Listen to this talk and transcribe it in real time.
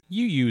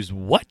You use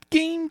what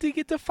game to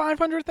get to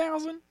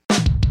 500,000?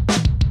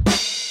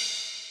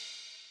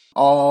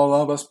 All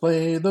of us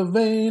play the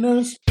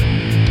Vayners.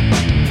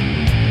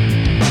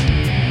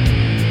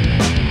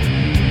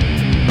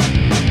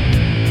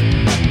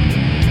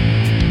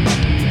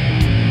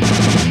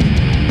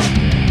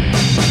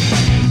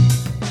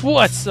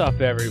 What's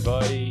up,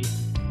 everybody?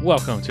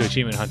 Welcome to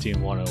Achievement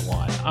Hunting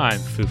 101. I'm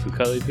Fufu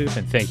Cuddly Poof,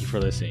 and thank you for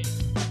listening.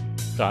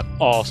 Got an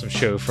awesome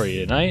show for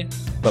you tonight,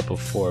 but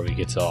before we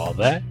get to all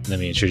that, let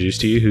me introduce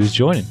to you who's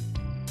joining.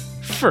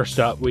 First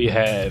up, we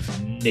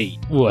have Nate.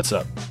 What's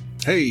up?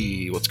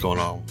 Hey, what's going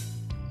on?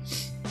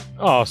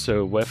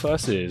 Also with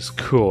us is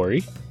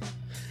Corey.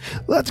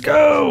 Let's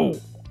go!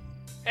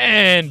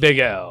 And Big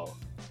L.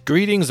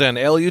 Greetings and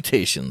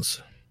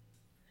salutations.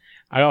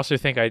 I also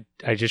think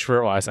I just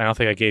realized I don't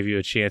think I gave you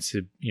a chance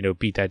to,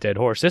 beat that dead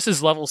horse. This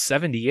is level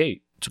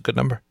 78. It's a good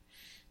number.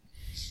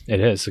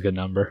 It is a good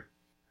number.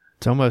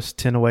 It's almost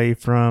 10 away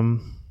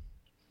from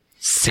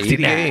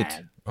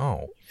 68.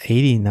 Oh,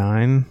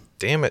 89.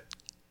 damn it.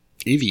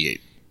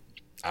 88.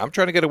 I'm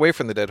trying to get away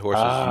from the dead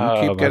horses.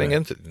 You keep getting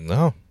into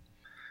No.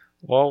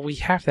 Well, we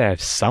have to have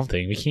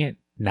something. We can't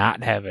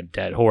not have a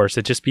dead horse.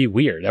 It'd just be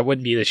weird. That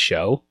wouldn't be the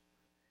show.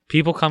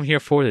 People come here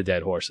for the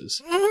dead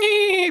horses.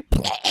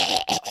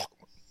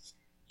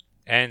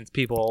 And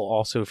people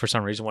also, for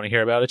some reason, want to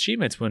hear about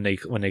achievements when they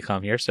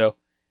come here. So,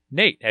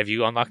 Nate, have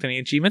you unlocked any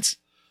achievements?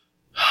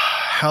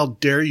 How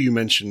dare you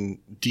mention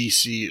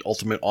DC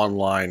Ultimate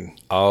Online?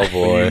 Oh,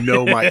 boy. You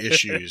know my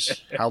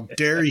issues. How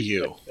dare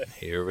you?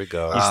 Here we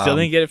go. You still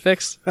didn't get it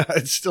fixed?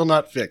 It's still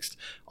not fixed.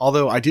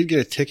 Although I did get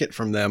a ticket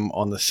from them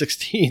on the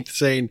 16th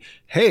saying,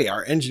 hey,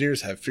 our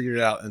engineers have figured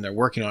it out and they're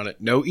working on it.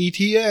 No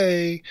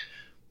ETA.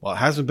 Well, it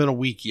hasn't been a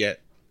week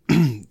yet.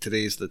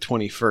 Today's the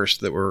 21st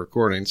that we're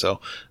recording, so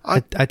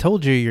I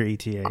told you your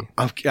ETA.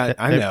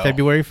 I know.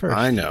 February 1st.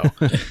 I know.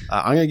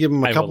 I'm going to give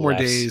them a I couple will more laugh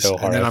days, so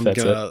and hard then if I'm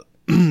that's going to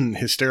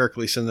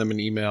hysterically send them an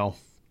email.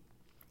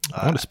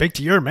 I want to speak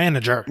to your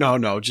manager.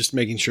 No, just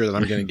making sure that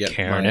I'm going to get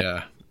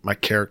Karen my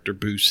character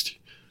boost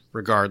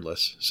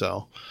regardless.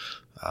 So,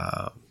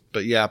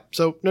 but yeah,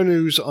 so no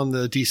news on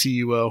the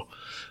DCUO.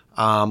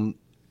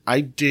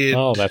 I did.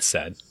 Oh, that's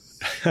sad.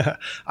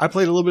 I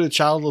played a little bit of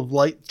Child of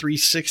Light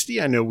 360.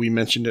 I know we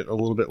mentioned it a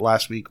little bit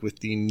last week with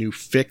the new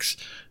fix.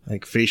 I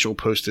think Facial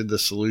posted the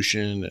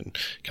solution, and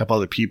a couple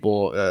other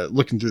people,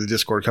 looking through the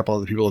Discord, a couple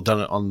other people have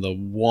done it on the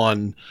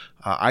one.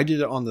 I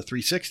did it on the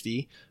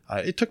 360.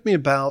 It took me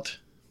about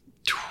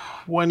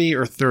 20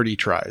 or 30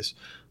 tries.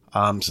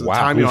 So the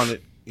timing on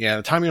it,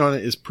 the timing on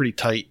it is pretty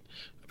tight.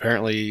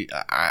 Apparently,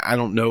 I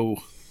don't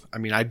know. I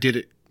mean, I did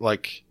it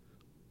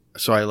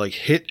so I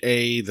hit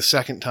A the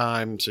second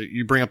time. So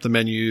you bring up the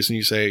menus and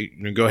you say,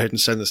 go ahead and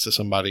send this to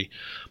somebody.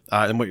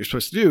 And what you're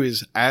supposed to do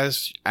is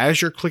as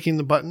you're clicking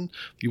the button,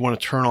 you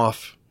want to turn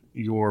off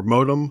your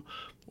modem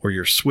or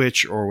your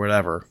switch or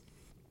whatever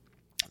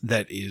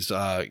that is,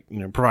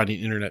 providing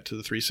internet to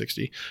the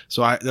 360.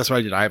 So that's what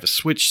I did. I have a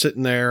switch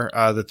sitting there,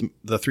 that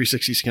the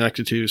 360 is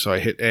connected to. So I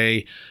hit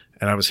A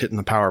and I was hitting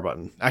the power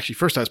button. Actually,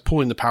 first I was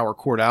pulling the power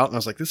cord out and I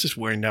was like, this is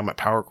wearing down my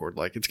power cord.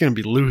 It's going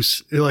to be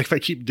loose. If I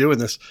keep doing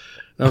this.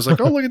 And I was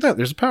like, oh, look at that.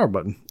 There's a power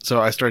button. So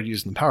I started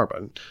using the power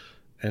button.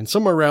 And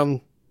somewhere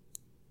around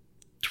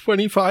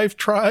 25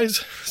 tries,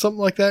 something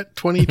like that,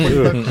 20,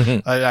 25,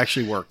 it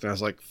actually worked. And I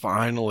was like,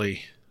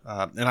 finally.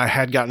 And I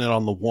had gotten it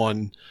on the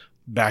one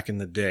back in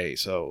the day.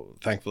 So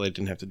thankfully I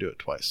didn't have to do it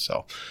twice.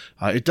 So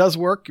it does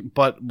work.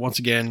 But once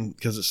again,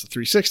 because it's the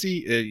 360,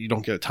 you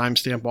don't get a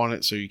timestamp on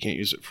it. So you can't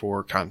use it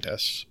for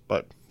contests.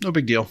 But no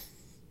big deal.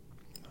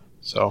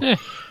 So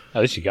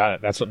At least you got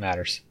it. That's what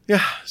matters.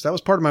 Yeah. So that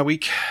was part of my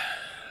week.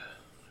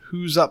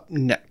 Who's up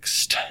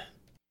next?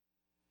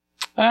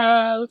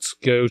 Let's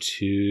go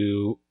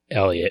to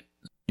Elliot.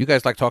 You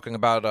guys like talking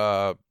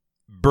about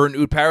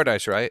Burnout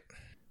Paradise, right?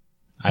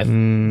 At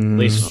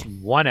least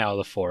one out of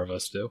the four of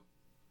us do.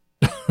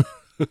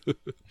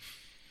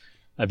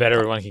 I bet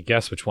everyone can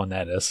guess which one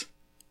that is.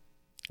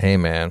 Hey,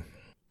 man.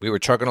 We were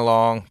chugging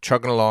along,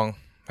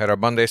 had our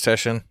Monday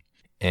session,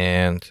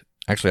 and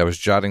actually I was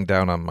jotting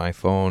down on my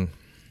phone,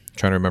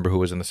 trying to remember who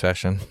was in the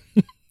session.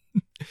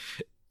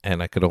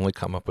 And I could only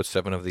come up with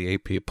 7 of the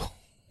 8 people.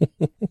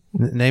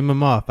 Name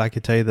them off. I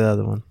could tell you the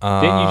other one.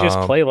 Didn't you just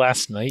play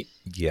last night?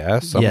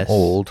 Yes, I'm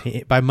old.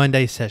 By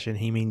Monday session,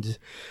 he means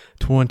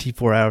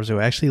 24 hours ago.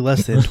 Actually,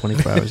 less than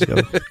 24 hours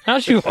ago.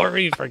 How'd you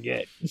already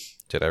forget?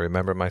 Did I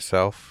remember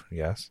myself?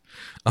 Yes.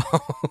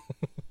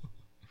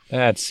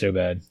 That's so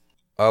bad.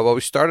 Well,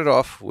 we started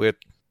off with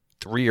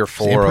 3 or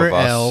 4 Emperor of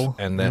us. L,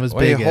 and then was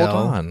Big hold L.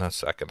 on a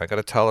second. I got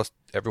to tell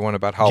everyone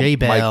about how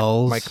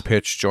J-Bells. Mike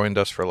Pitch joined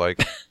us for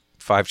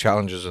 5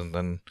 challenges and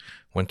then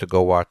went to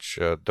go watch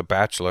The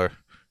Bachelor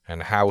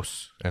and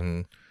House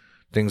and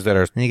things that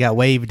are And he got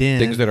waved in.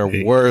 things that are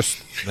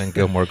worse than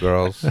Gilmore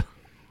Girls.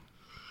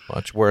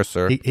 Much worse,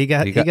 sir. He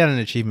got an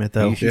achievement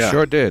though. He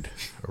sure did.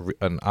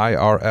 An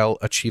IRL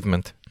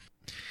achievement.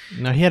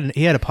 No, he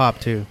had a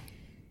pop too.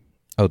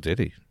 Oh, did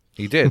he?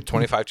 He did.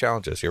 25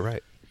 challenges. You're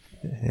right.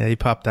 Yeah, he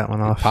popped that one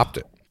off. Popped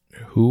it.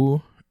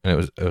 Who?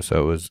 And it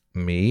was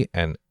me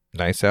and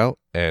Nicel,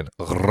 and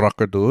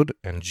Rockerdude,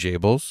 and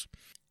Jables,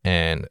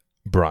 and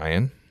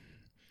Brian.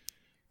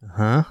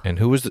 Huh? And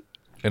who was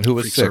Freak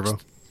sixth? Servo.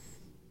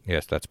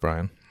 Yes, that's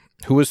Brian.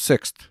 Who was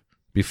sixth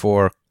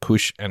before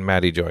Kush and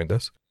Maddie joined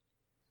us?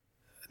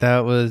 That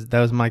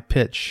was Mike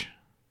Pitch.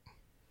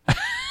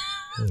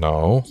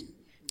 No,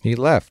 he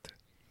left.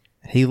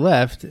 He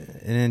left, and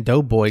then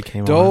Doughboy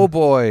came on.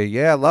 Doughboy,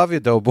 yeah, love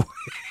you, Doughboy.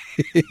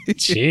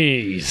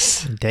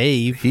 Jeez.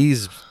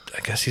 Dave. I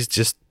guess he's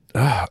just.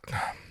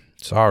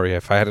 Sorry,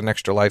 if I had an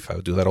extra life, I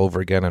would do that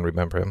over again and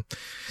remember him.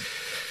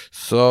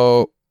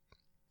 So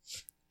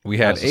we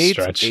had That was a 8.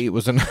 stretch. 8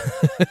 was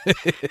enough.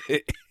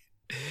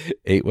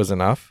 8 was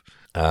enough.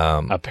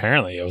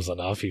 Apparently, it was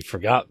enough. He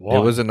forgot one. It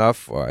was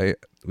enough.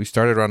 We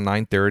started around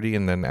 9:30,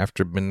 and then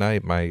after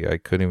midnight, I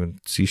couldn't even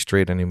see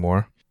straight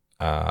anymore.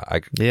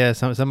 Yeah,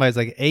 somebody's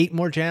like 8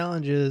 more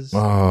challenges.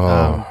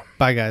 Oh.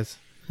 Bye, guys.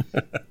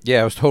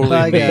 Yeah, it was totally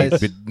Bye, me.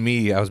 guys.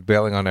 Me. I was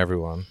bailing on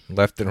everyone,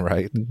 left and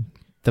right.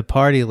 The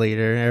party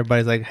leader.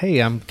 Everybody's like, "Hey,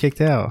 I'm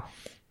kicked out."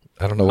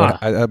 I don't know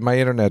what. My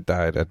internet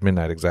died at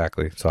midnight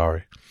exactly.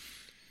 Sorry.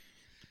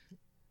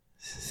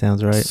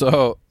 Sounds right.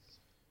 So,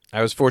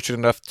 I was fortunate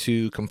enough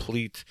to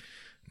complete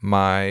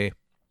my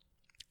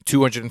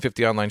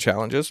 250 online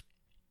challenges,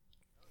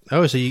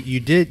 Oh, so you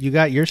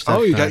got your stuff.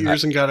 Oh, you got done.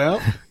 yours and got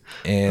out?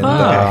 and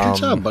Good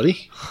job,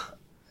 buddy.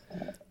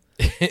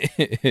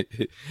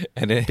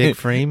 and it, Big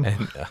frame.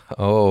 And,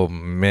 oh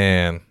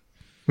man,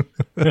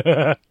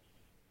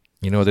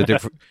 you know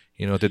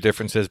the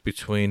differences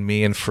between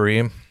me and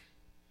Freem.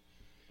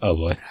 Oh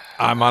boy.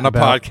 I'm on a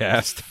About-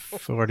 podcast.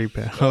 40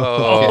 pounds.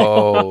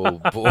 Oh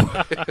boy.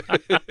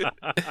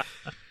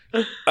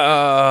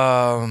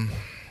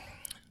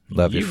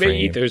 Love you, You may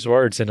eat Freem. those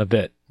words in a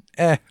bit.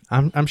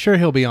 I'm sure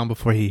he'll be on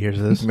before he hears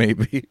this.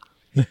 Maybe.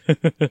 I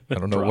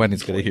don't know when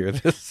he's going to hear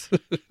this.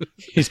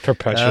 He's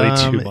perpetually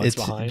 2 months It's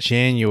behind.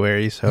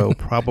 January, so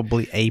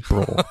probably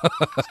April.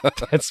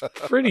 That's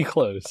pretty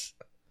close.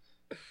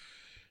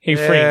 Hey,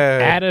 Yeah. Frank,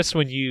 add us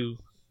when you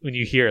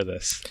hear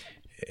this.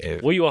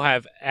 If, We will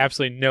have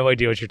absolutely no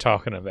idea what you're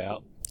talking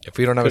about. if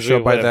we don't have a 'Cause show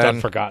we by would have done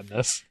then, forgotten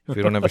this. if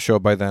we don't have a show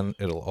by then,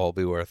 it'll all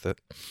be worth it.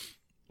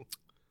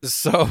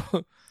 So,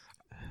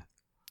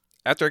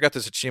 after I got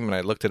this achievement,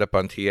 I looked it up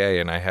on TA,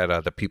 and I had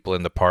the people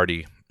in the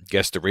party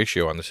guess the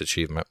ratio on this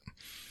achievement,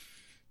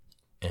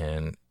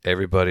 and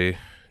everybody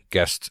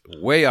guessed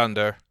way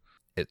under.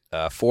 It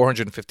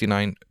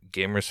 459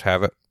 gamers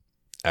have it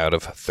out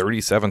of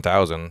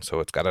 37,000, so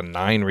it's got a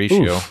 9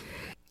 ratio. Oof.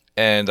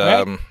 And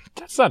Right.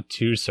 That's not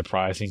too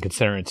surprising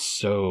considering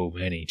so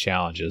many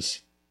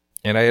challenges.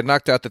 And I had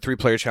knocked out the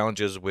 3-player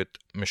challenges with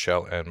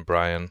Michelle and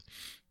Brian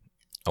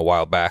a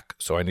while back,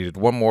 so I needed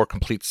one more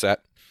complete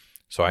set.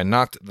 So I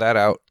knocked that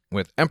out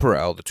with Emperor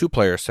L, the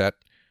 2-player set,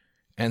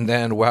 and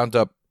then wound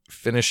up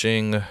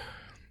finishing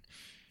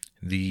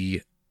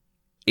the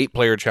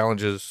 8-player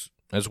challenges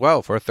as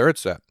well for a 3rd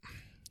set.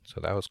 So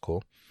that was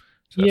cool.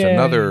 So that's Yay.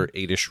 another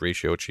 8-ish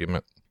ratio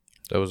achievement.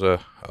 That was a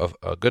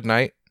good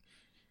night.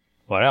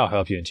 Well, I'll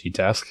help you in Cheat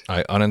Task.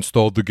 I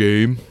uninstalled the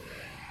game.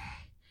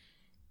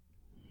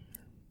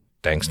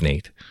 Thanks,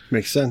 Nate.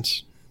 Makes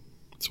sense.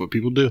 That's what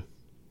people do.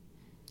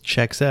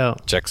 Checks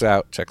out. Checks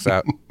out.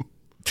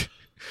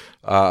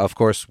 Of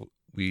course,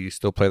 we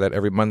still play that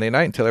every Monday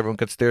night until everyone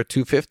gets their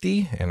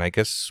 250, and I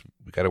guess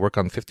we got to work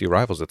on 50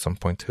 rivals at some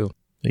point too.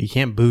 You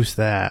can't boost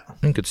that.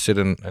 I could sit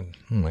in, and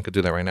I could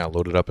do that right now.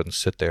 Load it up and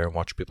sit there and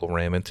watch people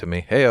ram into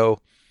me. Heyo,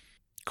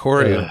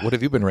 Corey, what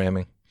have you been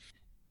ramming?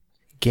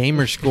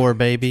 Gamer score,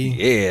 baby.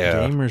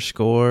 Yeah. Gamer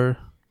score.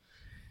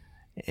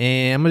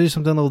 And I'm going to do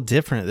something a little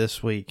different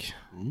this week.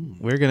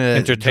 We're going to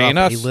Entertain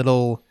drop us? a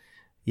little.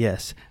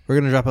 Yes. We're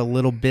going to drop a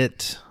little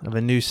bit of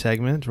a new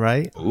segment,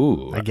 right?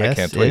 Ooh, I guess,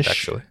 can't wait. ish.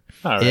 Actually,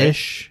 All right.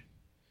 Ish.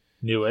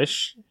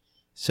 Newish.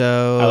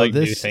 So I like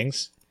new this,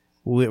 things.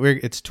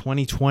 it's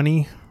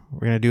 2020. We're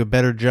going to do a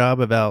better job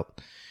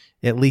about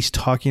at least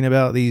talking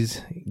about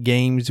these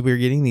games we're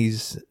getting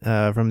these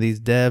from these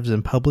devs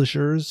and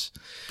publishers.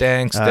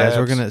 thanks, So Dad.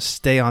 we're going to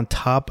stay on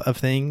top of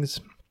things.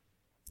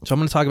 So I'm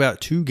going to talk about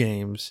 2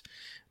 games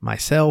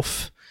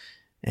myself,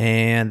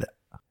 and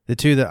the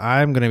 2 that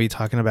I'm going to be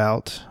talking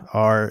about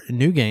are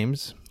new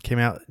games. Came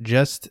out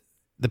just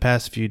the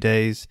past few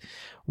days.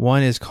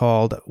 One is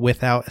called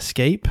Without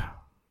Escape,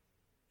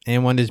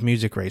 and one is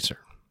Music Racer.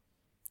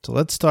 So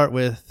let's start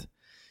with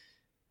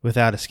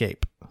Without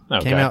Escape.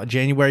 Okay. Came out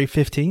January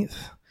 15th.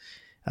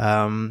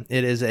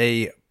 It is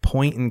a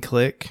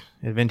point-and-click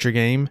adventure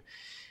game.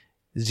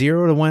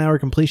 0 to 1 hour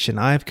completion.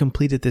 I've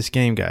completed this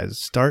game, guys,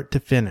 start to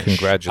finish.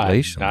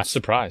 Congratulations. I'm not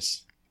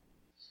surprised.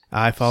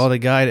 I followed a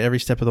guide every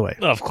step of the way.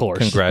 Of course.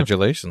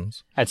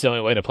 Congratulations. That's the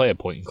only way to play a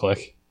point and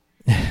click.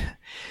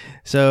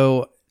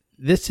 So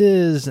this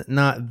is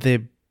not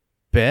the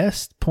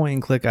best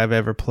point-and-click I've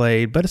ever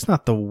played, but it's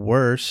not the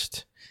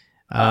worst.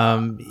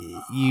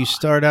 You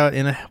start out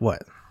in a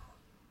what?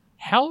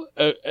 How?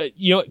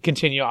 You know what?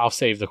 Continue. I'll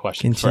save the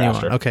question Continue for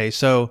after. on. Okay,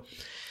 so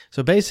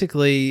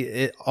basically,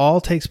 it all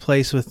takes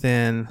place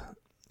within.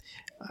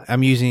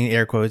 I'm using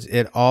air quotes.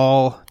 It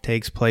all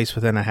takes place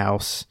within a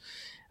house.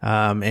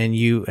 and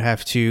you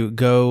have to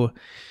go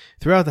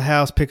throughout the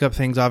house, pick up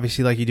things,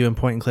 obviously, like you do in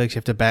point and clicks. You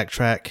have to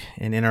backtrack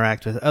and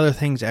interact with other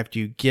things after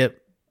you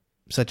get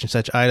such and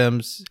such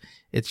items.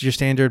 It's your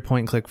standard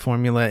point and click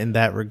formula in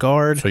that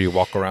regard. So you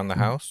walk around the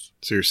house?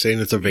 So you're saying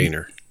it's a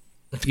Vayner.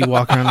 You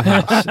walk around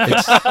the house.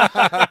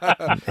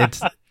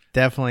 It's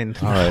definitely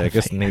All right, I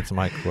guess Nate's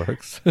mic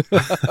works.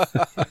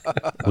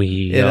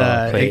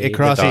 it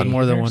crosses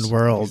more than one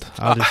world.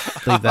 I'll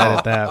just leave that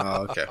at that.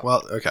 Oh, okay.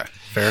 Well, okay.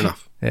 Fair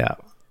enough. Yeah.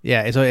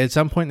 So at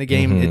some point in the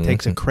game, it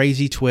takes a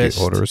crazy twist.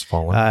 The order is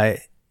falling.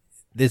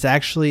 There's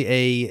actually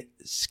a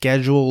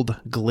scheduled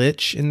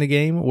glitch in the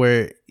game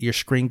where your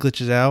screen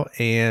glitches out,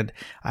 and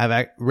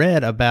I've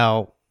read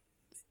about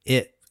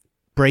it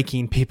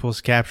breaking people's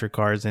capture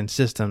cards and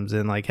systems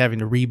and like having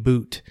to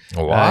reboot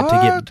to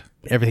get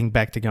everything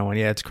back to going.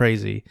 Yeah, it's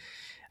crazy.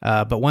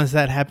 But once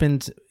that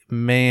happens,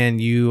 man,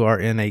 you are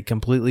in a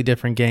completely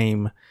different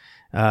game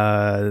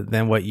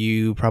than what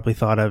you probably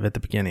thought of at the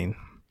beginning.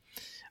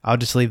 I'll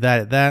just leave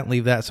that at that.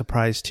 Leave that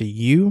surprise to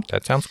you.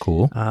 That sounds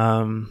cool.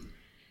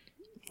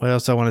 What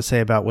else I want to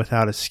say about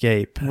Without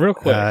Escape? Real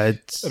quick,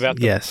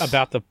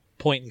 about the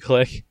point and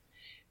click.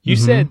 You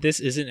said this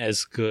isn't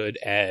as good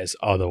as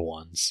other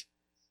ones.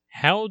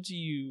 How do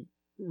you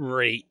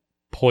rate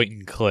point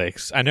and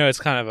clicks? I know it's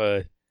kind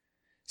of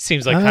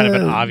seems like kind of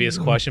an obvious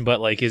question, but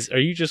like, are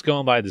you just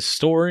going by the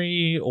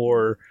story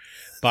or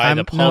by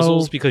the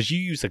puzzles? No. Because you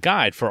use a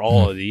guide for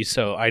all of these,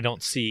 so I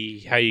don't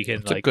see how you can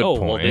That's a good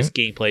point. this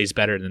gameplay is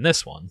better than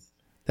this one.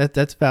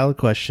 That's a valid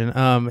question.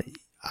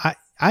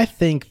 I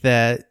think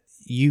that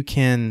you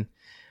can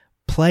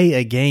play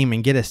a game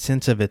and get a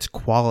sense of its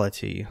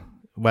quality,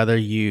 whether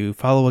you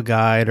follow a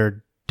guide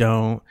or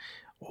don't,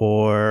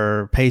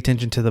 or pay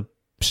attention to the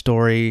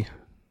story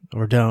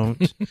or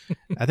don't.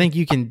 I think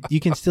you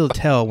can still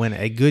tell when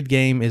a good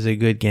game is a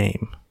good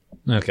game.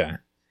 Okay.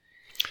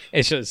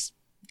 It's just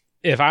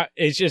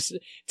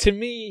to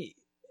me,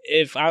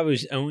 if I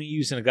was only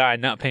using a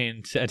guide, not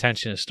paying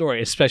attention to the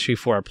story, especially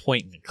for a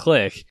point and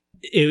click,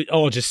 it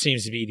all just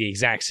seems to be the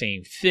exact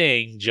same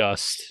thing,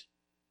 just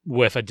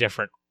with a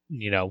different,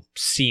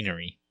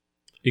 scenery,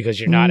 because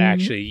you're not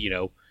actually,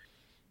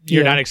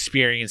 you're not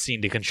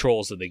experiencing the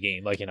controls of the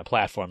game like in a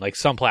platform. Like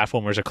some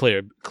platformers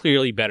are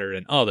clearly better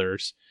than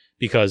others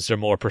because they're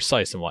more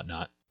precise and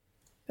whatnot.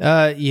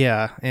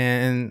 Yeah,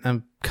 and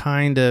I'm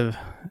kind of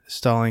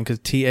stalling because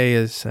TA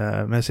is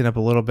messing up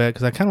a little bit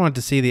because I kind of want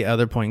to see the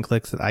other point and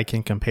clicks that I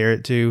can compare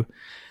it to.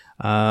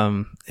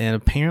 And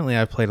apparently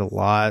I played a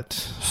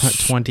lot,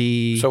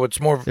 20. So it's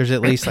more. There's at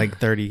least like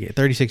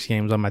 36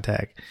 games on my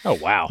tag. Oh,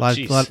 wow. A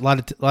lot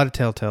of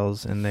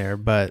Telltales in there,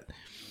 but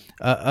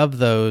of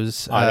those,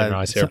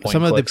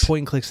 some of the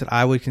point and clicks that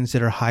I would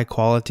consider high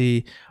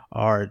quality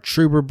are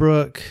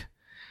Truberbrook.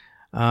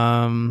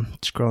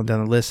 Scrolling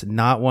down the list,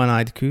 Not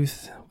One-Eyed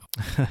Couth.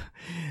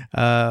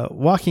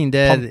 Walking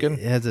Dead Pumpkin.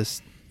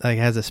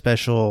 has a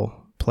special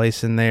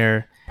place in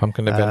there.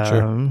 Pumpkin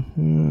Adventure.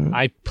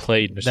 I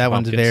played Mr. That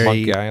Pumpkin.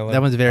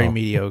 one's very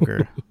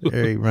mediocre,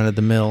 very run of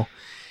the mill.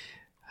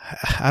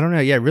 I don't know.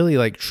 Yeah, really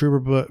like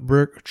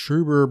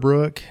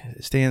Truberbrook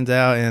stands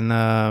out,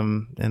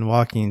 and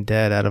Walking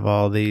Dead out of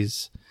all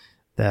these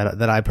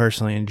that I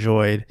personally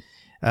enjoyed.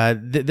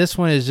 This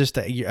one is just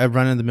a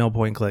run of the mill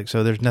point and click,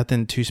 so there's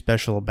nothing too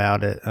special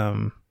about it.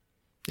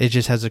 It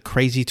just has a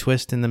crazy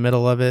twist in the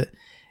middle of it.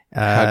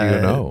 How do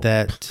you know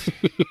that?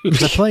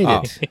 I played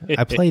it.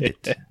 I played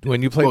it.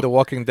 When you played The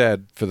Walking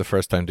Dead for the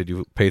first time, did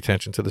you pay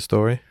attention to the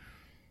story?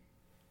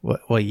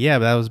 Well, yeah,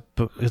 but that was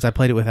because I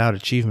played it without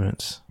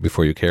achievements.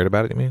 Before you cared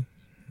about it, you mean?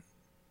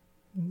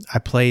 I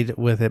played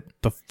with it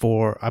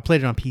before. I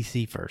played it on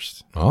PC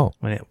first. Oh,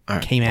 when it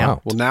came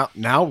out. Well,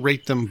 now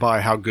rate them by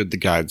how good the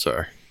guides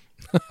are.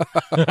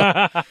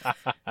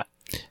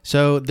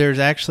 So there's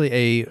actually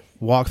a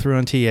walkthrough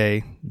on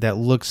TA that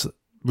looks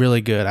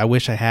really good. I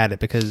wish I had it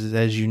because,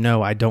 as you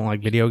know, I don't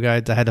like video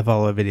guides. I had to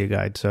follow a video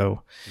guide,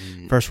 so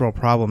first world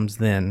problems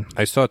then.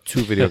 I saw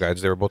 2 video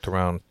guides. They were both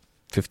around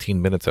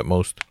 15 minutes at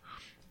most.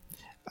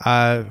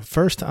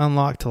 First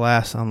unlock to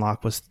last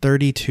unlock was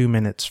 32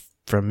 minutes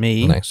from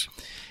me. Nice.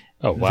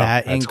 Oh, wow.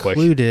 That That's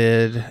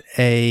included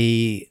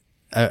a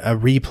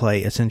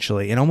replay,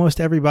 essentially. And almost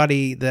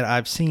everybody that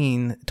I've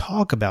seen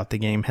talk about the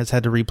game has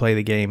had to replay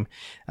the game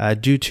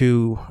due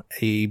to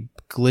a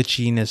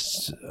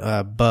glitchiness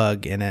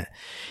bug in it.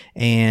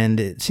 And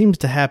it seems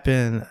to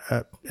happen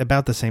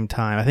about the same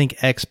time. I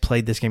think X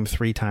played this game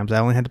 3 times. I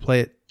only had to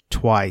play it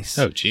twice.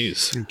 Oh,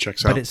 jeez.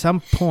 Checks out. But at some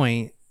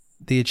point,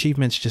 the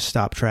achievements just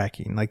stopped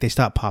tracking. Like, they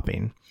stopped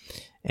popping.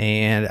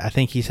 And I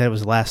think he said it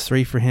was the last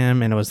 3 for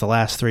him, and it was the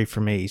last 3 for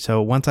me.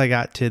 So once I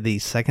got to the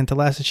second to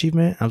last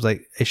achievement, I was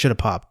like, it should have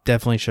popped.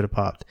 Definitely should have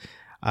popped.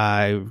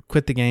 I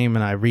quit the game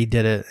and I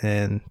redid it,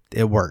 and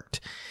it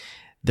worked.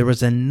 There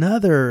was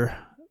another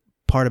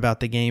part about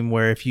the game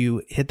where if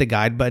you hit the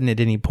guide button at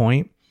any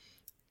point,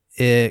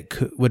 it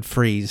would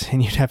freeze,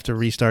 and you'd have to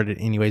restart it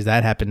anyways.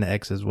 That happened to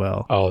X as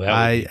well. Oh,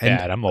 that would be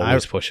bad. I'm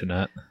always pushing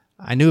that.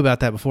 I knew about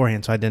that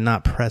beforehand, so I did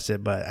not press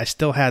it, but I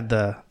still had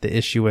the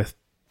issue with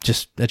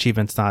just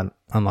achievements not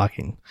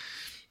unlocking.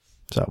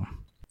 So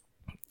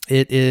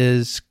it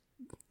is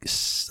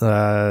lost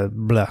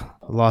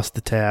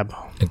the tab.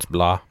 It's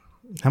blah.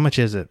 How much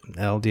is it,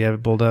 El? Do you have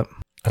it pulled up?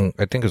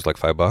 I think it's like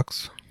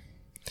 $5.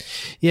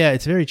 Yeah,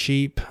 it's very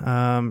cheap.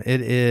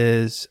 It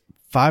is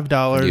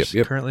 $5,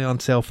 Yep. currently on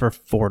sale for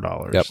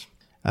 $4. Yep.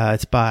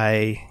 It's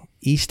by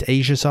East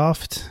Asia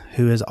Soft,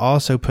 who has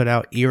also put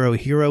out Eero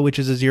Hero, which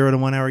is a 0 to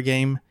 1 hour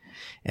game.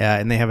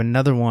 And they have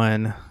another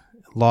one,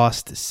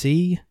 Lost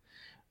Sea,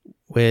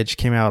 which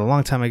came out a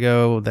long time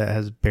ago that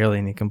has barely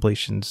any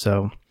completion.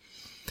 So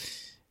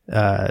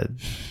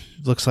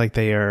looks like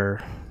they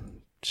are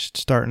just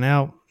starting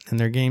out in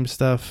their game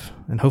stuff.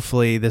 And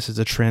hopefully this is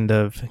a trend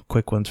of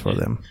quick ones for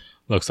them.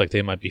 Looks like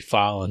they might be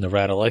following the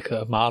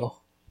Ratalaika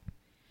model.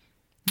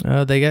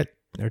 They're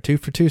 2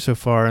 for 2 so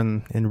far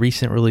in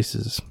recent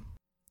releases.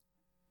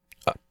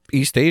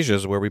 East Asia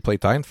is where we play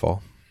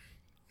Titanfall.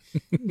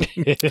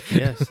 Yes,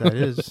 that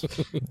is.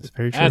 That's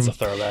very true. That's a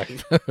throwback.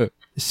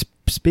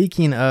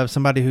 Speaking of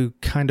somebody who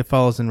kind of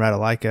follows in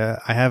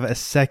Ratalaika, I have a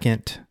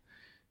second.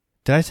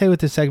 Did I say what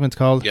this segment's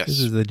called? Yes. This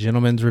is the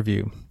Gentleman's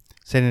Review.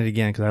 Saying it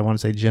again because I want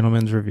to say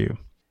Gentleman's Review.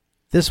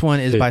 This one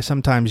is by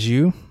Sometimes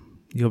You.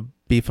 You'll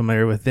be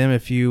familiar with them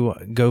if you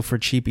go for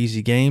cheap,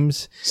 easy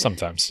games.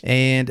 Sometimes.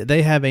 And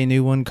they have a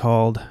new one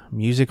called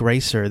Music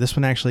Racer. This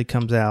one actually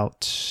comes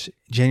out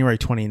January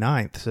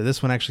 29th. So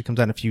this one actually comes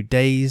out in a few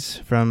days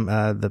from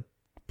the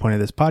point of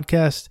this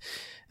podcast.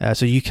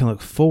 So you can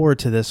look forward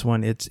to this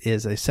one. It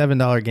is a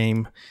 $7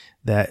 game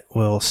that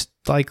will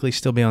likely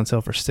still be on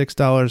sale for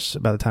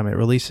 $6 by the time it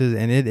releases.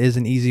 And it is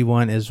an easy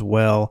one as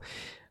well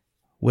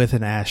with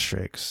an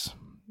asterisk.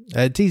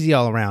 It's easy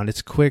all around.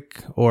 It's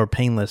quick or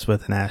painless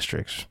with an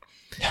asterisk.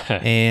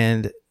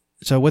 And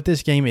so what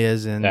this game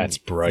is, and That's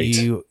bright.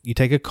 You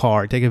take a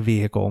car, take a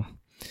vehicle,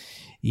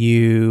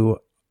 you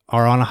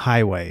are on a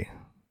highway,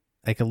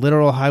 like a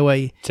literal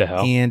highway To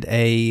hell. and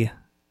a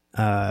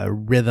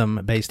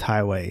rhythm-based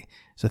highway.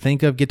 So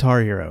think of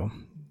Guitar Hero.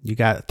 You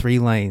got 3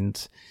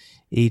 lanes.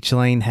 Each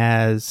lane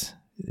has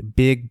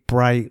big,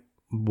 bright,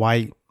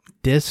 white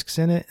discs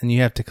in it, and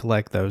you have to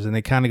collect those, and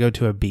they kind of go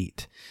to a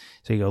beat.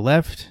 So you go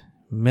left,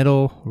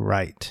 middle,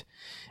 right,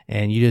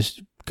 and you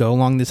just go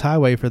along this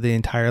highway for the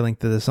entire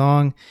length of the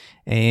song,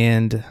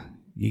 and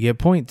you get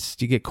points,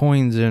 you get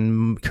coins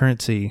and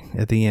currency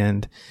at the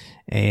end,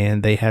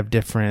 and they have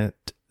different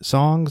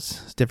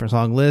songs, different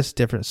song lists,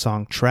 different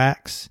song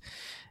tracks,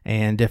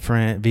 and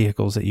different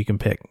vehicles that you can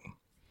pick.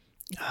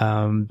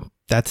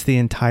 That's the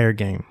entire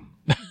game.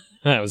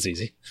 That was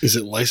easy. Is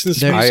it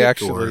licensed? There-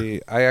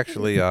 music, I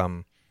actually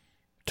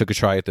took a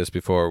try at this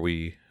before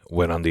we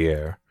went on the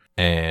air,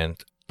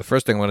 and the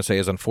first thing I want to say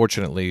is,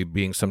 unfortunately,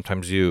 being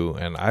Sometimes You,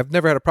 and I've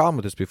never had a problem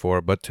with this before,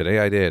 but today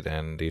I did,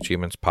 and the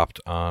achievements popped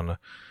on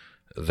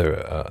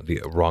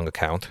the wrong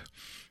account.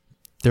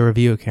 The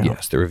review account.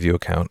 Yes, the review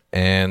account,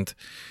 and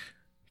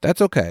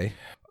that's okay.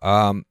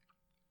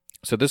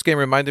 So this game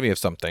reminded me of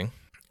something,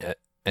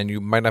 and you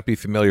might not be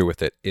familiar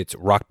with it. It's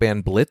Rock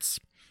Band Blitz.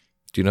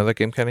 Do you know that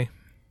game, Kenny?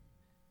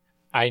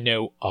 I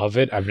know of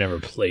it. I've never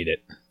played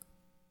it.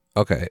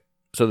 Okay.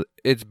 So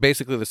it's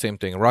basically the same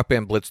thing. In Rock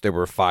Band Blitz, there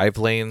were 5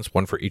 lanes,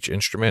 one for each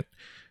instrument,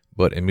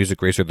 but in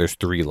Music Racer, there's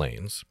 3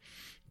 lanes.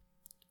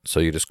 So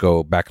you just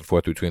go back and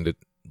forth between the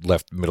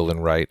left, middle,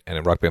 and right, and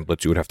in Rock Band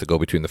Blitz, you would have to go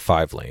between the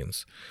 5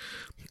 lanes.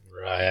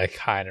 Right, I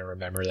kind of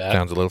remember that.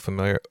 Sounds a little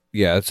familiar.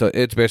 Yeah, so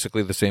it's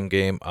basically the same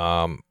game.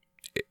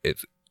 It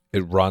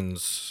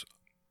runs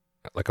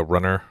like a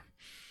runner,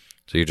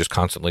 so you're just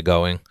constantly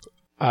going.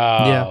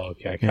 Oh, Yeah.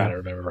 okay. I kind of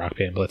remember Rock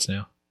Band Blitz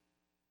now.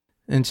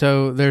 And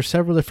so there's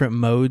several different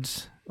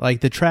modes.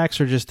 Like the tracks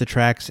are just the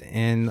tracks,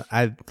 and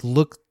I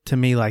looked to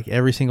me like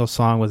every single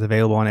song was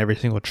available on every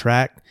single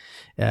track.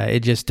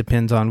 It just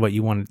depends on what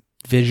you want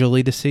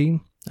visually to see.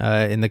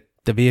 And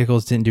the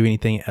vehicles didn't do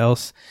anything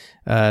else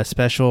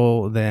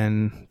special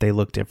than they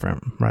look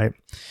different, right?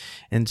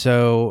 And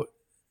so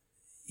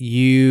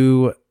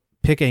you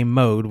pick a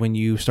mode when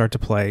you start to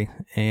play,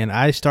 and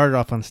I started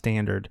off on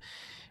standard.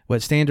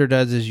 What standard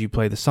does is you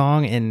play the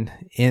song, and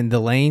in the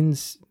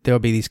lanes, there'll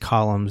be these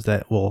columns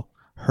that will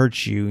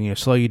hurt you,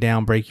 slow you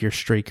down, break your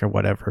streak or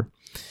whatever.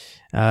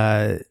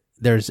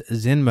 There's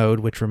Zen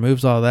mode, which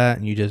removes all that,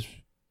 and you just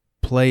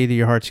play to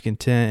your heart's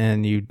content,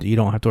 and you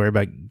don't have to worry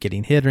about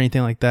getting hit or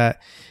anything like that.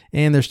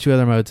 And there's 2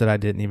 other modes that I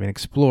didn't even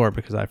explore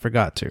because I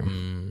forgot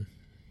to.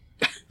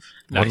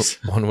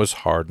 Nice. One was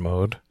hard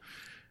mode.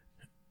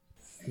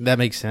 That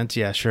makes sense.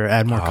 Yeah, sure.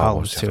 Add more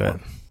columns to it.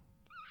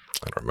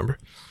 I don't remember.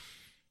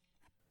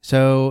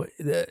 So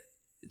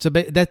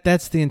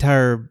that's the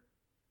entire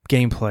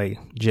gameplay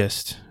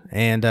gist.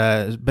 And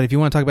but if you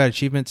want to talk about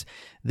achievements,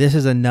 this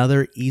is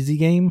another easy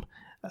game.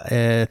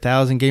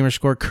 1,000 gamer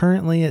score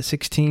currently at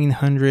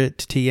 1600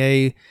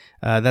 TA.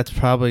 That's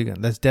definitely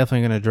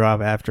going to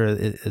drop after it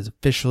is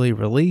officially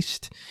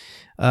released.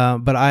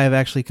 But I have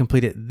actually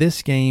completed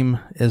this game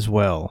as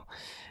well.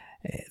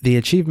 The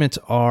achievements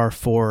are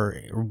for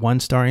 1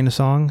 starring a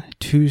song,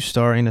 2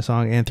 starring a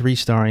song, and 3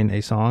 starring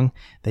a song.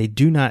 They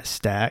do not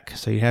stack,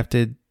 so you have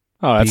to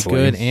be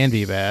good and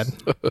be bad.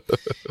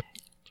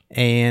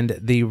 And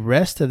the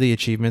rest of the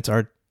achievements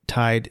are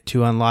tied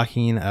to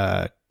unlocking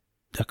a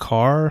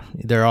car.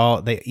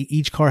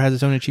 Each car has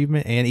its own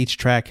achievement, and each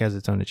track has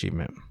its own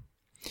achievement.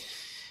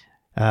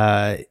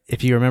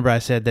 If you remember, I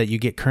said that you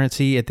get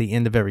currency at the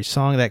end of every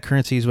song. That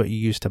currency is what you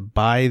use to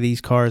buy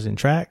these cars and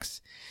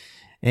tracks.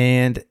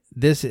 And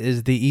this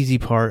is the easy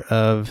part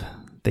of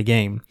the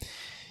game.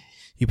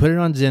 You put it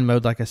on Zen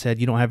mode, like I said,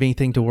 you don't have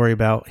anything to worry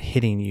about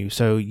hitting you.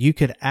 So you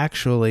could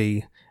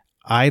actually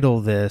idle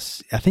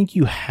this. I think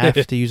you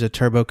have to use a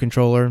turbo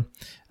controller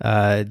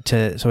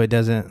so it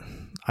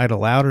doesn't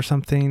idle out or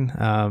something.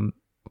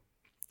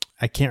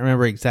 I can't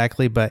remember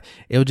exactly, but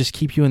it'll just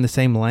keep you in the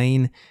same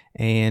lane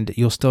and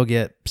you'll still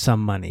get some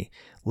money.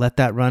 Let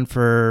that run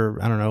for,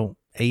 I don't know,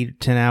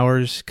 8-10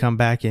 hours, come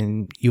back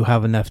and you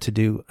have enough to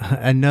do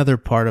another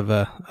part of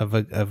a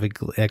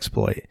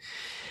exploit.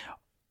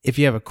 If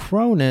you have a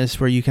Cronus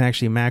where you can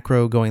actually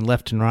macro going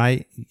left and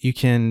right, you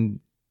can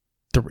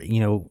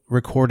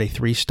record a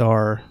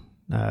 3-star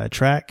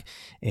track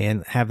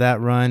and have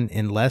that run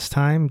in less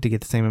time to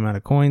get the same amount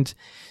of coins.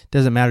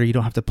 Doesn't matter. You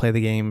don't have to play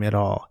the game at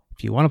all.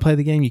 If you want to play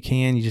the game, you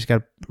can. You just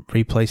got to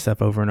replay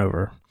stuff over and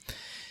over.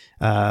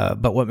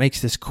 But what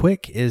makes this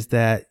quick is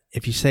that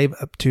if you save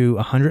up to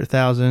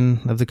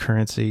 100,000 of the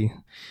currency,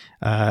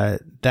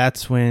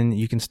 that's when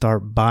you can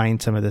start buying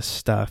some of this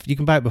stuff. You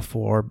can buy it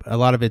before. A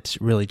lot of it's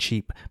really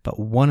cheap, but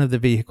one of the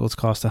vehicles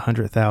costs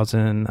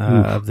 100,000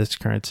 of this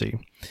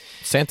currency.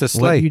 Santa's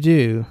sleigh. What you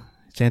do,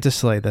 Santa's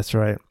sleigh, that's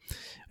right.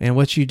 And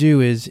what you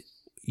do is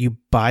you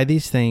buy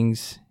these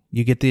things,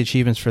 you get the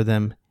achievements for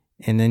them,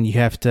 and then you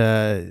have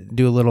to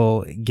do a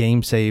little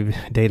game save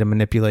data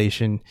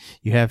manipulation.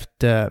 You have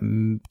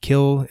to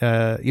kill.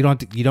 You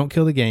don't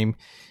kill the game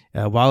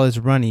while it's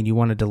running. You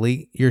want to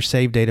delete your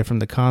save data from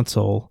the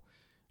console,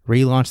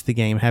 relaunch the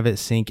game, have it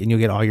sync, and you'll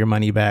get all your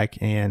money back.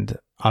 And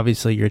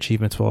obviously, your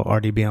achievements will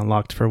already be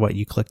unlocked for what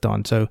you clicked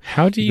on. So,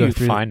 how do you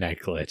find that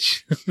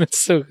glitch? That's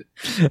so.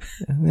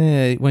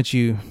 Once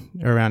you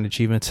are around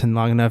achievements and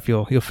long enough,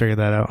 you'll figure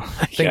that out.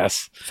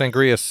 Yes,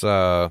 Sangrius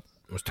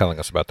was telling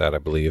us about that, I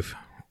believe.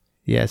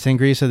 Yeah,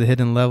 Sangrius of the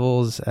Hidden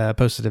Levels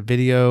posted a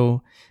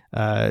video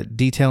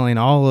detailing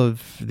all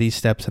of these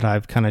steps that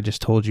I've kind of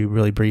just told you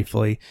really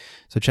briefly.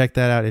 So check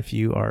that out if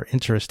you are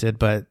interested.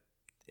 But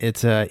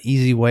it's an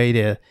easy way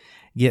to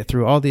get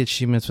through all the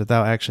achievements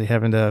without actually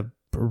having to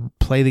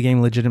play the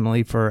game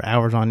legitimately for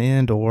hours on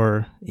end,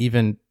 or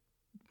even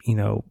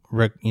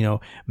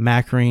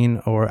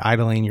macroing or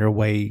idling your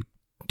way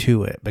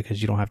to it,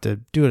 because you don't have to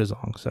do it as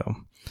long. So,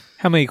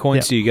 how many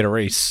coins do you get a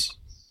race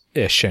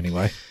ish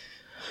anyway?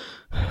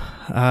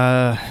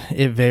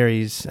 It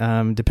varies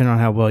depending on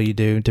how well you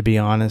do, to be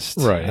honest.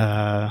 Right.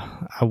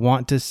 I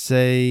want to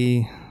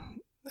say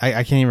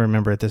I can't even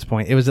remember at this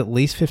point. It was at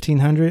least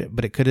 1,500,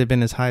 but it could have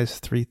been as high as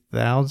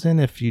 3,000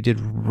 if you did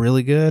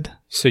really good.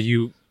 So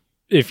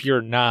if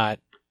you're not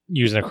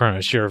using a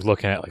Cronus, you're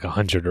looking at like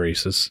 100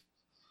 races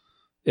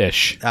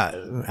ish.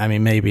 I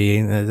mean,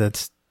 maybe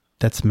that's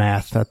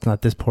math. That's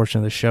not this portion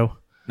of the show.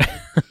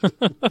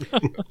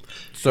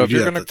 So if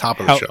you're going to top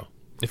of the show.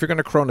 If you're going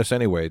to Cronus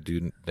anyway, do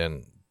you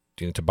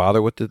need to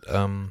bother with the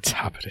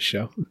top of the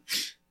show,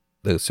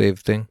 the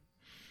save thing?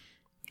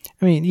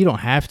 I mean, you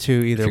don't have to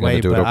either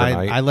way, but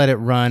I let it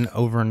run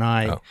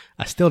overnight. Oh.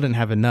 I still didn't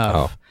have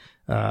enough,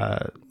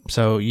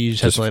 so you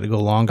just have to let it go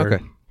longer.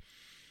 Okay.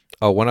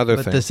 Oh, one other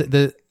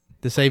thing.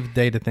 The save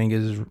data thing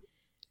is,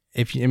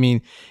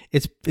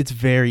 it's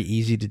very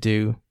easy to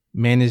do.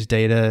 Manage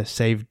data,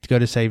 go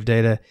to save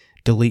data,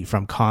 delete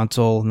from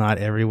console, not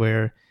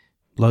everywhere.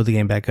 Load the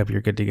game back up, you're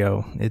good to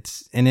go.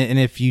 And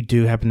if you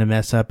do happen to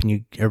mess up and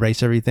you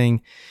erase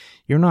everything,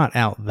 you're not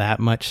out that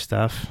much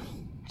stuff.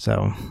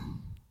 So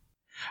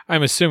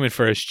I'm assuming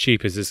for as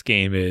cheap as this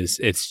game is,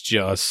 it's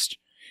just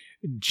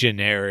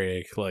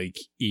generic like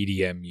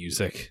EDM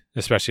music.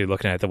 Especially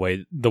looking at the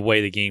way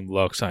the game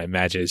looks, I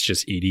imagine it's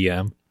just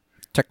EDM.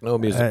 Techno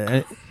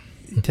music.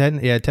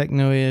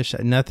 Techno-ish.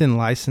 Nothing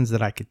licensed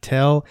that I could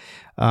tell.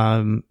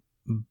 I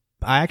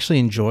actually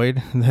enjoyed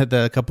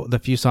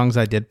the few songs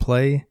I did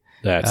play.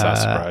 That's not a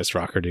surprise,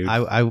 rocker dude.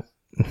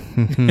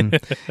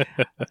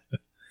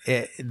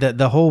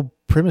 The whole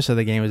premise of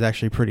the game was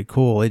actually pretty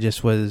cool. It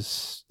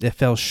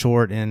fell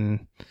short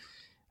in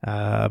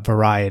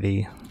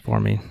variety for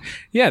me.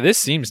 Yeah, this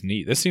seems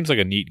neat. This seems like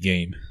a neat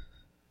game.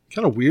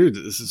 Kind of weird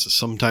that this is a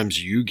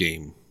sometimes you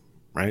game,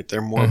 right? They're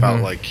more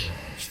about like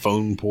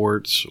phone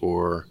ports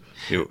or.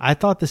 I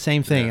thought the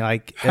same thing. Yeah.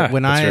 Like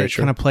when I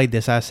kind of played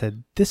this, I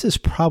said, "This is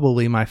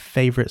probably my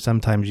favorite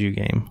Sometimes You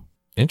game."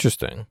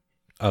 Interesting.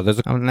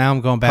 Now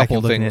I'm going back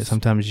and looking at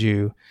Sometimes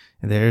You.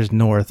 And there's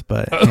North,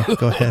 but yeah,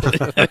 go ahead.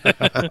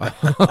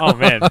 Oh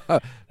man,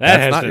 that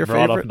hasn't been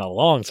brought up in a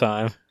long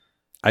time.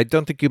 I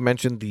don't think you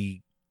mentioned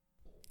the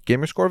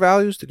gamer score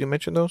values. Did you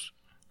mention those?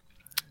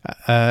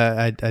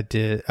 I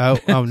did. Oh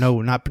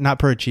no, not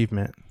per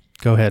achievement.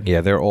 Go ahead.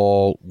 Yeah, they're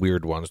all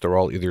weird ones. They're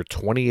all either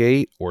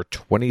 28 or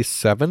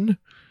 27,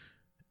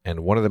 and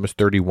one of them is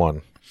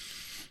 31.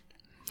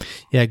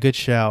 Yeah, good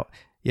shout.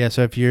 Yeah,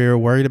 so if you're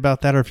worried about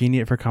that or if you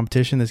need it for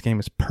competition, this game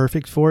is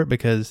perfect for it,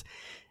 because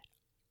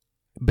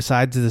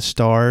besides the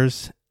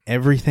stars,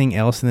 everything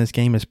else in this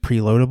game is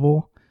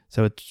preloadable.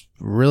 So it's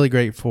really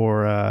great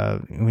for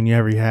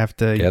whenever you have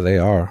to Yeah, they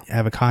are.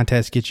 have a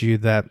contest, get you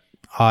that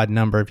odd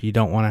number if you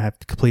don't want to have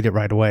to complete it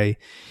right away.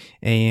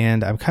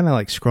 And I'm kind of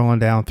like scrolling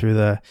down through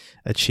the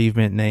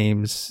achievement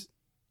names.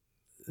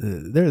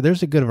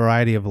 There's a good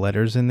variety of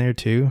letters in there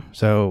too.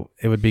 So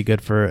it would be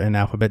good for an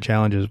alphabet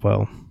challenge as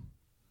well.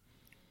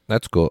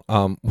 That's cool.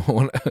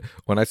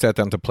 When I sat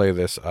down to play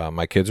this,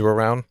 my kids were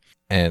around,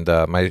 and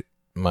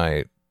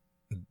my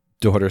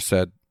daughter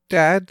said,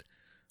 "Dad,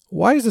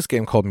 why is this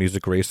game called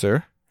Music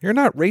Racer? You're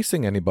not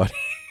racing anybody."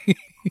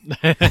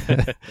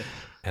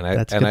 And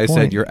I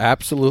said, "You're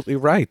absolutely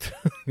right.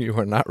 You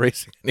are not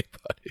racing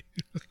anybody."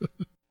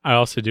 I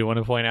also do want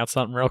to point out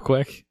something real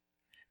quick.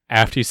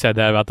 After you said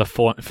that about the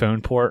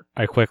phone port,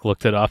 I quick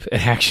looked it up.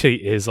 It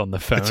actually is on the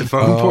phone. It's a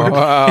phone port.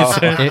 Wow.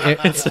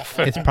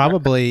 It's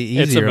probably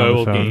easier It's a mobile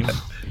on the phone. game.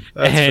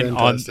 That's And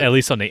fantastic. at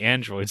least on the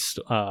Android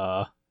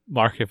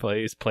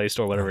marketplace, Play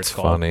Store, whatever That's it's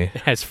called, funny.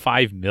 it has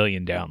 5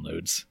 million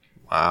downloads.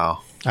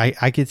 Wow.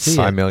 I could see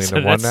 5 it. million So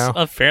to one that's now.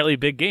 a fairly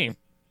big game.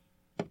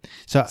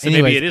 So, So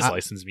anyways, maybe it is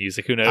licensed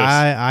music. Who knows?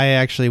 I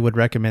actually would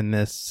recommend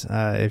this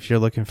if you're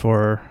looking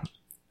for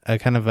a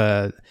kind of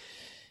a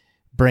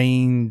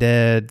brain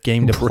dead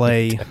game to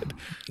play,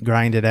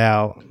 grind it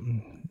out.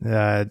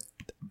 I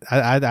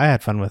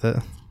had fun with it.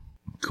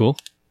 Cool.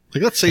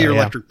 Like, let's say your yeah.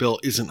 electric bill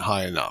isn't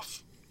high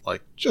enough.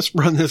 Like, just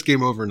run this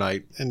game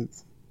overnight and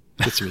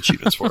get some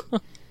achievements for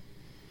it.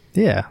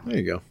 Yeah. There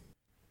you go.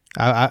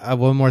 I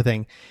one more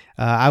thing.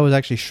 I was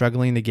actually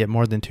struggling to get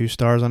more than 2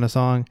 stars on a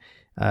song.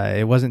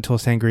 It wasn't until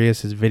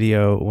Sangrias'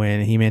 video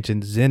when he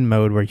mentioned Zen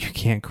mode where you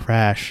can't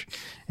crash,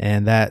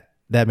 and that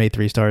made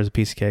 3 stars a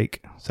piece of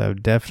cake. So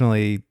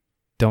definitely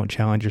don't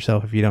challenge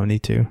yourself if you don't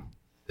need to.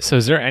 So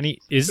is there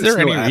any no reason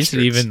to asterisks.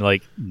 even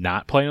like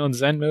not play on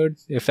Zen mode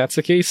if that's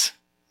the case?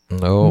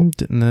 No,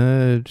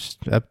 No, just,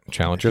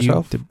 challenge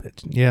yourself.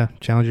 yeah,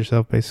 challenge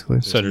yourself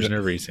basically. So there's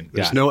no reason.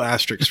 There's Got it. no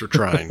asterisks for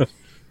trying.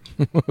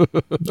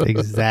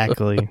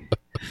 Exactly.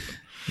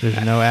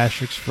 There's no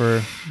asterisks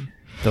for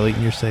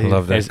deleting your save.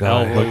 Love that As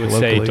guy. Elroy would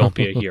say, Locally. don't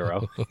be a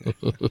hero.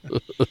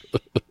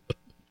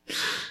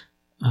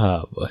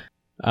 Oh boy.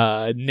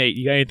 Nate,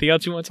 you got anything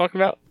else you want to talk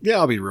about? Yeah,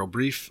 I'll be real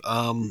brief.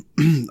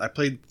 I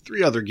played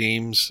 3 other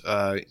games,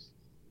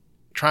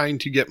 trying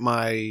to get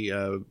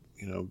my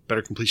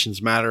better completions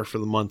matter for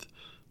the month.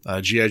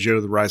 G.I.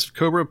 Joe: The Rise of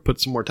Cobra.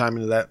 Put some more time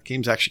into that.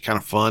 Game's actually kind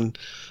of fun.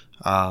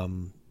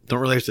 Don't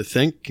really have to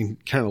think. Can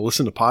kind of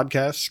listen to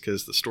podcasts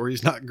because the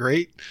story's not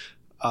great.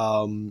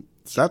 So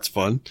that's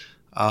fun.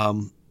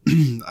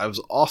 I've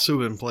also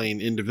been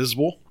playing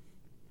Indivisible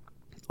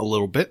a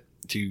little bit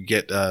to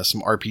get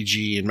some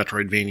RPG and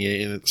Metroidvania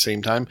in at the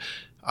same time.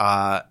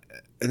 And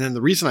then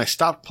the reason I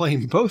stopped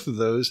playing both of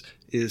those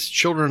is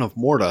Children of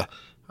Morta,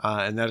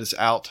 and that is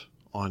out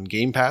on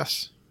Game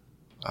Pass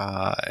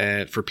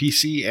and for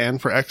PC and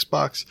for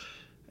Xbox,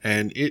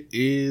 and it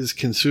is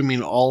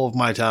consuming all of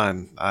my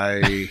time.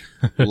 I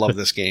love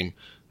this game,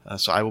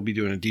 so I will be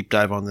doing a deep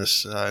dive on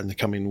this in the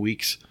coming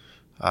weeks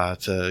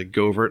to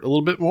go over it a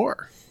little bit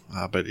more.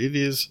 But it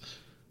is,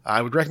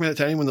 I would recommend it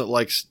to anyone that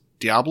likes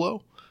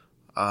Diablo.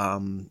 I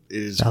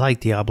like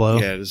Diablo.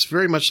 Yeah, it is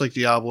very much like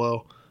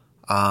Diablo.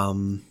 I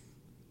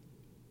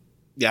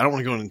don't want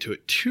to go into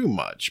it too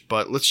much,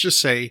 but let's just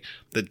say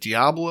that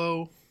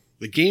Diablo,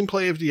 the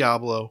gameplay of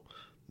Diablo,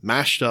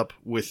 mashed up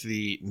with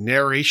the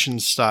narration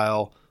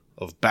style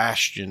of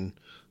Bastion,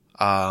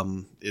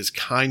 is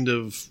kind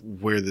of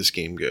where this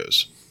game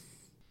goes.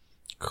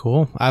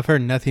 Cool. I've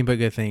heard nothing but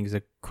good things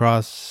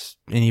across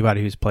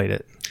anybody who's played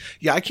it.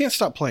 Yeah, I can't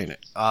stop playing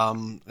it.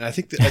 I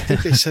think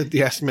they said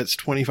the estimate's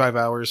 25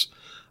 hours.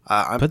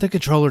 Put the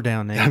controller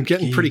down, Nate. I'm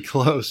getting pretty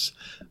close.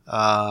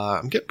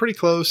 I'm getting pretty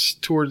close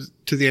to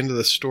the end of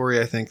the story.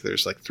 I think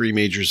there's like 3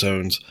 major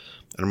zones,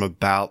 and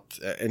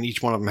and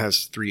each one of them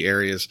has 3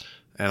 areas,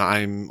 and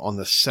I'm on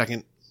the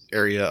second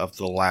area of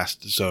the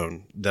last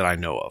zone that I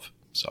know of.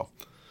 So,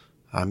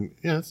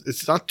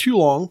 it's not too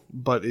long,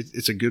 but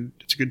it's a good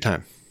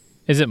time.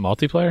 Is it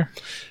multiplayer?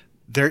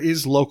 There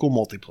is local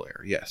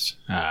multiplayer. Yes,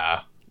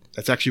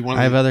 that's actually one.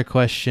 I have of other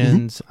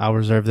questions. I'll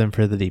reserve them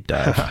for the deep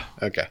dive.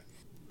 Okay.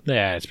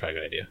 Yeah, it's probably a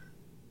good idea.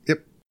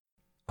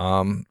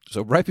 Yep.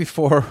 So right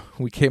before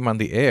we came on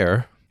the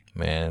air,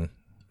 man,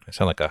 I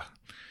sound like a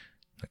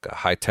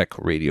high-tech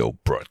radio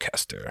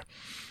broadcaster.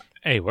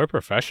 Hey, we're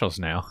professionals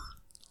now.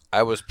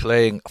 I was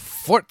playing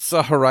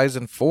Forza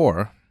Horizon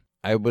 4.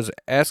 I was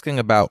asking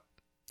about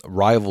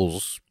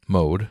Rivals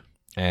mode,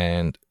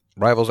 and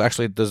Rivals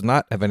actually does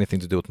not have anything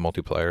to do with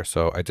multiplayer,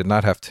 so I did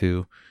not have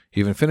to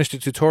even finish the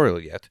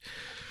tutorial yet.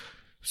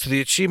 So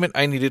the achievement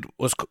I needed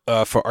was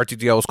for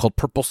RTDL was called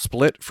Purple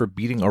Split for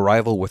beating a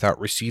rival without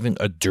receiving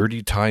a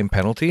dirty time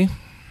penalty.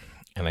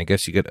 And I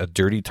guess you get a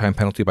dirty time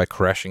penalty by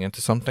crashing into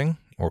something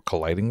or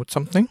colliding with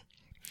something.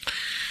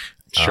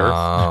 Sure.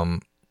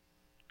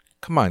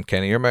 Come on,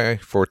 Kenny, you're my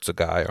Forza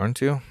guy,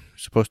 aren't you? You're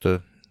supposed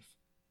to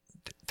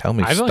tell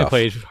me I've stuff. only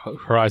played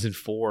Horizon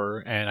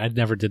 4, and I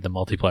never did the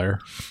multiplayer.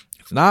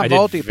 It's not I did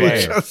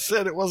multiplayer. I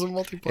said it wasn't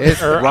multiplayer.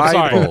 It's I'm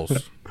sorry.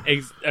 Rivals.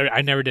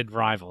 I never did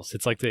Rivals.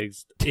 It's like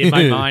in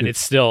my mind, it's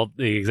still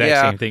the exact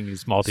Yeah. same thing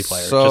as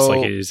multiplayer, So- just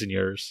like it is in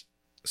yours.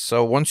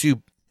 So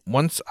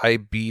once I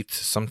beat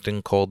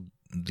something called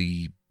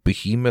the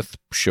Behemoth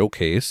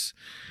Showcase,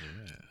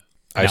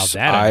 Now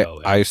that I know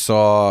it. I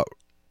saw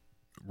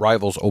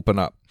Rivals open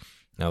up.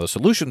 Now the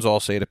solutions all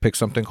say to pick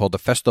something called the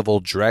Festival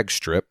Drag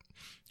Strip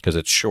because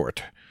it's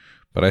short.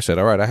 But I said,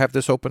 all right, I have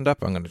this opened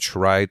up. I'm going to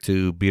try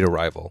to beat a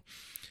rival.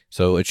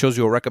 So it shows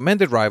you a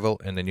recommended rival,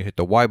 and then you hit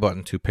the Y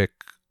button to pick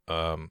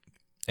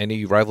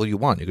any rival you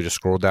want. You could just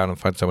scroll down and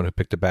find someone who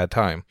picked a bad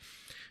time.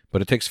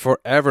 But it takes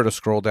forever to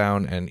scroll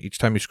down, and each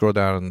time you scroll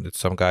down, it's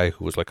some guy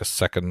who was like a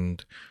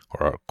second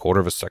or a quarter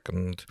of a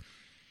second.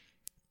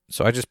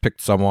 So I just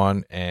picked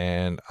someone,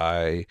 and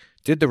I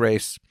did the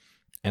race,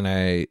 and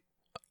I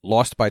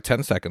lost by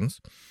 10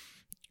 seconds.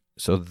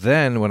 So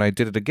then when I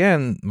did it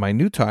again, my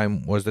new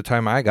time was the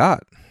time I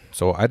got.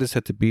 So I just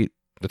had to beat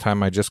the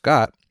time I just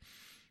got.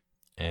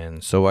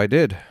 And so I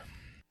did.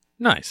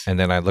 Nice. And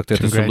then I looked at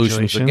the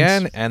solutions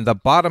Congratulations. again, and the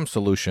bottom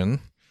solution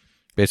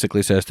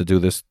basically says to do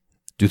this,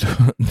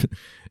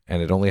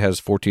 and it only has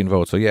 14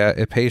 votes. So yeah,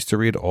 it pays to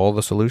read all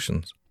the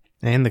solutions.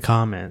 And the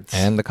comments.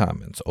 And the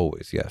comments,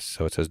 always, yes.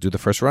 So it says, do the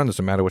first run.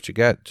 Doesn't matter what you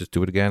get. Just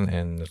do it again,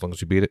 and as long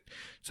as you beat it.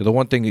 So the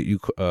one thing that you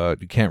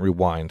can't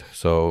rewind,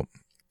 so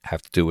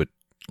have to do it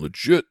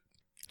legit.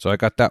 So I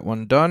got that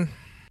one done.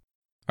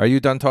 Are you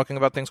done talking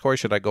about things, Corey?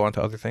 Should I go on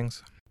to other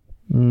things?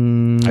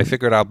 I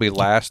figured I'll be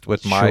last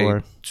with my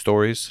Sure.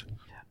 stories.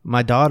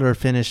 My daughter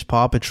finished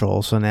Paw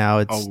Patrol, so now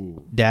it's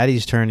Oh.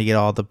 Daddy's turn to get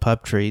all the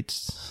pup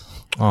treats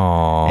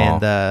Aww,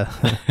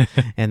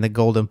 and and the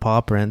golden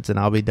paw prints, and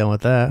I'll be done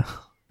with that.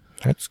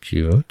 that's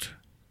cute.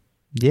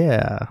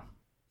 Yeah,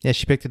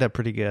 she picked it up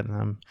pretty good.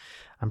 And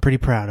I'm pretty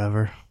proud of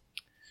her.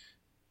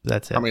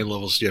 That's it. How many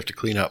levels do you have to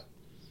clean up?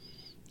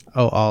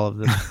 Oh, all of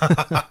them.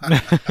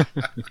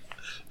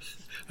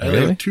 I only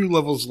Really? have 2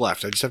 levels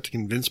left. I just have to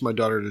convince my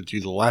daughter to do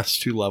the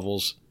last 2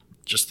 levels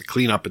just to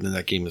clean up, and then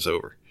that game is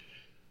over.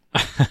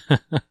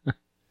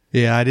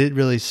 Yeah, I didn't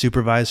really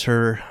supervise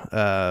her.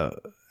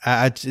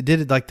 I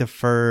did it like the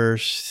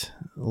first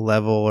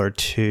level or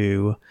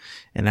 2,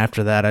 and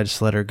after that, I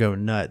just let her go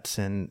nuts.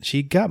 And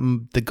she got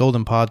the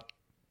golden paw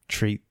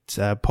treats,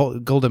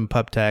 golden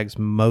pup tags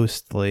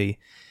mostly,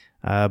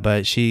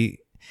 but she.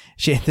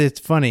 It's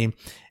funny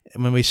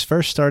when we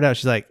first started out.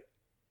 She's like,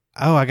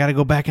 "Oh, I got to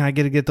go back and I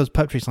got to get those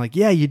pup treats." I'm like,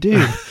 "Yeah, you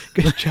do.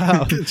 Good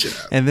job." Good job.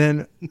 And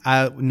then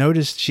I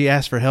noticed she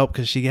asked for help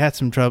because she had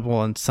some trouble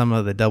on some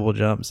of the double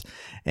jumps.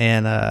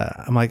 And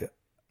I'm like,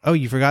 "Oh,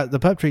 you forgot the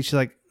pup treat?" She's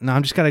like, "No,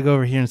 I'm just got to go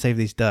over here and save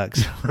these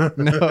ducks."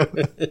 No.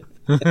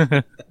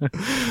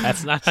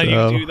 That's not how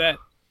So- you do that.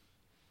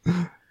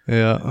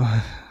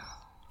 Yeah.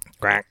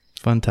 Quack.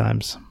 Fun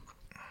times.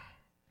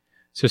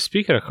 So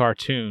speaking of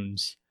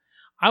cartoons,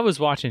 I was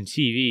watching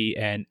TV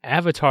and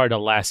Avatar: The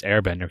Last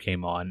Airbender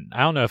came on.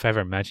 I don't know if I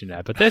ever mentioned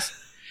that, but that's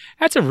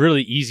a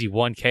really easy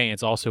 1K, and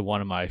it's also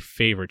one of my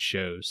favorite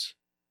shows.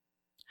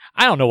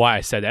 I don't know why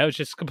I said that. It was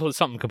just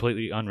something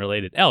completely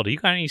unrelated. Elle, do you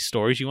got any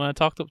stories you want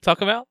to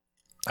talk about?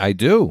 I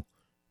do.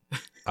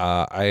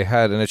 I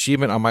had an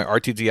achievement on my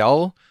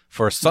RTDL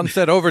for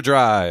Sunset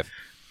Overdrive.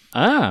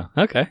 Ah,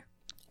 okay.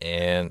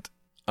 And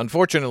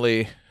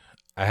unfortunately,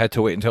 I had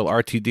to wait until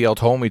RTDL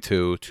told me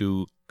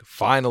to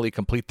finally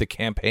complete the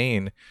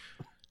campaign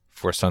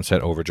for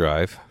Sunset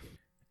Overdrive.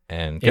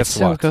 And guess It's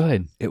so what?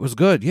 good. It was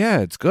good. Yeah,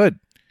 it's good.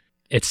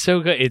 It's so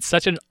good. It's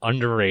such an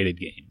underrated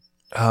game.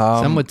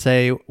 Some would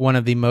say one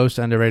of the most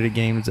underrated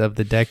games of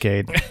the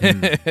decade.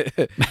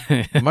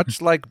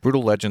 Much like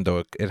Brutal Legend,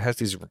 though, it has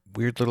these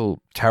weird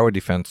little tower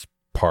defense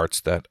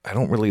parts that I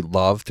don't really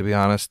love, to be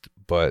honest,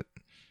 but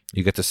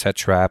you get to set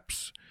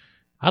traps.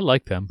 I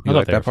like them. You I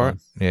like thought they that were part?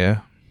 fun. Yeah.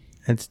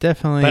 It's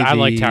definitely But I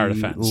like the tower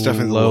defense. It's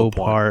definitely the low low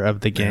point. part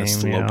of the Yeah, game. it's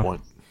the you low know?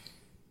 point.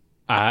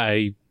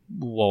 I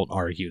won't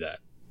argue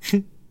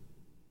that.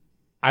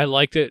 I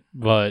liked it,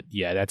 but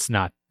yeah, that's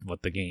not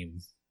what the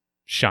game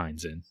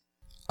shines in.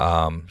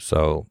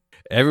 So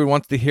everyone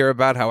wants to hear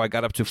about how I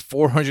got up to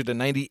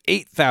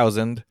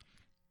 498,000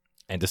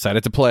 and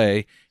decided to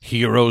play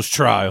Heroes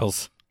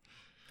Trials.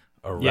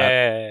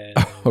 Yeah.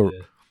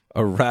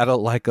 A rattle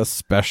like a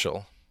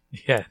special.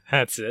 Yeah,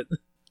 that's it.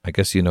 I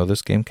guess you know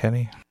this game,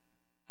 Kenny?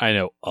 I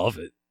know of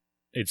it.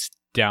 It's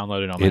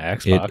downloaded on my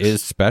Xbox. It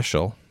is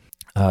special.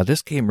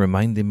 This game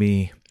reminded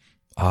me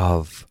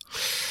of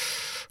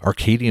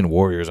Arcadian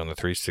Warriors on the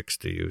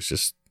 360. It was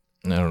just,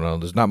 I don't know,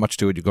 there's not much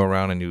to it. You go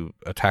around and you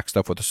attack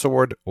stuff with a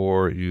sword,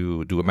 or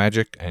you do a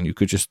magic, and you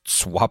could just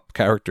swap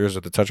characters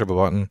at the touch of a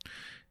button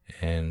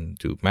and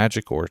do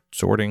magic or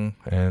sorting.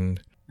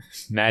 And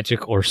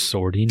Magic or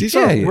sorting. These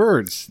Yeah, aren't yeah.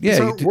 words. Yeah, These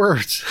you aren't do-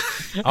 words.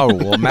 oh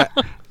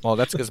well,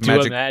 that's because Do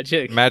a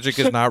magic magic.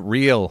 is not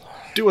real.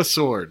 Do a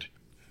sword.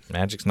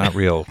 Magic's not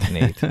real,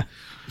 Nate.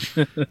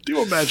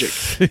 Do a magic.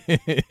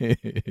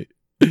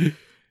 You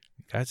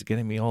guys are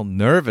getting me all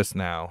nervous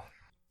now.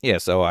 Yeah,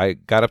 so I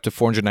got up to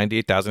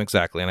 498,000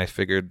 exactly, and I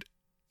figured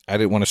I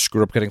didn't want to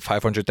screw up getting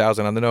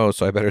 500,000 on the nose,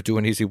 so I better do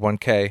an easy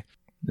 1K.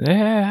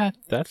 Yeah,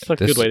 that's a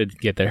good way to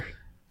get there.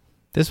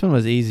 This one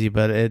was easy,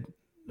 but it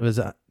was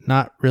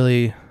not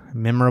really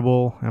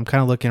memorable. I'm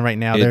kind of looking right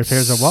now. There's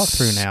a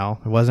walkthrough now.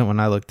 It wasn't when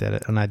I looked at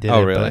it when I did it.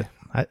 Oh, really?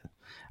 But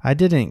I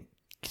didn't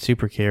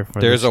super care for.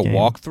 There's this a game.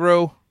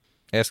 walkthrough.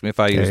 Ask me if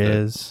I used it.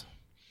 There is.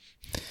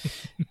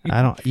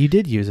 I don't. You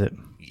did use it.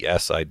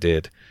 Yes, I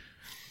did.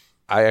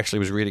 I actually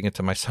was reading it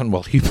to my son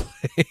while he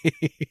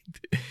played,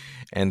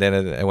 and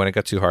then when it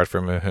got too hard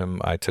for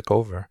him, I took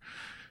over.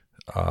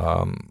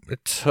 I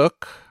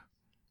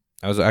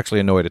was actually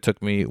annoyed. It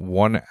took me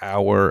 1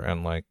 hour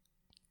and like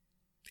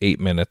 8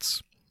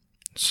 minutes.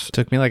 It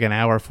took me like an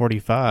hour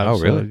 45. Oh,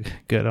 really? So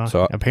good on.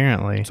 So-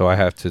 apparently. So I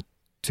have to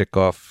tick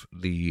off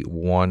the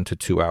 1 to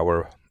 2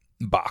 hour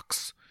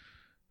box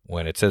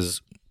when it's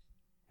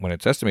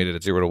estimated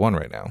at 0 to 1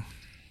 right now.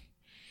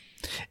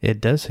 It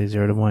does say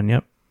 0 to 1.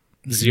 Yep.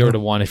 0 to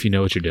 1 if you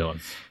know what you're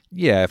doing.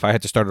 Yeah, if I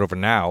had to start it over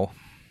now,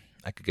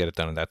 I could get it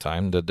done in that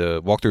time. The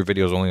walkthrough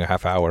video is only a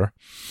half hour.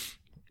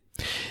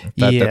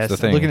 That's the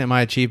thing. Looking at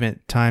my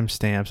achievement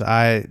timestamps,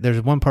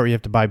 there's one part where you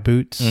have to buy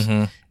boots,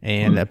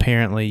 and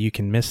apparently you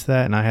can miss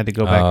that, and I had to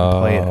go back and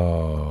play it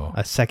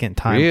a second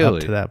time up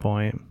Really? to that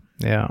point.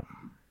 Yeah.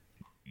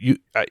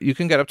 You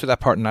can get up to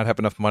that part and not have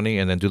enough money,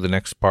 and then do the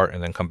next part,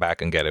 and then come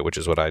back and get it, which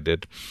is what I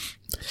did.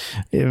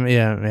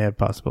 Yeah,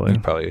 possibly. You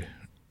probably,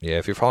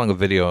 if you're following a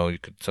video, you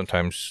could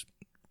sometimes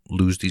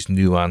lose these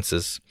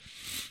nuances.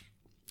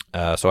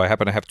 So I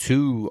happen to have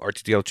 2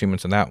 RTTL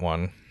achievements in that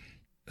one.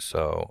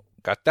 So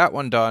got that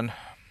one done,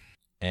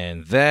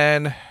 and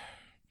then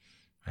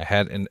I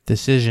had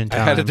decision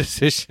time. I had a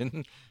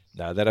decision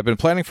that I've been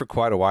planning for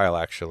quite a while,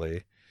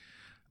 actually.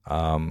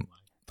 I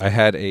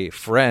had a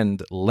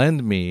friend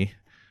lend me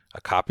a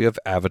copy of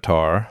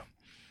Avatar,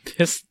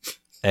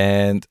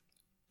 and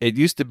it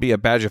used to be a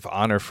badge of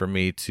honor for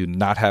me to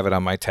not have it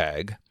on my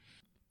tag.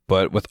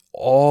 But with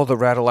all the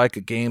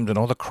Ratalaika games and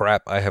all the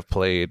crap I have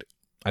played,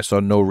 I saw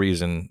no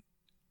reason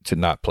to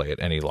not play it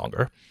any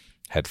longer.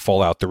 Had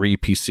Fallout 3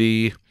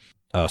 PC.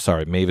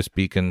 Mavis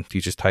Beacon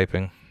teaches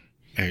typing.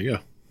 There you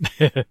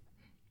go.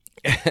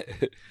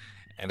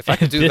 And if I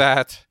could do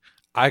that,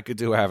 I could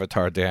do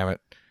Avatar, damn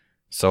it.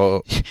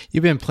 So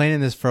You've been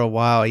planning this for a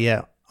while.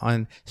 Yeah.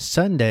 On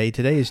Sunday,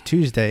 today is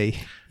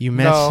Tuesday, you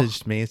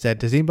messaged me and said,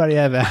 does anybody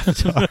have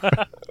Avatar?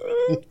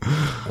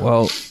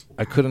 well,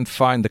 I couldn't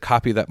find the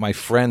copy that my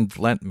friend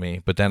lent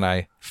me, but then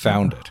I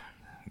found it.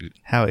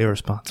 How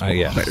irresponsible.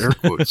 Yeah. By air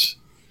quotes.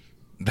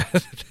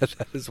 That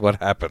is what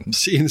happened. I'm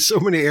seeing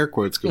so many air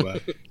quotes go by.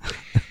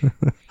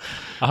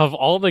 Of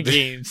all the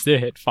games to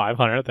hit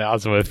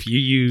 500,000 if you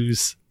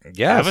use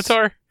Yes.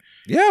 Avatar,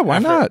 Yeah, why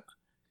not?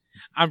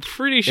 I'm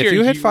pretty sure If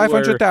you hit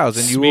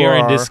 500,000, you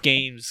smearing are this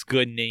game's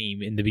good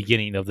name in the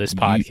beginning of this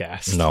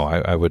podcast. No,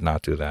 I would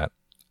not do that.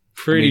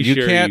 Pretty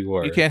sure can't, you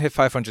were. You can't hit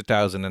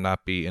 500,000 and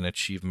not be an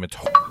achievement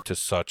to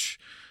such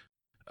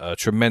a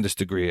tremendous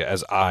degree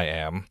as I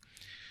am.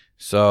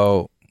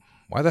 So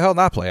why the hell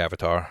not play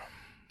Avatar?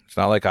 It's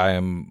not like I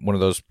am one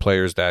of those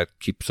players that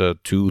keeps a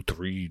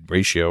 2-3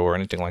 ratio or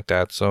anything like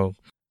that. So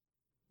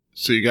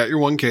you got your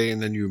 1K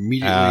and then you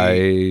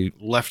immediately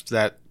left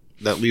that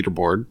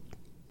leaderboard.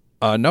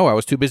 No, I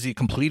was too busy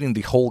completing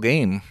the whole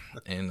game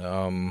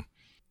and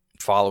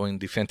following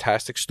the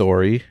fantastic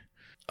story.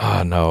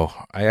 No,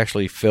 I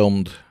actually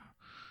filmed.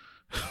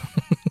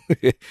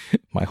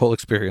 My whole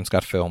experience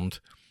got filmed.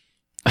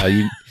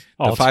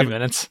 All 5 2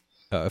 minutes.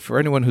 For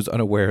anyone who's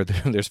unaware,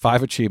 there's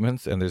 5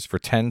 achievements, and there's for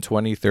 10,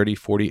 20, 30,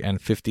 40,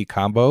 and 50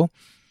 combo.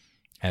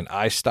 And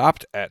I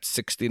stopped at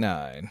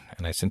 69,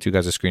 and I sent you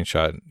guys a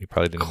screenshot. You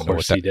probably didn't even know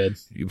what that. Of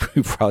course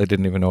You probably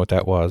didn't even know what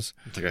that was.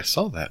 I think I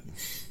saw that.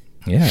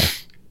 Yeah.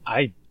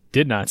 I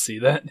did not see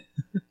that.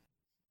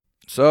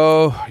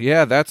 So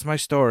yeah, that's my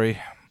story.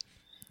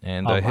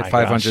 And Oh I hit my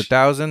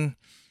 500,000.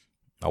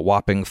 A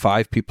whopping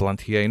 5 people on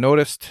TA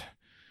noticed,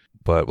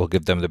 but we'll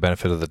give them the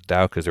benefit of the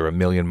doubt because there were a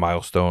million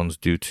milestones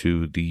due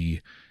to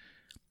the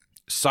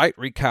site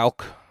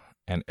recalc,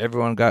 and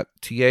everyone got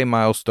TA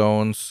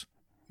milestones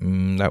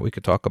that we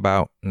could talk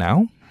about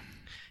now.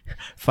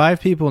 5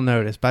 people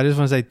noticed, but I just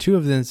want to say 2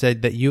 of them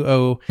said that you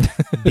owe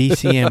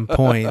BCM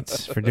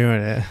points for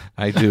doing it.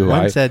 I do.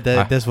 One said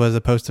that this was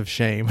a post of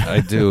shame. I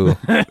do.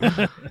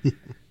 Good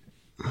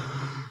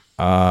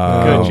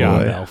Oh,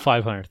 job, boy. Mel.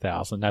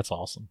 500,000. That's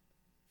awesome.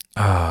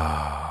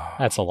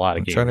 That's a lot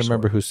of I'm games. trying to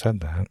remember who said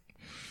that.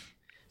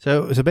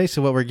 So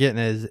basically what we're getting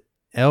is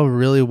Elle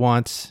really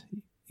wants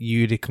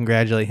you to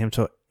congratulate him.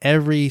 So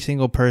every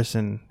single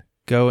person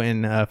go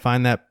and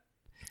find that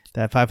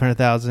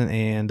 500,000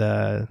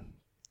 and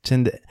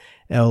send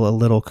Elle a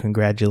little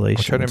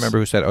congratulations. I'm trying to remember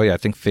who said it. Oh, yeah, I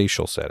think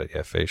Facial said it.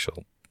 Yeah,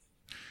 Facial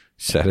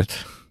said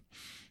it.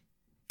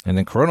 And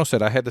then Corono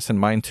said, I had this in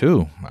mind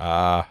too.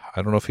 I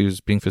don't know if he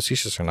was being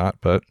facetious or not,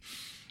 but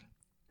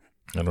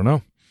I don't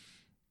know.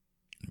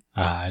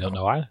 I don't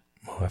know either.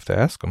 We'll have to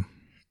ask him.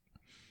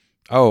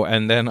 Oh,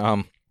 and then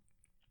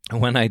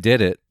when I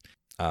did it,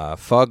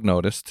 Fug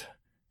noticed,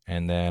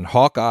 and then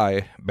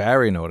Hawkeye,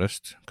 Barry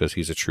noticed, because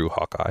he's a true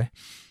Hawkeye.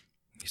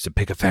 He's a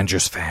big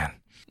Avengers fan.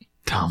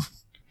 Dumb.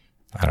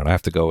 I don't know, I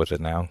have to go with it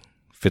now.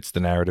 fits the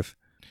narrative.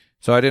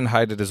 So I didn't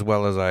hide it as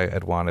well as I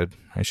had wanted.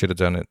 I should have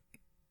done it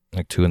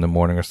like 2 a.m.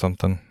 or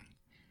something.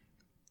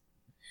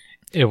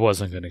 It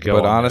wasn't going to go.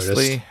 But unnoticed.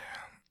 honestly,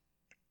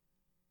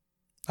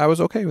 I was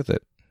okay with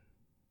it.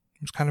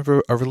 It was kind of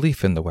a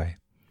relief in the way.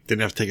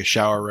 Didn't have to take a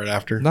shower right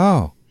after.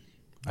 No.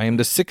 I am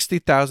the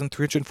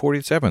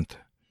 60,347th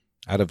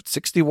out of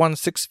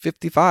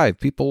 61,655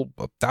 people.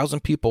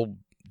 1,000 people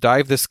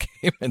dived this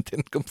game and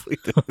didn't complete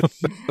it.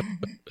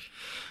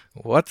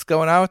 What's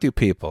going on with you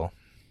people?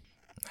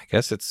 I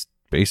guess it's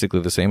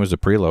basically the same as a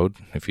preload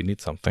if you need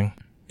something.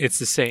 It's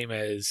the same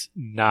as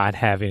not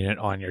having it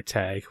on your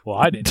tag. Well,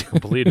 I didn't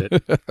complete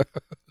it.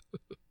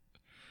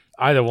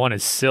 Either one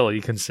is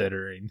silly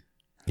considering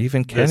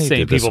Even the Kenny same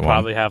did this people one.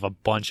 probably have a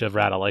bunch of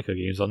Ratalaika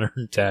games on their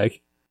tag.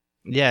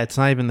 Yeah, it's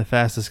not even the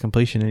fastest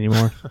completion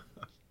anymore.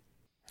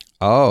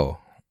 Oh,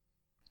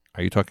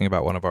 are you talking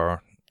about one of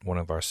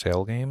our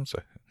sale games?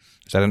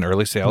 Is that an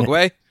early sale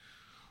way?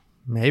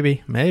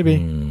 Maybe.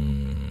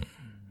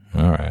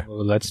 All right.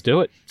 Well, let's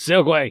do it.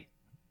 Silgway.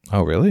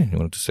 Oh, really? You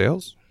want to do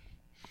sales?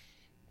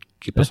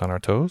 Keep us on our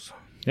toes?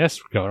 Yes,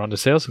 we're going on to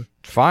sales.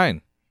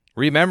 Fine.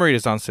 Rememory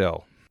is on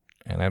sale.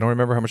 And I don't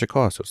remember how much it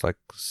cost. It was like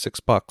 $6.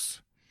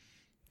 I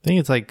think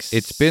it's like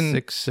It's been-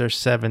 $6 or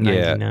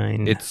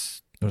 $7.99.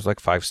 It was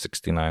like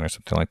 $5.69 or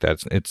something like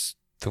that. It's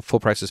the full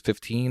price is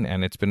 $15,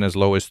 and it's been as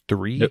low as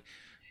 $3. Yep.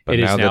 But It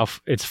is now. that-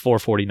 It's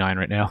 $4.49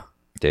 right now.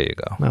 there you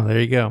go. Oh, there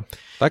you go.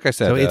 Like I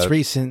said, So its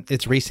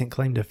recent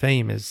claim to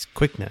fame is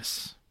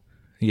quickness.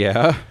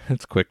 yeah,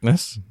 it's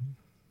quickness.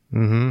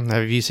 Mm-hmm.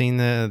 Have you seen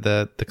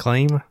the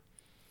claim?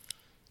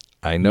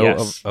 I know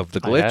Yes, of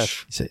the I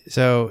glitch.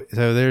 So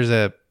there's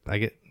I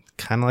get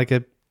kind of like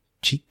a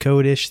cheat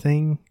code-ish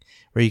thing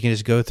where you can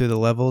just go through the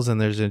levels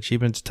and there's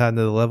achievements tied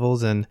to the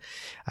levels. And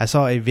I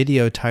saw a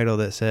video title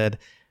that said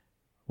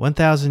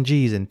 1,000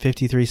 Gs in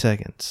 53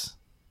 seconds.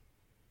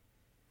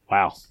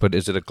 Wow. But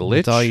is it a glitch?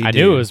 That's all you I do.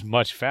 knew it was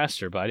much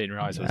faster, but I didn't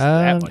realize it was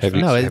that much Have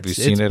you, faster. No, have you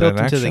it's seen it built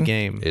in into the action?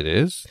 game. It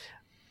is?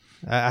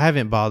 I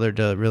haven't bothered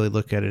to really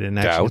look at it in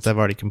action Doubt. because I've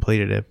already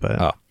completed it. But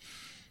Oh.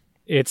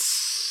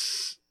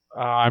 It's.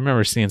 I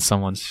remember seeing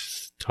someone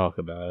talk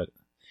about it.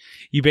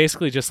 You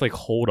basically just like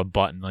hold a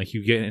button, like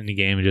you get in the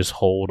game and just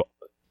hold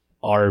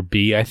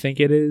RB, I think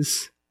it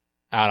is.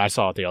 And I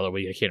saw it the other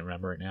week. I can't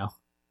remember it now.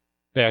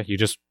 Yeah, you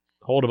just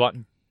hold a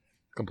button,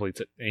 completes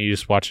it, and you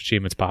just watch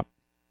achievements pop.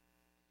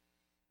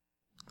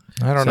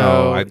 I don't So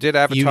know. I did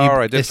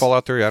Avatar. I did this-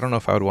 Fallout 3. I don't know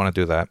if I would want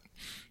to do that.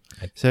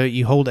 So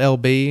you hold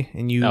LB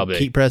and you LB.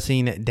 keep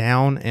pressing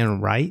down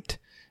and right,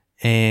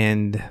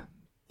 and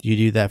you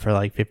do that for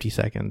like 50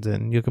 seconds,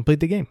 and you'll complete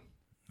the game.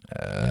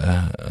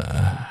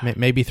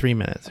 Maybe 3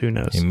 minutes. Who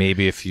knows?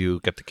 Maybe if you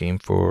get the game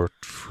for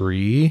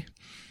free.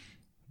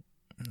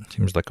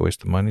 Seems like a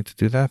waste of money to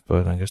do that,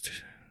 but I guess to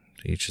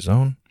each his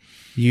own.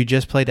 You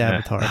just played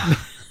Avatar.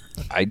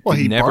 Well,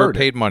 he never borrowed it.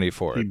 paid money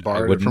for He it.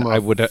 borrowed it from a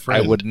I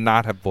friend. would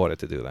not have bought it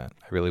to do that.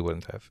 I really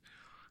wouldn't have.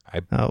 I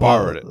Oh,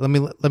 borrowed it. Let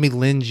me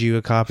lend you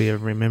a copy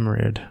of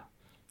Remembered.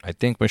 I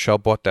think Michelle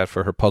bought that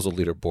for her puzzle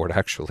leaderboard,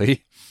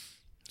 actually.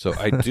 So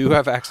I do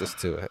have access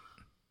to it.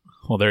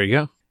 Well, there you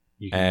go.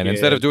 You can And get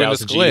instead of doing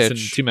this 1,000 Gs in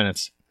glitch- 2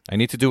 minutes. I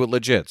need to do it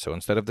legit. So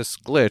instead of this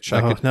glitch,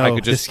 Oh no, I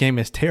could this just game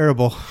is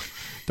terrible.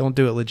 Don't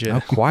do it legit.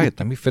 Oh, quiet.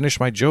 Let me finish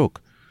my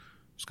joke.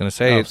 I was going to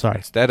say, Oh, sorry.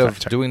 instead of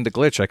Sorry. doing the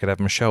glitch, I could have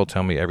Michelle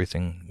tell me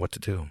everything, what to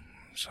do.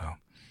 So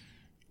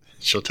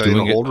She'll tell you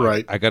doing to hold it,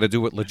 right. I got to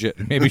do it legit.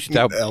 Maybe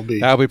that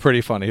LB. would be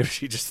pretty funny if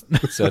she just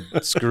said,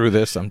 screw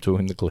this, I'm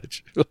doing the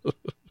glitch.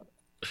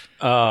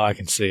 Oh, I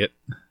can see it.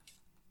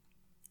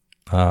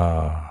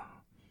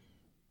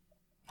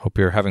 Hope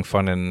you're having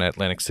fun in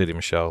Atlantic City,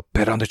 Michelle.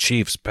 Bet on the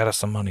Chiefs. Bet us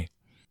some money.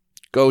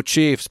 Go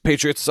Chiefs.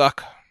 Patriots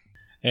suck.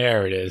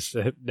 There it is.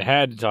 I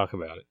had to talk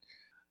about it.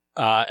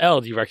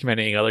 Elle, do you recommend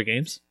any other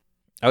games?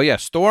 Oh, yeah.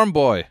 Storm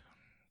Boy.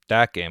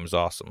 That game's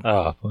awesome.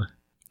 Oh,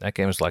 That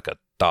game is like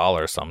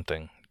 $1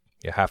 something.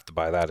 You have to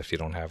buy that if you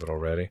don't have it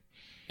already.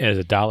 it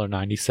is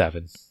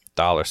 $1.97.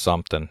 $1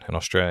 something. In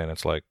Australian,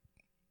 it's like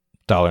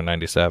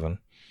 $1.97.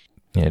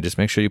 Yeah, just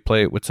make sure you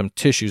play it with some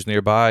tissues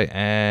nearby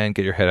and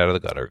get your head out of the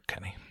gutter,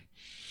 Kenny.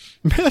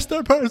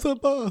 Mr.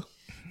 Percival.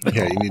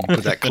 Yeah, you need to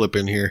put that clip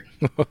in here.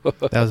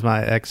 That was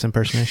my ex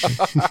impersonation.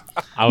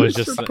 I was Mr.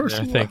 just sitting there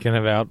Percival. thinking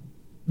about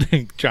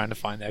trying to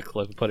find that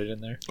clip and put it in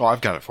there. Oh,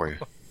 I've got it for you.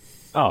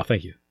 Oh,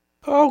 thank you.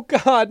 Oh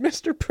God,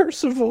 Mr.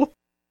 Percival.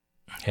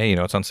 Hey, you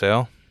know what's on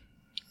sale?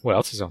 What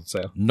else is on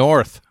sale?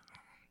 North.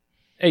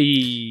 Hey,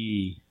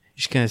 You're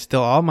just gonna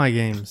steal all my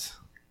games.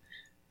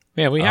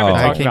 man, we haven't Oh.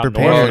 talked I came about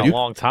prepared. North in You- a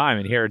long time,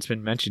 and here it's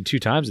been mentioned 2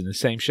 times in the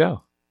same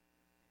show.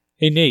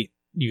 Hey, Nate,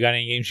 you got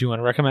any games you want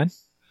to recommend?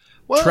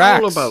 Well, I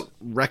Tracks. don't know about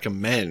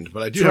recommend,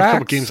 but I do have a couple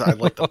Tracks. games that I'd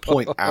like to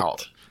point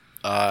out.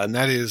 And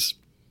that is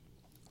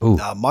Ooh.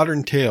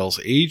 Modern Tales,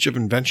 Age of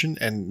Invention,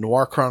 and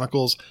Noir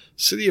Chronicles,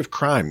 City of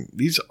Crime.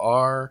 These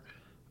are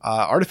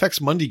Artifex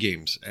Mundi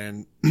games.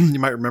 And you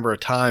might remember a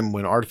time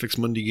when Artifex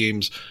Mundi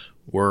games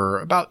were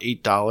about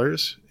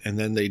 $8, and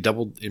then they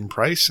doubled in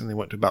price, and they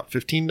went to about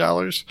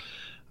 $15.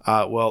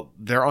 Well,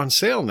 they're on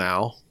sale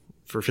now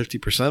for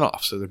 50%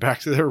 off. So they're back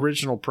to their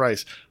original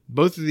price.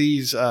 Both of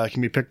these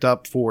can be picked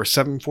up for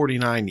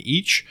 $7.49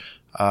 each,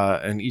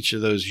 and each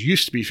of those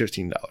used to be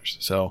 $15.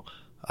 So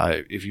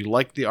if you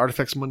like the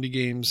Artifex Mundi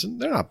games,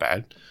 they're not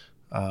bad.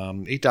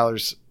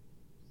 $8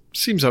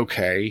 seems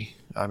okay.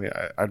 I mean,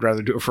 I'd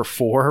rather do it for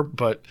 $4,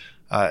 but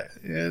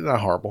not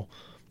horrible.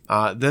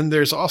 Then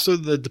there's also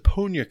the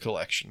Deponia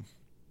collection.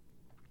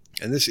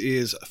 And this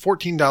is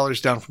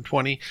 $14 down from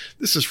 $20.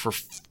 This is for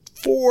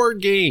 4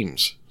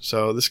 games.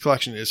 So this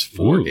collection is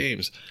 4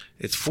 games.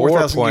 It's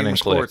 4,000 gamer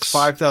score. It's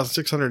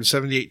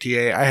 5,678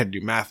 TA. I had to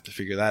do math to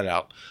figure that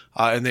out.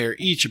 And they're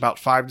each about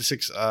 5 to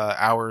 6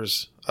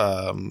 hours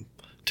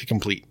to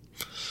complete.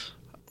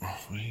 What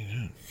are you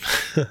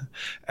doing?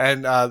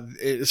 And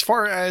as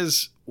far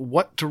as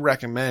what to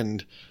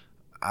recommend,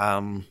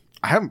 I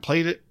haven't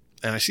played it,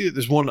 and I see that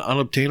there's one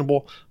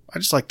unobtainable. I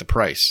just like the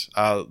price.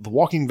 The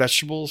Walking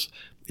Vegetables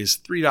is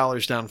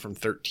 $3 down from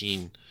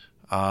 $13.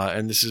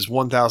 And this is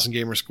 1,000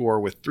 gamer score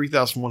with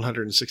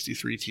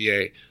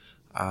 3,163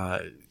 TA.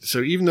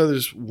 So even though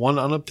there's one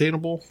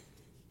unobtainable,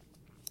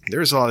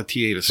 there's a lot of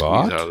TA to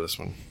squeeze out of this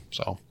one.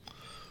 So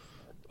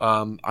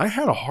I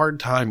had a hard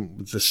time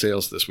with the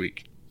sales this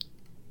week.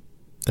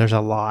 There's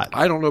a lot.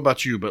 I don't know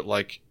about you, but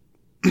like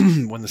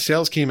when the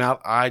sales came out,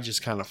 I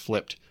just kind of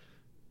flipped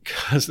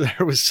because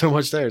there was so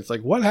much there. It's like,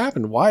 what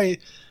happened? Why?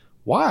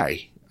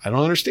 I don't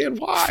understand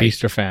why.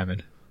 Feast or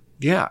famine.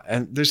 Yeah,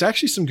 and there's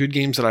actually some good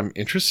games that I'm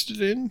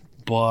interested in,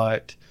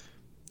 but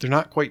they're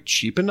not quite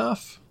cheap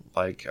enough.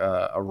 Like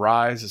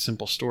Arise, A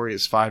Simple Story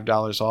is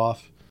 $5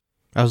 off.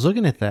 I was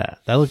looking at that.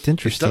 That looked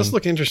interesting. It does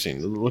look interesting.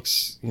 It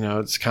looks,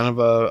 it's kind of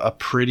a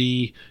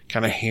pretty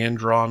kind of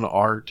hand-drawn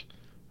art.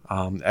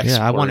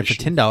 Yeah, I want it for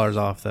 $10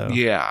 off though.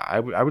 Yeah, I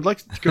would like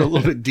to go a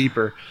little bit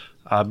deeper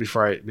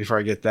before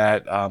I get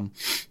that.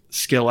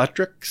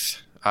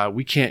 Skeletrix,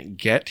 we can't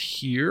get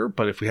here,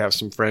 but if we have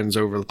some friends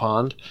over the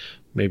pond,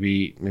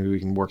 maybe we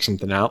can work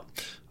something out.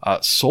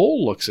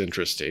 Soul looks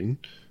interesting,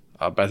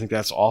 but I think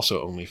that's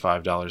also only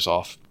 $5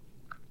 off.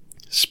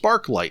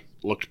 Sparklight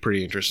looked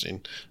pretty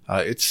interesting.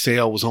 Its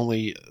sale was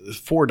only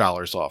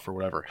 $4 off or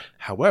whatever.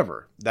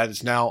 However, that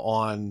is now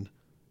on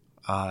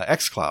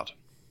xCloud.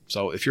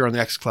 So if you're on the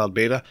xCloud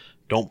beta,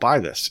 don't buy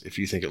this. If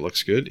you think it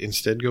looks good,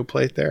 instead go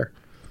play it there.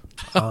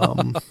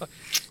 And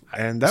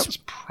that was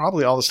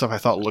probably all the stuff I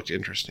thought looked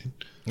interesting.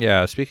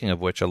 Yeah, speaking of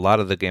which, a lot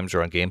of the games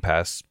are on Game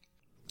Pass.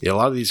 Yeah, a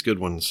lot of these good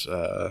ones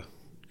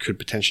could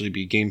potentially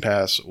be Game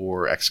Pass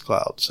or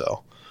xCloud.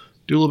 So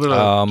do a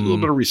little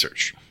bit of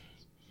research.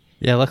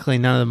 Yeah, luckily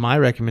none of my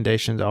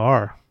recommendations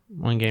are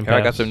on Game Pass.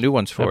 I got some new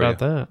ones for you. How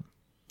about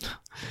that?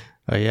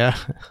 Oh, yeah.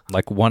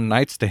 Like One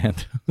Night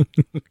Stand.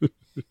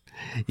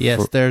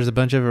 Yes, there's a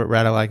bunch of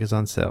Radalaikas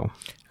on sale.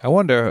 I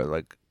wonder,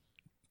 like,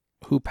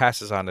 who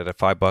passes on it at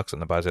 $5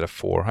 and then buys it at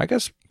 $4? I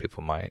guess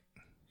people might.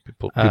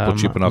 People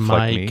cheap enough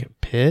like me.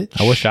 Mike Pitch.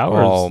 I wish I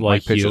was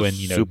like Mike you Pitch and,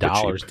 is super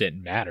dollars cheap.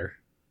 didn't matter.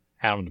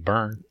 Had them to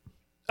burn.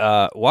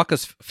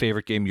 Waka's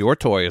favorite game, Your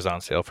Toy, is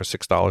on sale for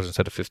 $6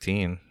 instead of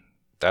 $15.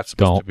 That's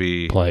supposed to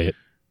be play it.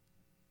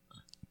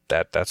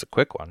 That's a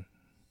quick one.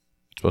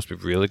 It's supposed to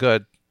be really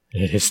good.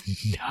 It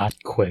is not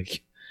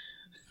quick.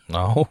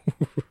 No.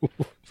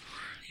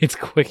 It's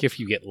quick if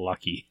you get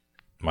lucky.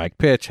 Mike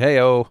Pitch,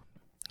 hey-o.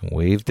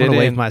 Waved it I'm in. gonna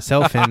wave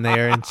myself in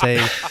there and say,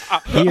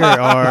 here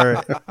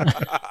are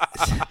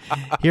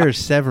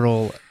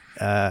several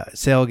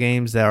sale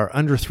games that are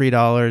under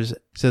 $3.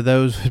 So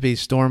those would be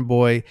Storm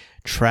Boy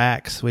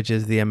Tracks, which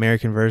is the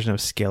American version of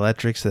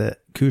Skeletrix that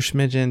Kush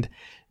mentioned,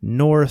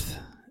 North,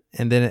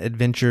 and then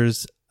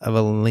Adventures of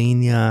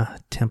Elena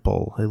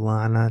Temple.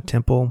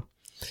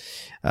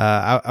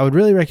 I would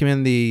really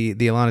recommend the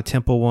Alana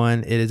Temple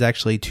one. It is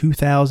actually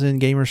 2,000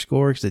 gamer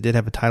score because it did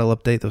have a title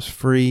update that was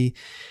free,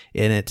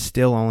 and it's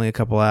still only a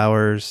couple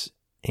hours,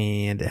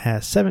 and it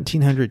has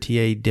 1,700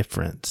 TA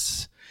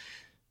difference.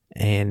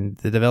 And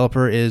the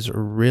developer is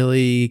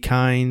really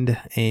kind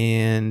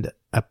and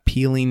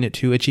appealing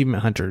to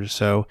achievement hunters.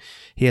 So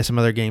he has some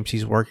other games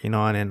he's working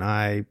on, and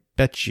I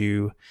bet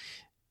you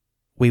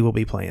we will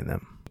be playing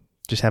them.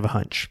 Just have a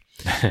hunch.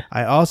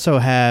 I also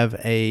have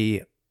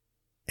a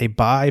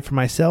buy for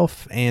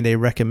myself and a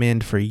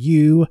recommend for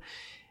you.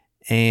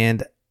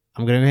 And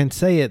I'm going to go ahead and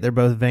say it. They're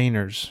both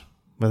Vayners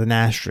with an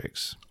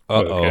asterisk.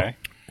 Uh-oh. Okay.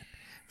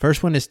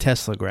 First one is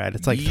Teslagrad.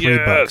 It's like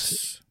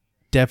 $3.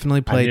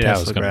 Definitely play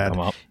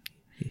Teslagrad.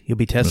 You'll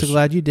be Tesla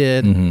glad you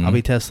did. Mhm. I'll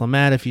be Tesla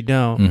mad if you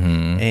don't.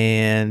 Mm-hmm.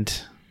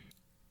 And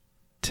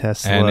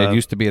Tesla. And it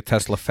used to be a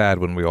Tesla fad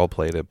when we all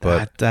played it,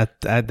 but that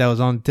was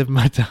on the tip of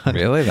my tongue.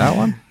 really, that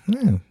one?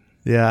 Yeah.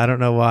 Yeah, I don't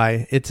know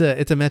why. It's a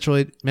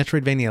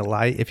Metroidvania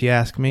light, if you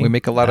ask me. We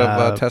make a lot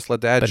of Tesla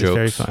dad but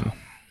jokes. It's very fun.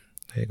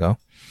 There you go.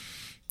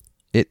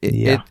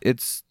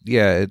 It's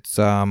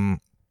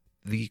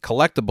the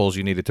collectibles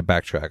you needed to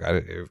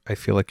backtrack. I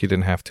feel like you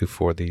didn't have to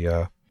for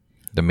the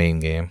main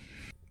game.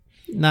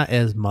 Not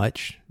as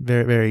much.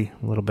 Very, very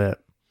little bit.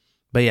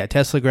 But yeah,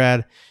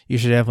 Teslagrad, you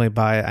should definitely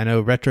buy it. I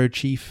know Retro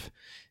Chief,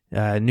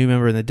 new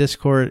member in the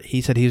Discord,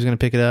 he said he was going to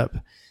pick it up,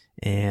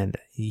 and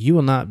you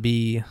will not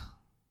be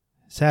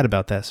Sad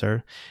about that,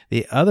 sir.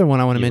 The other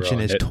one I want to You mention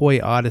is ruined it. Toy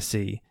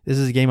Odyssey. This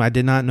is a game I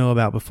did not know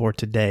about before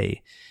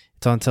today.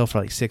 It's on sale for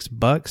like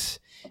 $6,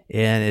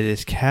 and it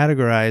is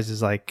categorized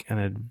as like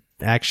an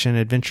action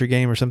adventure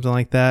game or something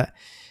like that.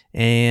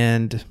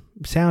 And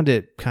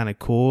sounded kind of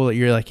cool.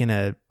 You're like in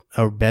a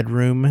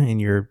bedroom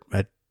and you're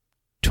a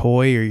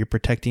toy, or you're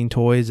protecting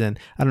toys, and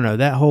I don't know,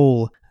 that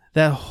whole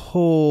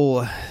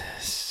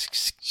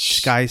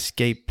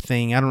skyscape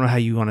thing. I don't know how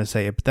you want to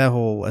say it, but that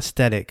whole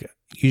aesthetic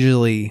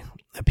usually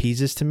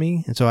appeases to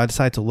me, and so I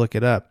decided to look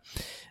it up.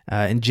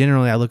 And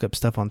generally, I look up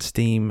stuff on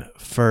Steam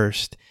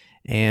first.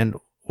 And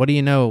what do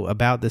you know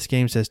about this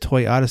game? It says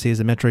Toy Odyssey is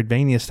a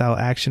Metroidvania-style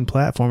action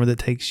platformer that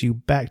takes you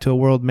back to a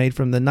world made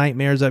from the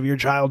nightmares of your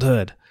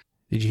childhood.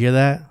 Did you hear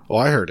that? Oh,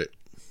 I heard it.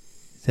 It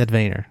said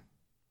Vayner.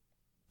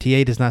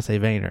 TA does not say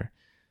Vayner.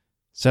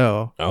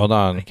 So Hold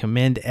I on.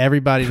 commend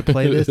everybody to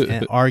play this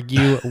and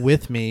argue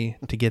with me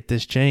to get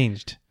this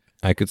changed.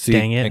 I could see.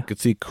 Dang it. I could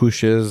see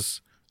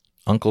Kush's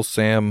Uncle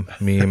Sam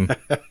meme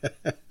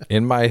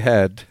in my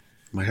head.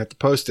 Might have to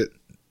post it.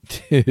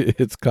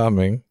 It's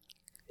coming.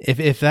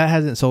 If that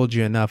hasn't sold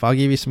you enough, I'll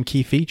give you some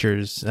key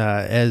features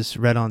as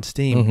read on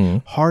Steam.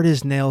 Mhm. Hard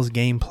as nails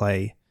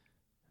gameplay,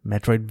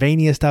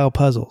 Metroidvania style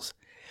puzzles,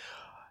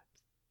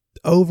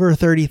 over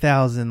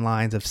 30,000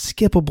 lines of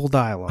skippable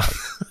dialogue.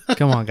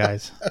 Come on,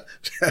 guys.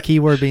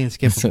 Keyword being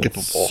skippable.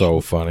 Skippable.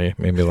 So funny.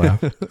 Made me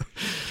laugh.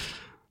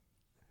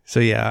 So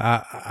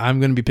yeah, I'm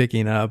going to be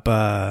picking up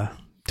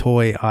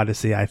Toy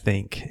Odyssey, I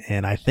think,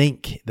 and I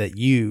think that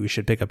you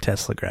should pick up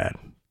Tesla Grad.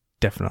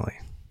 Definitely.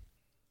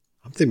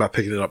 I'm thinking about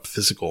picking it up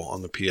physical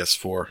on the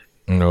PS4.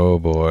 Oh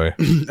boy.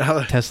 Now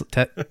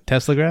that-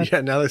 Tesla Grad?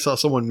 yeah, now I saw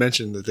someone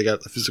mention that they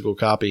got the physical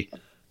copy.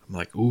 I'm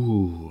like,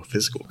 ooh,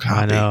 physical copy.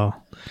 I know.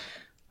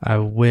 I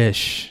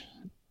wish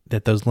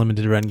that those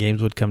limited run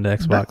games would come to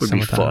Xbox. That would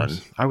be sometimes.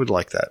 fun. I would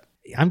like that.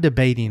 I'm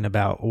debating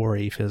about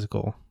Ori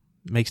physical.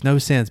 Makes no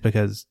sense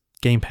because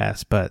Game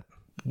Pass, but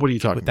What are you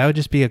talking that would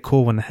just be a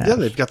cool one to have. Yeah,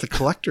 they've got the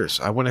collectors.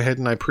 I went ahead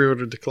and I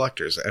pre-ordered the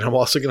collectors, and I'm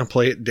also going to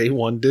play it day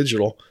one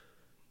digital,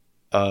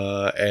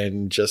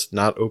 and just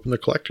not open the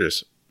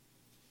collectors.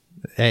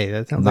 Hey,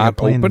 that sounds Not like a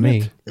plan to open me.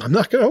 it? I'm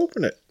not going to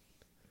open it.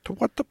 To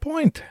what the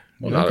point?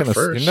 Well, You're, not at gonna,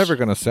 first. you're never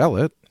gonna sell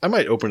it. I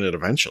might open it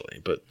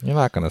eventually, but You're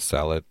not gonna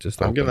sell it.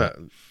 Just I'm open gonna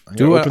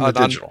it. open the an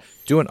digital.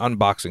 do an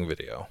unboxing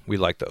video. We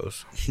like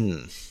those.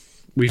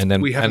 We and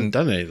then- haven't and-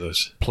 done any of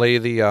those. Play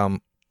the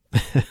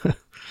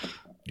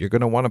You're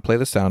gonna want to play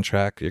the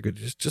soundtrack. You're gonna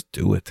just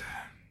do it.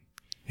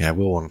 Yeah, I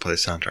will want to play the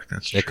soundtrack.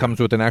 That's true. It comes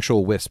with an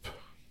actual Wisp.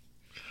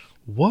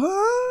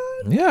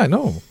 What? Yeah, I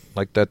know.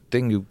 Like that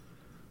thing you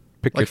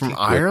pick Like your from teeth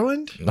with.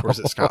 Ireland? Or is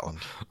it Scotland?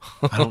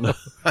 I don't know.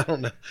 I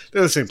don't know.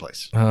 They're the same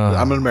place.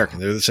 I'm an American.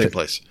 They're the same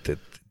place.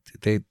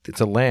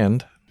 It's a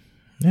land.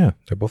 Yeah,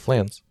 they're both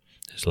lands.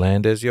 This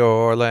land is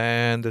your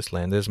land. This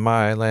land is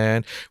my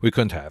land. We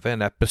couldn't have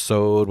an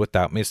episode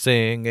without me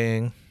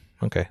singing.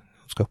 Okay,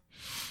 let's go.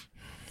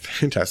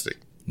 Fantastic.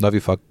 Love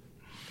you, fuck.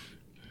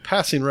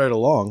 Passing right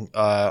along,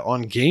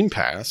 on Game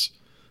Pass,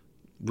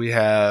 we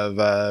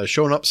have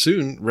showing up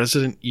soon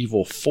Resident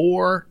Evil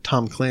 4,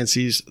 Tom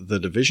Clancy's The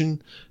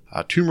Division,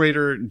 Tomb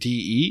Raider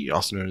DE,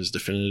 also known as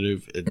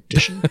Definitive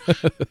Edition.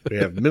 We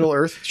have Middle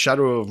Earth,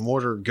 Shadow of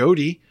Mordor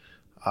Goaty,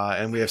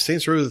 and we have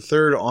Saints Row the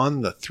Third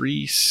on the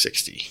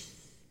 360.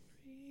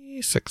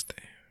 60.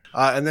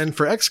 And then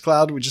for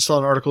xCloud, we just saw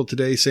an article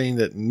today saying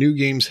that new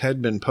games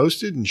had been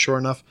posted, and sure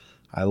enough,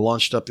 I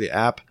launched up the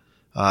app,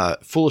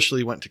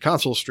 foolishly went to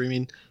console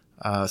streaming,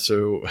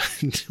 so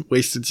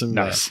wasted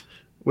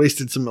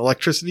some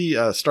electricity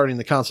starting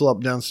the console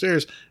up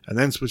downstairs, and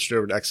then switched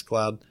over to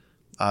xCloud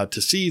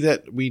to see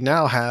that we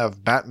now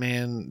have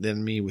Batman: The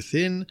Enemy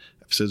Within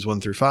episodes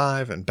 1 through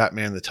 5, and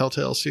Batman: The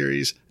Telltale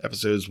series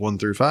episodes 1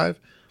 through 5.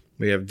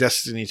 We have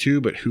Destiny 2,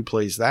 but who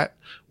plays that?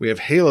 We have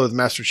Halo: The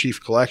Master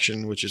Chief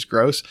Collection, which is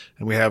gross,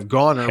 and we have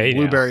Goner Hey now.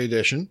 Blueberry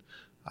Edition,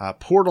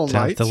 Portal Sounds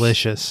Knights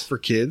delicious. for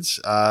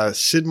kids,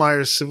 Sid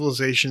Meier's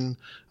Civilization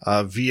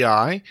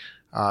VI.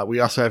 We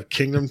also have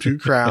Kingdom 2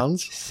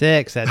 Crowns.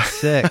 6 at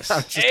 6.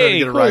 I'm just trying to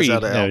get a rise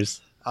out of L.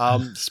 knows.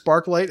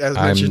 Sparklight, as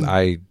mentioned,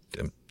 I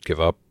give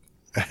up.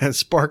 and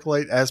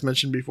Sparklight, as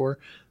mentioned before,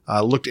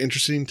 looked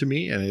interesting to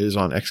me, and it is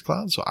on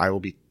xCloud, so I will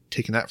be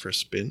taking that for a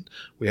spin.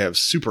 We have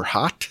Super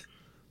Hot.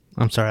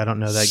 I'm sorry, I don't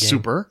know that game.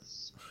 Super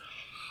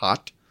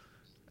Hot.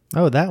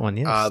 Oh, that one.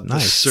 Yes, The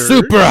nice. Surge,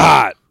 Super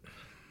hot.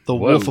 The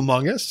Whoa. Wolf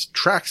Among Us,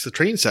 Tracks the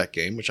Train Set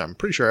game, which I'm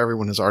pretty sure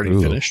everyone has already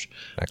Ooh. finished.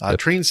 Backflip.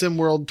 Train Sim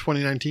World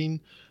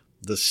 2019,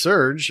 The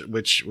Surge,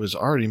 which was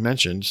already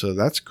mentioned, so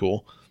that's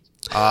cool.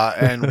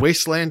 And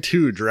Wasteland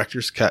 2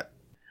 Director's Cut.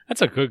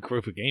 That's a good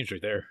group of games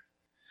right there.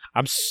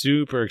 I'm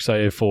super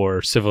excited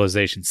for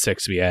Civilization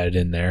 6 to be added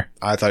in there.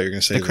 I thought you were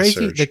going to say The The, crazy,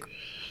 Surge.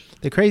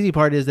 the crazy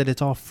part is that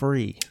it's all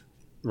free.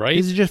 Right?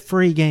 These are just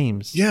free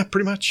games. Yeah,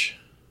 pretty much.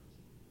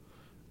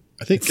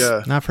 I think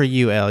Not for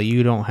you, L.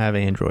 You don't have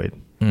Android.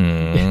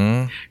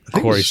 Hmm.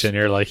 Corey's sitting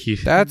here like he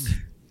That's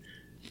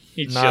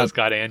not- just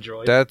got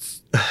Android.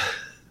 that's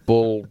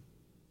bull.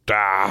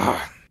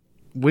 Ah.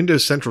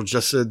 Windows Central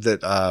just said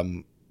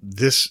that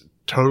this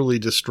totally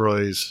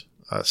destroys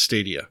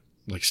Stadia.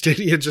 Like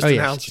Stadia just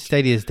announced.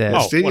 Stadia's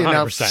dead. Stadia 100%.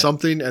 announced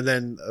something, and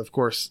then of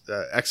course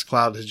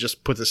xCloud has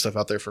just put this stuff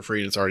out there for free,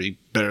 and it's already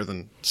better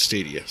than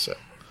Stadia. So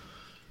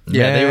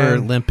Yeah, they were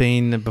Man.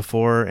 limping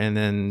before, and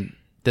then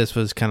this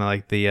was kind of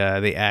like the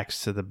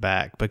axe to the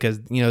back because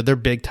their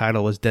big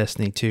title was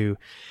Destiny 2,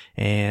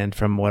 and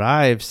from what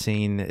I've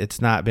seen,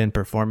 it's not been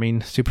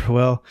performing super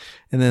well.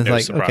 And then it's No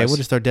like, surprise. okay, we'll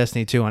just throw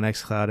Destiny 2 on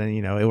xCloud,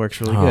 and it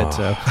works really good.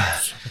 So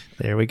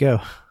there we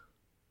go,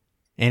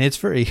 and it's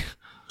free.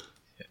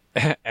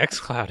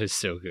 xCloud is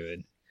so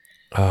good.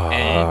 Ah.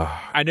 And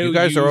I know you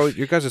guys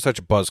you've- are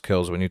such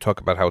buzzkills when you talk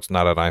about how it's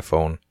not an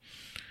iPhone.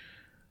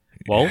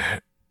 Well,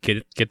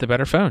 get the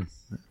better phone.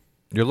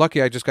 You're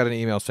lucky I just got an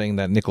email saying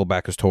that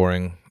Nickelback is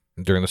touring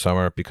during the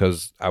summer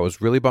because I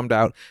was really bummed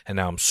out, and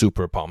now I'm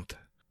super pumped.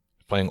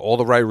 Playing All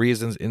the Right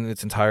Reasons in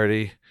its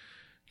entirety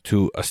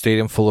to a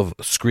stadium full of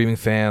screaming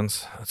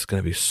fans. It's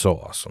going to be so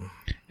awesome.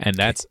 And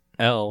that's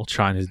L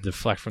trying to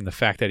deflect from the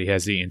fact that he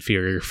has the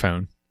inferior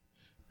phone.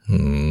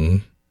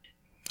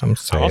 I'm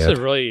sad. I'm also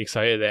really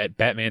excited that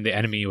Batman the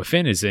Enemy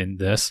Within is in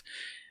this.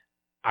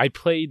 I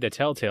played the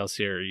Telltale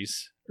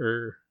series.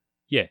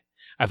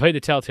 I played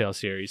the Telltale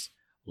series.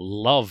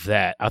 Love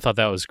that. I thought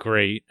that was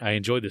great. I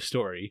enjoyed the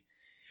story.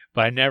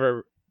 But I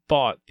never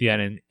bought the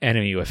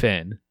Enemy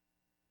Within.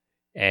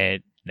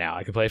 And now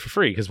I can play it for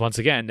free. Because once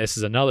again, this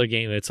is another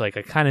game that's like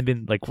I kind of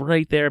been like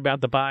right there about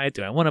to buy it.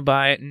 Do I want to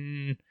buy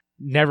it?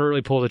 Never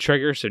really pulled the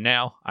trigger. So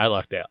now I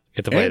lucked out.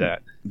 Get to play And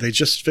that. they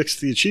just fixed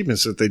the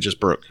achievements that they just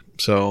broke.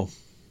 So,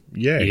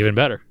 yay. Even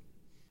better.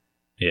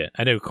 Yeah,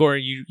 I know,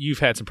 Corey. You've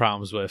had some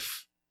problems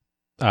with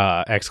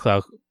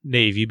xCloud.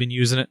 Nave, you've been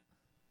using it.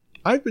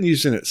 I've been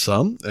using it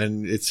some,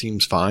 and it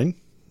seems fine.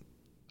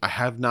 I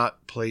have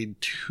not played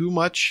too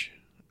much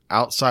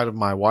outside of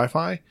my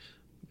Wi-Fi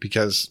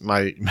because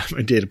my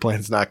data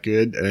plan's not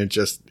good, and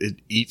it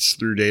eats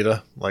through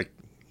data like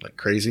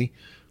crazy.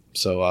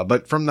 So,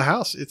 but from the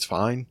house, it's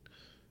fine.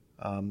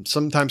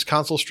 Sometimes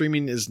console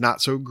streaming is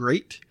not so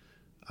great.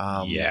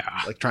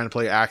 Yeah. Like trying to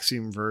play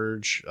Axiom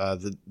Verge,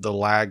 the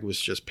lag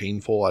was just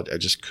painful. I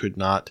just could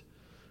not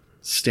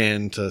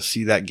stand to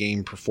see that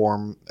game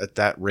perform at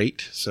that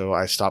rate, so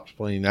I stopped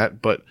playing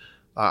that. But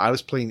I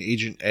was playing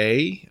Agent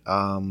A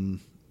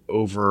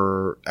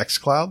over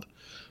xCloud,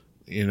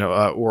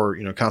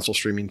 or console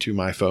streaming to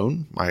my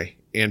phone, my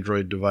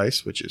Android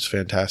device, which is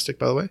fantastic,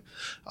 by the way.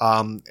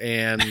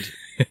 And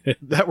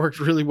that worked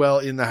really well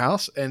in the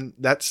house, and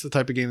that's the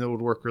type of game that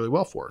would work really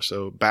well for.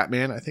 So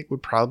Batman, I think,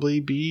 would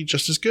probably be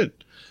just as good.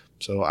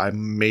 So I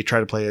may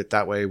try to play it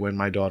that way when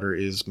my daughter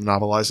is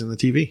monopolizing the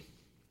TV.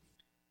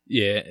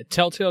 Yeah,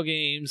 Telltale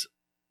games,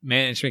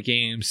 management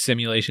games,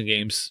 simulation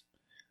games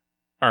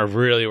are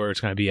really where it's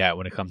going to be at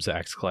when it comes to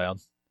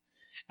xCloud.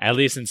 At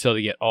least until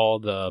they get all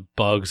the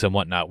bugs and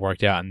whatnot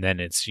worked out, and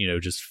then it's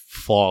just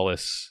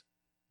flawless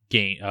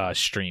game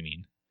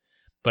streaming.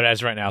 But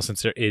as right now,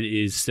 since it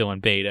is still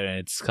in beta and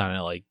it's kind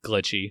of like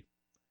glitchy,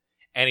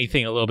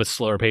 anything a little bit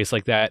slower pace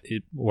like that,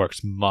 it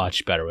works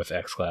much better with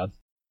xCloud.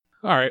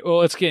 All right, well,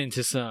 let's get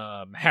into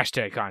some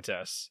hashtag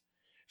contests.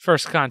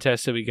 First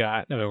contest that we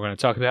got that we're going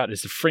to talk about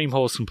is the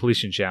Frameholes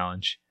Completion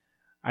Challenge.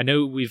 I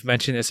know we've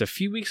mentioned this a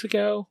few weeks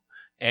ago,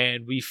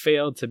 and we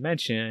failed to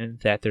mention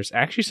that there's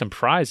actually some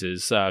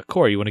prizes.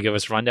 Corey, you want to give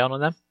us a rundown on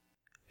them?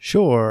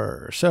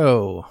 Sure.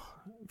 So,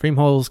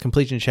 Frameholes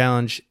Completion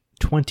Challenge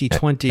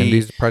 2020. And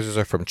these prizes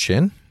are from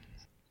Chin?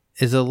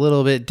 Is a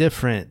little bit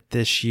different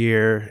this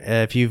year.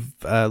 If you've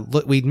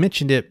we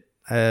mentioned it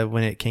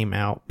when it came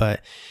out,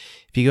 but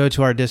if you go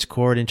to our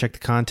Discord and check the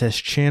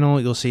contest channel,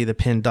 you'll see the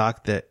pinned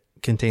doc that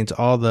contains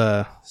all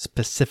the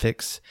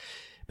specifics.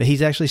 But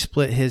he's actually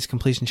split his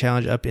completion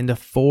challenge up into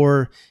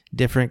 4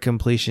 different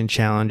completion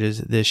challenges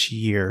this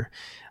year.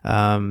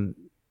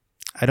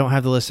 I don't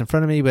have the list in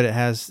front of me, but it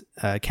has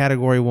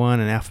category 1,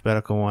 an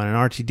alphabetical 1, an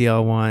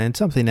RTDL 1, and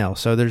something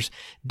else. So there's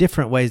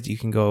different ways that you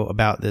can go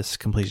about this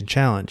completion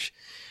challenge.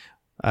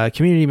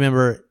 Community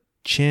member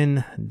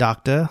Chin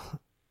Docta,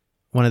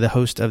 one of the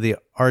hosts of the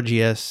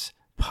RGS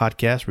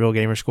podcast, Real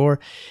Gamer Score,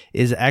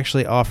 is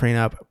actually offering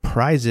up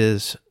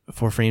prizes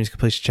for Frames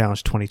Completion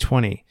Challenge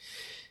 2020.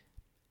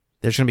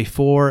 There's going to be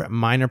 4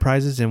 minor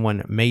prizes and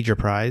 1 major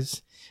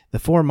prize. The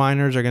 4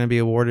 minors are going to be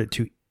awarded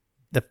to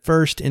the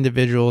first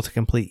individual to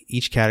complete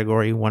each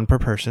category, 1 per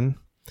person.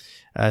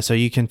 So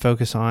you can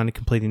focus on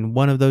completing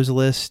one of those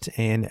lists,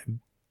 and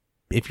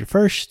if you're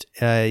first,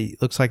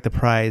 looks like the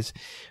prize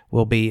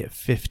will be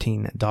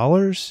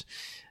 $15.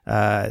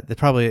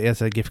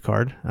 That's a gift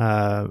card,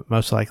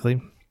 most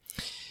likely,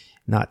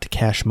 not to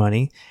cash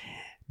money.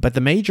 But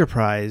the major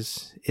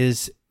prize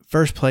is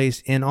first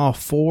place in all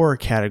 4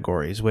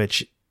 categories,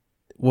 which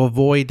will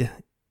avoid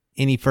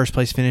any first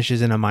place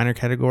finishes in a minor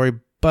category,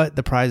 but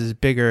the prize is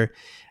bigger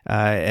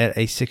at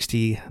a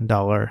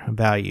 $60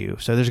 value.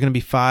 So there's going to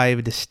be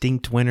 5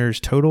 distinct winners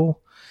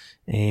total,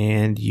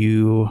 and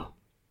you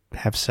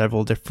have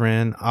several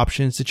different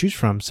options to choose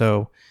from.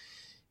 So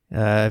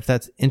if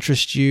that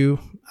interests you,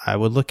 I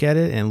would look at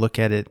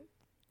it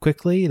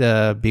quickly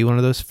to be one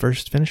of those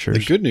first finishers.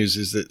 The good news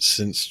is that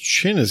since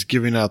Chin is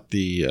giving out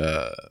the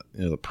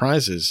the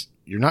prizes,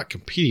 you're not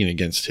competing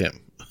against him,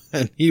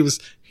 and he was.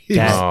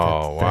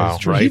 Wow.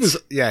 Right.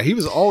 He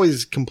was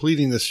always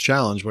completing this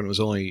challenge when it was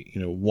only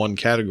one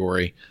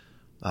category,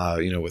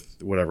 with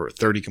whatever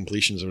 30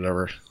 completions or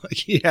whatever. Like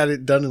he had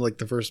it done in like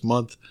the first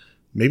month,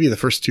 maybe the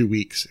first 2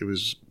 weeks. It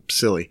was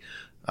silly.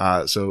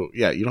 So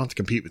yeah, you don't have to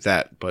compete with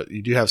that, but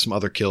you do have some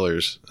other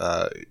killers.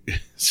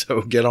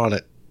 So get on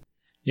it.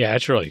 Yeah,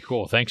 that's really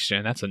cool. Thanks,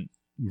 Jen. That's a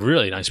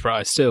really nice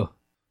prize too.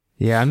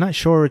 Yeah, I'm not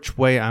sure which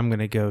way I'm going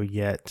to go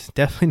yet.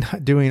 Definitely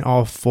not doing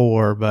all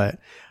 4, but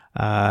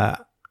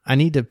I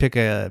need to pick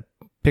a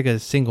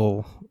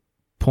single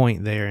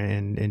point there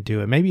and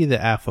do it. Maybe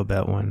the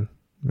alphabet one.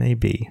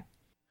 Maybe.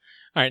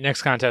 All right,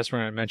 next contest we're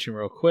going to mention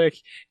real quick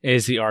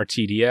is the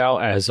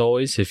RTDL. As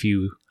always, if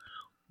you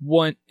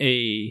want to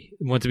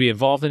be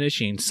involved in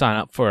this, you can sign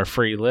up for a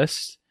free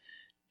list.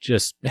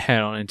 Just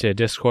head on into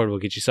Discord. We'll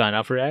get you signed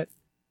up for that.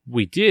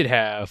 We did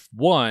have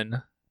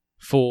one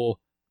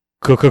full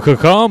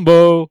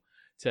combo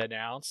to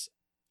announce.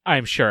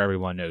 I'm sure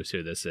everyone knows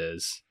who this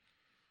is.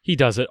 He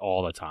does it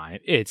all the time.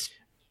 It's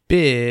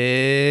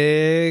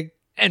Big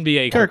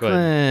NBA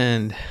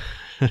Kirkland.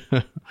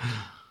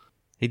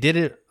 He did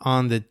it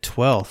on the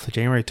 12th,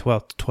 January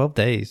 12th, 12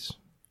 days.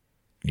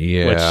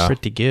 Yeah.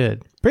 Pretty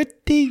good.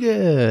 Pretty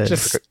good.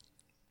 Just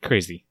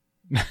crazy.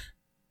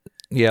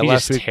 Yeah, He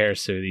last just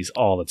tears through these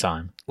all the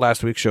time.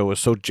 week's show was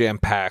so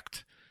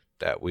jam-packed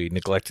that we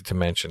neglected to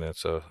mention it.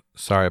 So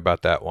sorry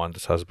about that one,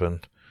 this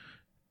husband.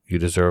 You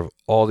deserve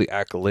all the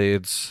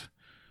accolades.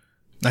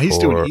 Now he's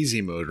doing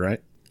easy mode,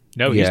 right?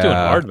 No, he's doing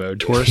hard mode.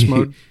 Tourist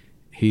mode.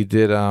 He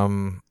did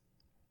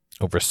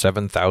over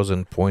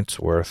 7,000 points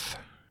worth.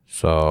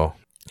 So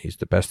he's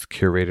the best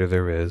curator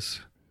there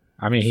is.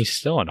 I mean, he's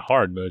still in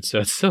hard mode, so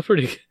it's still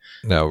pretty good.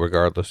 No,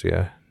 regardless,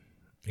 yeah.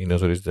 He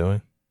knows what he's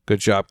doing. Good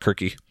job,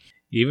 Kirky.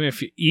 Even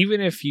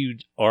if you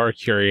are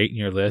curating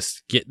your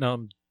list, getting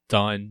them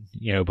done,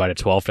 by the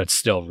 12th, that's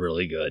still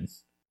really good.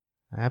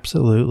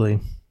 Absolutely.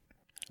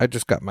 I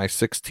just got my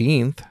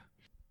 16th,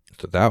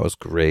 so that was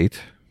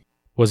great.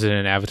 Was it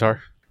an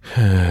avatar?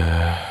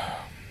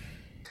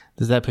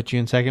 Does that put you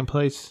in second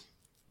place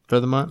for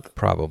the month?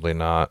 Probably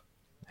not.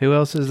 Who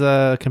else is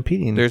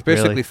competing? There's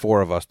basically really?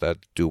 4 of us that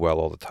do well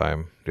all the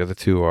time. The other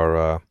 2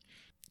 are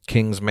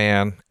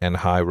Kingsman and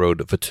High Road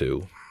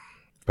Vatu.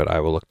 But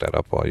I will look that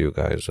up while you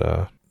guys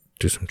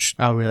do some...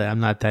 Oh, really? I'm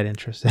not that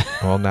interested.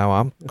 Well, now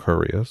I'm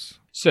curious.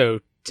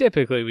 So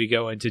typically we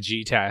go into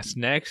G-Task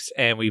next,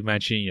 and we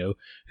mention,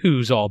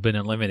 who's all been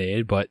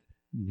eliminated, but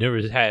there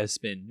has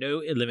been no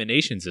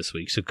eliminations this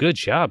week. So good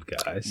job,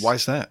 guys. Why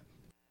is that?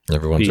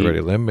 Everyone's already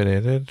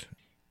eliminated.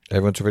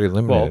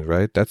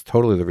 Right? That's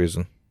totally the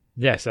reason.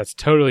 Yes, that's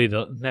totally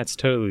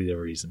the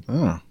reason.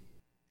 Oh.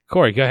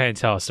 Corey, go ahead and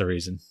tell us the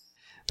reason.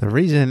 The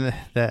reason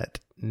that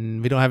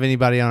we don't have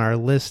anybody on our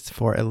list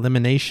for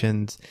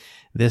eliminations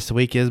this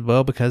week is,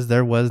 because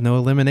there was no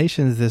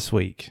eliminations this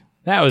week.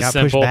 That was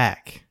simple. Pushed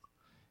back.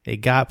 It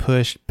got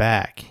pushed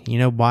back. You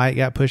know why it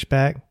got pushed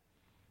back?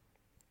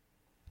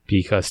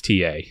 Because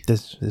TA.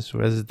 This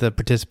was the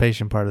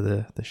participation part of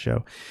the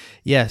show.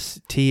 Yes,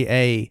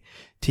 TA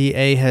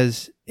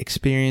has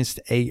experienced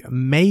a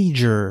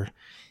major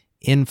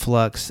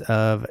influx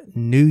of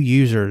new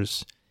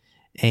users.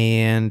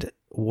 And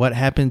what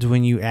happens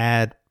when you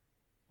add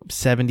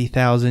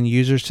 70,000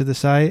 users to the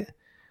site?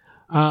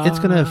 It's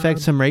going to affect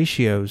some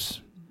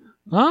ratios.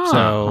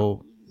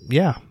 So,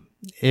 yeah.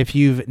 If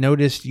you've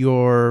noticed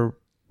you're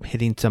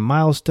hitting some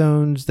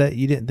milestones that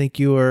you didn't think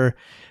you were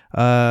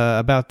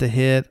about to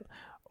hit,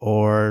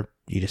 or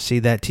you just see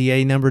that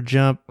TA number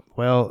jump,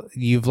 well,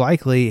 you've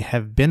likely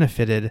have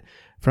benefited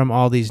from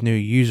all these new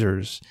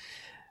users.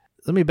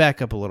 Let me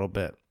back up a little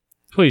bit.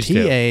 Please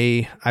do.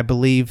 TA, I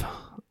believe,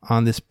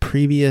 on this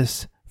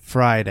previous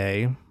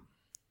Friday,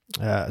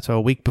 so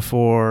a week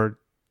before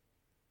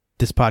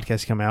this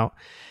podcast come out,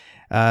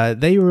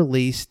 they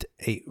released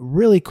a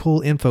really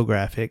cool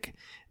infographic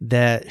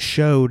that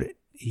showed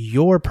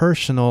your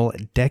personal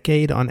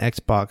decade on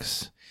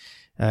Xbox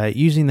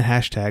using the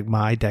hashtag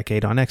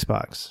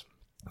 #MyDecadeOnXbox.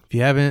 If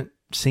you haven't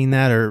seen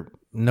that or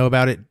know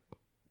about it,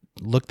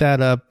 look that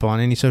up on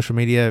any social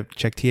media.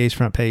 Check TA's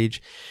front page.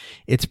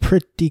 It's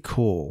pretty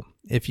cool.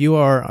 If you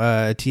are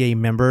a TA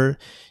member,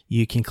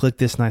 you can click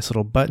this nice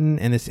little button,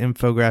 and this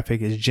infographic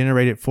is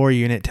generated for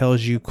you, and it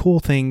tells you cool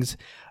things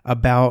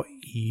about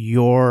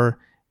your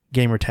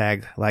gamer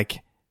tag, like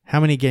how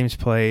many games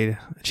played,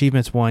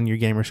 achievements won, your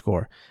gamer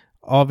score.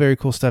 All very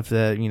cool stuff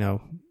that,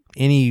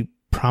 any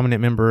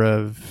prominent member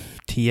of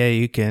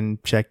TA can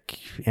check,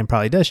 and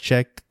probably does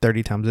check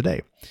 30 times a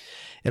day.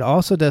 It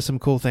also does some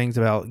cool things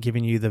about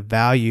giving you the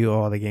value of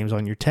all the games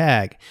on your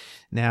tag.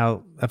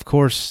 Now, of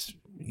course,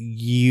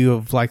 you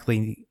have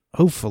likely,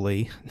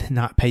 hopefully,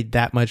 not paid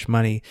that much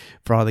money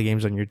for all the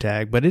games on your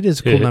tag, but it is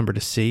a cool number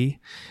to see.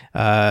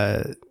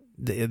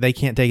 They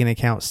can't take into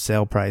account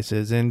sale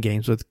prices and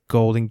games with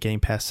gold and Game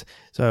Pass.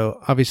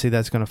 So obviously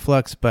that's going to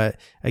flux, but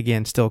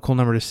again, still a cool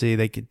number to see.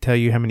 They could tell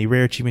you how many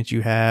rare achievements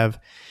you have.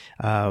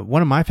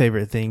 One of my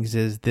favorite things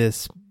is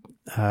this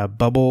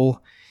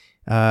bubble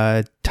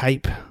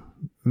type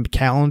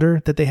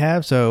calendar that they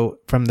have. So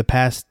from the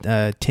past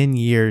 10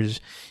 years,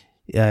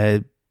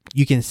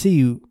 you can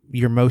see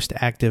your most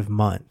active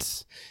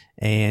months,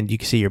 and you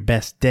can see your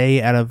best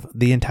day out of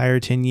the entire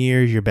 10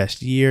 years, your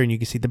best year, and you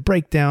can see the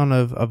breakdown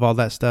of all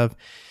that stuff.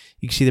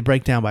 You can see the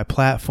breakdown by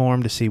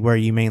platform to see where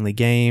you mainly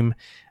game,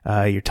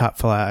 your top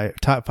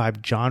five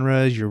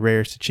genres, your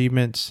rarest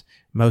achievements,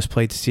 most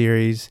played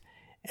series,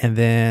 and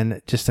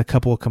then just a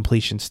couple of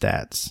completion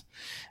stats.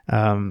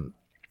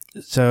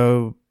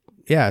 So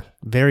yeah,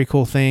 very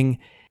cool thing.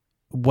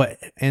 What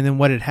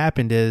had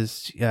happened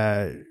is,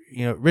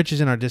 Rich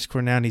is in our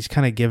Discord now, and he's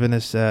kind of given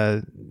us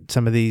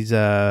some of these.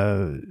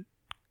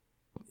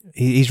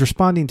 He's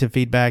responding to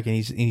feedback, and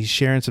he's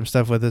sharing some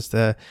stuff with us.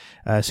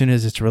 As soon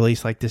as it's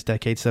released, like this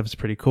decade stuff is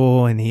pretty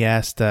cool. And he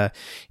asked,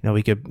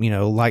 we could,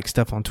 like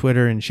stuff on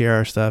Twitter and share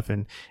our stuff,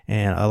 and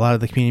a lot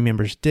of the community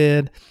members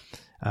did.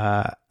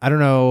 I don't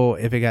know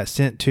if it got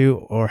sent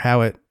to or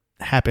how it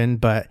happened,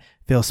 but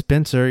Phil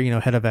Spencer,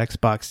 head of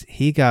Xbox,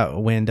 he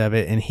got wind of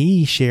it, and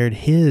he shared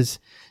his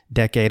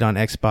decade on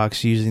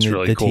Xbox using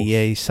the cool.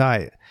 TA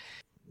site.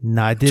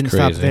 No, it didn't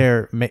stop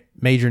there.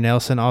 Major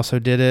Nelson also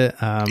did it.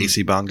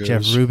 AC Bongos.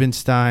 Jeff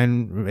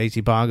Rubenstein,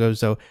 AC Bongos.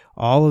 So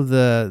all of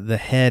the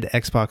head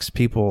Xbox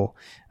people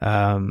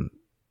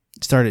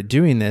started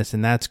doing this,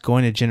 and that's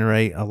going to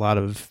generate a lot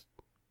of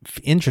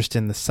interest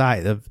in the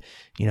site of,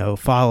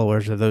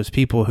 followers of those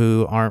people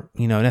who aren't,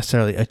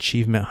 necessarily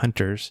achievement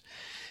hunters.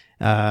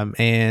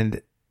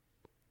 And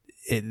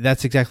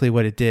that's exactly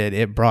what it did.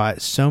 It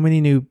brought so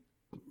many new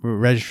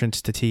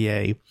registrants to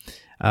TA.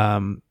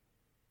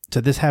 So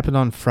this happened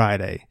on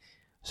Friday.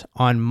 So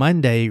on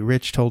Monday,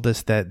 Rich told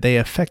us that they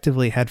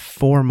effectively had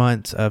 4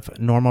 months of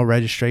normal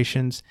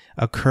registrations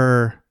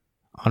occur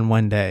on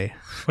one day,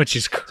 which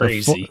is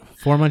crazy. So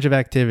 4 months of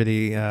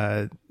activity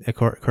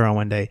occur on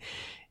one day.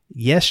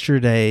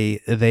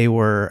 Yesterday, they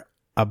were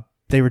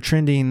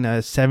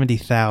trending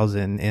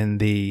 70,000 in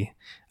the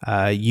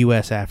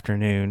U.S.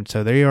 afternoon.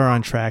 So they are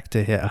on track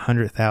to hit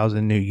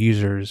 100,000 new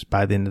users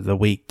by the end of the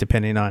week,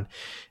 depending on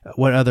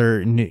what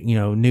other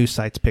news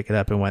sites pick it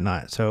up and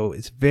whatnot. So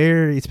it's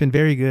been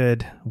very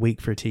good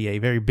week for TA.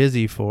 Very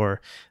busy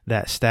for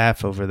that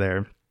staff over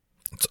there.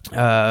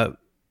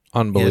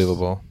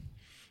 Unbelievable.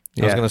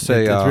 Yes. I was going to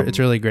say it's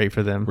really great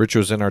for them. Rich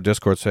was in our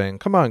Discord saying,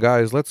 "Come on,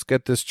 guys, let's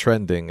get this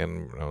trending,"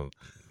 and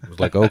I was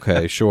like,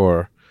 "Okay,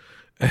 sure."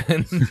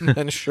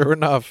 And sure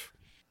enough,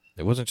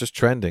 it wasn't just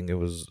trending; it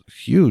was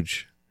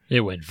huge.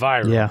 It went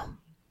viral.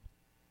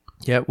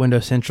 Yeah.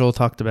 Windows Central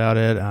talked about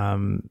it.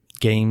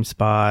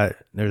 GameSpot.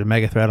 There's a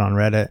mega thread on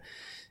Reddit.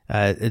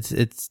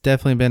 It's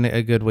definitely been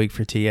a good week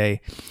for TA.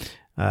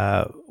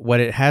 What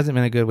it hasn't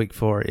been a good week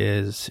for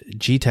is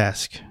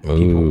GTASC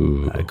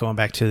people. Going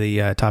back to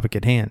the topic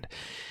at hand,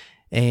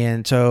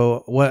 and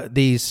so what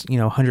these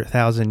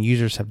 100,000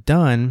 users have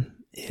done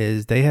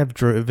is they have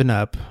driven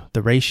up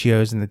the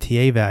ratios and the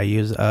TA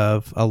values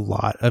of a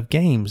lot of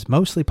games,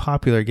 mostly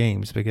popular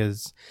games,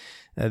 because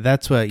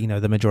that's what,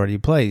 the majority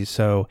plays.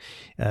 So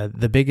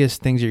the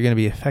biggest things you're going to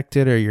be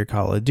affected are your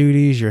Call of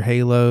Duties, your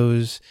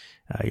Halos,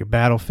 your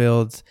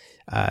Battlefields,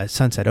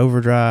 Sunset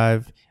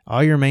Overdrive.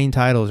 All your main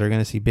titles are going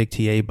to see big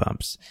TA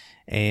bumps.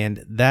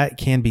 And that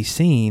can be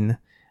seen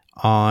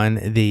on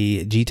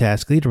the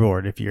GTASC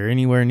leaderboard if you're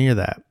anywhere near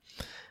that.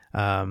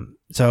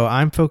 So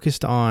I'm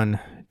focused on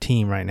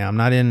team right now. I'm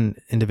not in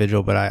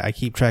individual, but I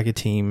keep track of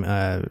team.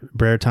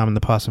 Brer Tom and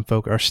the Possum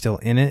Folk are still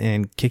in it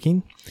and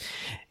kicking.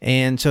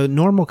 And so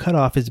normal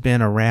cutoff has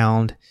been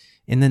around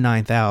in the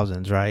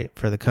 9,000s, right?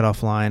 For the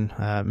cutoff line,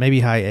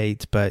 maybe high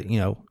 8s, but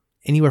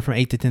anywhere from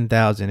 8 to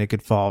 10,000 it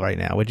could fall right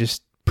now, which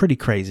is pretty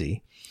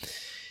crazy.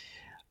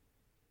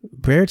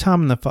 Brer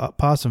Tom and the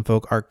Possum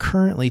Folk are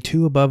currently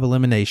 2 above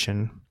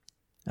elimination,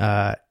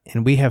 and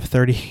we have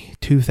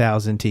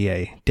 32,000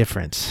 TA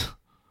difference.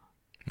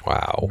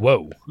 Wow.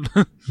 Whoa.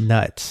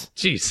 Nuts.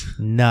 Jeez.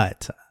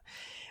 Nuts.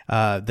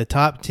 The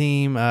top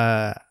team,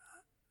 I'm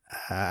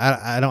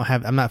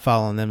not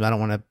following them. I don't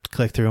want to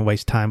click through and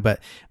waste time, but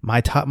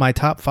my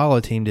top follow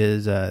team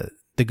is the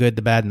Good,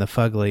 the Bad, and the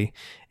Fugly.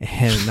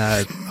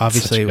 And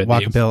obviously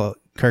Walkabill,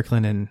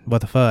 Kirkland, and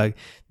What the Fug,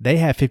 they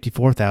have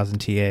 54,000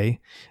 TA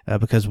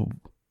because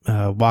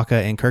Waka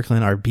and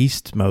Kirkland are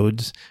beast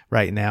modes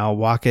right now.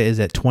 Waka is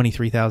at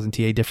 23,000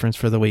 TA difference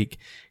for the week.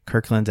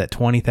 Kirkland's at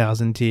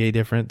 20,000 TA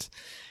difference.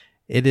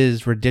 It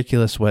is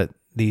ridiculous what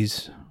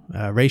these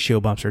ratio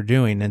bumps are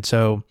doing. And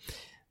so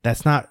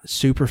that's not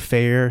super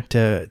fair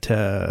to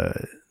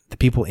the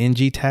people in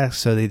GTASC.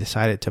 So they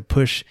decided to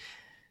push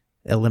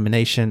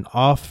elimination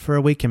off for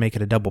a week and make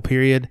it a double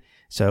period.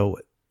 So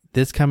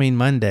this coming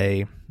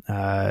Monday,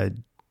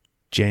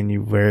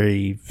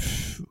 January,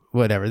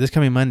 whatever, this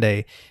coming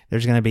Monday,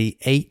 there's going to be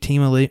 8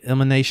 team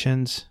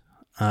eliminations,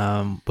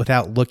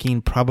 without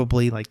looking,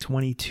 probably like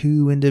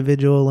 22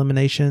 individual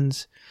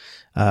eliminations.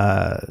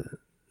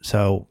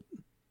 So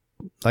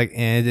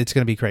and it's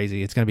going to be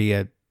crazy. It's going to be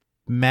a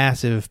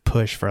massive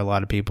push for a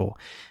lot of people.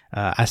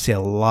 I see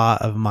a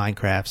lot of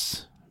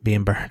Minecrafts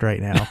being burned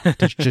right now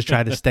to just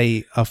try to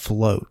stay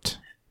afloat.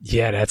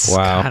 Yeah, that's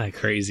Wow. kind of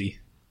crazy.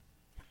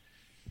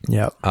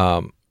 Yep.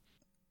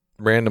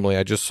 Randomly,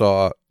 I just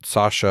saw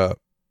Sasha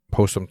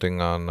post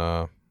something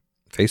on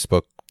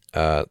Facebook,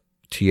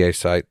 TA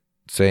site,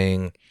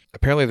 saying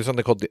apparently there's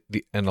something called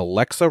an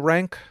Alexa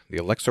rank, the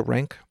Alexa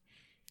rank.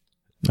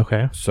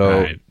 Okay.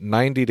 So Right.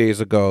 90 days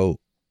ago,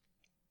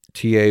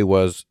 TA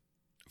was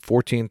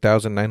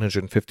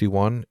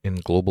 14,951 in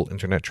global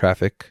internet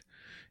traffic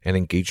and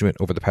engagement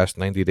over the past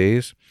 90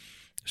 days.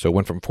 So it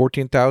went from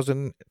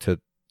 14,000 to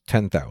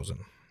 10,000.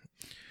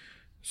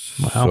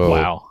 Wow. So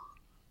Wow.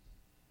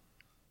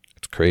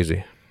 it's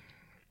crazy.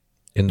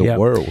 In the Yep.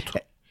 world.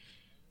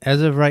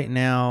 As of right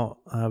now,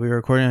 we were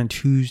recording on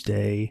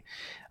Tuesday.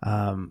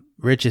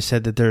 Rich has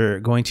said that they're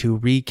going to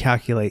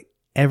recalculate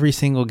every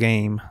single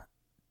game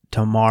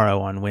tomorrow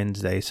on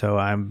Wednesday. So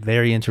I'm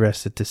very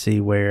interested to see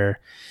where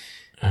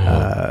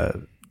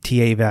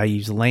TA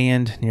values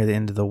land near the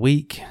end of the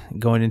week,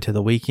 going into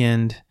the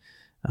weekend.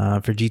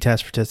 For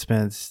GTAS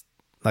participants,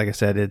 like I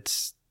said,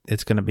 it's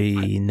going to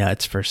be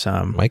nuts for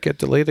some. Might get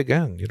delayed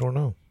again. You don't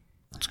know.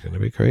 It's going to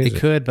be crazy. It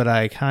could, but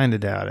I kind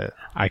of doubt it.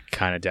 I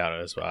kind of doubt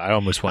it as well. I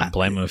almost wouldn't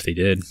blame them if they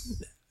did.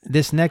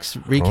 This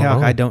next recalc know.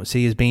 I don't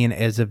see as being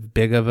as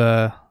big of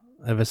a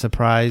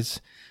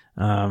surprise.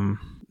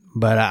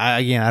 But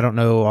I don't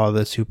know all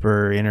the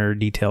super inner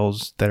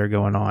details that are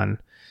going on.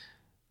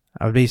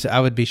 I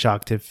would be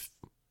shocked if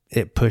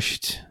it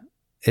pushed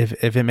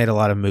if it made a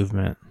lot of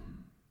movement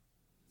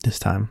this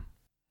time.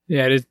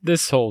 Yeah,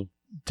 this whole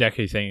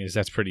decade thing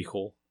that's pretty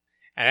cool,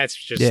 and that's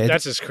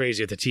just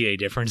crazy with the TA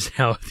difference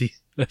now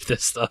with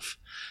this stuff.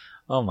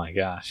 Oh my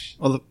gosh!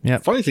 Well, the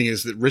Yep. funny thing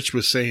is that Rich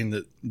was saying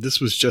that this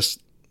was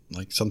just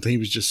like something he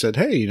was just said,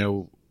 hey,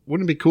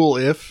 wouldn't it be cool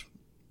if,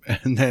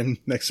 and then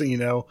next thing you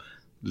know,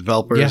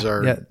 developers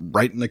are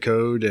writing the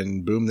code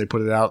and boom, they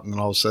put it out, and then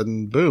all of a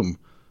sudden, boom,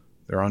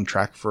 they're on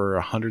track for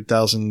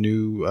 100,000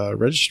 new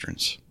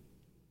registrants.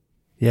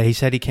 Yeah, he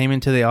said he came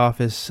into the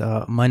office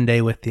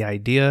Monday with the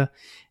idea,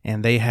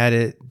 and they had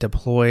it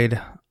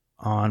deployed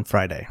on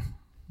Friday.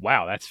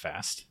 Wow, that's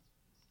fast.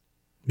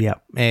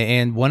 Yep.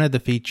 And one of the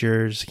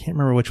features, I can't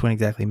remember which one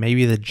exactly,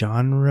 maybe the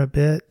genre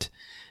bit,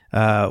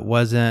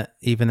 wasn't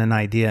even an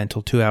idea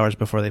until 2 hours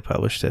before they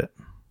published it.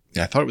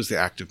 Yeah, I thought it was the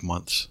active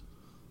months.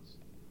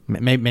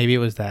 Maybe it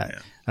was that. Yeah.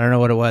 I don't know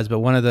what it was, but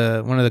one of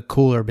the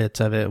cooler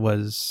bits of it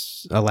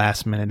was a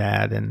last minute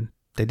ad, and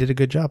they did a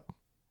good job.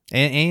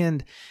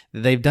 And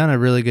they've done a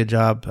really good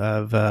job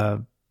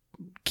of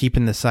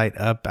keeping the site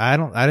up. I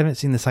haven't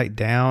seen the site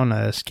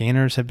down.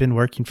 Scanners have been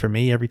working for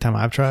me every time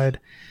I've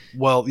tried.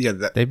 Well, yeah,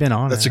 They've been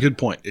on. that's it. a good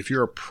point. If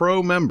you're a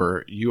pro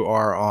member, you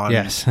are on.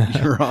 Yes.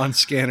 You're on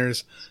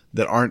scanners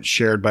that aren't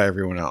shared by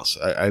everyone else.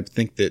 I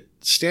think that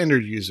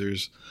standard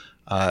users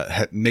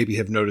maybe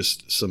have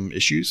noticed some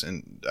issues,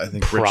 and I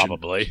think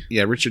Probably.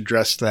 Rich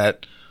addressed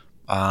that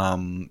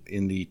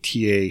in the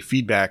TA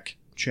feedback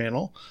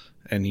channel,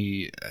 and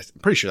I'm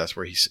pretty sure that's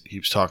where he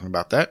was talking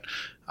about that.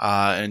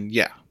 And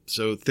yeah,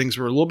 so things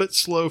were a little bit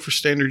slow for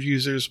standard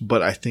users,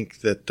 but I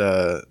think that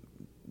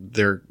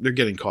they're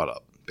getting caught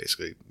up.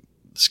 Basically,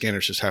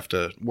 scanners just have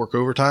to work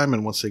overtime,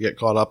 and once they get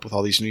caught up with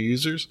all these new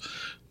users,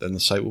 then the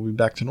site will be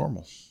back to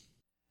normal.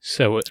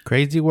 So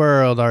Crazy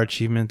world our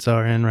achievements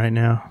are in right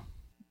now.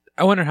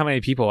 I wonder how many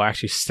people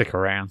actually stick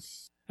around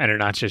and are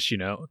not just,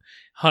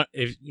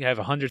 if you have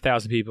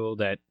 100,000 people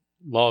that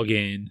log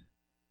in,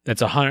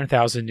 that's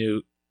 100,000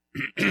 new,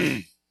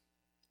 it's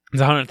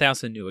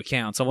 100,000 new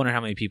accounts. I wonder how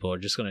many people are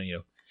just going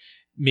to,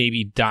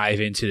 maybe dive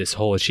into this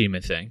whole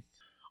achievement thing,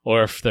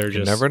 or if they're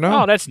just, never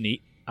know. Oh, that's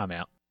neat, I'm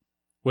out.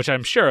 Which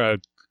I'm sure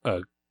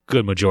a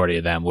good majority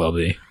of them will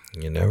be.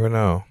 You never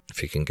know.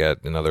 If you can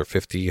get another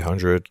 50,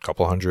 100,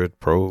 couple hundred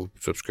pro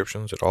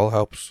subscriptions, it all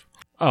helps.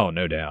 Oh,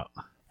 no doubt.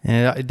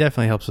 And it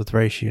definitely helps with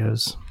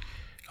ratios.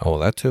 Oh,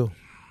 that too.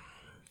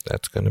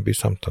 That's going to be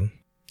something.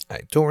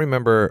 I don't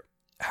remember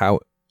how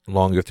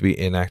long you have to be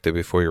inactive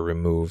before you're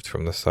removed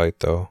from the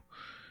site, though.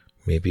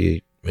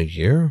 Maybe a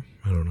year?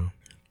 I don't know.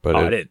 But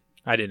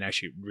I didn't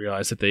actually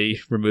realize that they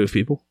remove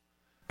people.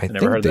 I never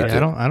think heard they that. did.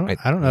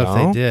 I don't know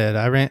if they did.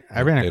 I ran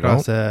They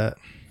across a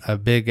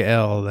big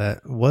L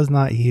that was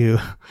not you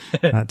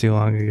not too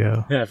long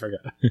ago. I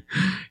forgot.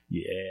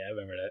 Yeah, I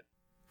remember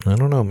that. I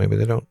don't know. Maybe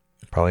they don't.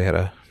 Probably had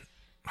a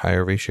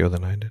higher ratio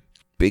than I did.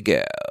 Big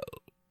L.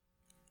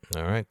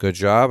 All right. Good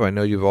job. I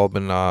know you've all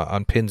been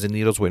on pins and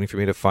needles waiting for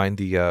me to find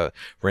the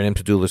random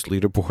to-do list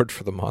leaderboard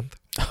for the month.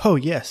 Oh,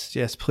 yes.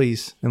 Yes,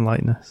 please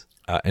enlighten us.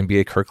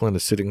 NBA Kirkland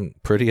is sitting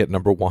pretty at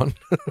number 1.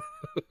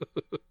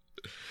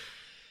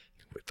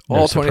 With No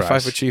all surprise.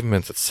 25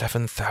 achievements at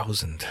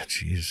 7,000.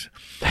 Jeez.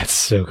 That's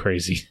so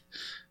crazy.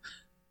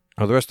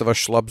 Now, the rest of us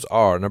schlubs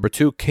are number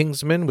 2,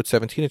 Kingsman with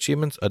 17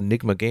 achievements,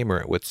 Enigma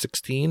Gamer with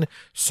 16,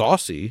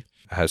 Saucy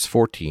has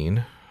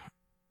 14,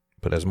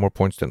 but has more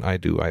points than I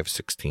do. I have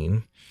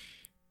 16.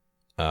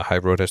 High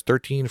Road has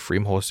 13,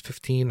 Freemhole has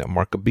 15,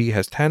 Marka B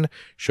has 10,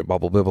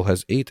 Shitbobble Bibble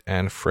has 8,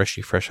 and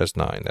Freshy Fresh has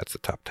 9. That's the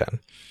top 10.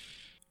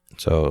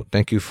 So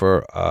thank you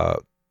for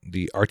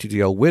the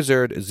RTDL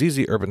Wizard,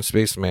 ZZ Urban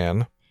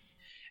Spaceman,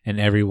 and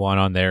everyone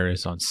on there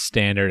is on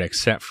standard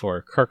except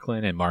for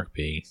Kirkland and Mark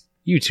B.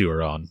 You two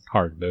are on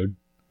hard mode.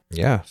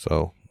 Yeah,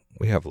 so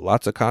we have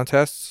lots of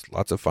contests,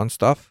 lots of fun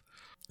stuff.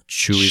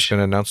 Chewy's going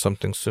to announce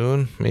something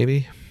soon,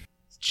 maybe.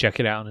 Check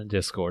it out in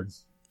Discord.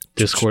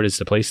 Discord is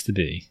the place to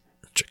be.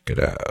 Check it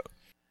out.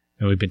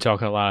 And we've been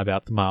talking a lot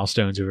about the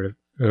milestones over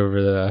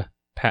the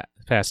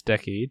past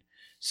decade.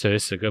 So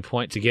this is a good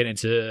point to get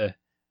into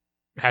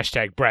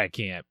hashtag Brag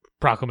Camp,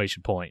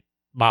 Proclamation Point,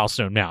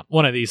 Milestone Mount.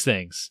 One of these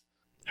things.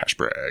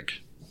 Hashbrag.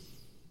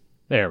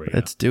 There we go.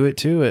 Let's do it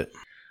to it.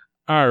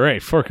 All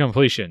right, for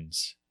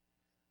completions.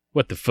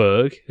 What the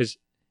Fug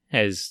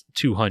has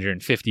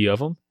 250 of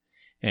them,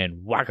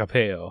 and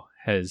Wakapeo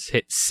has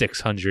hit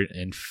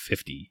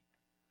 650.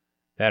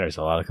 That is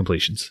a lot of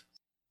completions.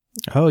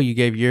 Oh, you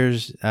gave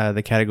yours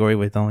the category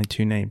with only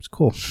 2 names.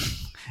 Cool.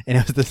 And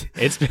it was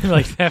It's been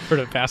like that for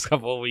the past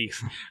couple of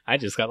weeks. I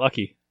just got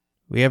lucky.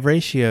 We have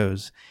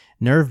ratios.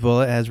 Nerve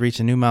Bullet has reached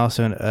a new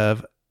milestone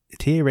of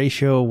TA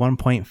ratio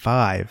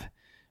 1.5.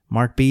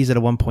 Mark B's at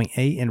a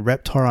 1.8, and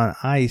Reptar on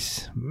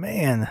Ice,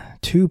 man,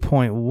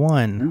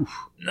 2.1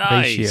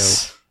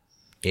 Nice.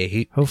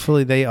 Yeah,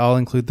 Hopefully they all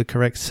include the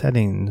correct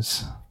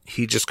settings.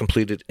 he just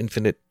completed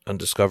Infinite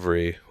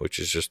Undiscovery, which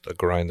is just a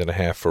grind and a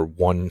half for a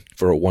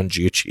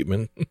 1G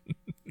achievement.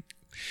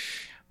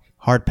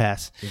 Hard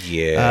pass.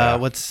 Yeah.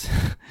 What's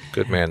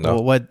Good man,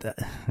 though.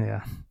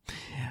 Yeah.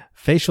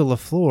 Facial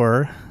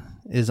LaFleur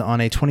is on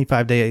a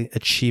 25-day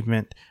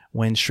achievement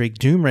win streak.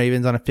 Doom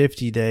Ravens on a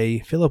 50-day.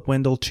 Philip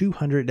Wendell,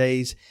 200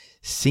 days.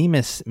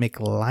 Seamus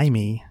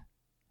McLimey,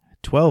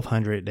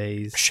 1,200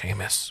 days.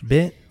 Seamus.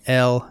 Bit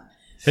L,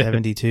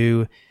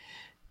 72,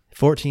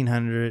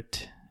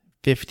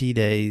 1,450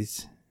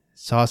 days.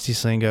 Saucy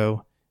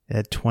Slingo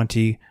at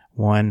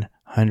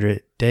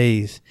 2,100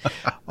 days.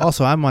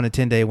 Also, I'm on a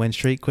 10-day win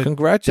streak. Quick,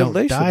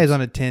 Congratulations. Don't Die is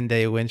on a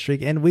 10-day win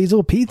streak. And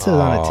Weasel Pizza is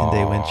on a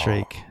 10-day win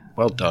streak.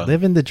 Well done.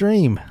 Living the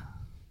dream.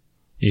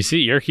 You see,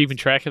 you're keeping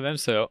track of them,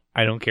 so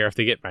I don't care if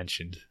they get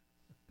mentioned.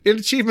 In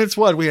Achievements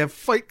 1, we have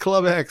Fight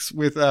Club X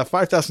with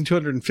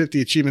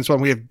 5,250 Achievements 1.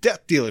 We have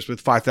Death Dealers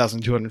with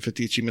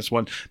 5,250 Achievements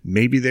 1.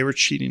 Maybe they were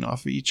cheating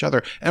off of each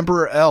other.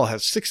 Emperor L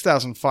has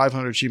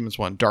 6,500 Achievements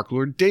 1. Dark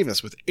Lord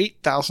Davis with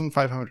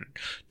 8,500.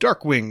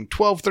 Darkwing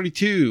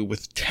 1232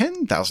 with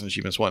 10,000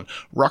 Achievements 1.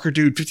 Rocker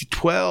Dude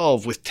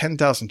 5012 with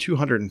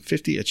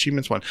 10,250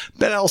 Achievements 1.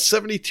 Ben L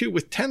 72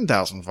 with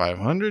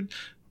 10,500.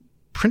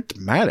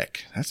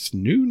 Printmatic, that's a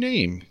new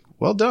name.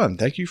 Well done.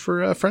 Thank you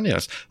for friending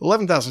us.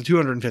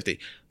 11,250.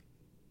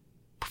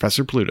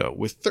 Professor Pluto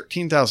with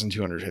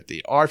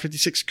 13,250.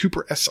 R56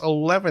 Cooper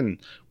S11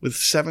 with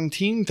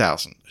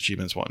 17,000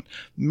 Achievements 1.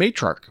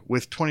 Matriarch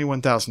with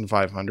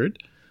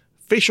 21,500.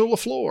 Facial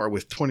LaFleur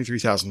with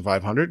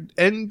 23,500.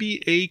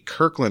 NBA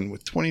Kirkland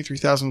with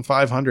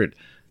 23,500.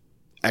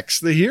 X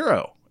the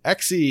Hero,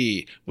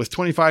 XE with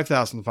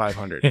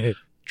 25,500.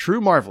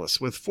 True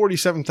Marvelous with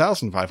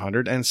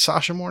 47,500, and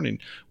Sasha Morning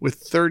with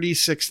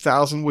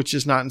 36,000, which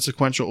is not in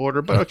sequential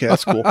order, but okay,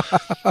 that's cool.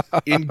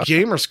 In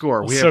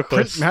Gamerscore, we have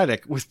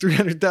Printmatic with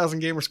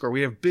 300,000 Gamerscore.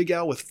 We have Big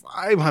L with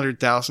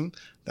 500,000,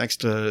 thanks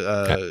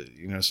to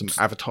some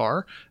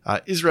Avatar.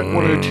 Isret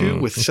 102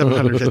 with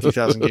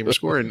 750,000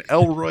 Gamerscore, and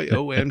Elroy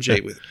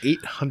OMJ with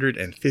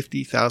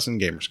 850,000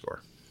 Gamerscore.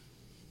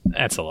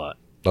 That's a lot.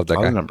 Love that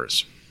All guy. the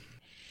numbers.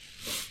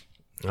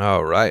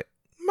 All right.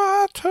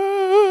 My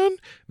turn.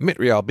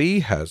 Mitrial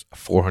B has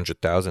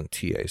 400,000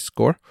 TA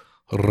score.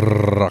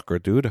 Rocker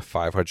Dude,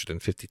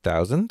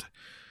 550,000.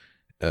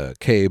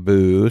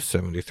 K-Boo,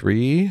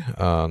 73.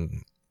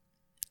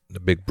 The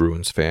Big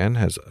Bruins fan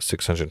has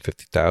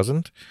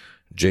 650,000.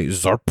 J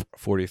Zarp,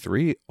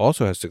 43,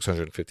 also has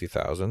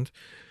 650,000.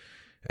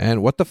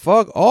 And What the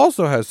Fug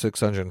also has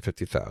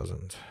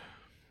 650,000.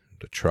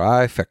 The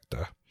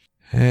trifecta.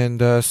 And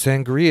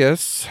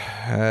Sangrias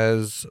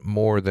has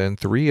more than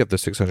 3 of the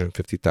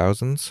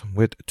 650,000s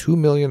with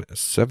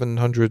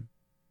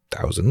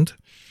 2,700,000.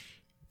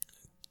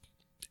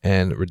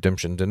 And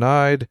Redemption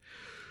Denied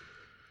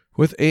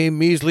with a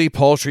measly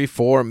paltry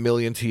 4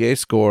 million TA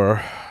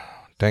score.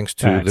 Thanks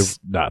to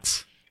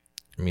nuts.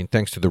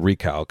 Thanks to the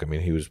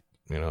recalc. He was,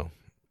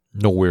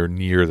 nowhere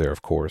near there,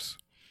 of course.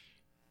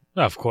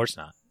 No, of course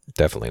not.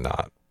 Definitely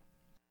not.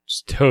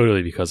 It's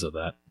totally because of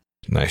that.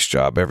 Nice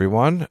job,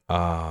 everyone.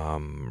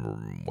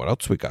 What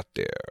else we got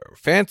there?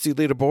 Fancy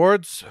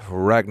leaderboards.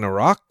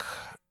 Ragnarok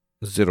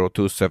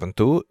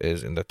 0272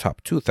 is in the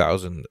top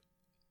 2,000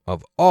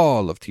 of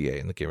all of TA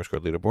in the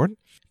Gamerscore leaderboard.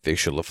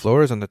 Facial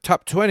LaFleur is in the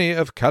top 20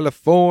 of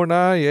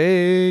California.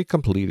 Yay!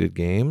 Completed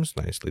games.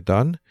 Nicely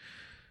done.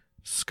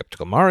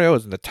 Skeptical Mario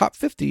is in the top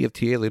 50 of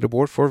TA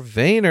leaderboard for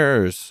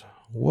Vayners.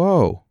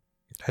 Whoa.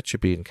 That should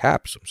be in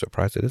caps. I'm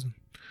surprised it isn't.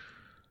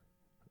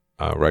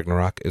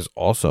 Ragnarok is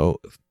also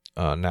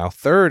now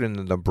third in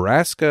the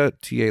Nebraska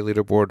TA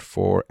leaderboard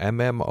for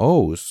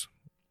MMOs.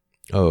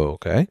 Oh,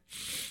 okay.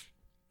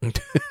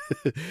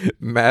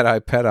 Mad Eye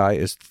Pet Eye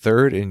is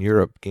third in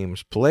Europe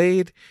games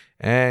played,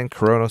 and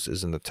Kronos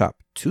is in the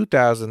top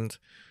 2,000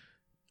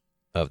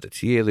 of the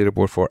TA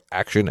leaderboard for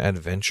action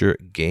adventure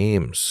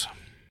games.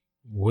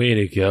 Way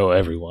to go,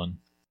 everyone.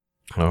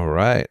 All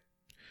right.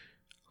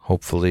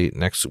 Hopefully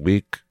next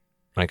week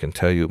I can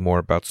tell you more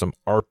about some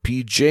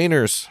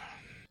RPGaners.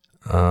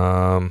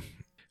 I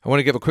want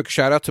to give a quick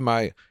shout out to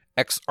my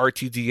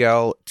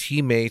ex-RTDL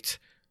teammate,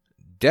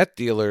 Death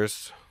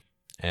Dealers.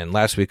 And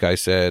last week I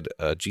said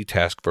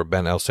G-Task for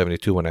Ben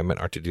L72 when I meant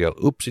RTDL.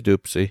 Oopsie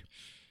doopsie.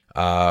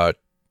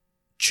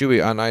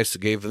 Chewy on Ice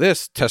gave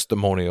this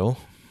testimonial,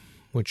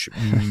 which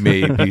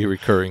may be a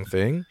recurring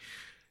thing.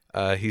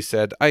 He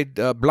said,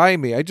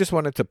 blimey, I just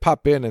wanted to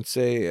pop in and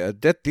say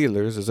Death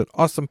Dealers is an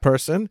awesome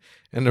person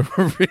and a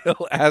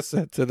real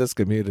asset to this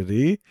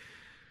community.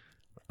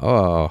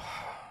 Oh.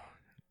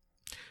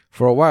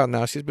 For a while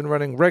now, she's been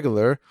running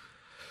regular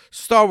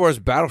Star Wars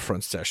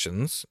Battlefront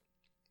sessions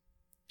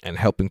and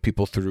helping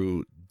people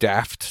through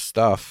daft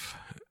stuff,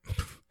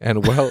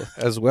 and well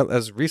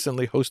as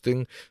recently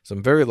hosting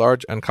some very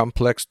large and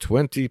complex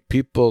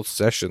 20-people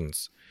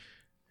sessions.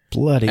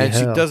 Bloody hell. And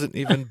she doesn't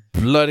even,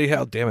 bloody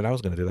hell, damn it, I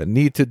was going to do that,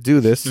 need to do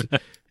this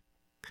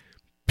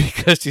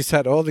because she's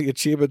had all the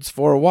achievements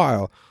for a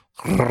while.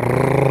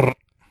 That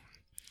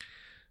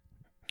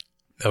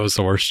was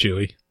the worst,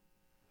 Chewie.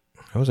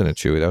 I wasn't a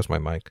Chewie, that was my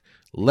mic.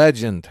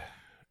 Legend.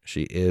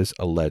 She is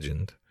a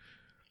legend.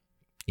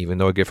 Even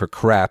though I give her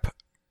crap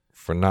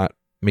for not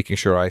making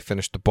sure I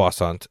finished the boss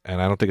hunt, and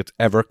I don't think it's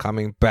ever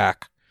coming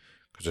back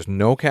because there's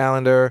no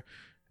calendar,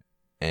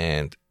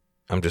 and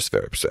I'm just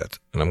very upset,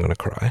 and I'm going to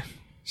cry.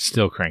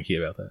 Still cranky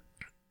about that.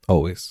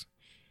 Always.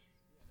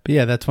 But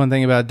yeah, that's one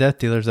thing about Death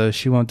Dealers, though.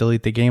 She won't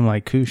delete the game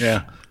like Koosh.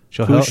 Yeah.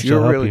 She'll Koosh, help,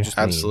 you're help really you. just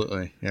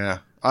Absolutely. Yeah.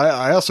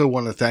 I also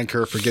want to thank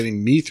her for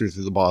getting me through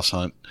the boss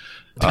hunt.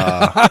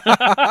 I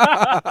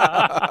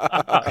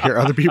hear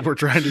other people are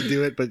trying to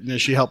do it, but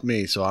she helped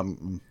me. So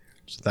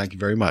so thank you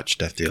very much,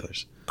 Death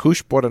Dealers.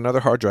 Koosh bought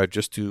another hard drive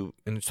just to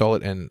install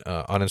it and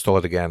uninstall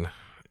it again.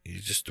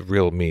 He's just a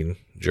real mean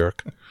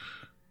jerk.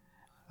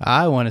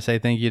 I want to say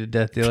thank you to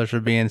Death Dealers for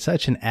being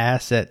such an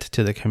asset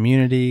to the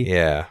community.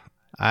 Yeah.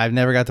 I've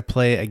never got to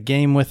play a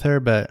game with her,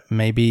 but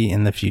maybe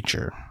in the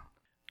future.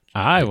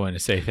 I want to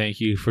say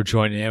thank you for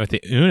joining in with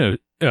the Uno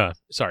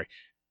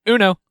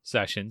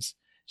sessions.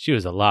 She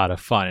was a lot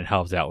of fun and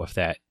helped out with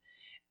that.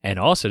 And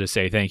also to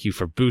say thank you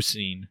for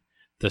boosting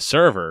the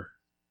server,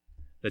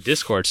 the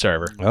Discord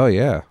server. Oh,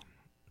 yeah.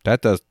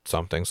 That does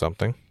something.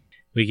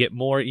 We get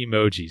more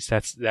emojis.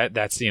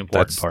 That's the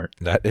important part.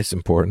 That is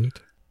important.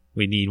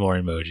 We need more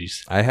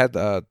emojis. I had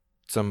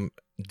some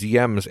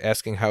DMs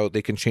asking how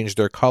they can change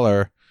their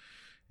color,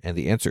 and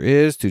the answer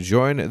is to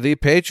join the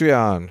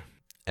Patreon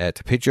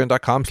at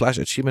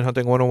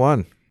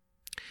patreon.com/achievementhunting101.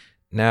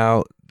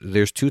 Now,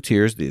 there's two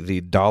tiers,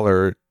 the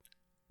dollar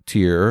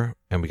tier,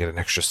 and we get an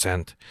extra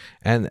cent,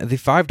 and the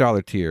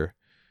 $5 tier.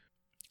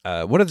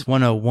 What are It's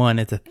 101.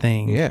 It's a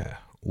thing. Yeah.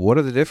 What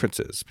are the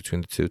differences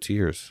between the two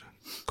tiers,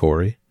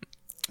 Corey?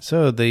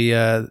 So the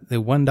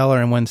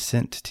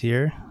 $1.01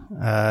 tier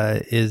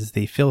is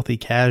the filthy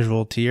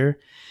casual tier,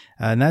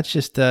 and that's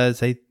just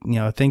say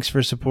thanks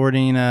for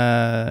supporting,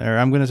 or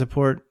I'm going to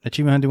support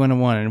Achievement Hunting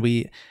 101, and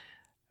we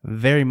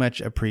very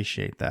much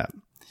appreciate that.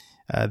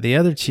 The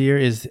other tier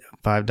is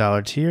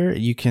 $5 tier.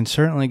 You can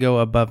certainly go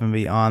above and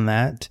beyond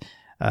that,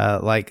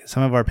 like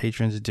some of our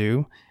patrons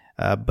do.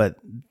 But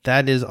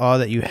that is all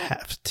that you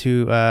have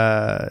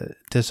to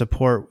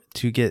support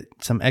to get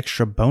some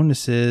extra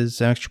bonuses,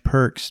 some extra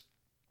perks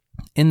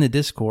in the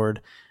Discord,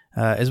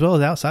 as well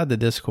as outside the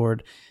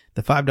Discord.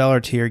 The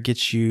 $5 tier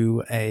gets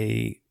you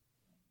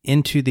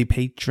into the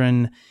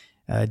patron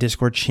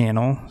Discord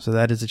channel. So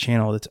that is a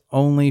channel that's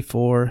only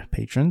for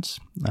patrons.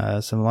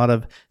 A lot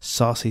of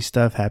saucy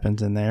stuff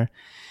happens in there.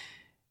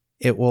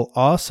 It will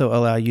also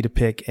allow you to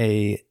pick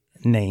a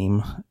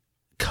name,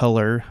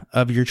 color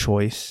of your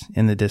choice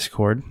in the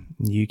Discord.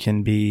 You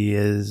can be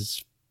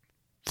as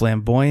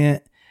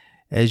flamboyant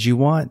as you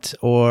want,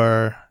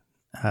 or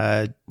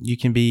you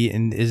can be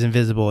as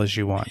invisible as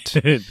you want.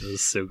 It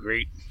is so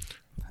great.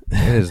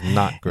 It is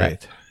not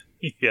great.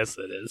 Yes,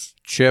 it is.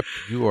 Chip,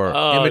 you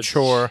are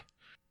immature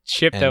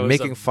Chip, that and was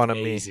making fun of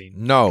me. amazing.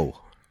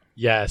 No.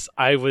 Yes,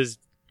 I was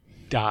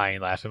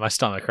dying laughing. My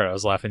stomach hurt. I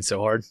was laughing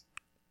so hard.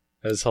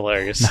 It was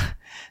hilarious.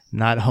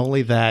 Not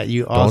only that,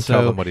 you Don't tell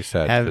also them what he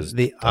said. have 'cause,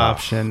 the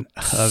option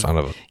son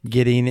of of a...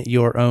 getting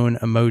your own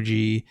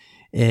emoji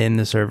in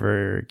the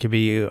server. It could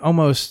be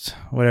almost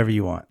whatever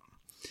you want.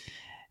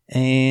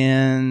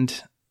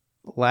 And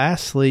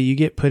lastly, you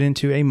get put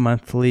into a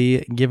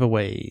monthly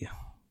giveaway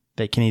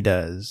that Kenny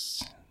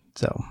does.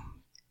 So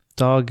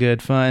it's all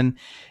good fun.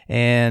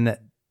 And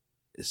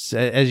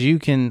as you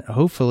can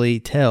hopefully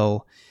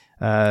tell,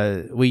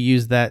 we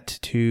use that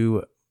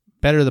to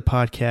better the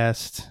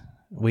podcast.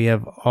 We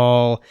have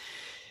all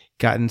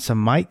gotten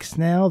some mics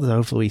now that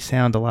hopefully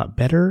sound a lot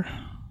better,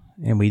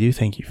 and we do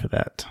thank you for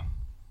that.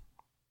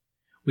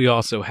 We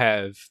also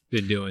have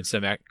been doing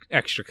some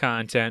extra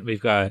content. We've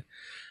got a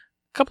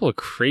couple of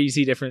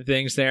crazy different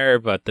things there,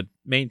 but the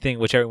main thing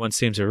which everyone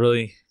seems to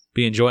really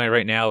be enjoying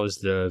right now is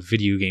the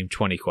video game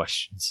 20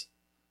 questions.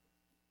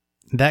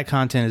 That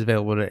content is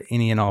available to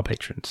any and all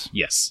patrons.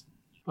 Yes.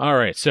 All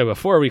right, so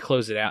before we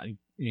close it out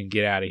and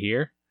get out of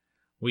here,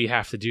 we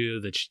have to do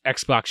the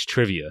Xbox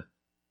trivia.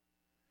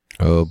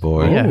 Oh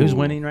boy. Yeah, who's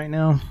winning right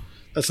now?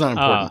 That's not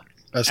important.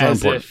 That's not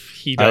As important. if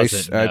he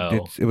doesn't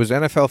know. It was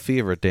NFL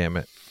fever, damn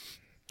it.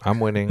 I'm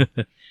winning.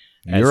 As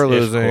You're if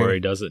losing. Corey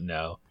doesn't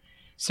know.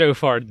 So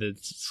far, the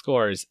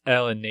score is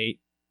Elle and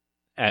Nate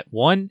at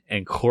 1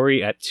 and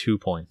Corey at 2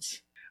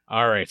 points.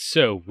 All right,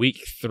 so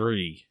week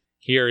 3.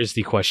 Here is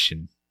the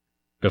question.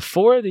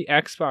 Before the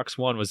Xbox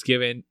One was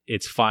given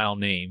its final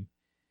name,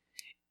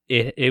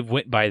 it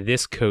went by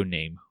this code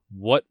name.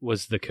 What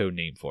was the code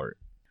name for it?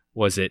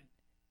 Was it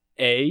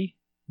A,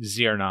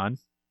 Xenon?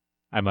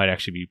 I might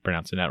actually be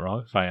pronouncing that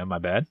wrong. If I am, my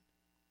bad.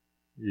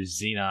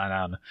 Xenon, I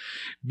don't know.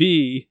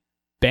 B,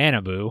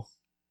 Banaboo.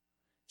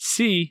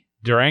 C,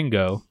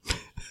 Durango.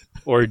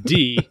 Or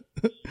D,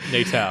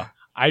 Natal.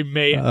 I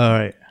may... All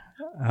right.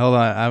 Hold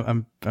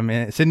on.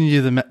 I'm sending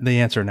you the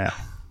answer now.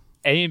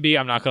 A and B,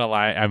 I'm not going to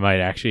lie, I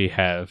might actually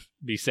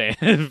be saying...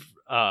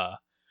 I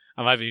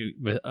might be...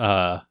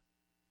 God,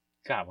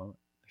 I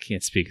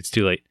can't speak. It's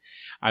too late.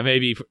 I may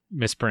be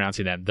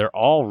mispronouncing them. They're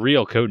all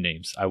real code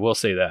names. I will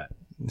say that.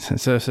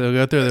 So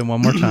go through them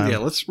one more time. Yeah,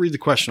 let's read the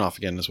question off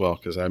again as well,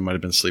 because I might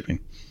have been sleeping.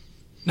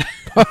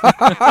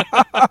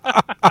 I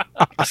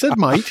said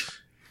might.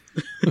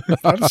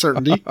 Not a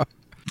certainty.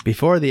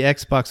 Before the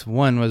Xbox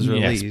One was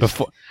released,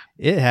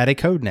 it had a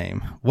code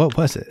name. What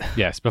was it?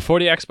 Yes, before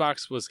the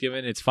Xbox was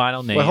given its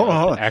final name, Wait, hold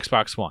on.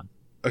 Xbox One.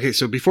 Okay,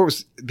 so before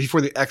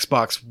the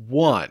Xbox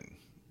One.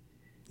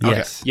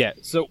 Yes. Yeah,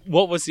 so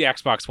what was the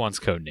Xbox One's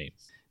code name?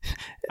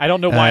 I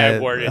don't know why I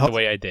worded it the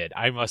way I did.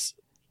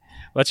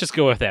 Let's just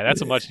go with that.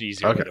 That's a much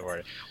easier way to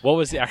word it. What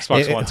was the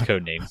Xbox One's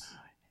code name?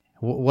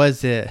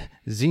 Was it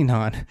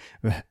Xenon?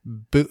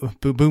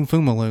 Boom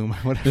Fumaloom,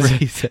 whatever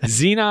he said.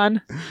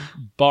 Xenon,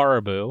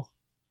 Baraboo,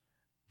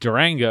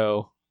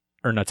 Durango,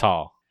 or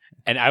Natal.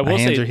 And I will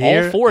say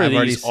all four of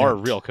these are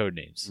real code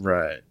names.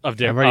 Right. I've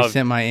already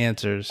sent my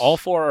answers. All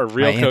 4 are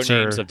real code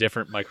names of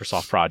different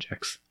Microsoft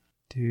projects.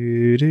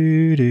 Quit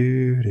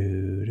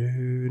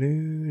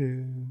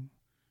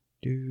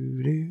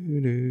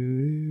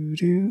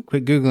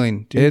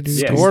Googling.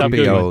 It's Yeah, stop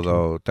Scorpio, Googling.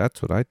 though.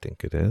 That's what I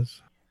think it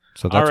is.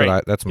 So All that's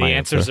right, that's my the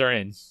answers answer. are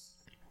in.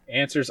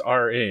 Answers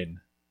are in.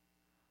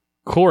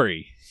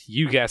 Corey,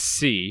 you guessed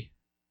C,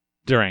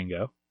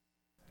 Durango.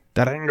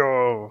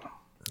 Durango.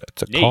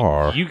 That's a Nate,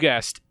 car. you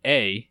guessed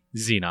A,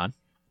 Xenon.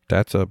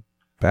 That's a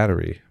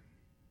battery.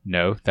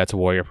 No, that's a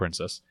warrior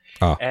princess.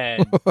 Oh.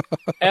 And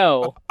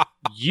L,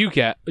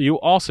 you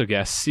also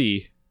guessed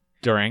C,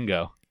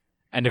 Durango.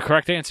 And the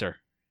correct answer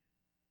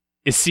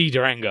is C,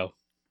 Durango.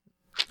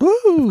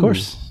 Of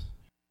course.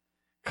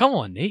 Come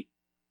on, Nate.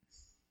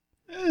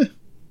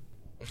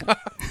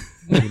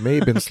 You may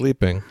have been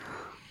sleeping.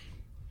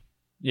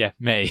 Yeah,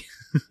 May.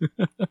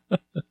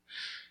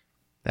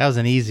 That was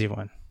an easy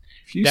one.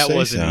 That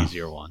was an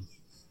easier one.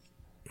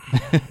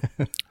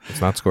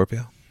 It's not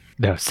Scorpio?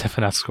 No, it's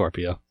definitely not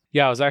Scorpio.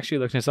 Yeah, I was actually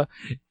looking this up.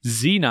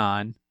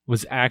 Xenon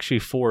was actually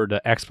for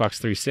the Xbox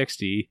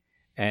 360,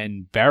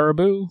 and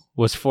Baraboo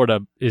was for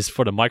the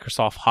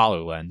Microsoft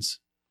HoloLens.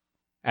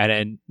 And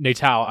then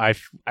Natal, I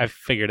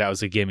figured that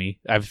was a gimme.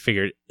 I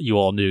figured you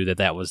all knew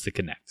that was the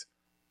Kinect.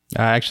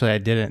 Actually, I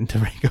didn't.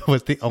 Durango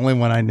was the only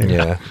one I knew.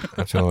 Yeah,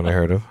 that's the only one I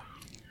heard of.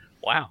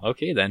 Wow.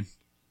 Okay then.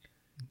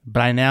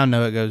 But I now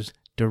know it goes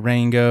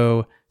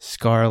Durango,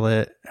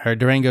 Scarlet, or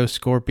Durango,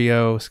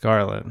 Scorpio,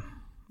 Scarlet,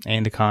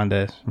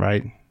 Anaconda,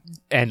 right?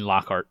 And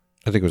Lockhart.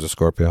 I think it was a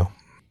Scorpio.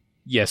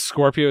 Yes,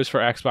 Scorpio is for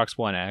Xbox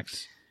One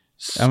X.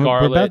 We're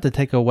Scarlet, about to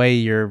take away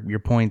your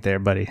point there,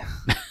 buddy.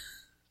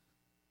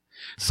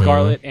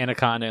 Scarlet,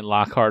 Anaconda, and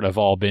Lockhart have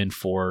all been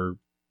for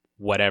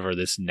whatever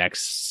this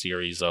next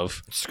series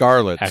of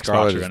Scarlet. Xbox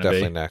Scarlet are is gonna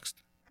definitely be. next.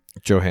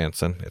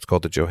 Johansson. It's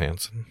called the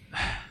Johansson.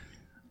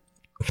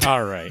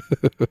 All right.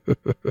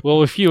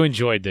 Well, if you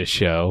enjoyed this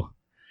show,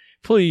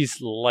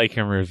 please like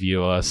and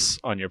review us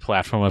on your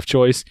platform of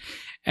choice.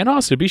 And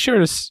also be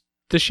sure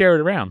to share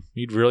it around.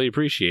 We'd really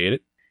appreciate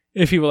it.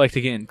 If you would like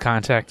to get in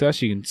contact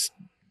us, you can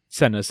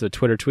send us a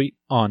Twitter tweet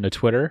on the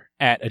Twitter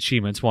at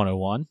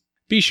Achievements101.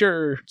 Be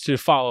sure to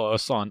follow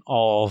us on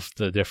all of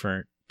the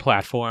different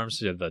platforms,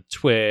 the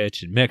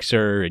Twitch and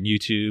Mixer and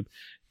YouTube.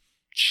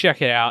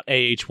 Check it out,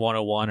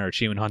 AH101 or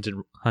Achievement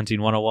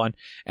Hunting 101.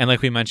 And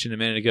like we mentioned a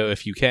minute ago,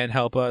 if you can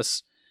help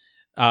us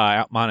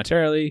out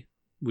monetarily,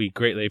 we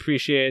greatly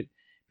appreciate it.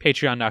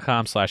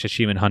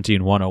 Patreon.com/Achievement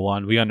Hunting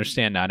 101. We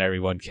understand not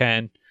everyone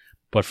can,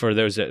 but for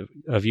those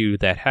of you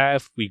that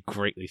have, we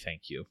greatly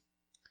thank you.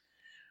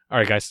 All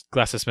right, guys,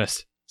 class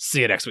dismissed.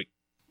 See you next week.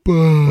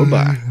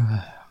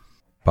 Bye-bye.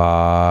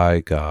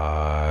 Bye,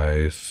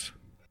 guys.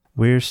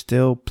 We're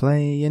still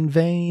playing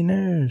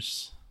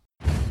Vayners.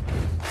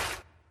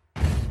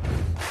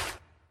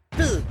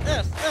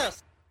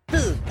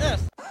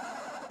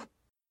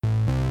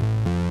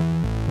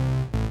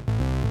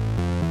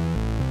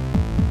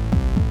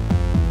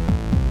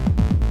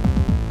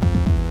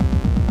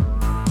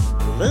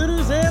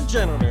 Ladies and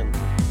gentlemen,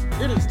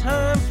 it is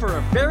time for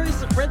a very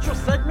sequential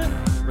segment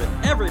with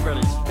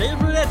everybody's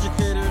favorite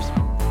educators,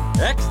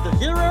 X the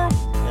Hero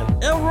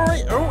and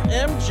Elroy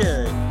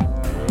OMJ.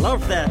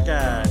 love that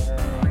guy.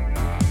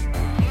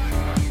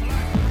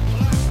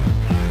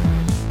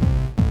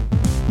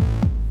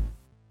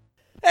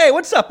 Hey,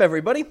 what's up,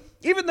 everybody?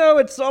 Even though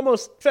it's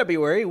almost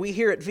February, we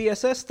here at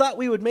VSS thought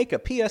we would make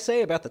a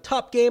PSA about the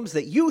top games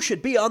that you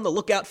should be on the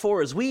lookout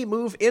for as we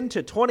move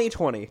into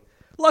 2020.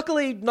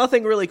 Luckily,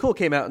 nothing really cool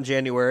came out in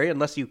January,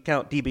 unless you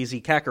count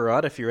DBZ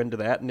Kakarot if you're into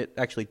that, and it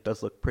actually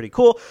does look pretty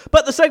cool.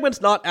 But the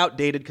segment's not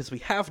outdated because we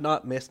have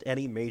not missed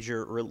any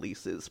major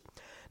releases.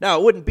 Now,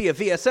 it wouldn't be a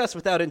VSS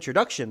without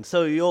introduction,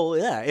 so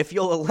if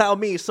you'll allow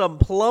me some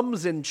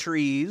plums in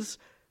trees,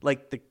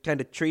 like the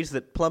kind of trees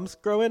that plums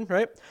grow in,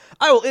 right?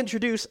 I will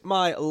introduce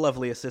my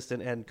lovely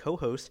assistant and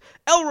co-host,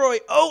 Elroy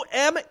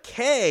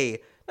OMK.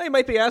 Now, you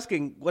might be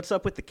asking, what's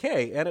up with the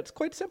K? And it's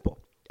quite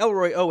simple.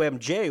 Elroy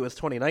OMJ was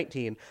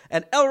 2019,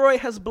 and Elroy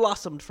has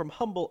blossomed from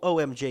humble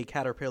OMJ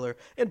caterpillar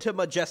into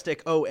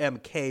majestic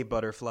OMK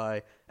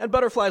butterfly. And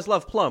butterflies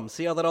love plums.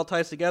 See how that all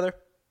ties together?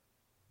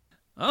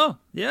 Oh,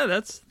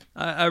 yeah,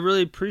 I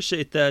really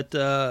appreciate that,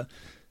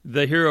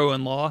 the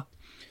hero-in-law.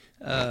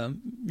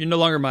 You're no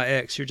longer my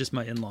ex, you're just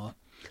my in-law.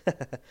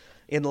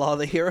 In-law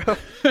the hero?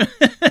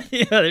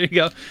 Yeah, there you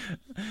go.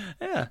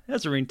 Yeah,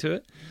 that's a ring to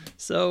it.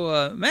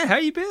 So, man, how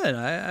you been?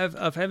 I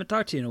haven't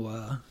talked to you in a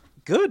while.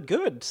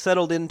 Good.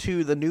 Settled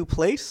into the new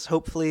place.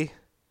 Hopefully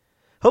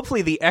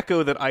the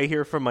echo that I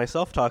hear from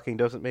myself talking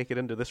doesn't make it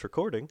into this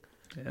recording.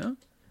 Yeah?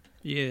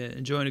 Yeah,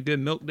 enjoying a good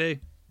milk day?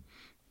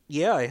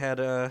 Yeah, I had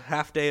a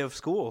half day of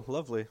school.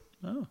 Lovely.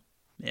 Oh,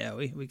 yeah,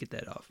 we get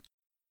that off.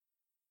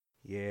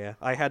 Yeah,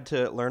 I had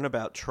to learn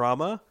about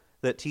trauma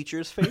that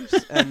teachers face,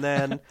 and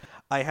then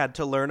I had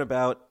to learn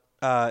about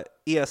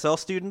ESL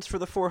students for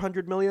the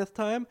 400 millionth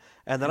time,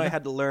 and then I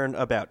had to learn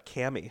about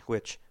Cami,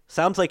 which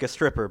sounds like a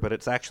stripper, but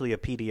it's actually a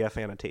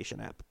PDF annotation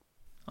app.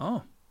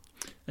 Oh,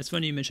 it's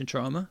funny you mentioned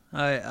trauma.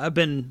 I've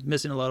been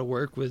missing a lot of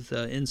work with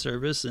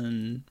in-service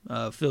and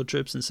field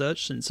trips and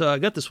such, and so I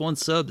got this one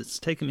sub that's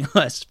taken me the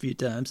last few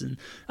times, and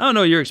I don't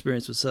know your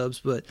experience with subs,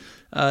 but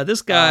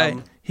this guy,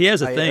 he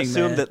has a thing, I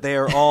assume man. that they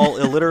are all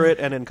illiterate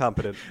and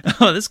incompetent.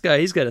 Oh, this guy,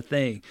 he's got a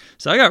thing.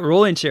 So I got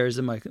rolling chairs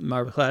in my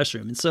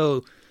classroom, and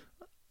so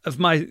if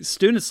my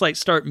students like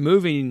start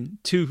moving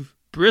too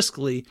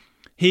briskly,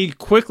 he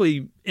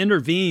quickly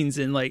intervenes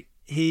and like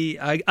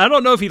I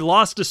don't know if he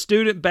lost a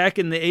student back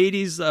in the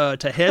 80s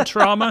to head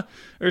trauma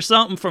or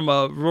something from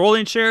a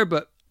rolling chair,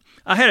 but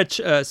I had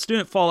a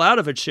student fall out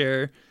of a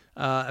chair.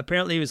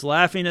 Apparently he was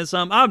laughing at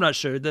something. I'm not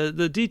sure.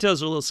 The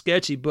details are a little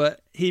sketchy,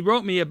 but he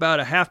wrote me about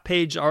a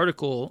half-page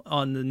article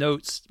on the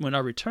notes when I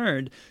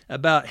returned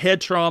about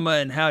head trauma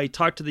and how he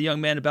talked to the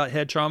young man about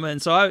head trauma.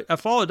 And so I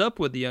followed up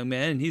with the young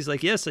man, and he's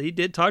like, yes, he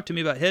did talk to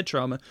me about head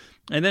trauma.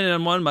 And then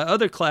in one of my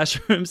other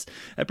classrooms,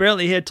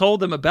 apparently he had told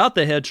them about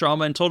the head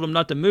trauma and told them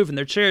not to move in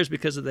their chairs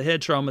because of the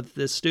head trauma that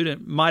this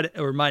student might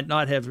or might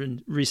not have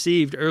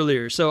received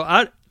earlier.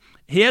 So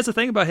he has a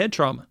thing about head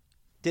trauma.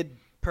 Did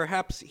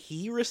perhaps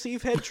he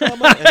receive head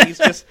trauma and he's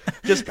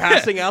just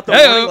passing out the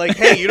warning like,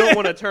 hey, you don't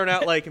want to turn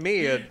out like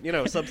me,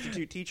 a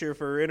substitute teacher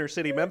for inner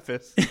city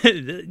Memphis.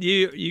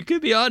 You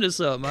could be onto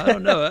something. I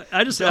don't know.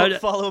 Don't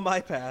follow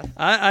my path.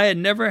 I had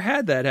never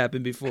had that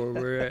happen before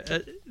where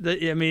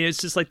it's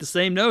just like the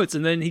same notes,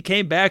 and then he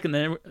came back and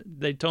then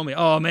they told me,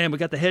 oh man, we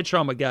got the head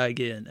trauma guy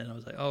again, and I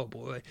was like, oh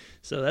boy.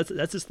 So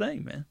that's his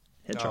thing, man.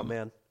 Head trauma.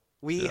 Man.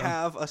 We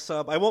have a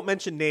sub. I won't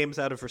mention names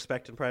out of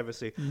respect and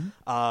privacy.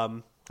 Mm-hmm.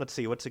 Let's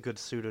see, what's a good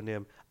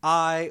pseudonym?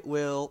 I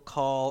will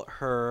call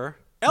her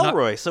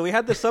Elroy. So we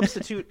had the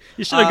substitute.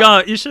 You should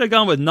have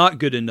gone with not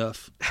good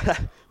enough.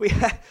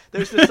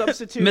 There's the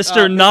substitute,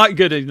 Mr. Not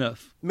Good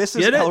Enough,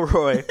 Mrs.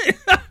 Elroy.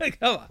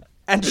 Come on.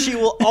 And she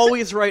will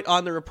always write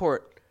on the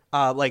report,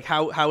 like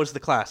how is the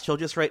class? She'll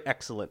just write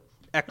excellent.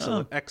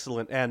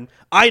 Excellent. And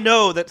I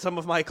know that some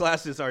of my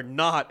classes are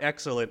not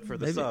excellent for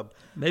the sub.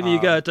 Maybe you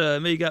got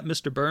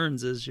Mr.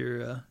 Burns as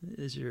your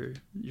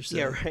sub.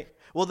 Yeah, right.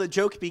 Well, the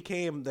joke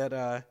became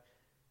that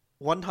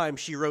one time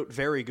she wrote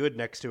very good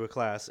next to a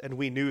class, and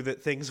we knew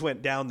that things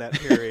went down that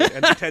period,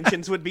 and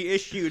detentions would be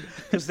issued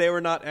because they were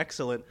not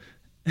excellent.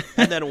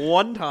 And then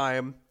one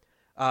time,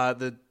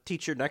 the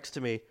teacher next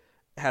to me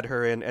had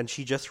her in, and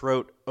she just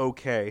wrote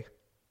okay,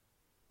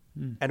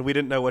 and we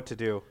didn't know what to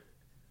do.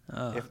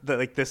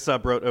 If this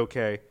sub wrote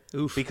okay,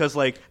 Oof. Because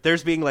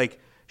there's being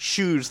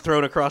shoes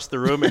thrown across the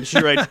room, and she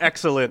writes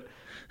excellent.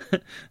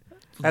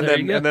 And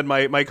then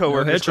my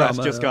coworker's class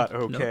just got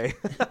okay.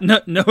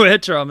 No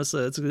head trauma,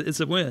 so it's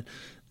a win.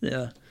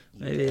 Yeah,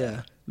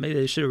 maybe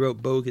they should have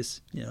wrote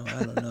bogus.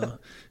 I don't know,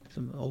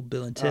 some old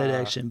Bill and Ted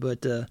action.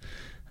 But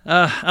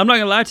I'm not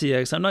gonna lie to you,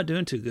 X. I'm not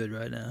doing too good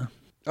right now.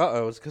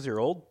 It's because you're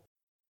old.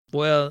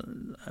 Well,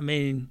 I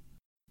mean,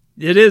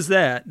 it is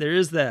that. There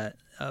is that.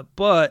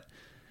 But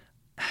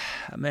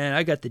man,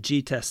 I got the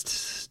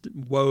G-test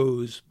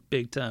woes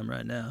big time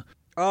right now.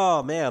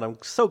 Oh, man, I'm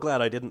so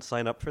glad I didn't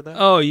sign up for that.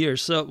 Oh, you're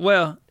so...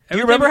 Well... Do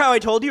you remember how I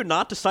told you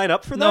not to sign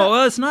up for that? No,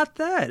 well, it's not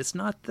that. It's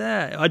not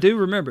that. I do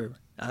remember,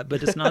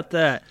 but it's not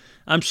that.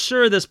 I'm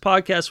sure this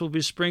podcast will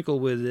be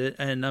sprinkled with it,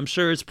 and I'm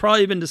sure it's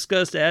probably been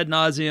discussed ad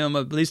nauseum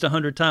at least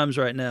 100 times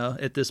right now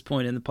at this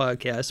point in the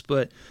podcast,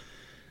 but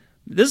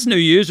this new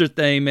user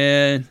thing,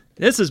 man,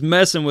 this is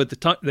messing with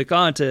the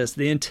contest,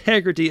 the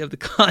integrity of the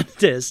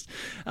contest.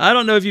 I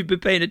don't know if you've been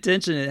paying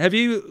attention. Have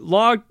you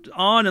logged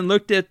on and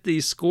looked at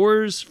the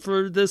scores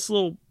for this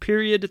little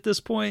period at this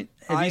point?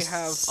 I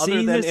have,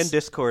 other than in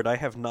Discord, I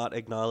have not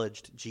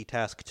acknowledged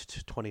GTask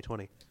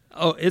 2020.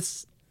 Oh,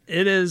 it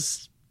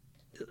is.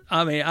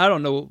 I mean, I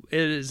don't know.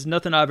 It is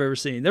nothing I've ever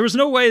seen. There was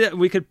no way that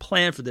we could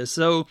plan for this.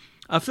 So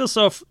I feel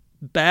so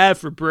bad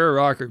for Brer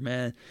Rocker,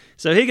 man.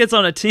 So he gets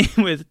on a team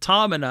with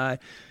Tom and I,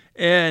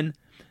 and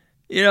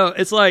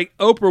it's like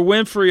Oprah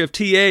Winfrey of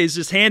TAs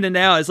just handing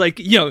out. It's like,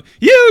 you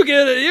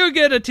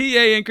get a TA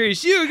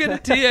increase, you get a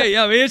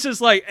TA. I mean, it's just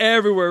like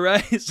everywhere,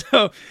 right?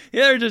 So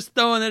they're just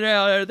throwing it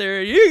out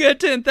there. You get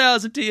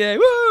 10,000 TA,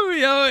 woo,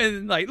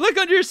 and like look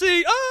under your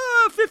seat,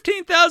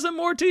 15,000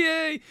 more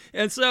TA.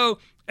 And so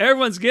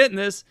everyone's getting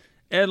this,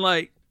 and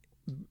like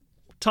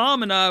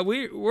Tom and I,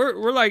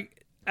 we're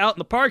like out in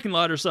the parking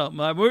lot or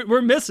something.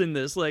 We're missing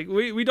this. Like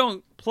we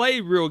don't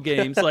play real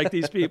games like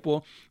these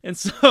people, and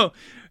so.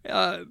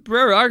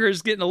 Brer Rocker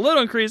is getting a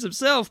little increase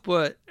himself,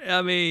 but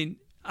I mean,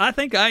 I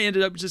think I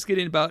ended up just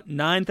getting about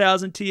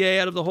 9,000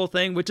 TA out of the whole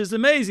thing, which is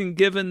amazing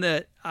given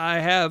that I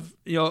have,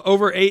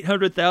 over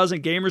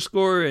 800,000 gamer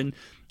score, and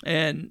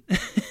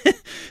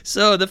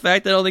so the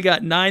fact that I only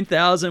got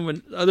 9,000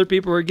 when other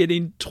people are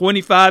getting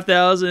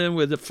 25,000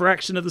 with a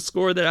fraction of the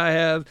score that I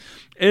have,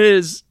 it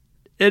is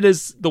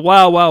the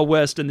wild, wild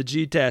west in the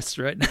GTasts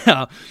right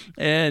now,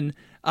 and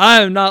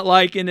I am not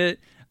liking it.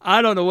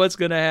 I don't know what's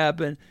going to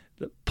happen.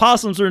 The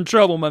possums are in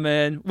trouble, my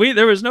man.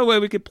 There was no way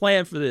we could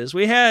plan for this.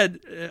 We had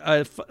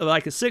a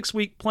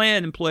 6-week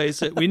plan in place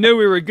that we knew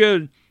we were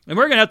good, and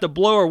we're going to have to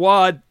blow our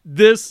wad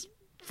this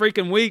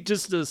freaking week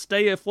just to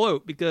stay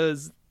afloat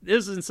because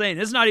this is insane.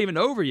 It's not even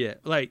over yet.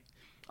 Like,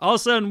 all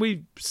of a sudden,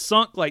 we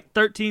sunk like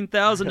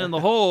 13,000 in the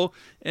hole,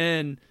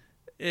 and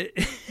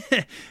there's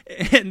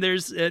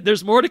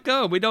more to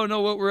come. We don't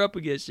know what we're up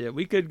against yet.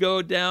 We could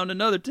go down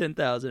another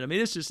 10,000. I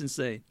mean, it's just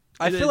insane.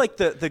 I feel like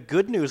the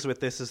good news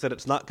with this is that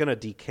it's not going to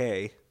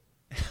decay.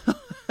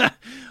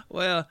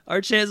 Well,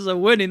 our chances of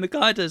winning the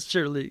contest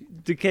surely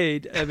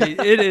decayed. I mean,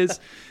 it is,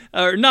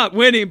 or not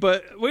winning,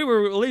 but we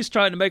were at least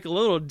trying to make a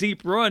little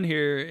deep run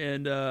here.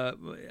 And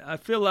I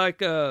feel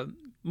like,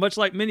 much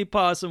like Mini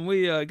Possum,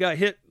 we got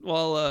hit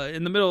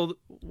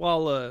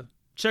while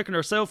checking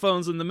our cell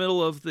phones in the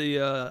middle of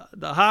the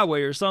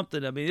highway or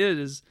something. I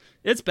mean,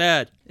 it's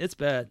bad. It's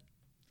bad.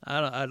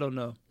 I don't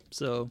know.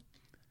 So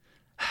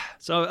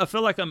I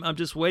feel like I'm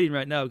just waiting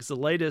right now because the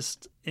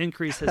latest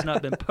increase has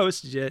not been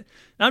posted yet.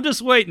 I'm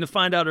just waiting to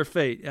find out our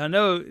fate. I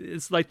know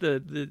it's like the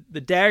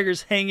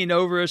daggers hanging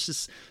over us,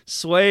 just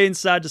swaying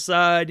side to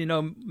side.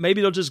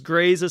 Maybe they'll just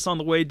graze us on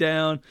the way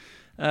down.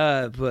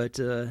 But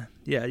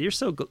yeah, you're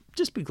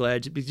just be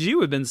glad because you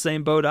would have been the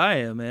same boat I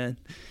am, man.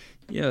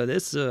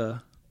 This. I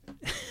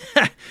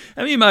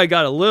mean, you might have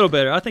got a little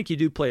better. I think you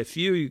do play a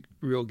few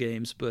real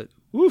games, but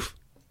woof.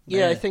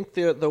 Yeah, I think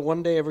the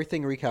one day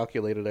everything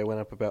recalculated, I went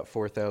up about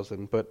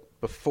 4,000. But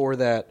before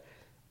that,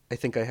 I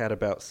think I had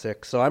about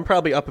 6. So I'm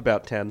probably up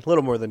about 10, a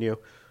little more than you.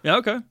 Yeah,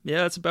 okay.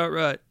 Yeah, that's about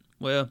right.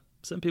 Well,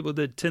 some people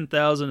did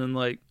 10,000 in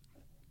like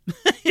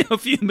a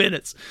few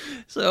minutes.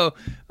 So,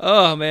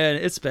 oh, man,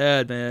 it's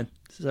bad, man.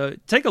 So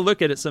take a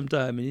look at it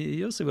sometime, and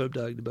you'll see what I'm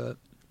talking about.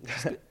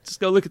 Just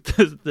go look at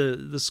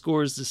the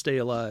scores to stay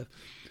alive.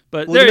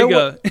 But well, there you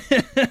go.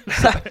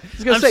 I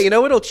was going to say,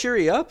 it'll cheer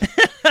you up.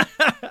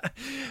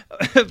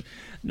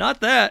 Not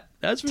that.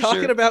 That's for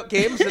Talking sure. about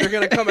games that are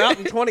going to come out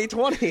in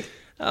 2020.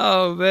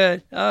 Oh,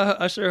 man.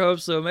 I sure hope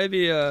so.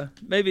 Maybe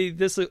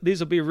these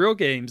will be real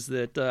games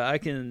that I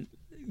can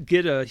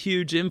get a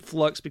huge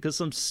influx because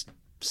some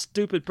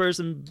stupid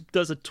person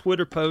does a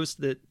Twitter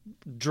post that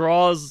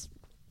draws,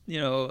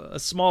 a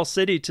small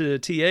city to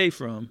TA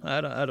from.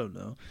 I don't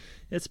know.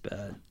 It's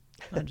bad.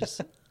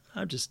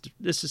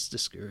 This is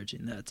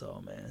discouraging. That's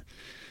all, man.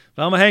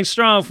 But I'm going to hang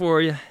strong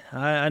for you.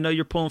 I know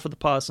you're pulling for the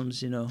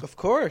possums, Of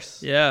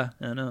course. Yeah,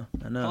 I know.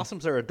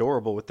 Possums are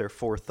adorable with their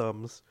 4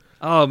 thumbs.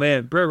 Oh,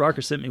 man. Brer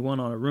Rocker sent me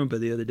one on a Roomba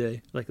the other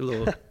day. Like a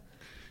little...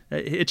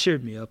 It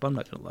cheered me up. I'm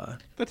not going to lie.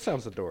 That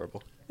sounds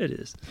adorable. It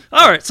is.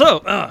 All right,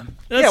 so... why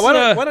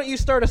don't you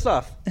start us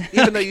off?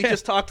 Even though you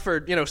just talked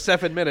for,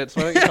 7 minutes,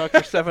 why don't you talk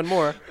for 7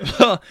 more?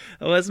 Well,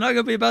 it's not going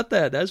to be about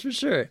that. That's for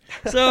sure.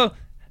 So...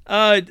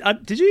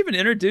 did you even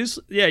introduce?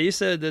 Yeah, you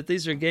said that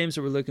these are games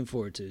that we're looking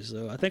forward to,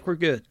 so I think we're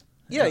good.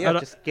 Yeah,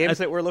 just games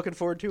that we're looking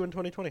forward to in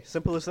 2020.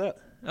 Simple as that.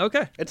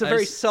 Okay. It's a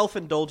very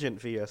self-indulgent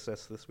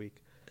VSS this week.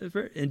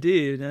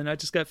 Indeed, and I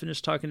just got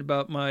finished talking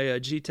about my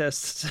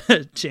G-Test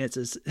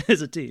chances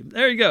as a team.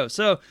 There you go.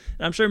 So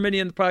I'm sure many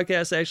in the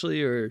podcast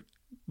actually are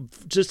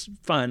just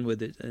fine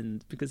with it,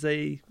 and because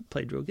they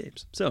played real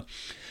games. So,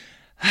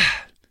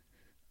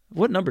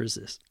 what number is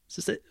this? Is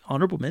this an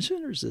honorable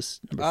mention, or is this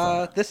number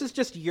 5? This is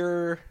just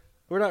your...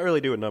 We're not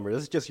really doing numbers.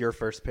 This is just your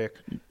first pick.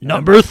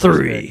 Number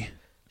 3.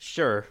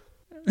 Sure.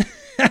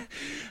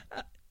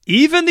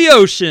 Even the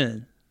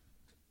Ocean.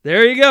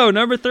 There you go.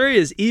 Number 3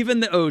 is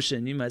Even the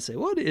Ocean. You might say,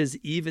 what is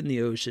Even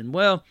the Ocean?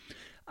 Well,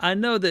 I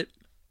know that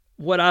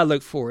what I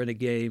look for in a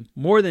game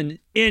more than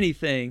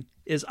anything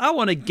is I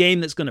want a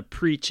game that's going to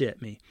preach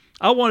at me.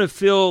 I want to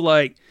feel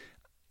like,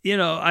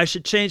 I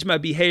should change my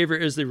behavior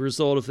as the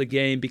result of the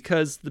game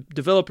because the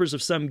developers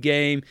of some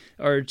game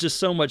are just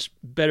so much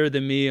better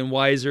than me and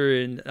wiser,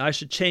 and I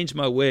should change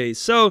my ways.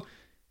 So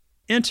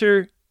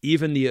enter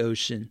Even the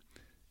Ocean.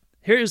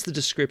 Here is the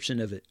description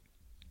of it.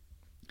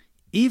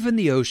 Even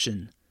the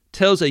Ocean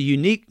tells a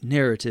unique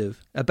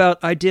narrative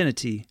about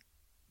identity,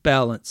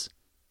 balance,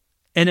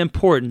 and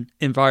important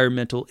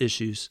environmental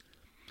issues.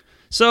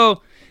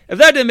 So, if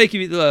that didn't make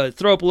you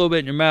throw up a little bit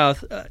in your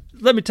mouth,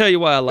 let me tell you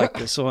why I like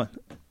this one.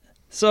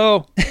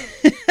 So,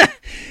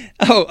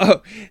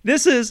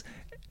 this is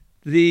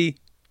the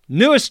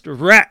newest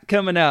rat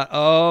coming out.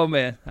 Oh,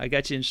 man, I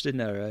got you interested in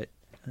that, right?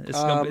 It's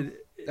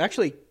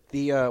actually,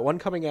 the one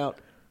coming out,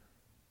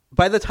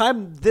 by the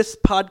time this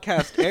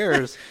podcast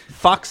airs,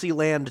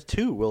 Foxyland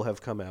 2 will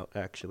have come out,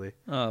 actually.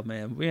 Oh,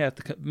 man. We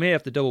may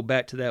have to double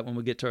back to that when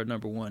we get to our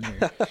number one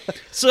here.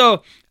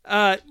 So,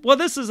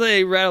 this is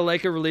a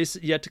Ratalaika release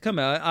yet to come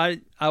out.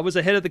 I was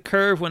ahead of the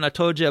curve when I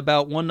told you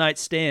about One Night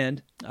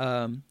Stand,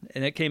 and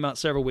it came out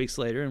several weeks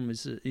later and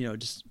was,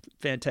 just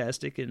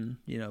fantastic and,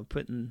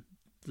 putting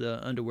the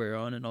underwear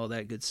on and all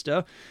that good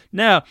stuff.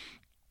 Now,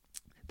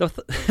 the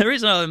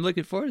reason I'm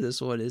looking forward to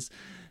this one is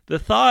the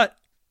thought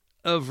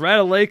of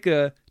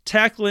Ratalaika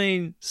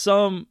tackling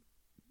some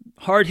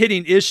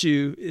hard-hitting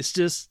issue is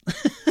just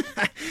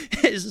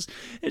it's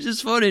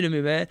just funny to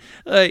me, man.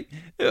 Like,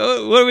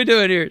 what are we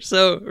doing here?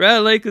 So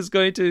Ratalaika is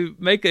going to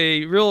make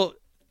a real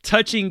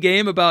touching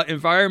game about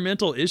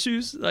environmental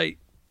issues. Like,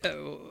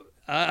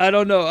 I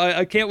don't know.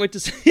 I can't wait to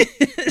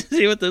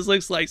see what this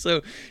looks like. So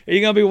are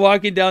you going to be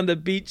walking down the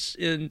beach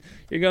and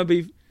you're going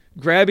to be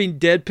grabbing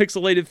dead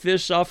pixelated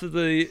fish off of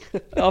the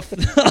off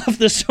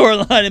the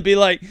shoreline and be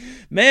like,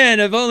 man,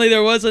 if only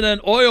there wasn't an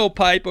oil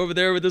pipe over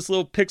there with this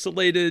little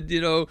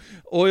pixelated,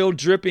 oil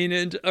dripping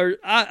into, or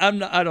I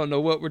don't know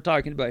what we're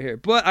talking about here,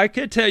 but I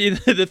could tell you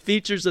the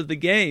features of the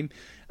game.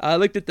 I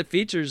looked at the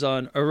features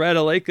on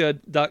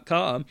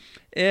ratalaika.com,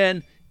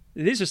 and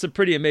these are some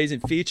pretty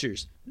amazing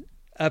features.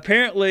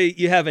 Apparently,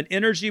 you have an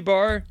energy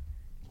bar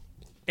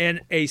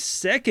and a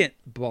second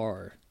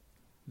bar.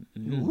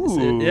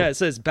 It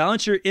says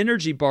balance your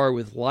energy bar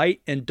with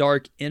light and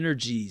dark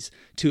energies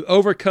to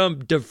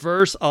overcome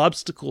diverse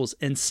obstacles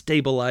and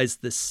stabilize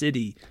the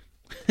city.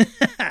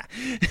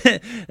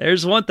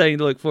 There's one thing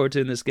to look forward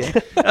to in this game.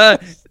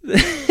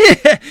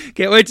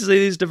 Can't wait to see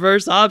these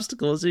diverse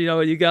obstacles.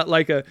 You got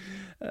like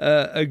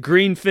a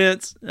green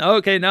fence.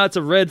 Okay, now it's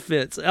a red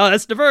fence. Oh,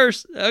 that's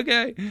diverse.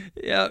 Okay.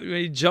 Yeah,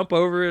 you jump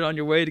over it on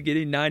your way to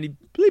getting 90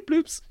 bleep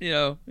bloops,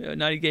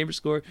 90 gamer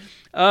score.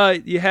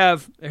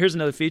 Here's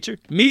another feature.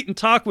 Meet and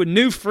talk with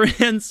new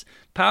friends,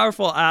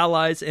 powerful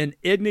allies, and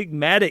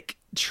enigmatic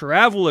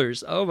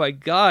travelers. Oh my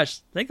gosh.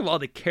 Think of all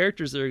the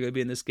characters that are going to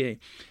be in this game.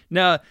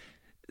 Now,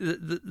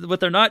 what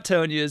they're not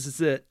telling you is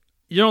that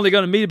you're only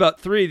going to meet about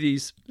 3 of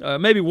these,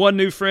 maybe one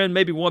new friend,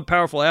 maybe one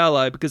powerful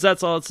ally, because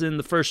that's all that's in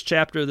the first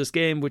chapter of this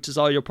game, which is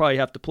all you'll probably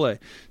have to play.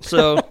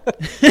 So,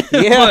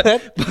 yeah,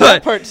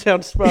 that part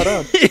sounds spot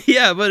on.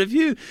 Yeah, but if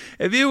you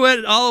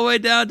went all the way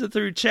down to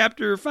through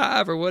chapter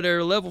 5 or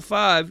whatever, level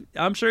 5,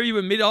 I'm sure you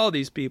would meet all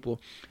these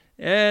people.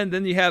 And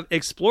then you have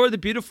explore the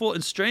beautiful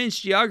and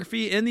strange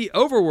geography in the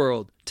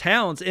overworld,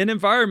 towns and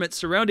environments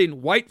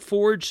surrounding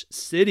Whiteforge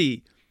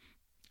City.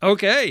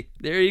 Okay,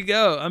 there you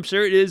go. I'm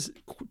sure it is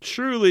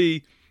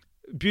truly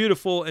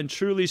beautiful and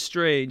truly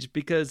strange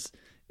because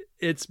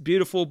it's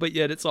beautiful, but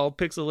yet it's all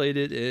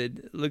pixelated.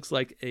 It looks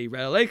like a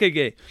Ratalaika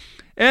game.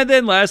 And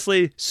then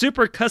lastly,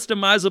 super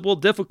customizable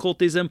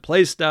difficulties and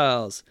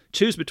playstyles.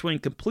 Choose between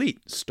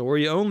complete,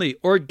 story-only,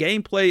 or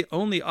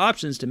gameplay-only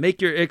options to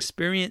make your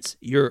experience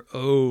your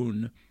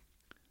own.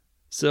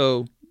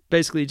 So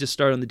basically just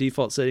start on the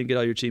default setting, get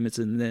all your achievements,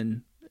 and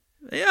then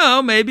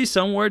maybe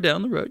somewhere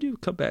down the road you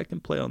come back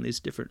and play on these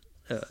different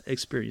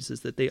experiences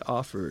that they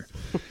offer.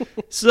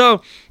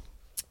 So,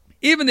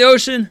 Even the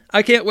Ocean,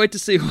 I can't wait to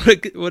see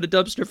what a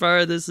dumpster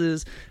fire this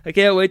is. I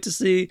can't wait to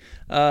see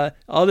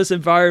all this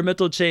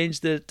environmental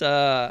change that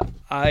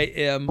I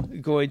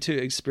am going to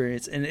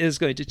experience, and it is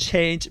going to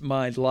change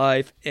my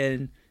life,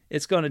 and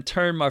it's going to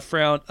turn my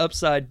frown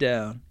upside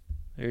down.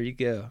 There you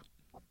go.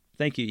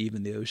 Thank you,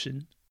 Even the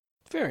Ocean.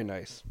 Very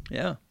nice.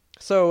 Yeah.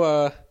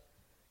 So,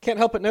 can't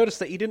help but notice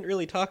that you didn't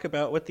really talk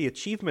about what the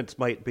achievements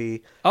might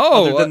be,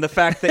 other than the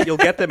fact that you'll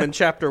get them in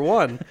Chapter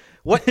 1.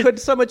 What could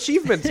some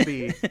achievements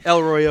be,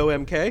 Elroy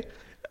OMK?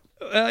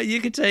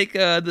 You could take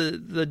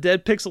the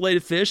dead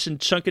pixelated fish and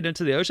chunk it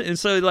into the ocean. And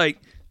so,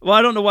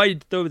 I don't know why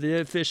you'd throw the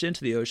dead fish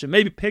into the ocean.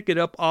 Maybe pick it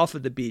up off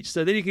of the beach.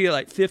 So then you can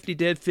get 50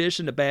 dead fish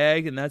in a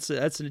bag, and that's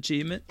an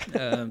achievement.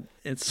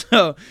 And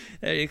so,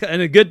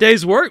 and a good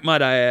day's work,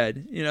 might I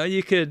add.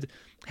 You could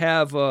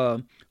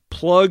have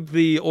plug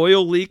the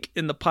oil leak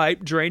in the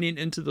pipe draining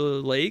into the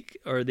lake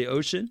or the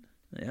ocean.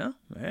 Yeah,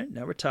 all right,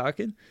 now we're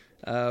talking.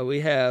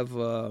 We have,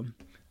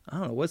 I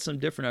don't know, what's some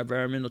different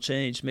environmental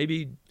change?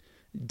 Maybe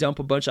dump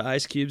a bunch of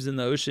ice cubes in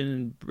the ocean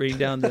and bring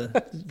down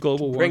the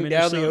global warming. Bring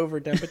down or the something. over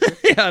temperature.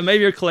 Yeah,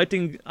 maybe you're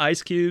collecting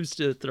ice cubes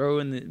to throw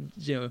in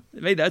the,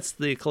 maybe that's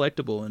the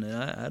collectible in it.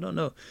 I don't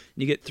know.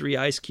 You get 3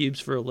 ice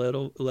cubes for a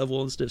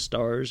level instead of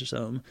stars or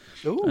something.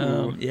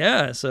 Ooh.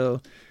 Yeah,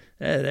 so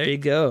there you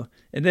go.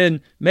 And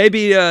then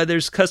maybe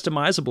there's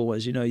customizable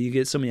ones. You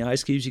get so many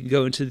ice cubes, you can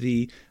go into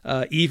the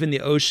Even the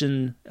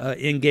Ocean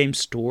in-game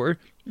store,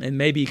 and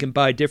maybe you can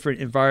buy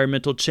different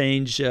environmental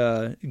change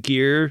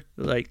gear,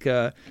 like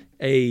a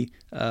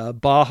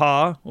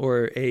Baja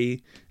or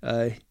a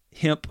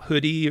hemp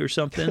hoodie or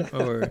something,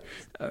 or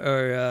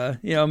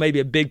maybe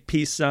a big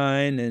peace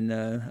sign, and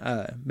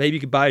maybe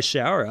you could buy a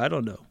shower. I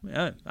don't know.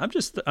 I'm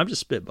just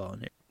spitballing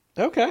here.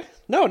 Okay.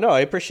 No,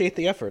 I appreciate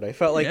the effort. I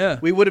felt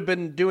like we would have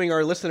been doing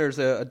our listeners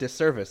a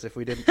disservice if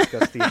we didn't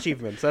discuss the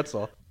achievements, that's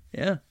all.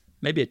 Yeah.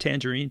 Maybe a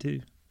tangerine,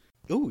 too.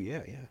 Ooh,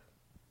 yeah.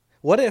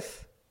 What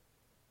if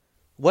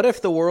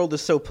the world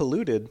is so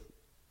polluted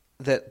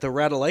that the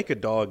Ratalaika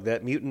dog,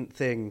 that mutant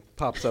thing,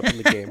 pops up in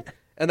the game,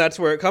 and that's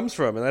where it comes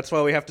from, and that's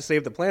why we have to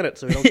save the planet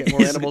so we don't get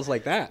more animals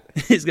like that?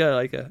 He's got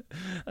like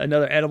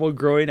another animal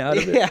growing out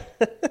of it. Yeah.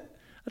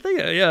 I think,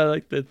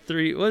 like the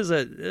 3, what is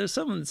that?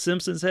 Some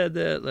Simpsons had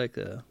that, like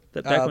that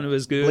back when it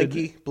was good.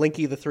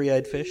 Blinky the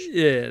 3-eyed fish.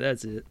 Yeah,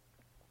 that's it.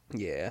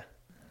 Yeah.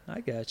 I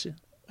got you.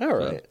 All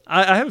right.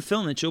 I have a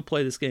feeling that you'll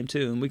play this game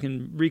too, and we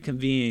can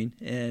reconvene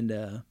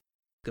and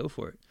go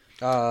for it.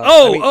 Before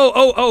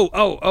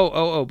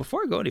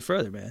I go any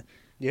further, man.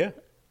 Yeah.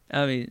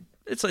 I mean,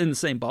 it's in the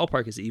same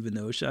ballpark as Even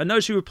the Ocean. I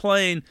noticed you were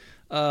playing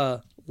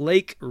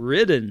Lake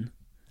Ridden.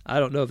 I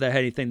don't know if that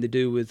had anything to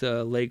do with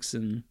lakes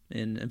and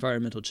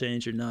environmental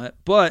change or not,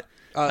 but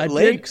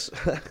lakes.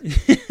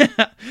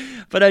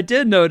 But I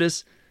did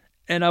notice,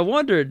 and I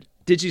wondered,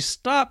 did you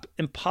stop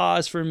and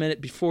pause for a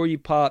minute before you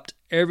popped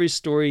Every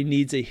Story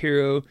Needs a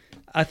Hero?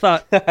 I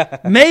thought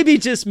maybe,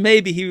 just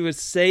maybe, he would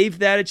save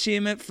that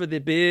achievement for the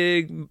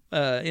big,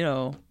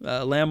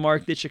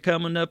 landmark that you're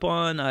coming up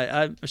on.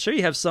 I'm sure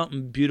you have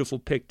something beautiful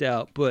picked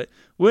out, but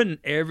wouldn't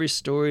Every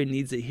Story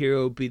Needs a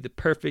Hero be the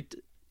perfect,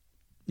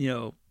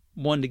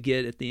 one to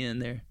get at the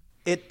end there?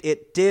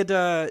 It did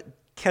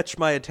catch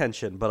my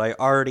attention, but I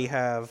already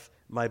have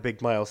my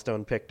big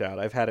milestone picked out.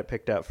 I've had it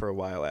picked out for a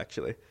while,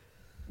 actually.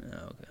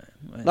 Okay.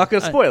 Well, not going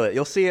to spoil it.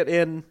 You'll see it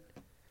in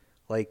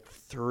like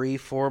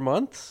 3-4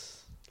 months.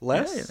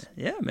 Less.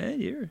 Yeah,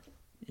 man,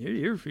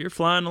 you're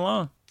flying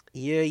along.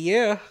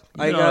 Yeah.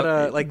 I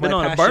got been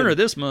on a burner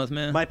this month,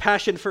 man. My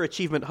passion for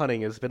achievement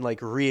hunting has been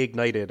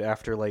reignited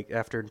after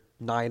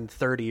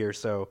 9:30 or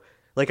so.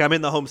 I'm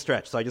in the home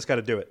stretch, so I just got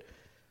to do it.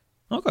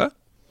 Okay.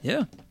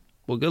 Yeah.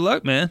 Well, good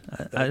luck, man.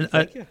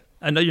 Thank you.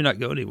 I know you're not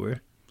going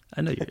anywhere.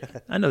 I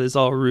know this is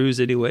all ruse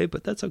anyway,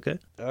 but that's okay.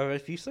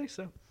 If you say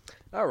so.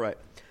 All right.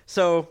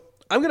 So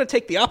I'm going to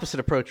take the opposite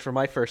approach for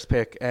my first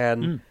pick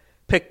and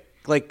pick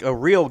a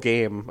real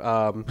game.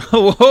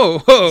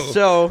 Whoa.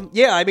 So,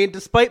 yeah, I mean,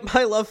 despite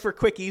my love for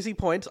quick, easy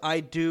points,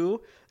 I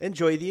do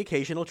enjoy the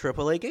occasional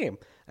AAA game.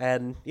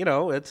 And,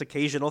 it's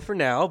occasional for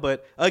now,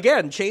 but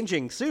again,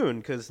 changing soon,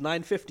 because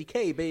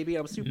 950K, baby,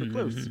 I'm super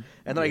close.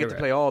 And then I get to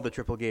play all the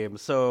triple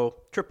games. So,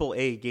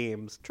 AAA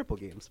games, triple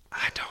games.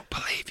 I don't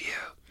believe you.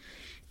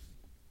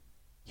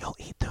 You'll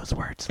eat those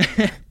words.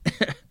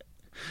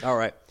 All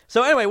right.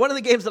 So anyway, one of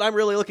the games that I'm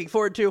really looking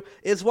forward to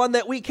is one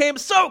that we came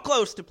so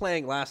close to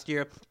playing last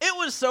year. It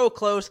was so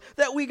close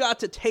that we got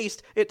to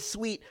taste its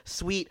sweet,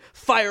 sweet,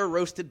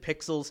 fire-roasted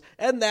pixels,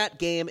 and that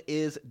game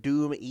is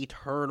Doom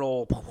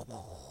Eternal.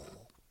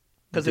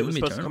 Because it was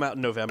supposed to come out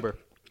in November,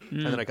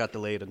 and then it got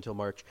delayed until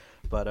March.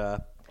 But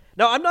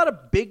no, I'm not a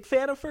big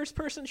fan of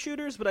first-person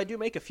shooters, but I do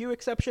make a few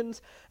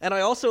exceptions, and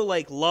I also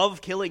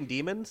love killing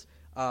demons.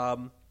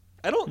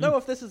 I don't know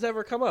if this has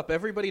ever come up.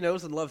 Everybody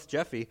knows and loves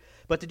Jeffy.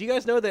 But did you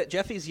guys know that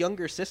Jeffy's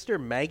younger sister,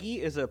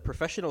 Maggie, is a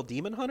professional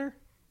demon hunter?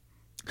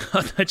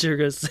 I thought you were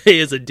going to say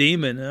is a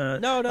demon.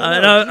 No.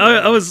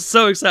 I was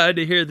so excited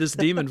to hear this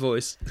demon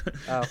voice.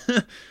 Oh.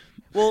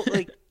 Well,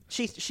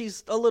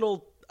 she's a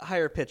little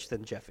higher pitched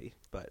than Jeffy,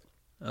 but...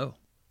 Oh.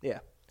 Yeah.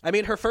 I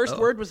mean, her first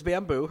word was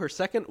bamboo, her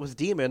second was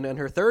demon, and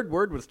her third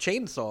word was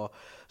chainsaw.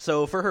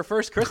 So for her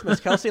first Christmas,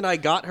 Kelsey and I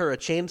got her a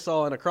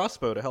chainsaw and a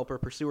crossbow to help her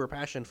pursue her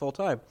passion full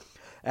time.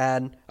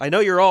 And I know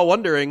you're all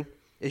wondering,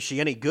 is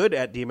she any good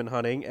at demon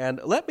hunting? And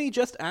let me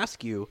just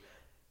ask you,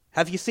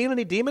 have you seen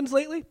any demons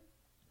lately?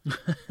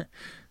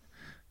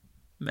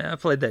 Man, I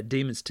played that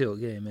Demon's Till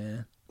game,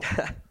 man.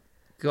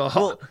 God.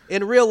 Well,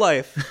 in real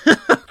life,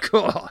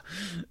 God.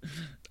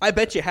 I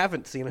bet you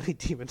haven't seen any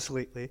demons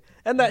lately.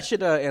 And that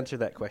should answer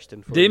that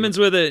question for Demons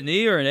you. with an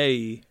E or an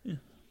AE?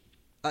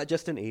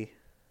 Just an E.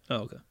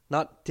 Oh, okay.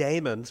 Not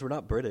demons. We're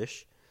not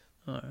British.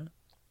 All right.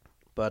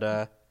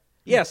 But,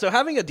 Yeah, so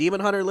having a demon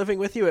hunter living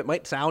with you, it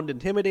might sound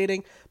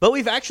intimidating, but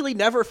we've actually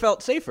never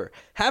felt safer.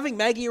 Having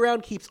Maggie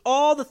around keeps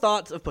all the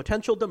thoughts of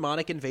potential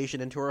demonic invasion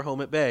into our home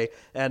at bay.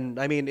 And,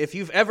 I mean, if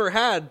you've ever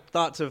had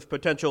thoughts of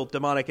potential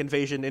demonic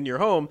invasion in your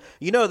home,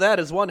 you know that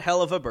is one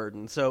hell of a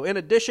burden. So in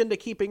addition to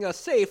keeping us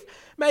safe,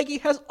 Maggie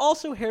has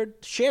also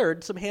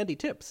shared some handy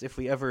tips if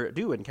we ever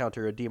do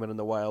encounter a demon in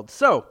the wild.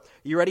 So,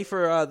 you ready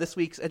for this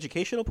week's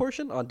educational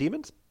portion on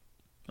demons?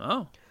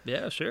 Oh,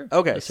 yeah, sure.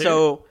 Okay, Let's hear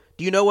so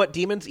do you know what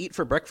demons eat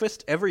for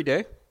breakfast every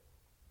day?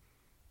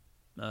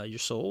 it. Your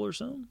soul or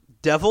something?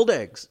 Deviled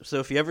eggs. So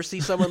if you ever see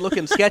someone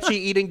looking sketchy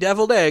eating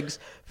deviled eggs,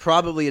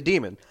 probably a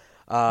demon.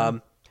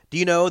 Do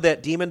you know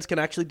that demons can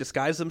actually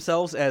disguise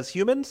themselves as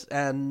humans?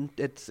 And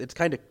it's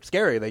kind of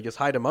scary. They just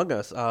hide among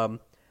us.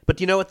 But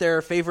do you know what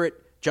their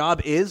favorite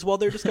job is while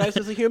they're disguised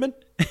as a human?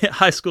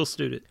 High school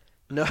student.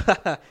 No,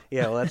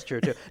 yeah, well, that's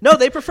true too. No,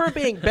 they prefer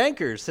being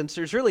bankers, since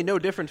there's really no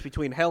difference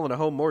between hell and a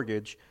home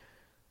mortgage.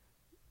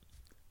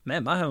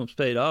 Man, my home's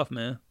paid off,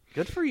 man.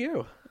 Good for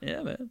you.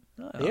 Yeah, man.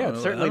 Yeah,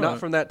 it's certainly not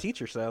from that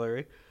teacher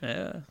salary.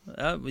 Yeah,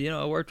 I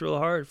worked real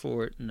hard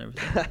for it and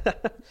everything.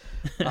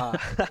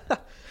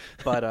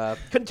 But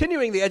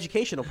continuing the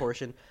educational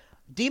portion,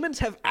 demons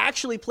have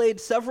actually played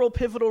several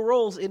pivotal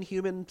roles in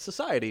human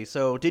society.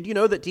 So did you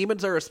know that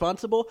demons are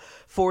responsible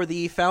for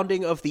the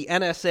founding of the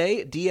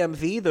NSA,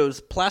 DMV, those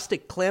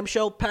plastic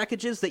clamshell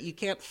packages that you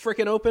can't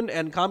frickin' open,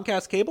 and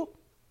Comcast cable?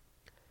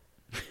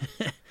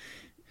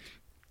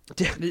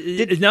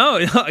 No,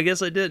 I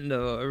guess I didn't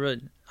know.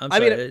 I'm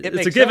sorry. It it's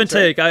makes a give and sense,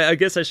 right? take. I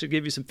guess I should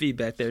give you some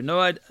feedback there.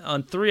 No,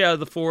 on 3 out of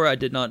the 4, I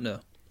did not know.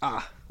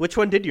 Which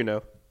one did you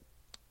know?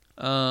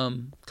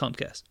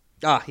 Comcast.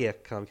 Yeah,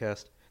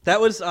 Comcast.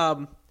 That was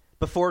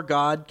before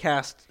God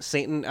cast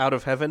Satan out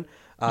of heaven.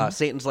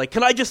 Satan's like,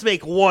 can I just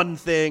make one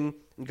thing?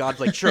 And God's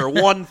like, sure,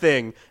 one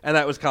thing. And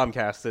that was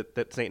Comcast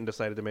that Satan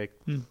decided to make.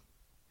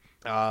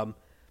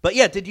 But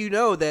yeah, did you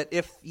know that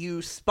if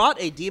you spot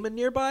a demon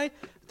nearby,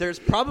 there's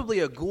probably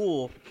a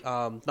ghoul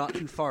not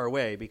too far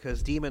away,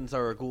 because demons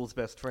are a ghoul's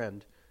best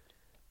friend.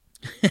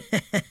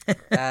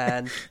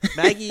 And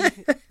Maggie...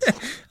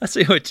 I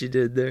see what you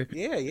did there.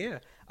 Yeah.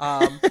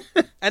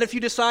 And if you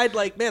decide,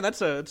 like, man,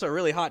 that's a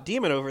really hot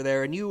demon over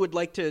there, and you would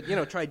like to,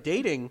 try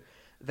dating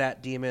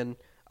that demon.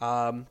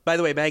 By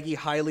the way, Maggie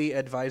highly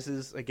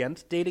advises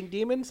against dating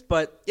demons,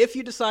 but if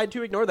you decide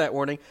to ignore that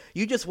warning,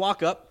 you just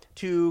walk up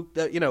to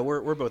the,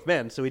 we're both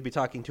men, so we'd be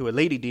talking to a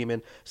lady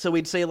demon. So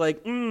we'd say,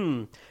 like,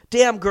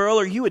 damn girl,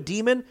 are you a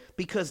demon?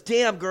 Because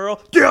damn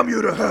girl, damn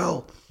you to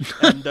hell.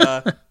 And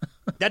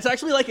that's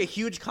actually like a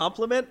huge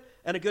compliment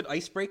and a good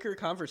icebreaker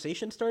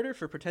conversation starter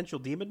for potential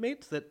demon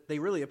mates, that they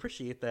really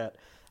appreciate that.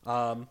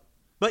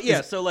 But yeah,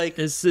 so like,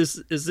 is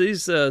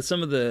these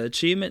some of the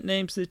achievement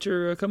names that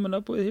you're coming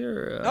up with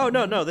here? Oh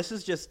no, this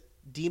is just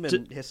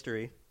demon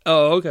history.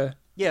 Oh, okay.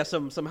 Yeah,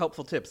 some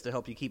helpful tips to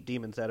help you keep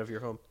demons out of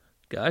your home.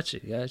 Gotcha.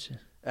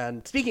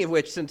 And speaking of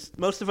which, since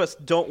most of us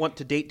don't want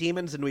to date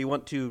demons and we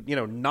want to,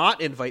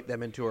 not invite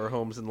them into our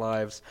homes and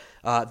lives,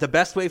 the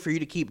best way for you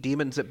to keep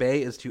demons at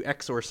bay is to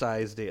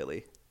exorcise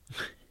daily.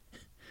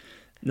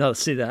 No,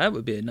 see, that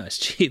would be a nice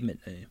achievement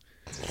name.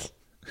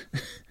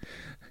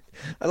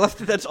 I love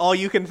that that's all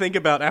you can think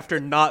about after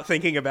not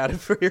thinking about it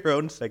for your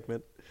own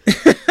segment.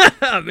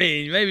 I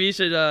mean, maybe you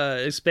should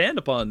expand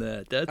upon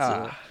that. That's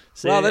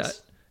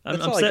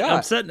that's all I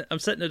got. I'm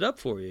setting it up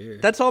for you here.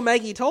 That's all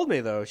Maggie told me,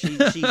 though. She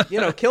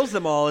kills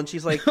them all, and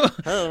she's like,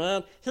 "Oh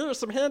man, here are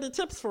some handy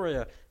tips for you."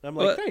 And I'm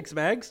like, "Thanks,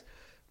 Mags."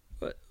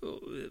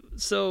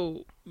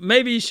 So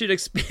maybe you should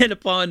expand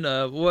upon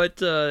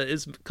what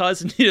is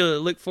causing you to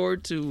look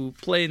forward to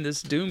playing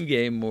this Doom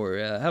game more.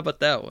 How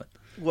about that one?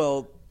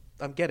 Well,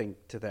 I'm getting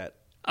to that.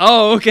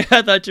 Oh, okay.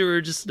 I thought you were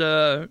just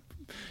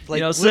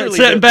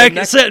sitting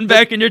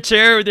back in your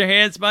chair with your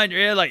hands behind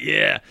your head, like,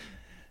 yeah.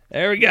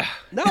 There we go.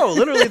 No,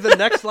 literally the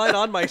next line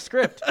on my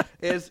script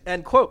is,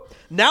 and quote,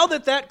 now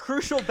that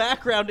crucial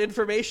background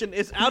information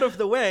is out of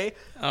the way,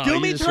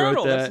 Doom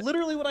Eternal. That's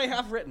literally what I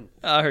have written.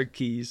 I heard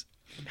keys.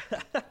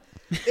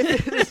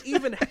 If it is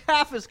even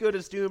half as good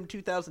as Doom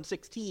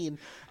 2016,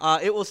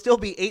 it will still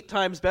be 8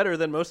 times better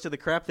than most of the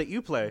crap that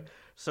you play.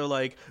 So,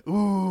 like,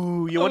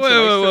 ooh, you want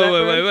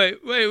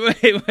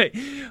wait.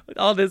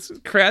 All this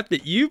crap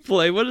that you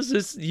play, what is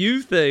this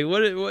you thing?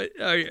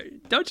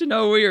 Don't you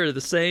know we are the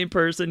same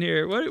person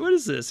here? What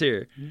is this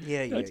here?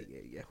 Yeah.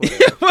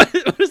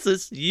 What is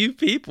this you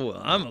people?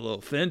 I'm a little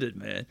offended,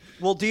 man.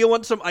 Well, do you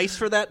want some ice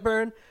for that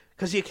burn?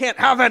 Because you can't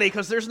have any,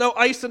 because there's no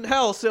ice in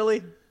hell,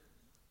 silly.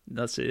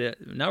 Let's see.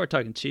 Now we're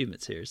talking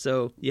achievements here.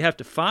 So you have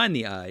to find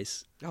the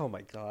ice. Oh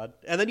my god!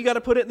 And then you got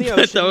to put it in the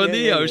ocean. Throw in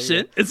the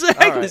ocean.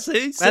 Exactly. Right.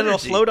 See, and it'll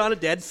float on a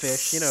dead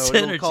fish.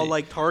 It'll call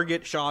like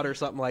target shot or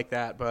something like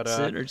that. But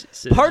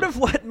synergy. Part of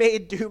what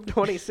made Doom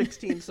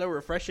 2016 so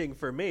refreshing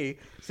for me,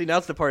 see,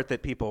 now's the part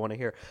that people want to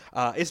hear,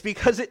 is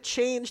because it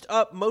changed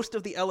up most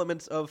of the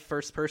elements of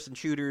first-person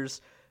shooters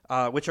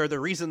which are the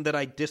reason that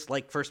I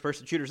dislike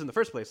first-person shooters in the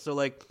first place. So,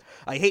 like,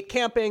 I hate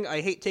camping,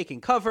 I hate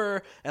taking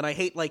cover, and I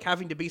hate, like,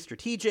 having to be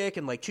strategic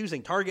and, like,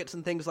 choosing targets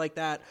and things like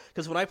that.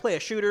 Because when I play a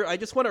shooter, I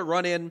just want to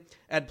run in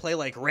and play,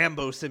 like,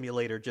 Rambo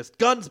Simulator. Just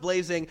guns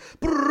blazing,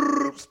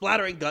 brrr,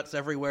 splattering guts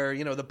everywhere.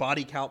 You know, the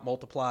body count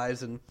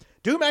multiplies, and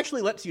Doom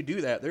actually lets you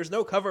do that. There's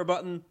no cover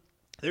button.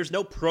 There's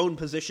no prone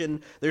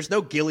position. There's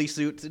no ghillie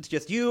suits. It's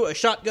just you, a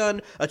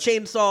shotgun, a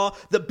chainsaw,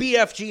 the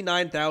BFG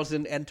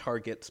 9000, and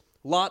targets.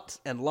 Lots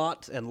and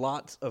lots and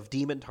lots of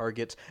demon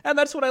targets. And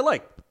that's what I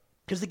like.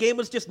 Because the game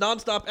was just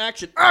nonstop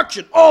action.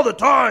 Action all the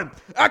time!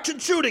 Action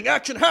shooting,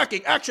 action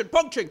hacking, action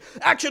punching,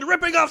 action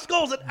ripping off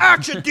skulls, and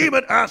action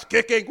demon ass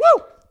kicking.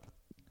 Woo!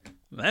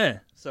 Man.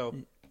 So,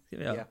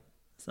 yeah.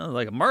 Sounds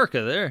like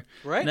America there.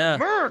 Right? Now,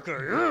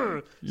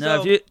 America, yeah.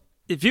 Now,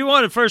 if you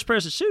want a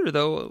first-person shooter,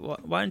 though,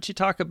 why don't you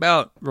talk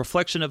about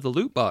Reflection of the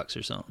Loot Box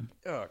or something?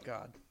 Oh,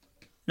 God.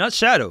 Not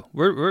Shadow.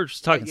 We're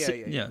just talking.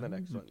 Yeah. The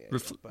next one.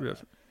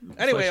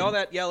 Anyway, all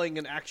that yelling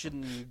and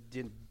action,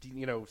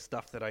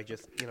 stuff that I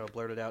just,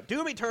 blurted out.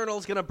 Doom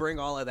Eternal's going to bring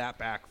all of that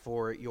back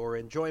for your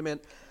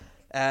enjoyment.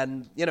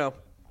 And,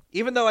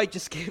 even though I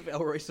just gave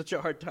Elroy such a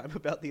hard time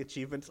about the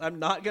achievements, I'm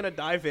not going to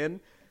dive in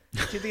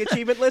to the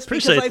achievement list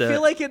because I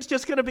feel like it's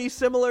just going to be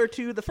similar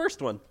to the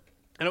first one.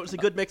 And it was a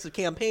good mix of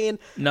campaign,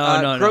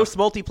 gross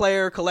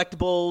multiplayer,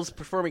 collectibles,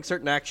 performing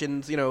certain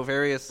actions,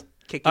 various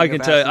kicking. I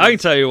can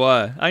tell you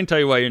why. I can tell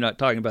you why you're not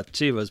talking about the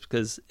Chivas,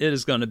 because it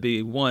is going to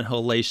be one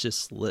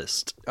hellacious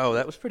list. Oh,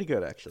 that was pretty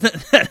good, actually.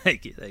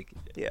 Thank you.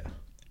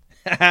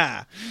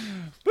 Yeah.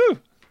 Woo.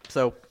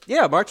 So,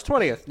 yeah, March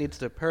 20th needs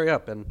to hurry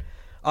up. And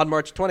on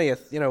March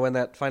 20th, when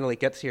that finally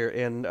gets here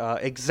in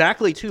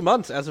exactly 2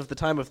 months as of the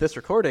time of this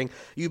recording,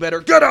 you better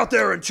get out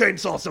there and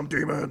chainsaw some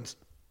demons.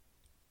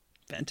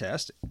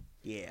 Fantastic.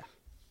 Yeah.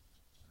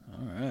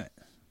 All right.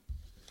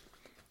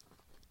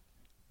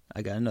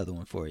 I got another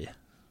one for you.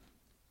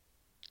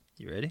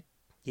 You ready?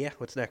 Yeah,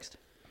 what's next?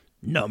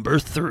 Number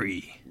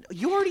 3.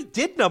 You already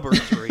did number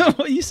 3.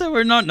 Well, you said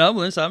we're not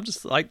numbering, so I'm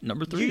just like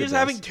number 3. You're just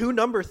having 2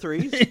 number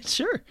 3s?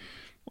 Sure.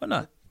 Why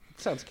not?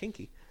 Sounds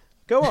kinky.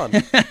 Go on.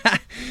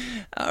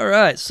 All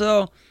right.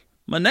 So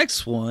my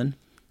next one,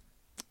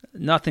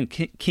 nothing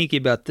kinky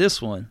about this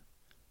one.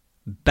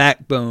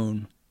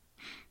 Backbone.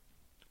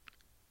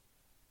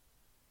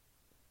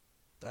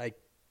 I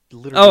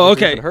literally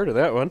haven't heard of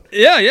that one.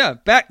 Yeah.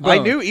 Backbone. I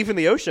knew Even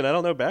the Ocean. I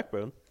don't know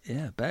Backbone.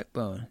 Yeah,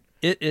 Backbone.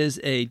 It is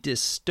a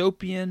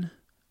dystopian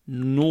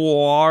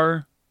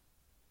noir.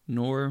 I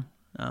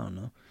don't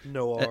know.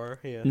 Noir,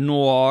 yeah.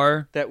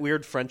 Noir. That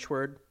weird French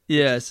word.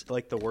 Yes.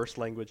 Like the worst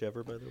language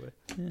ever, by the way.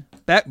 Yeah.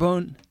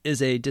 Backbone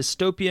is a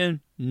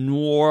dystopian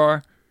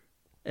noir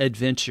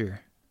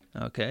adventure.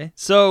 Okay.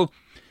 So,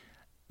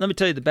 let me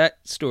tell you the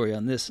backstory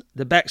on this.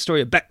 The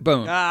backstory of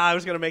Backbone. I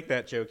was going to make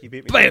that joke. You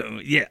beat me.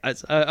 Boom! Yeah,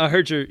 I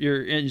heard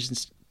your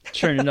engine's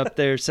churning up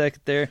there a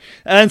second there.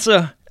 And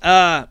so,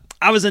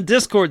 I was in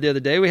Discord the other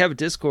day. We have a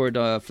Discord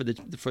for the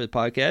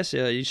podcast.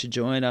 Yeah, you should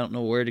join. I don't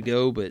know where to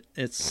go, but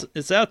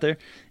it's out there.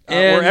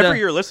 And, wherever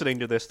you're listening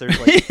to this, there's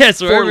like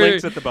 4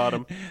 links at the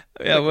bottom.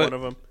 Yeah, one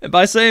of them. And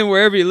by saying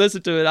wherever you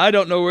listen to it, I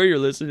don't know where you're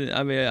listening.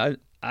 I mean,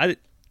 I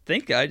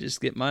think I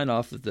just get mine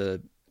off of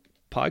the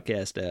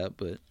podcast app,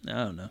 but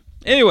I don't know.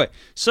 Anyway,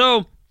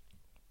 so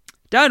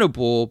Dino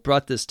Bull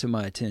brought this to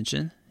my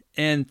attention,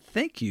 and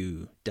thank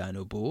you,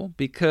 Dino Bull,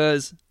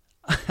 because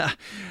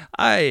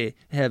I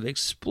have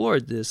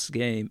explored this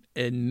game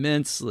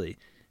immensely.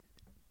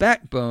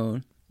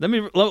 Backbone. Let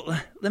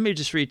me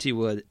just read to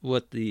you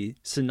what the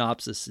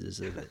synopsis is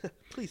of it.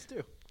 Please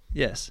do.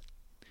 Yes.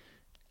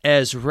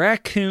 As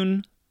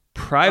Raccoon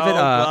Private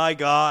Eye. Oh my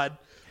God.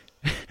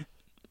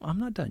 I'm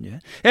not done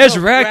yet. As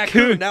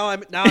Raccoon. Now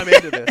I'm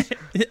into this.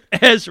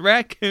 As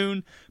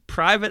Raccoon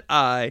Private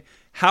Eye,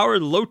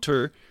 Howard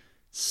Lotter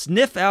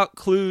sniff out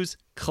clues,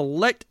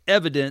 collect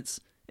evidence,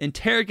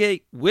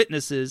 interrogate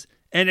witnesses,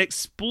 and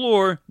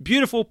explore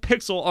beautiful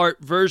pixel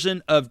art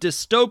version of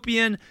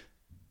dystopian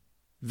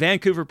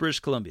Vancouver, British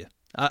Columbia.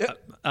 I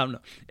don't know.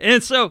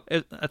 And so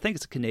I think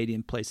it's a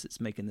Canadian place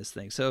that's making this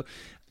thing. So,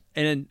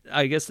 and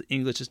I guess the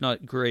English is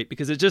not great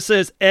because it just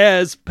says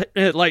as,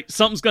 like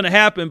something's going to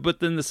happen, but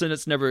then the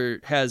sentence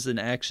never has an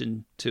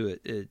action to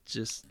it. It's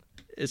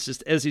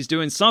just as he's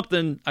doing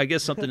something, I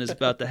guess something is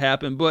about to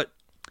happen. But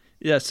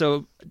yeah,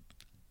 so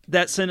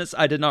that sentence,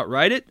 I did not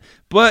write it,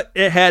 but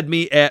it had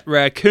me at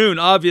Raccoon,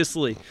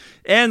 obviously.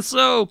 And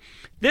so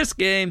this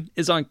game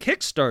is on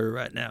Kickstarter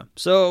right now.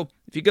 So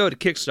if you go to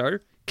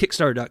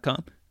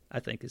Kickstarter.com, I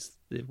think is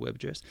the web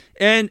address.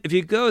 And if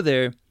you go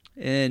there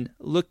and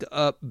look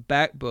up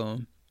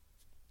Backbone.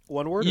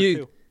 One word or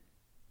two?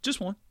 Just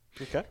one.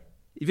 Okay.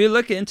 If you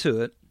look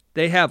into it,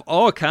 they have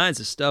all kinds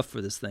of stuff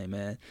for this thing,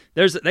 man.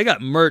 They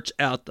got merch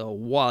out the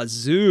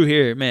wazoo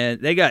here, man.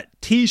 They got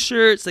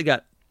T-shirts. They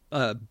got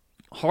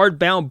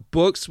hardbound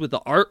books with the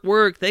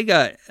artwork. They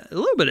got a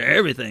little bit of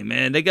everything,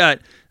 man. They got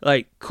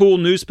like cool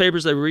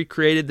newspapers they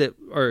recreated that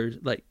are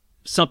like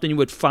something you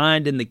would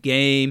find in the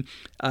game.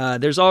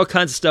 There's all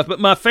kinds of stuff, but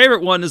my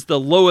favorite one is the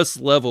lowest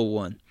level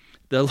one.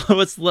 the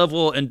lowest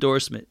level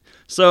endorsement.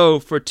 So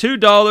for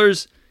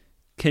 $2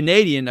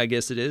 Canadian, I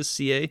guess it is,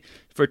 CA,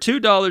 for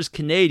 $2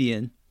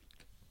 Canadian,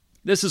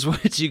 this is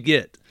what you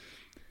get.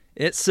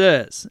 It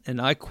says, and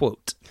I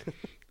quote,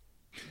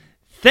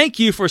 "Thank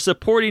you for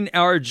supporting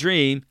our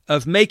dream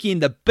of making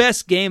the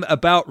best game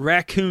about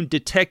raccoon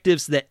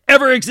detectives that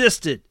ever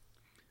existed.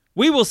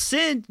 We will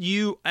send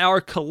you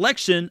our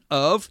collection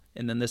of,"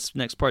 and then this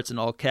next part's in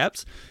all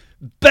caps,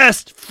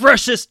 "best,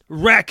 freshest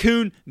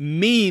raccoon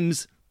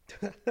memes,"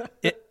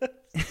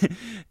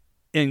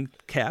 in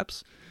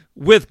caps,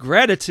 "with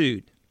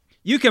gratitude.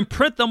 You can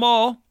print them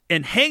all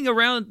and hang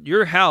around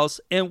your house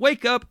and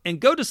wake up and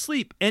go to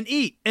sleep and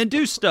eat and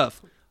do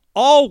stuff,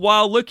 all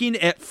while looking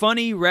at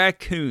funny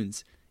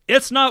raccoons.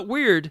 It's not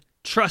weird.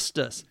 Trust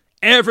us.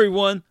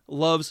 Everyone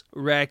loves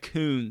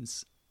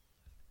raccoons."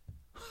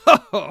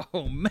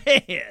 Oh,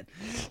 man.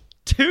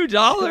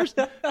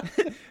 $2?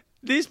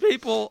 These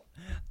people...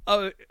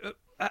 I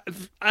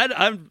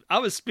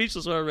was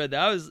speechless when I read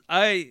that.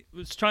 I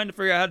was trying to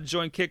figure out how to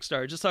join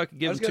Kickstarter just so I could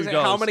give them $2. Say,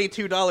 how many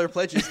 $2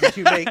 pledges did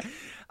you make?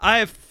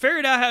 I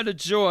figured out how to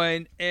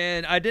join,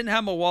 and I didn't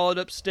have my wallet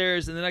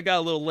upstairs, and then I got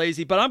a little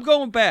lazy. But I'm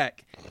going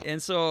back,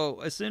 and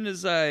so as soon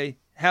as I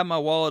have my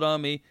wallet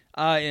on me,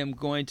 I am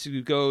going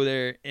to go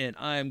there, and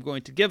I am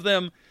going to give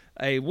them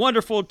a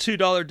wonderful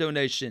 $2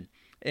 donation,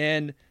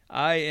 and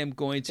I am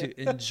going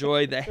to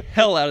enjoy the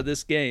hell out of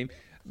this game.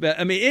 But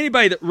I mean,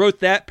 anybody that wrote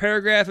that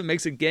paragraph and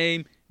makes a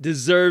game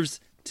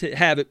deserves to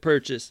have it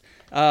purchased.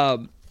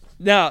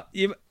 Now,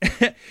 you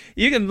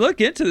can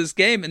look into this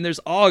game, and there's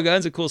all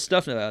kinds of cool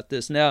stuff about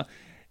this. Now,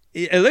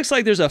 it looks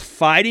like there's a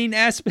fighting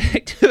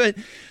aspect to it.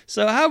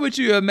 So how would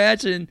you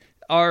imagine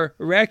our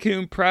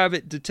raccoon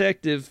private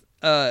detective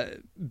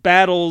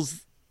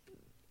battles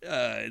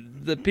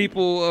the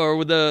people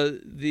or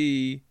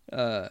the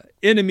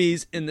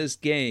enemies in this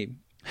game?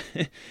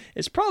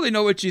 It's probably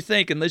not what you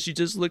think unless you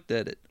just looked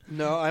at it.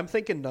 No, I'm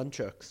thinking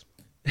nunchucks.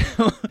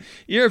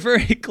 You're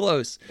very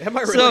close. Am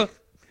I really? So,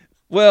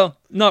 well,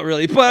 not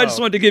really, but I just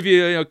wanted to give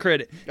you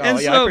credit. Oh, and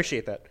yeah, I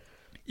appreciate that.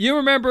 You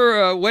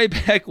remember way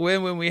back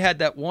when we had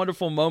that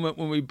wonderful moment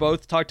when we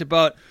both talked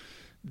about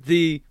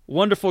the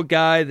wonderful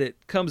guy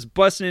that comes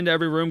busting into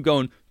every room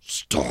going,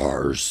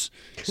 "Stars,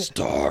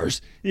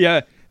 stars."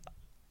 Yeah.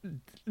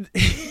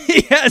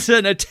 He has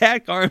an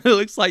attack arm that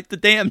looks like the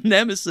damn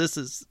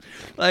Nemesis.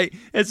 Like,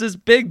 it's this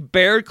big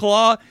bear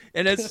claw,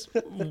 and it's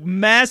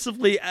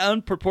massively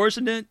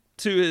unproportionate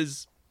to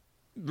his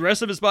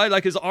rest of his body.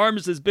 Like, his arm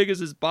is as big as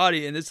his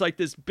body, and it's like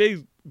this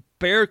big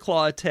bear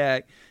claw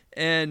attack,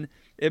 and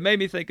it made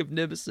me think of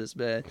Nemesis,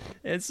 man.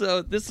 And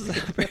so this is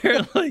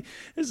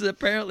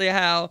apparently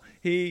how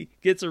he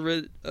gets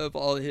rid of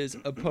all his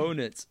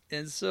opponents.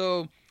 And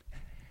so,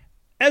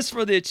 as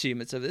for the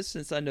achievements of this,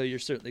 since I know you're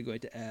certainly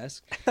going to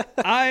ask,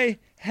 I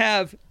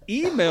have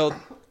emailed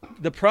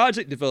the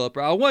project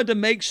developer. I wanted to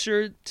make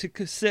sure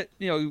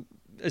to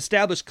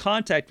establish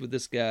contact with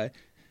this guy,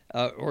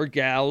 or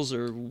gals,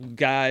 or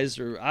guys,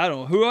 or I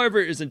don't know, whoever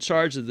is in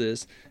charge of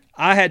this.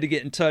 I had to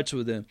get in touch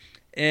with him.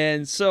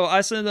 And so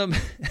I sent them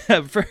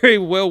a very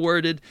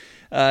well-worded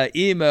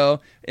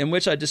email in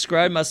which I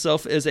described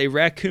myself as a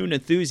raccoon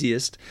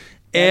enthusiast.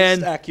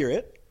 That's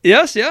accurate.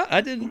 Yes, yeah.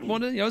 I didn't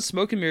want to,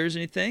 smoke and mirrors or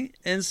anything.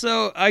 And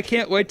so I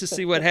can't wait to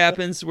see what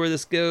happens, where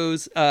this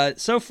goes.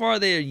 So far,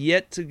 they are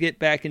yet to get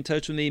back in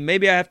touch with me.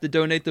 Maybe I have to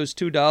donate those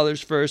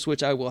 $2 first,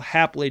 which I will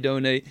happily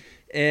donate.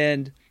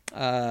 And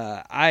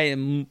I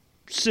am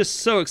just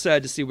so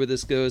excited to see where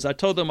this goes. I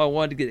told them I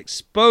wanted to get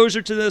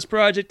exposure to this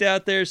project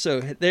out there. So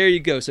there you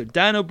go. So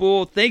Dino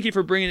Bull, thank you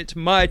for bringing it to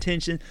my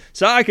attention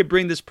so I could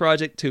bring this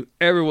project to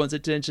everyone's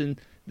attention.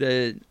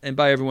 And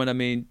by everyone, I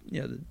mean,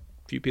 the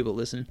few people that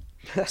listen.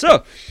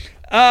 So,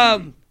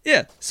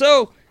 yeah.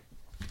 So,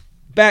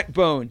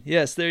 Backbone.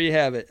 Yes, there you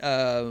have it.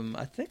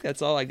 I think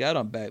that's all I got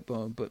on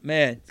Backbone. But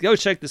man, go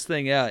check this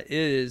thing out. It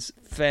is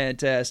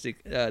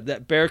fantastic.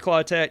 That bear claw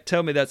attack.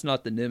 Tell me that's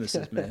not the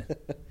Nemesis, man.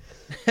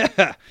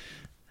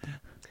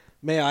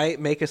 May I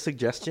make a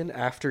suggestion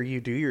after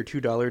you do your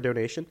 $2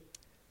 donation?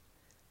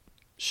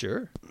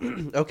 Sure.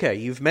 Okay,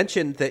 you've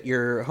mentioned that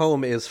your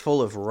home is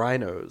full of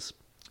rhinos.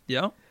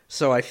 Yeah.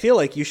 So I feel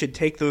like you should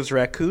take those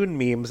raccoon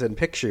memes and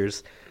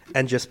pictures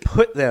and just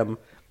put them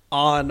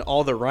on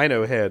all the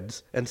rhino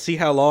heads and see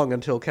how long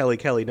until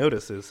Kelly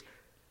notices.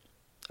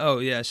 Oh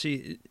yeah,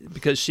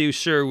 because she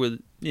sure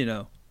would,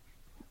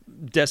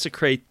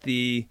 desecrate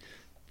the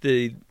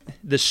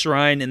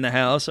shrine in the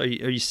house. Are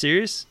you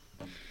serious?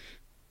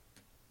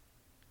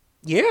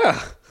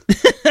 Yeah.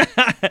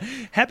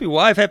 Happy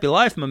wife, happy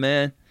life, my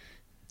man.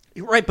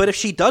 Right, but if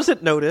she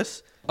doesn't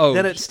notice,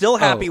 then it's still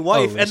happy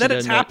wife, and then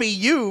it's happy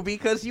you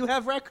because you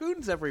have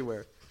raccoons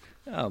everywhere.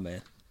 Oh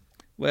man.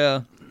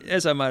 Well,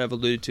 as I might have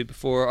alluded to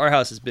before, our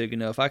house is big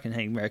enough. I can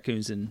hang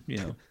raccoons and,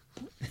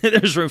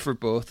 there's room for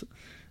both.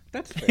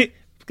 That's fair.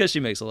 Because she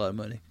makes a lot of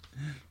money.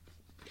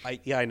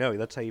 I know.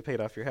 That's how you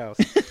paid off your house.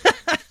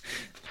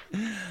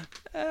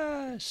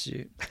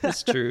 Shoot.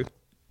 That's true.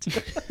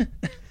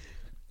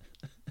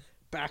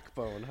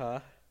 Backbone, huh?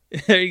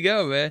 There you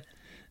go, man.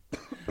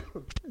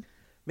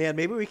 Man,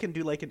 maybe we can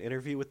do like an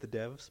interview with the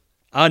devs.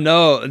 I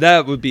know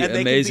that would be And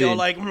they amazing.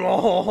 can be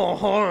all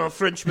like,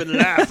 Frenchmen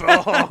laugh,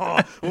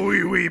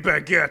 oui, oui,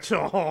 baguette,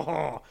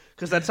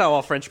 because that's how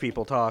all French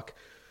people talk.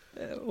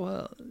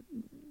 Well,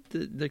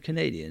 they're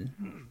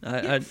Canadian.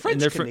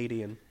 French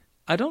Canadian.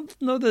 I don't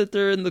know that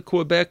they're in the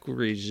Quebec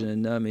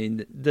region. I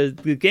mean, the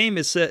game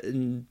is set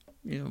in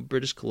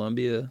British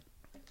Columbia.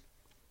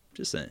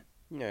 Just saying.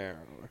 Yeah.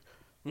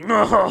 Oui,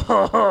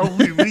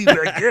 oui,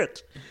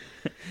 baguette.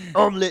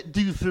 Omelette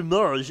du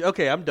fromage.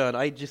 Okay, I'm done.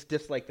 I just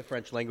dislike the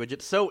French language.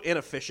 It's so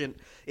inefficient.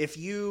 If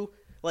you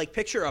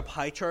picture a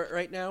pie chart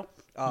right now,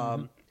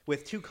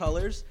 with two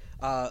colors,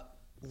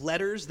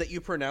 letters that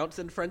you pronounce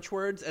in French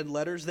words and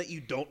letters that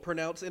you don't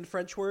pronounce in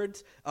French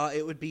words,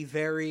 it would be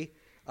very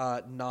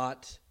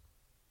not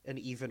an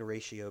even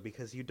ratio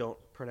because you don't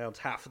pronounce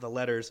half of the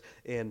letters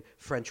in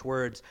French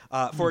words.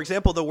 For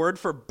example, the word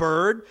for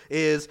bird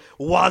is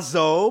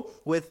oiseau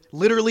with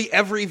literally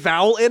every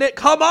vowel in it.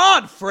 Come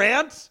on,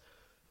 France!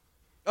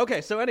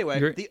 Okay, so anyway,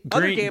 the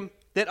other game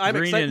that I'm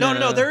excited...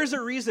 No, there is a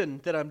reason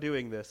that I'm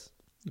doing this.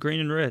 Green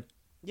and red.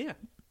 Yeah.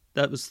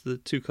 That was the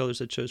two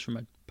colors I chose for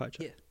my pie chart.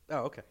 Yeah.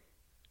 Oh, okay.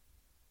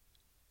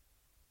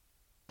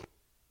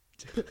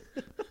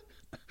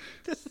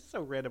 This is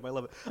so random. I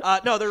love it.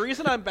 No, the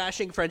reason I'm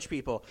bashing French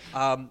people,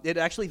 it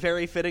actually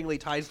very fittingly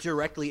ties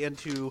directly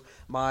into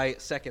my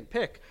second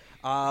pick.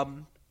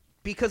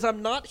 Because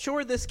I'm not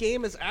sure this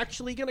game is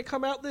actually going to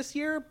come out this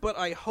year, but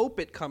I hope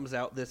it comes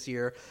out this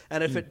year.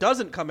 And if it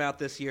doesn't come out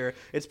this year,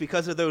 it's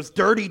because of those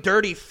dirty,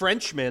 dirty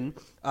Frenchmen.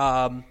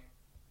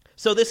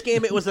 So this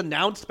game, it was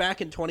announced back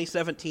in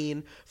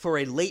 2017 for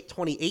a late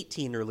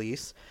 2018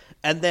 release.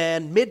 And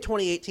then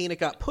mid-2018, it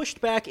got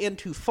pushed back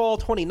into fall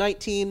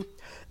 2019.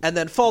 And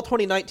then fall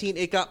 2019,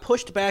 it got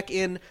pushed back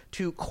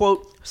into,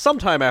 quote,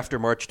 sometime after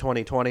March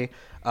 2020.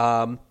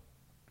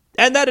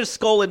 And that is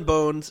Skull and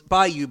Bones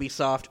by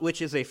Ubisoft, which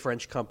is a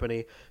French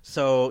company.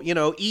 So,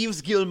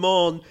 Yves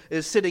Guillemot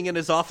is sitting in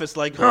his office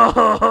like, ha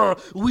ha ha,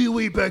 oui,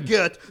 oui,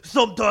 baguette,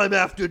 sometime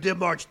after the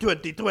March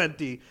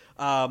 2020.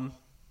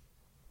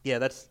 Yeah,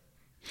 that's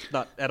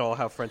not at all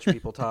how French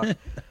people talk.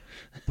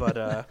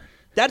 But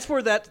that's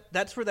where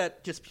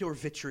that just pure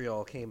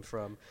vitriol came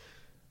from.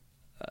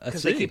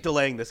 Because they keep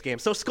delaying this game.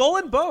 So Skull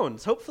and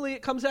Bones, hopefully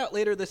it comes out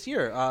later this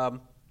year.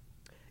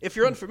 If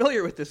you're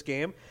unfamiliar with this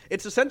game,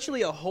 it's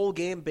essentially a whole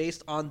game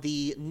based on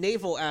the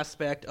naval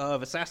aspect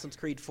of Assassin's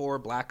Creed 4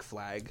 Black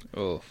Flag,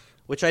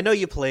 which I know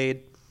you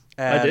played.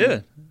 I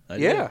did.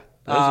 Yeah.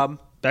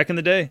 Back in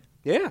the day.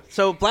 Yeah.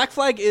 So Black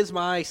Flag is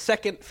my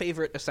second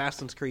favorite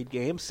Assassin's Creed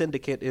game.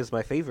 Syndicate is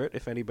my favorite,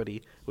 if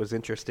anybody was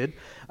interested.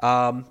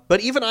 But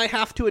even I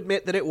have to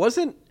admit that it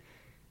wasn't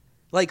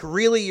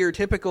really your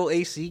typical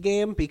AC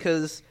game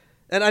because...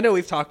 And I know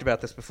we've talked about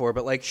this before,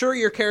 but sure,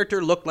 your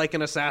character looked like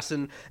an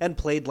assassin and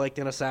played like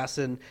an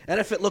assassin. And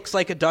if it looks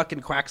like a duck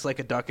and quacks like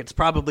a duck, it's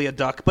probably a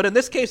duck. But in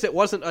this case, it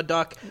wasn't a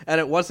duck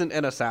and it wasn't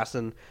an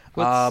assassin.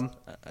 A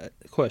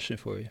question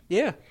for you.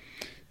 Yeah.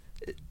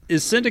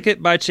 Is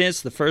Syndicate by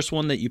chance the first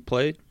one that you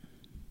played?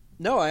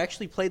 No, I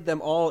actually played them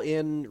all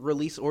in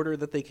release order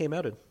that they came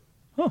out in.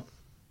 Oh,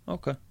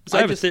 okay. So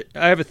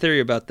I have a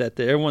theory about that.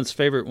 That everyone's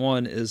favorite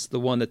one is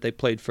the one that they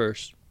played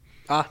first.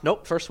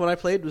 Nope. First one I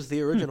played was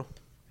the original.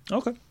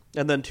 Okay.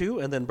 And then 2,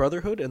 and then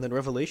Brotherhood, and then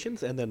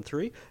Revelations, and then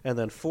 3, and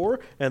then 4,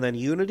 and then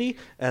Unity,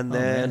 and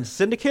then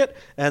Syndicate,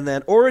 and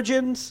then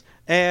Origins,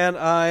 and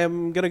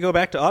I'm going to go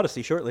back to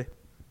Odyssey shortly.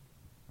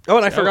 Oh,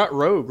 and I forgot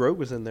Rogue. Rogue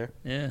was in there.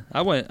 Yeah,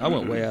 I went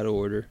way out of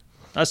order.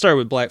 I started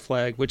with Black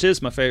Flag, which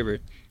is my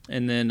favorite,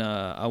 and then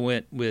I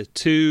went with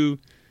 2,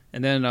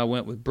 and then I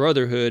went with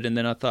Brotherhood, and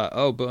then I thought,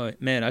 oh, boy,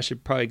 man, I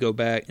should probably go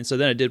back. And so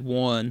then I did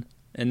 1,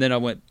 and then I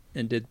went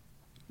and did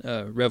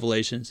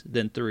Revelations,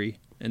 then 3.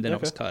 And then I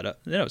was caught up.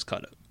 All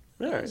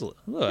right.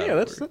 Yeah,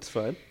 that's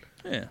fine.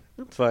 Yeah.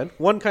 That's fine.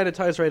 1 kind of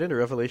ties right into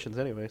Revelations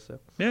anyway, so.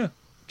 Yeah,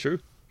 true.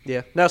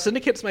 Yeah. Now,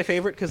 Syndicate's my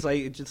favorite because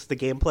just the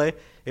gameplay,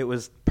 it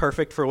was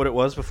perfect for what it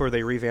was before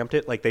they revamped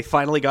it. They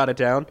finally got it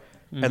down,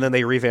 and then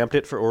they revamped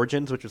it for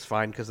Origins, which was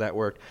fine because that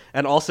worked.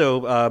 And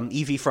also,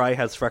 Evie Fry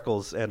has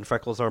freckles, and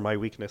freckles are my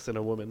weakness in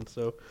a woman,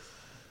 so.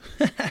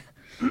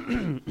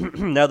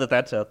 Now that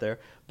that's out there.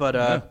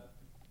 But,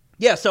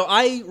 yeah, so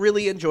I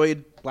really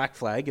enjoyed Black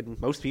Flag, and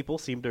most people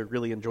seem to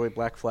really enjoy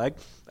Black Flag.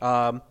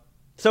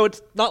 So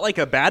it's not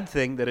a bad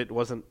thing that it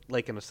wasn't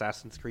an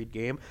Assassin's Creed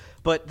game,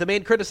 but the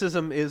main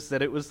criticism is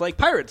that it was like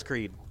Pirates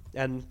Creed.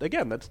 And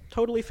again, that's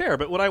totally fair.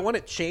 But would I want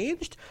it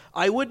changed?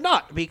 I would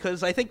not,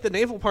 because I think the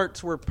naval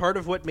parts were part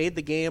of what made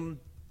the game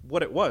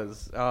what it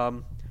was.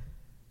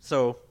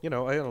 So, I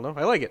don't know.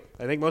 I like it.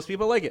 I think most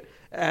people like it.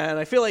 And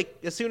I feel like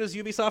as soon as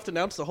Ubisoft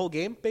announced the whole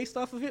game based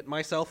off of it,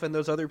 myself and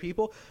those other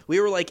people, we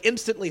were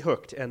instantly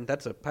hooked. And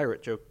that's a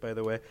pirate joke, by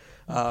the way.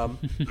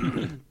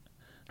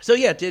 So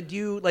yeah, did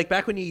you,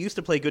 back when you used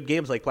to play good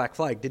games like Black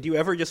Flag, did you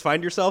ever just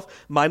find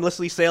yourself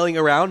mindlessly sailing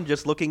around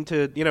just looking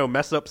to,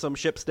 mess up some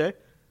ship's day?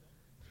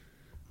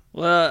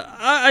 Well,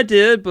 I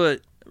did,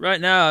 but right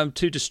now I'm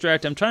too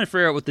distracted. I'm trying to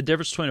figure out what the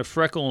difference between a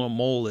freckle and a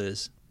mole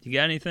is. You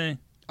got anything?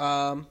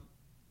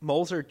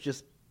 Moles are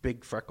just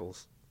big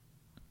freckles.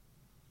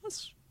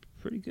 That's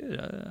pretty good.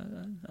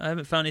 I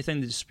haven't found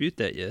anything to dispute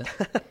that yet.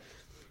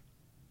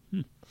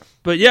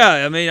 But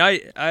yeah, I mean,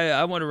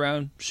 I went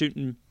around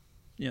shooting,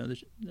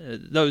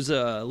 those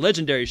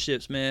legendary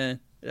ships, man.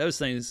 Those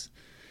things.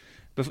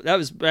 That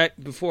was back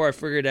before I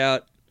figured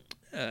out.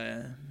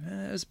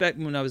 It was back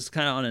when I was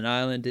kind of on an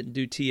island, didn't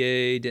do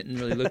TA, didn't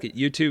really look at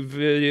YouTube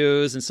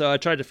videos, and so I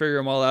tried to figure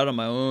them all out on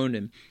my own.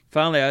 And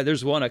finally,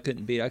 there's one I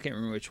couldn't beat. I can't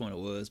remember which one it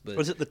was, but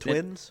was it the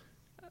twins?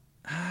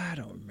 I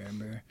don't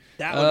remember.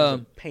 That one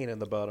was a pain in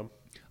the bottom.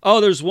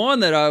 Oh, there's one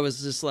that I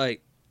was just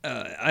like,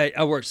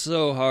 I worked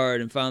so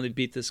hard and finally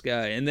beat this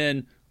guy, and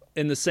then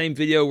in the same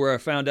video where I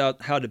found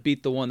out how to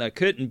beat the one that I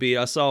couldn't beat,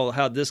 I saw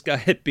how this guy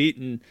had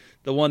beaten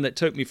the one that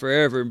took me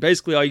forever. And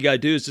basically all you got to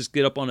do is just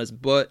get up on his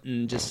butt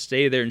and just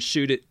stay there and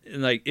shoot it.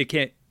 And like, it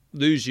can't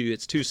lose you.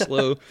 It's too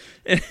slow.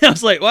 And I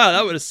was like, wow,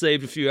 that would have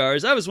saved a few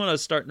hours. That was when I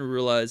was starting to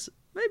realize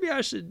maybe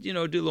I should, do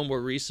a little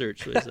more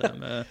research with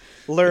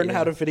learn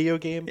how to video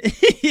game.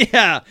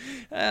 Yeah.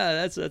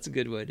 That's a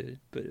good way to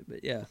put it,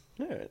 but yeah.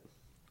 All right.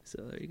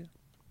 So there you go.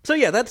 So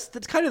yeah, that's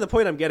kind of the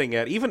point I'm getting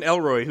at. Even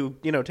Elroy, who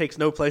takes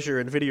no pleasure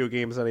in video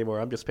games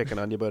anymore, I'm just picking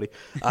on you, buddy.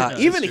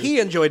 Even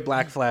he enjoyed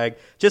Black Flag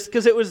just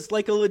because it was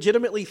like a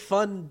legitimately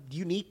fun,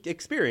 unique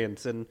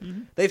experience,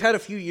 and they've had a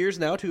few years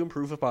now to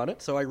improve upon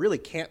it. So I really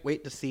can't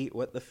wait to see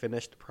what the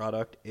finished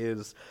product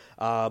is.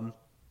 But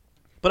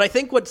I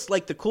think what's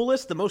like the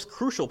coolest, the most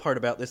crucial part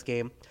about this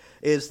game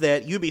is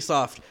that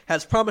Ubisoft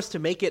has promised to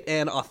make it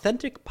an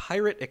authentic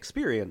pirate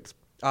experience.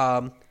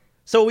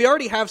 So we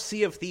already have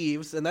Sea of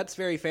Thieves, and that's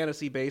very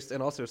fantasy-based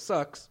and also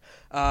sucks.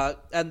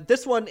 And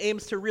this one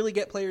aims to really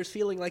get players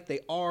feeling like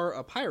they are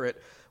a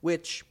pirate,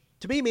 which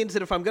to me means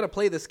that if I'm going to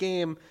play this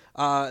game,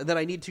 then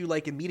I need to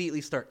like immediately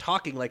start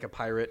talking like a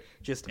pirate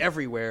just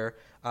everywhere.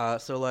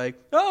 So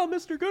like, oh,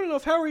 Mr.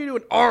 Goodenough, how are you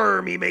doing?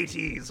 Army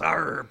mateys,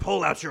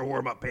 pull out your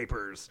warm-up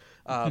papers.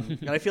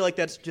 And I feel like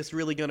that's just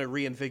really going to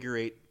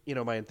reinvigorate,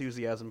 my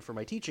enthusiasm for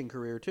my teaching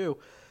career too.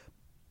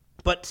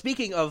 But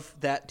speaking of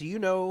that, do you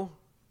know...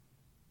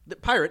 The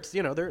pirates,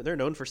 they're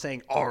known for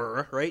saying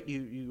 "arr," right?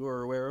 You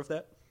are aware of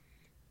that?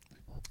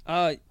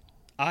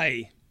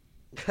 Aye.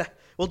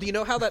 Well, do you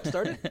know how that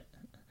started?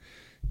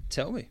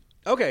 Tell me.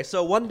 Okay,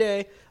 so one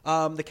day,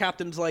 the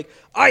captain's like,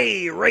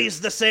 "Aye, raise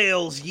the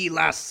sails, ye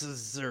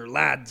lasses or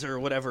lads," or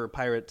whatever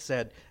pirate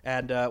said.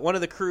 And one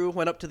of the crew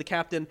went up to the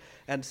captain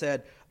and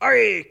said,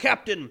 "Aye,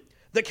 captain,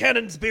 the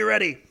cannons be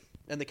ready."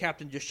 And the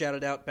captain just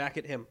shouted out back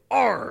at him,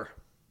 "Arr."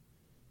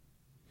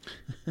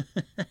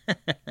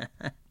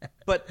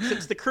 But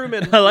since the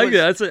crewman... I like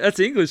that. That's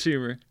English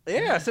humor.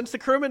 Yeah, since the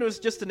crewman was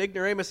just an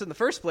ignoramus in the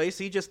first place,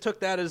 he just took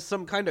that as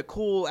some kind of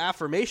cool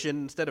affirmation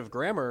instead of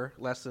grammar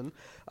lesson.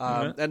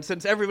 And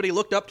since everybody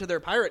looked up to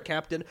their pirate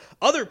captain,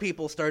 other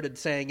people started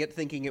saying it,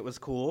 thinking it was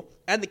cool.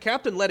 And the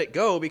captain let it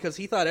go because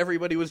he thought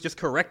everybody was just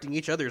correcting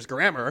each other's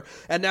grammar.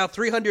 And now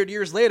 300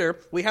 years later,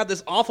 we have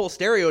this awful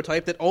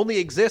stereotype that only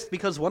exists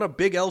because one of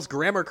Big L's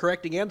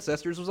grammar-correcting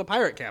ancestors was a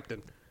pirate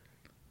captain.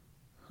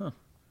 Huh.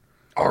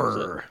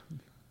 Arr.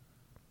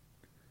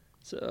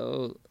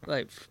 So,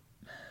 like,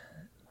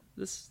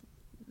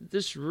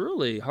 this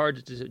really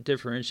hard to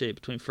differentiate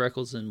between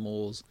freckles and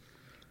moles.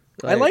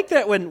 I like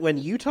that when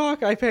you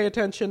talk, I pay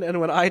attention,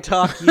 and when I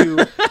talk, you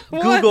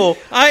Google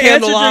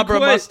candelabra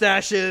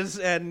mustaches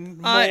and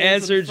moles. I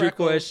answered your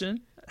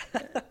question.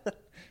 All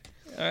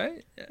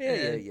right.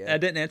 Yeah. I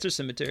didn't answer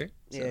cemetery.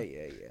 So.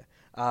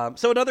 Yeah.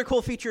 So another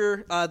cool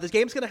feature, this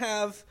game's going to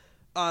have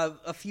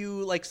a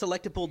few like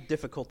selectable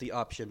difficulty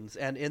options,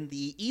 and in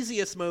the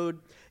easiest mode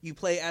you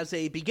play as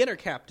a beginner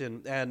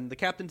captain, and the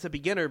captain's a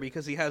beginner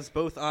because he has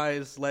both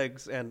eyes,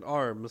 legs, and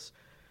arms.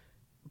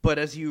 But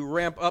as you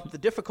ramp up the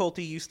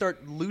difficulty, you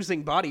start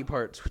losing body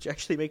parts, which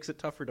actually makes it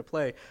tougher to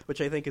play, which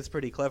I think is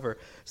pretty clever.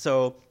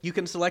 So you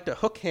can select a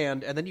hook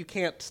hand, and then you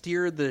can't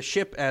steer the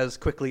ship as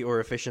quickly or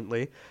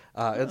efficiently.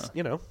 It's,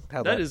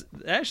 how that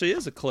actually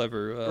is a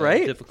clever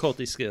right?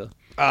 difficulty skill.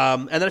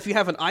 And then if you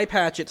have an eye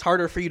patch, it's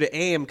harder for you to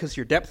aim because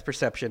your depth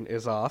perception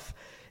is off.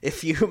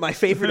 My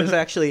favorite is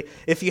actually,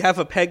 if you have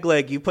a peg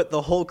leg, you put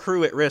the whole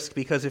crew at risk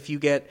because if you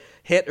get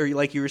hit or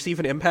you receive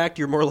an impact,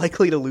 you're more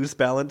likely to lose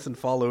balance and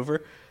fall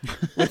over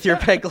with your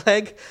peg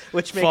leg,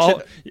 which makes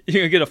you're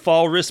going to get a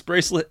fall wrist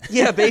bracelet.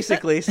 Yeah,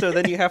 basically. So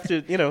then you have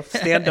to,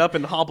 stand up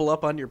and hobble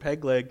up on your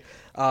peg leg.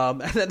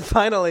 And then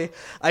finally,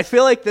 I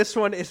feel like this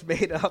one is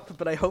made up,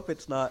 but I hope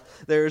it's not.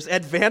 There's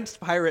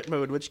Advanced Pirate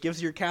Mode, which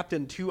gives your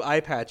captain 2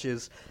 eye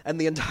patches, and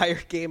the entire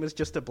game is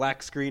just a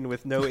black screen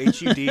with no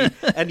HUD,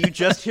 and you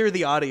just hear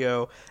the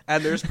audio.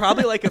 And there's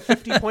probably like a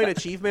 50-point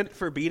achievement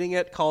for beating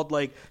it called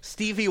like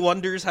Stevie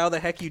Wonders How the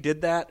Heck You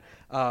Did That.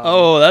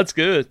 That's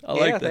good. I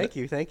like that.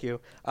 Thank you.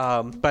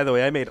 By the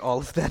way, I made all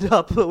of that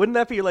up. Wouldn't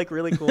that be like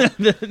really cool?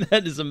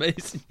 That is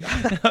amazing.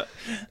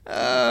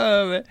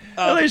 Man.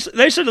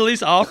 They should at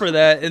least offer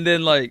that, and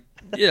then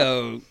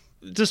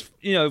just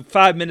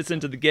 5 minutes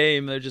into the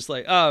game, they're just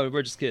like, "Oh,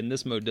 we're just kidding.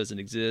 This mode doesn't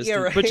exist." Yeah,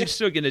 right. But you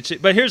still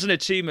get but here's an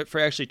achievement for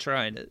actually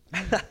trying it.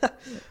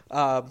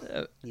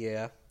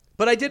 Yeah.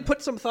 But I did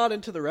put some thought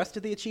into the rest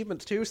of the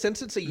achievements, too.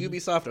 Since it's a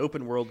Ubisoft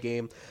open world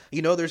game,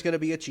 there's going to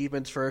be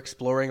achievements for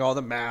exploring all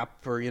the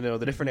map or,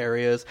 the different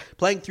areas,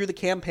 playing through the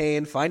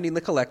campaign, finding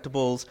the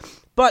collectibles.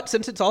 But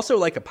since it's also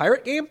like a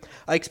pirate game,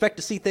 I expect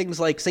to see things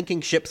like sinking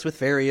ships with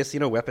various,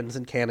 weapons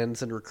and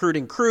cannons, and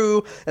recruiting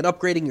crew, and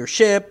upgrading your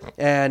ship,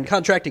 and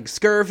contracting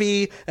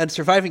scurvy, and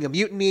surviving a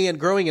mutiny, and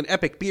growing an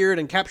epic beard,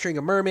 and capturing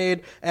a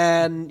mermaid,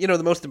 and,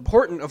 the most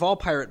important of all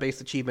pirate-based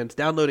achievements,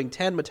 downloading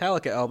 10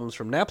 Metallica albums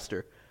from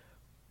Napster.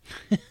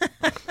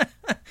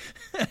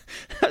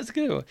 That's a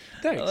good one.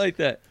 Thanks. I like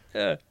that.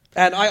 Yeah.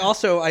 And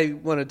I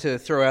wanted to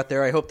throw out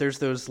there, I hope there's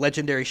those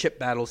legendary ship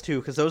battles,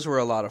 too, because those were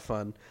a lot of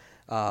fun.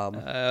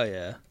 Oh,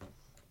 yeah.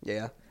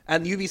 Yeah.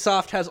 And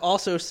Ubisoft has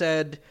also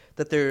said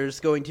that there's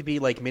going to be,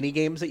 like,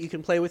 mini-games that you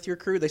can play with your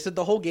crew. They said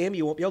the whole game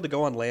you won't be able to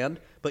go on land,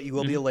 but you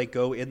will be able to, like,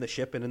 go in the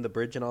ship and in the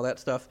bridge and all that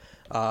stuff.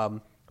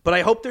 But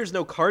I hope there's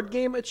no card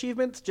game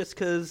achievements, just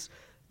because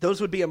those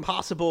would be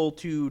impossible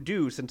to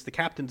do since the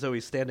captain's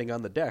always standing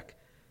on the deck.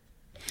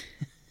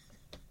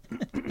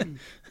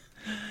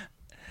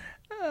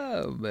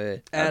 Oh,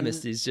 man. I miss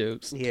these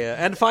jokes. Yeah,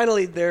 and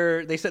finally,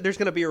 they said there's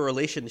going to be a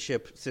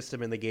relationship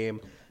system in the game,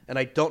 and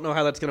I don't know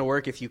how that's going to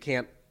work if you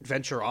can't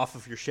venture off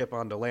of your ship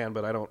onto land,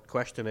 but I don't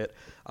question it.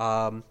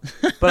 But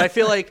I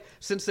feel like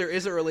since there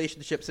is a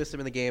relationship system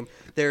in the game,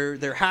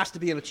 there has to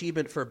be an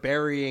achievement for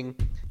burying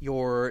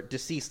your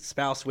deceased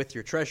spouse with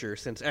your treasure,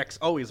 since X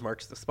always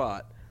marks the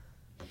spot.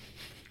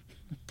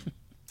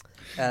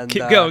 And,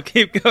 keep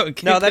going.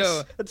 No,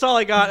 that's all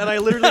I got, and I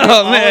literally made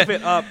all of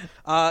it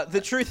up. The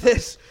truth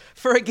is,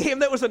 for a game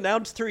that was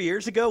announced 3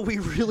 years ago, we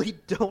really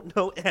don't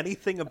know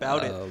anything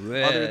about it,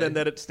 other than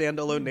that it's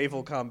standalone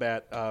naval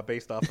combat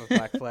based off of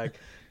Black Flag.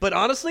 But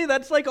honestly,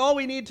 that's like all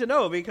we need to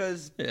know,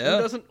 because who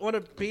doesn't want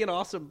to be an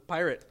awesome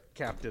pirate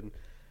captain?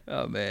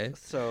 Oh, man.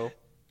 So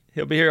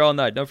he'll be here all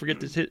night. Don't forget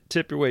to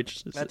tip your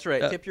waitress. That's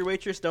right. Tip your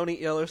waitress. Don't eat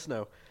yellow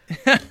snow.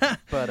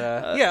 But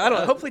yeah, I don't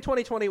know. Hopefully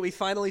 2020 we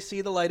finally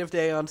see the light of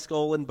day on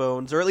Skull and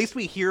Bones, or at least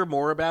we hear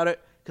more about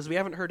it, because we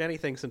haven't heard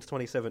anything since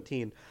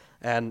 2017.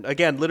 And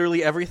again,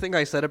 literally everything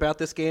I said about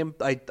this game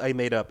I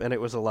made up, and it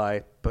was a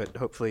lie, but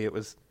hopefully it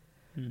was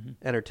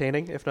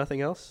entertaining, if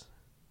nothing else.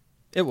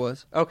 It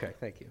was. Okay,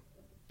 thank you.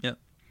 Yeah.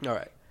 All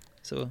right.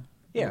 So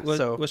yeah.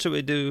 What should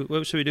we do?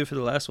 What should we do for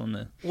the last one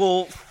then?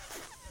 Well,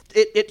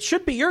 it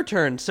should be your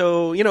turn.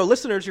 So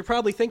listeners, you're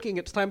probably thinking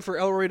it's time for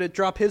Elroy to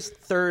drop his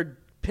third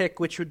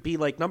pick, which would be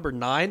like number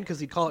 9, because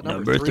he'd call it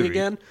number 3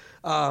 again.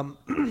 But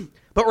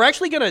we're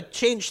actually going to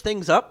change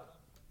things up.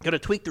 Going to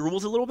tweak the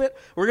rules a little bit.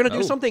 We're going to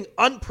do something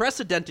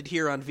unprecedented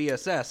here on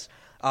VSS.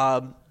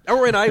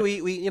 Elroy and I,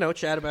 we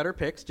chat about our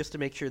picks just to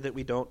make sure that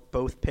we don't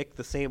both pick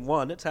the same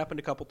one. It's happened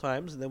a couple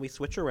times, and then we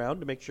switch around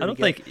to make sure. I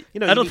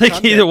don't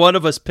think either one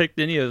of us picked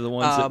any of the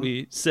ones that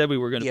we said we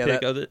were going to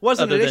pick. That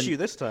wasn't an issue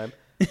this time.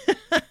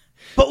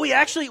 But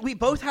we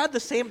both had the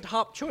same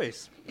top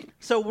choice.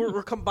 So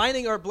we're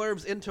combining our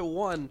blurbs into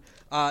one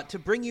to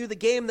bring you the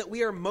game that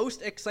we are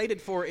most excited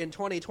for in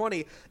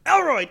 2020.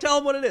 Elroy, tell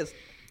them what it is.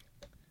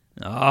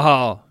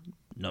 Oh,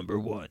 number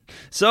 1.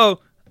 So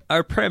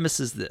our premise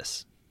is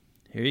this.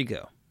 Here you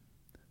go.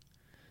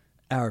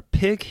 Our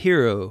pig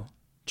hero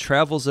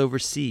travels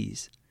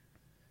overseas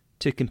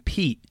to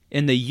compete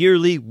in the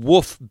yearly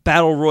Wolf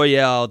Battle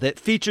Royale that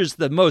features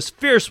the most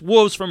fierce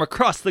wolves from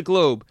across the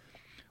globe.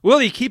 Will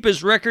he keep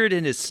his record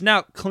and his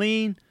snout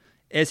clean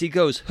as he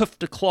goes hoof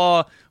to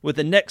claw with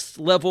the next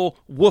level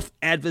wolf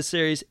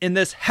adversaries in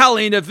this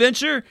howling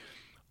adventure?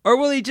 Or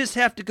will he just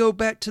have to go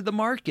back to the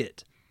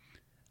market?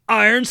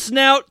 Iron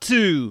Snout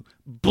 2,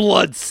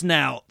 Blood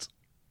Snout.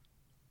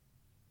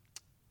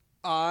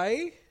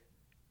 I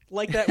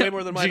like that way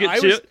more than mine.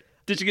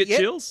 Did you get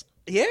chills?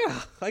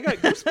 Yeah, I got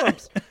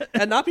goosebumps.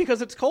 And not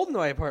because it's cold in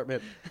my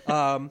apartment.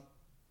 No,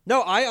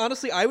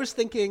 I was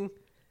thinking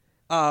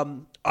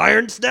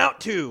Iron Snout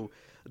 2,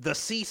 The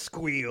Sea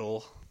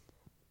Squeal.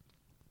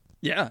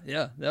 Yeah,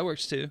 that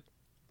works too.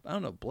 I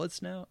don't know, Blood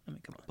Snout? I mean,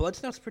 come on. Blood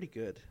Snout's pretty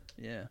good.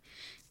 Yeah.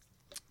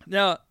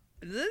 Now,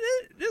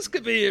 this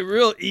could be a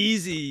real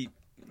easy,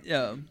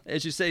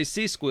 as you say,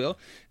 Sea Squeal.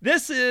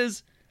 This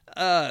is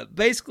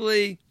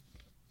basically,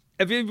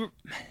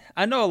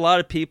 I know a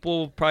lot of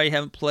people probably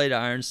haven't played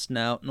Iron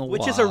Snout in a while.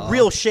 Which is a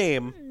real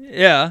shame.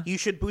 Yeah. You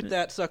should boot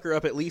that sucker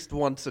up at least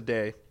once a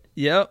day.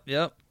 Yep.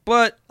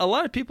 But a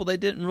lot of people, they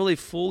didn't really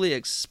fully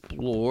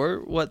explore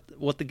what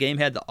the game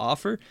had to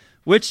offer,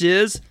 which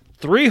is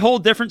 3 whole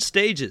different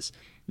stages.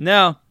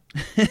 Now,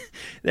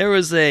 there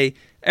was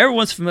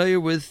everyone's familiar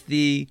with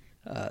the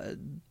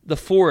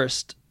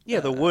forest. Yeah,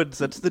 the woods.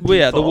 That's the default.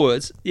 Yeah, the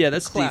woods. Yeah,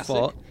 that's Classic.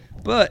 Default.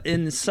 But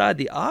inside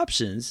the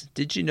options,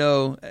 did you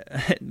know,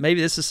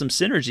 maybe this is some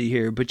synergy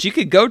here, but you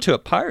could go to a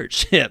pirate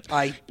ship.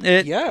 And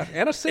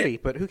a city,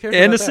 but who cares about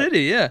that? And a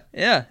city,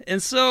 yeah.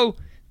 And so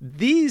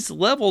these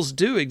levels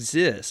do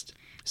exist.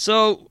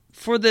 So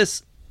for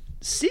this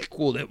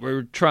sequel that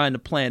we're trying to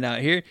plan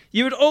out here,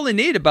 you would only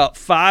need about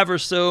 5 or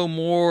so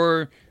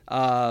more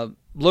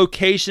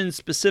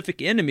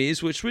location-specific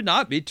enemies, which would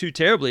not be too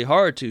terribly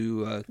hard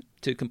to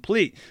to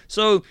complete.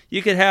 So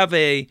you could have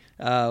a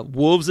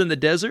wolves in the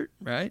desert,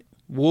 right?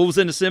 Wolves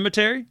in the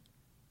cemetery.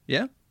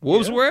 Yeah.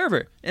 Wolves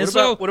wherever. And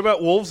what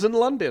about wolves in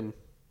London?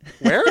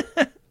 Where?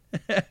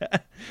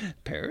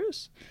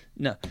 Paris?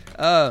 No.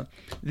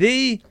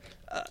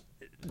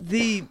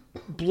 The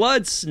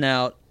blood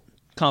snout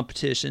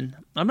competition,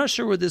 I'm not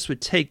sure where this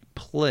would take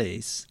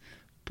place,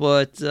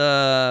 but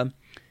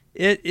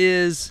it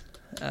is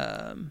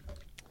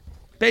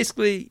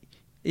basically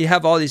you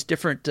have all these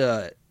different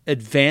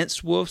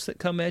advanced wolves that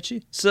come at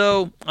you.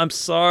 So I'm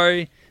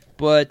sorry,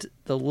 but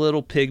the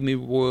little pygmy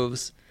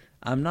wolves,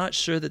 I'm not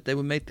sure that they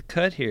would make the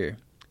cut here.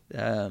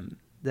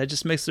 That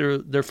just makes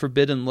their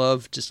forbidden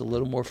love just a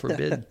little more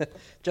forbidden.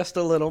 Just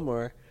a little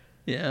more.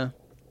 Yeah.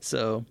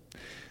 So,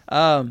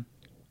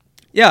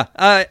 yeah,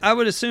 I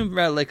would assume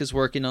Rat Lake is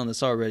working on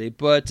this already.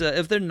 But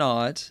if they're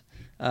not,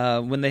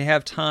 when they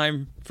have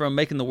time from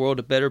making the world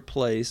a better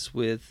place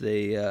with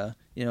the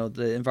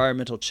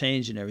environmental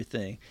change and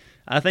everything,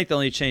 I think the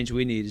only change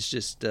we need is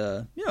just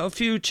a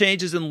few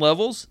changes in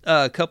levels,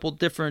 a couple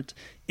different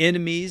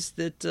enemies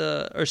that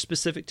are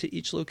specific to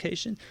each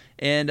location,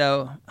 and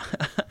I'm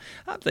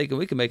thinking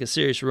we can make a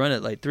serious run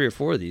at like 3 or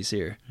 4 of these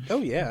here.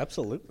 Oh yeah,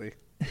 absolutely.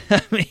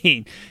 I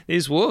mean,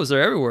 these wolves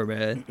are everywhere,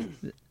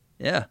 man.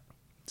 Yeah.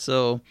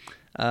 So,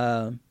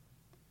 Iron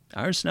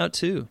Snout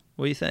 2.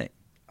 What do you think?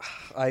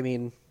 I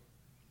mean,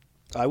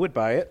 I would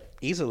buy it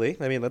easily.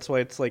 I mean, that's why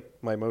it's like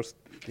my most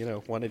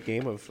wanted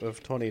game of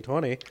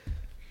 2020.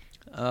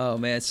 Oh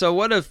man! So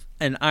what if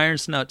in Iron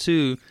Snout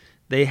 2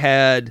 they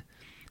had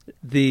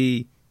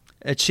the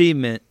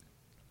achievement,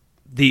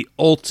 the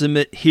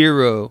ultimate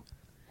hero?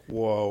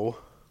 Whoa!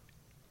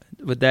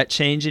 Would that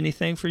change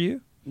anything for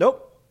you?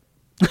 Nope.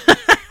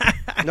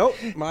 Nope.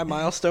 My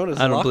milestone is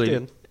locked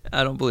in.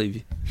 I don't believe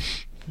you.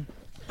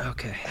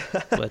 Okay,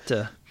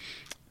 but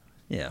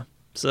yeah.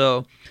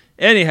 So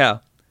anyhow,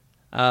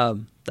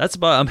 that's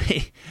about. I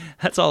mean,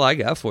 that's all I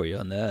got for you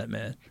on that,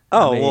 man.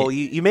 Oh, well,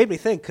 you made me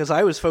think, because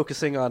I was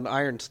focusing on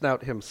Iron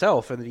Snout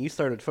himself, and then you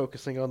started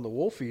focusing on the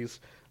Wolfies.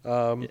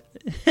 Well,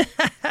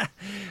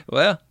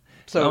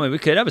 so I mean, we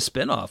could have a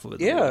spinoff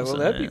with well,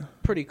 that'd be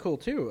pretty cool,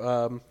 too.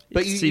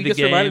 But you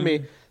just reminded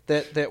me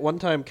that one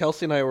time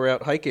Kelsey and I were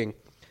out hiking,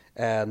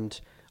 and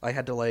I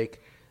had to,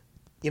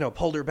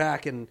 pull her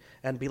back and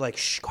be like,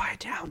 shh,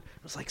 quiet down. I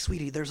was like,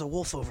 sweetie, there's a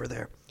wolf over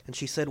there. And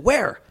she said,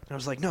 where? And I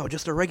was like, no,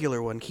 just a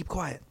regular one. Keep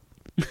quiet.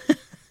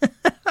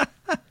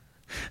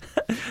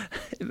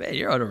 Man,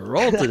 you're on a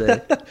roll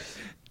today.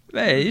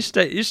 Man, you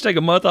should take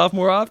a month off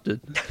more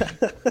often.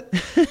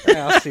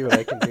 I'll see what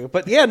I can do.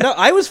 But yeah, no,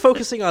 I was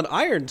focusing on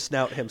Iron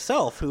Snout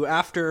himself, who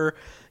after,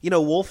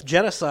 wolf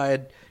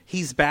genocide,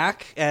 he's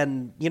back,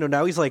 and,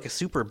 now he's like a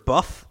super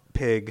buff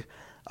pig.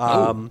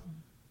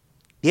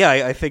 Yeah,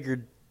 I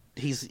figured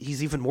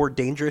he's even more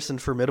dangerous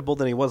and formidable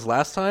than he was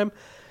last time.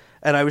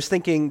 And I was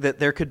thinking that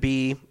there could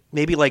be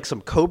maybe like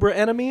some cobra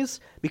enemies,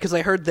 because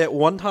I heard that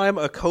one time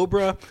a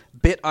cobra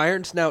bit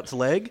Iron Snout's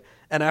leg,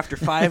 and after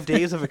 5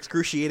 days of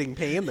excruciating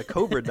pain, the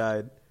cobra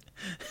died.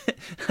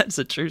 That's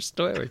a true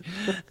story.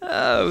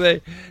 Oh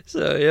man!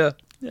 So yeah.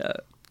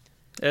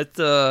 It's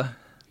Are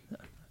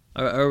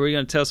we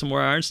going to tell some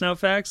more Iron Snout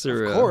facts?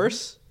 Or of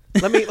course.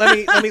 Let me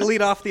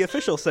lead off the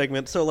official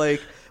segment. So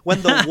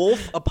when the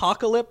wolf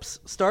apocalypse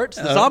starts,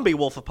 the zombie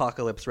wolf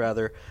apocalypse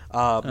rather,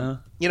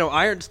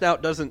 Iron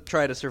Snout doesn't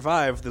try to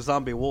survive. The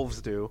zombie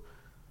wolves do.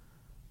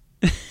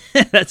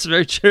 That's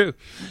very true.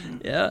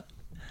 Yeah.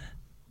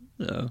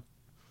 So.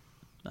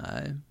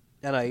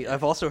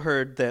 I've also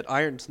heard that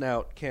Iron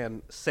Snout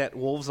can set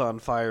wolves on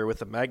fire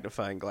with a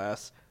magnifying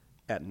glass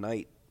at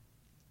night.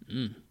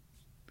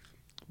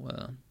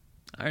 Well,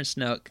 Iron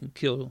Snout can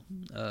kill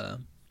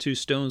 2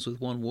 stones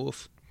with 1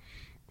 wolf.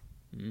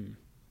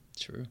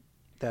 True.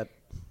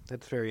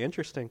 That's very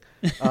interesting.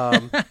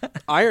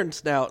 Iron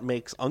Snout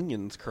makes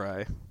onions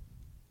cry.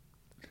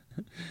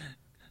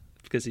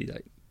 Because he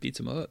beats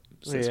them up.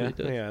 So that's what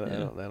he does.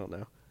 I don't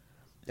know.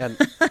 And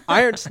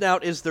Iron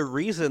Snout is the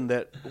reason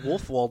that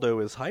Wolf Waldo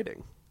is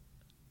hiding.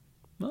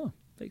 Oh,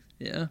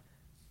 yeah.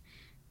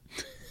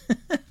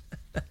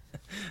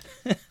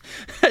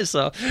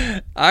 So,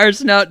 Iron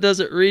Snout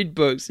doesn't read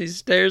books. He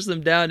stares them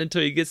down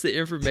until he gets the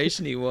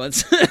information he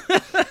wants.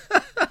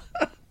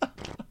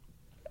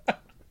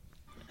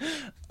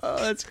 Oh,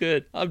 that's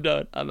good. I'm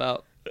done. I'm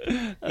out.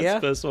 That's the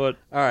best one.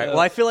 All right. Well,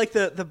 I feel like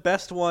the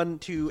best one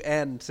to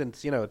end,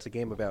 since, it's a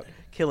game about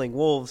killing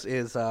wolves,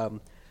 is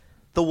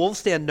the wolves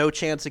stand no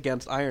chance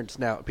against Iron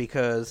Snout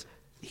because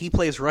he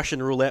plays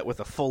Russian roulette with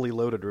a fully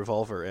loaded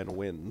revolver and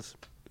wins.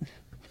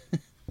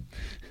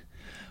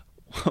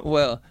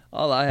 Well,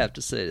 all I have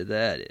to say to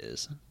that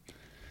is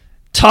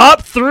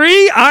top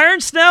 3 Iron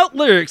Snout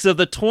lyrics of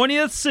the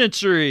 20th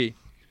century.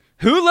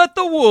 Who Let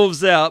the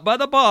Wolves Out by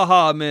the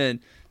Baja Men.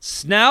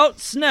 Snout,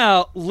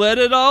 Snout, Let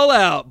It All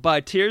Out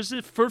by Tears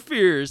for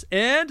Fears.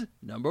 And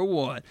number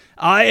 1,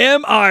 I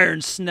Am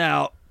Iron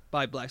Snout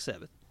by Black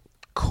Sabbath.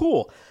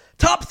 Cool.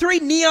 Top 3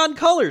 neon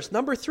colors.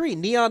 Number 3,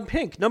 neon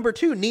pink. Number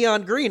 2,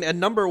 neon green. And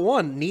number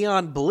 1,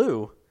 neon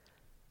blue.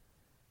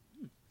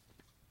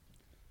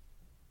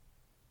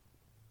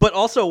 but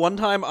also one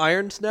time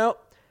Iron Snout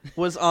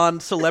was on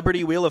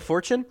Celebrity Wheel of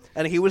Fortune,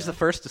 and he was the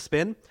first to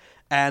spin.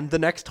 And the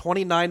next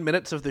 29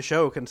 minutes of the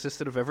show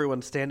consisted of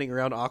everyone standing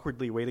around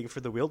awkwardly waiting for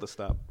the wheel to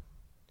stop.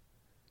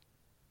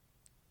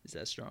 Is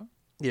that strong?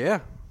 Yeah.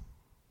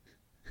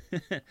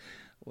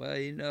 Well,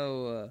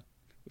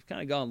 we've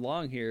kind of gone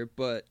long here,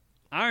 but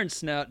Iron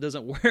Snout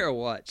doesn't wear a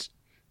watch.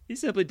 He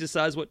simply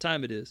decides what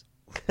time it is.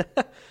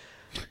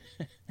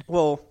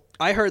 Well,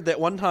 I heard that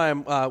one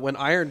time when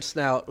Iron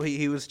Snout,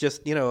 he was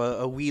just,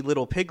 a wee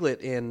little piglet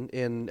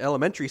in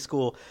elementary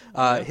school,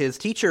 his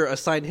teacher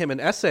assigned him an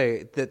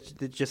essay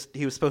that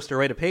he was supposed to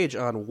write a page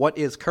on what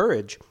is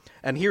courage,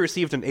 and he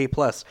received an A+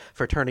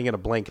 for turning in a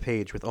blank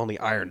page with only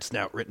Iron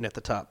Snout written at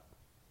the top.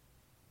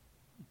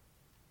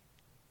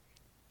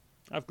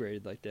 I've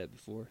graded like that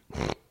before.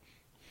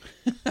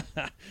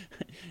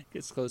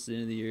 Gets close to the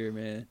end of the year,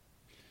 man.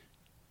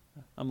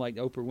 I'm like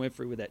Oprah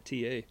Winfrey with that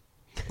TA.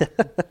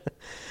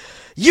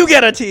 You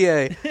get a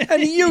TA,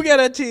 and you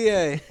get a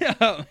TA.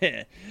 Oh,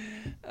 man.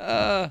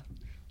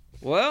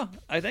 Well,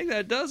 I think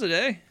that does it,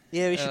 eh?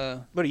 Yeah, we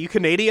should. What, are you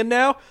Canadian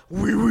now?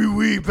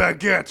 Oui,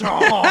 baguette.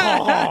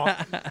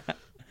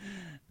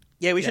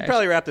 Yeah, we should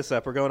probably wrap this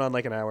up. We're going on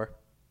like an hour.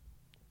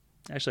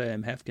 Actually, I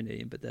am half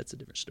Canadian, but that's a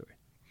different story.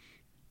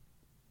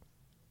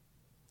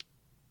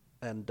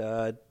 And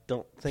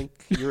don't think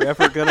you're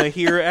ever going to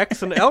hear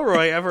X and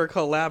Elroy ever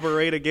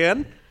collaborate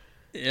again.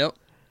 Yep.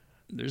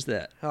 There's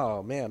that.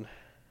 Oh, man.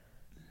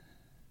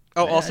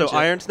 Oh, also,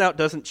 Iron Snout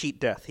doesn't cheat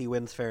death. He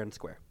wins fair and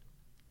square.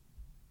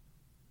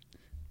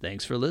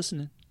 Thanks for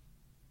listening.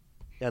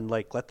 And,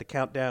 let the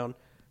countdown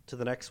to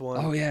the next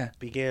one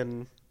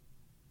begin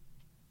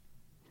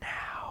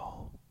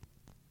now.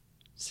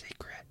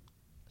 Secret.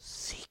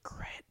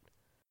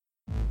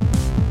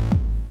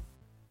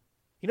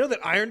 You know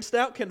that Iron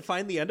Snout can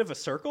find the end of a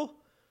circle?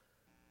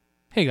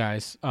 Hey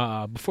guys,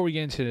 before we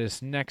get into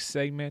this next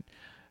segment,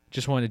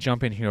 just wanted to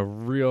jump in here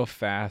real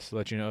fast to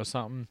let you know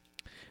something.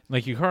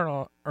 Like you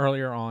heard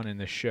earlier on in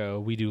the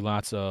show, we do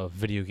lots of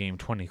video game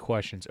 20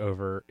 questions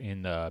over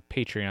in the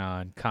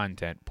Patreon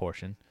content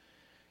portion.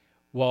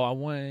 Well, I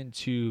wanted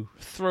to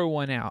throw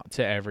one out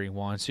to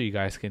everyone so you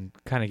guys can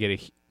kind of get a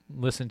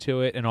listen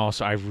to it. And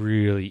also, I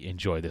really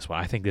enjoyed this one.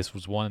 I think this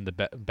was one of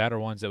the better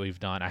ones that we've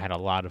done. I had a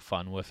lot of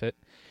fun with it.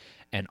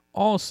 And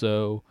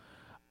also,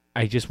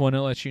 I just want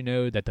to let you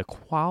know that the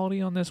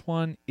quality on this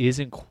one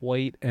isn't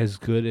quite as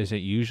good as it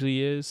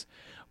usually is.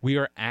 We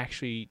are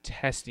actually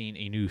testing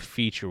a new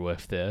feature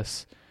with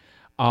this.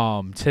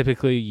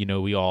 Typically,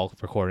 we all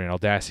record in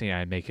Audacity and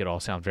I make it all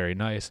sound very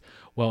nice.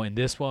 Well, in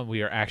this one,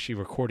 we are actually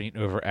recording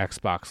over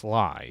Xbox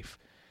Live.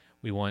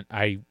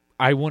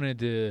 I wanted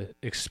to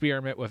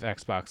experiment with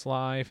Xbox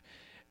Live.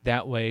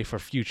 That way, for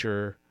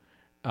future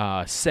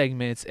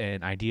segments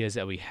and ideas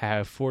that we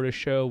have for the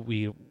show,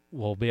 we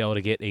will be able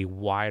to get a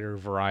wider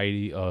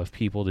variety of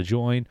people to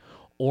join,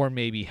 or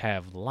maybe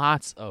have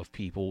lots of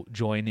people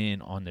join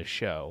in on the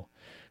show.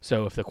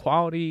 So if the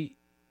quality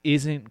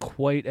isn't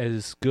quite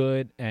as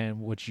good and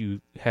what you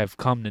have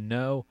come to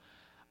know,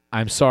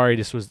 I'm sorry.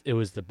 It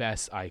was the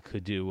best I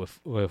could do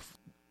with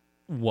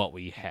what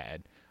we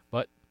had.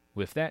 But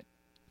with that,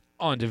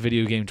 on to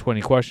Video Game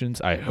 20 Questions.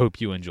 I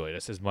hope you enjoyed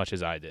us as much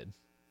as I did.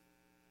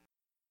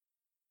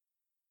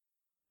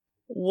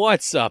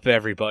 What's up,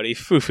 everybody?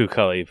 Fufu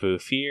Cully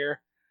Booth here.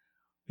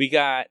 We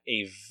got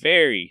a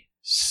very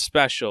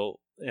special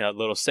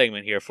little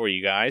segment here for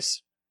you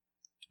guys.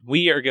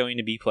 We are going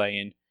to be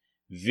playing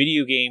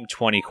Video Game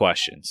 20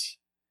 Questions.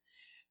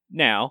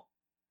 Now,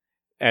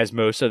 as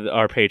most of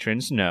our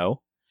patrons know,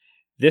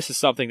 this is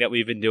something that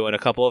we've been doing a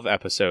couple of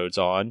episodes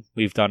on.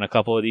 We've done a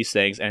couple of these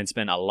things, and it's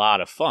been a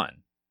lot of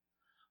fun.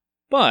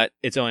 But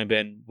it's only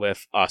been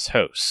with us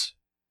hosts.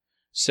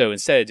 So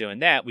instead of doing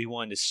that, we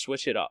wanted to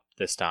switch it up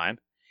this time.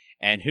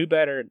 And who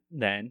better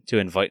than to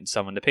invite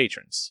some of the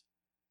patrons?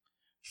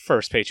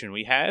 First patron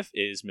we have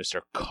is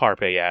Mr.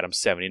 Carpe Adam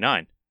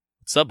 79.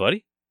 What's up,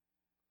 buddy?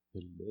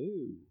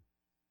 Hello.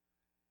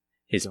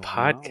 His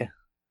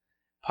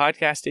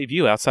podcast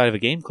debut outside of a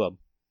game club.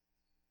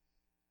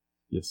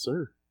 Yes,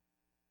 sir.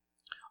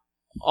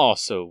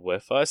 Also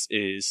with us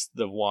is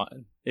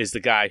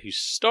the guy who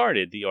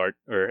started the art,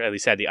 or at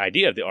least had the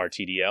idea of the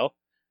RTDL,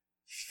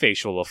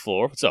 Facial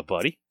LaFleur. What's up,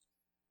 buddy?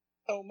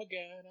 Oh my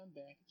god, I'm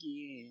back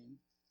again.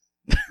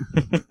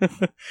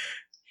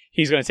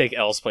 He's going to take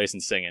L's place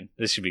in singing.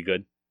 This should be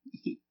good.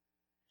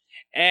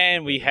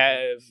 And we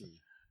have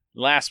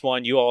last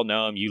one. You all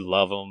know him. You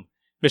love him.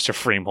 Mr.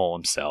 Freemhole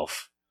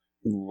himself.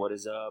 What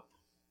is up?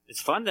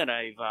 It's fun that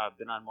I've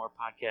been on more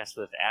podcasts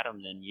with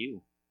Adam than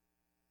you.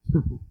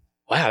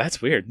 Wow,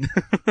 that's weird.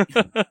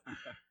 I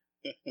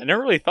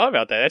never really thought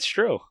about that. That's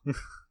true.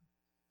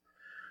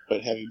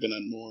 But have you been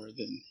on more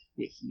than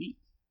with me?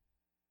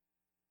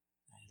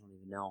 I don't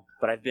even know.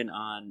 But I've been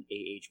on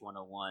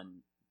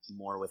AH101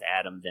 more with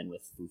Adam than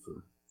with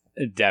Fufu.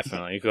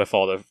 Definitely, with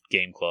all the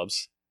game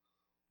clubs.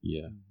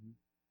 Yeah.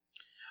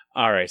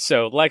 All right,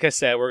 so like I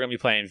said, we're going to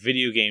be playing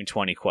Video Game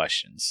 20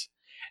 Questions.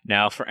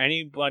 Now, for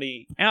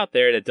anybody out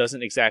there that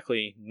doesn't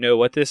exactly know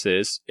what this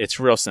is, it's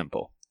real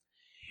simple.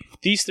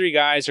 These three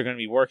guys are going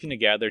to be working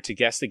together to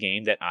guess the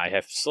game that I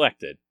have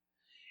selected.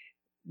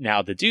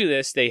 Now, to do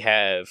this, they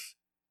have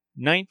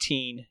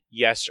 19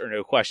 yes or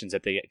no questions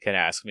that they can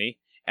ask me.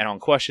 And on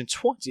question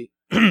 20,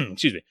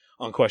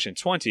 on question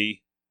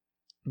 20,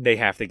 they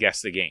have to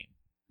guess the game.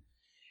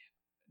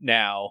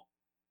 Now,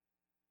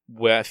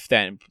 with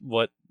that,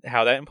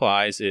 how that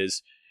implies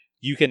is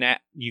you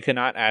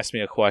cannot ask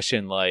me a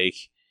question like,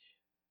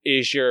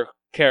 is your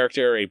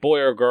character a boy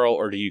or a girl,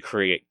 or do you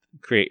create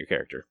your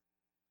character?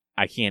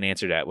 I can't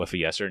answer that with a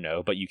yes or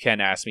no, but you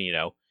can ask me,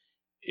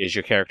 is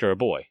your character a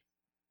boy?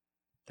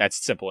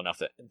 That's simple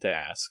enough to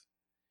ask.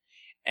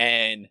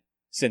 And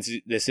since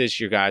this is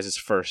your guys'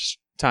 first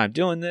time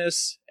doing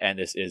this, and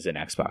this is an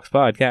Xbox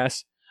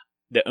podcast,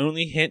 the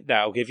only hint that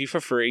I'll give you for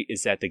free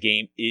is that the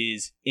game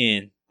is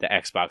in the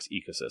Xbox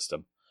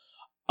ecosystem.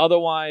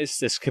 Otherwise,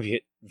 this could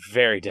be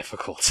very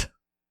difficult.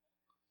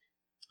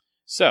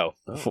 So,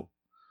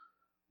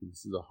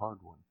 this is a hard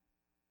one.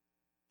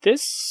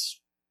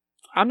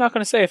 I'm not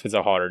going to say if it's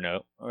a hard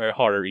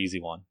or easy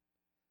one.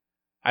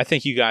 I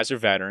think you guys are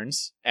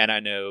veterans, and I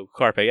know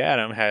Carpe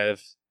Adam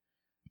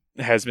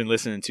has been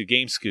listening to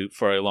GameScoop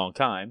for a long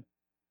time,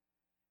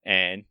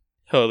 and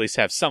he'll at least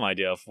have some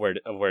idea of where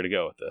to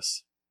go with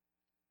this.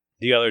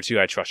 The other two,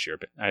 I trust you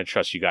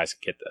guys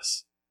can get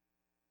this.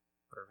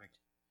 Perfect.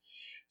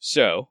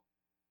 So,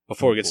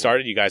 before we get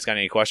started, you guys got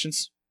any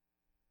questions?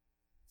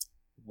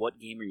 What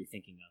game are you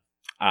thinking of?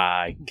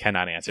 I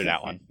cannot answer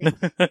that one. Okay.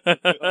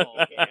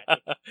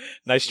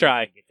 Nice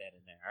try. Get that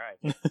in there. All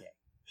right. Okay.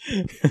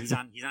 He's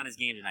on his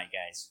game tonight,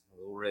 guys.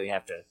 We'll really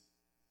have to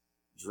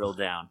drill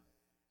down.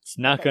 It's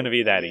not going to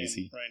be that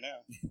easy. Right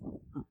now.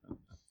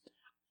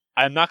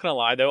 I'm not going to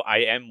lie, though. I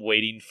am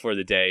waiting for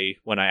the day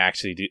when I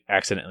actually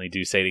accidentally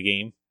do say the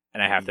game,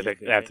 and I have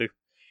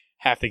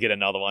to get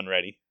another one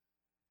ready.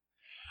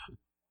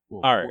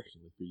 Well, all right.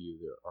 Fortunately for you,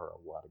 there are a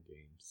lot of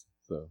games,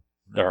 so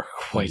there are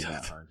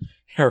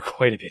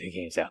quite a bit of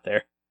games out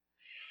there.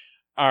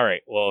 All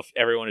right. Well, if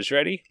everyone is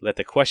ready, let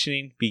the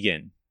questioning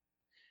begin.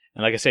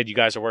 And like I said, you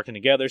guys are working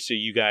together, so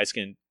you guys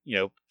can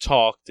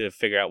talk to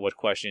figure out what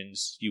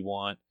questions you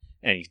want,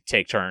 and you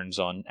take turns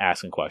on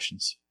asking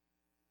questions.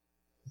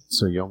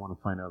 So y'all want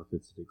to find out if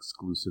it's an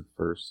exclusive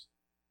first?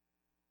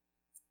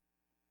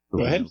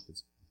 Go ahead.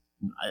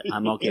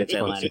 I'm okay with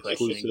that line of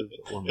questioning. Exclusive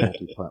or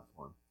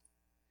multi-platform?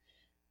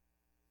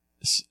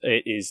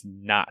 It is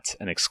not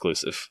an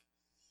exclusive.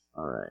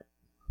 All right.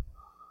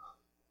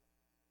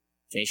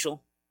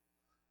 Facial?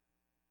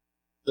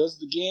 Does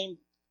the game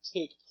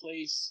take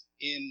place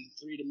in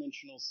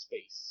three-dimensional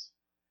space?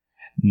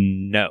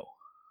 No.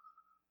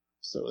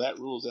 So that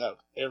rules out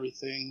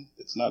everything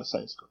that's not a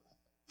side-scroller.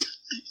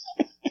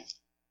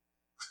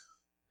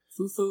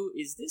 Fufu,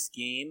 is this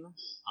game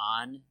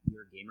on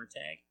your gamer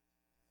tag?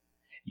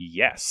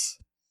 Yes.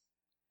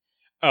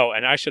 Oh,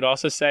 and I should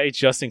also say,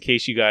 just in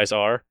case you guys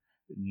are,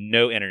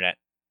 no internet.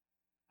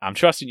 I'm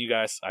trusting you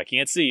guys. I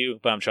can't see you,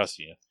 but I'm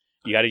trusting you.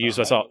 You got to use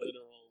what's all.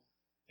 Literal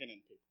pen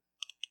and paper.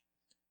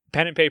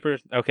 Pen and paper.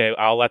 Okay,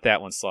 I'll let that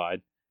one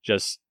slide.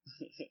 Just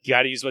you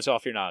got to use what's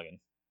off your noggin.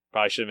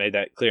 Probably should have made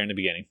that clear in the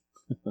beginning.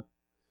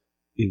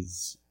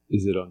 Is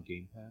it on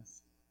Game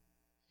Pass?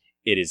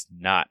 It is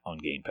not on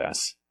Game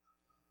Pass.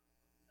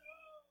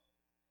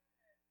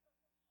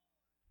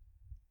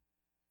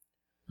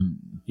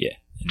 Yeah.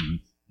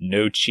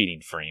 No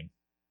cheating, Frame.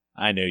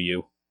 I know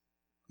you.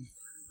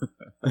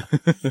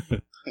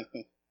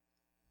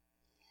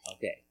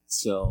 Okay,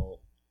 so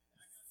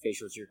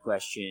Facial, it's your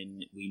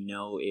question. We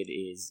know it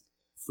is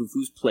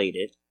Fufu's played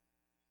it,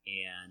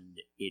 and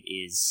it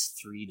is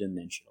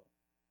three-dimensional.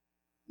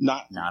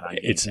 Not on Game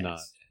It's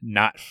Pass.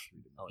 not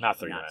Oh, not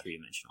not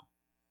three-dimensional.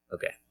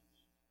 Okay.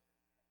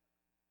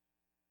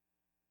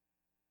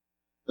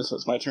 So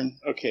it's my turn.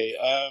 Okay.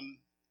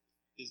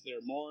 Is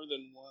there more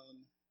than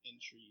one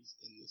entries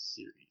in this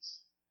series?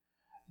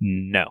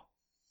 No.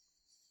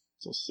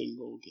 It's a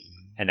single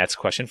game. And that's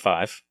question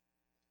 5.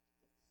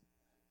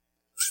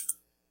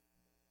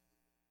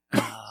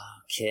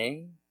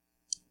 Okay.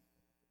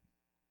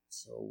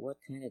 So what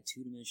kind of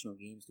two-dimensional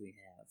games do we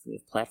have? We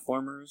have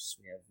platformers,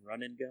 we have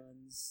run and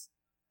guns,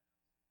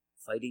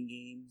 fighting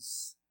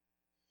games.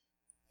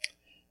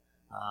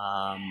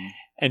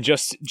 And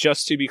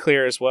just to be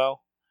clear as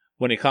well,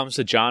 when it comes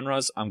to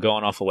genres, I'm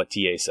going off of what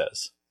TA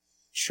says.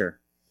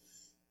 Sure.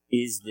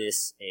 Is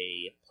this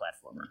a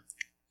platformer?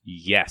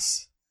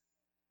 Yes.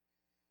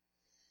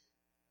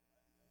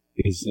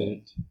 Is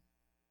it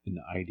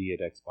an ID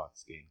at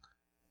Xbox game?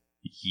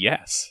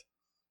 Yes.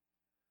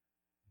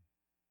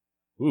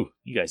 Ooh,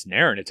 you guys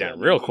narrowing it down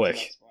Yeah, real it's an quick.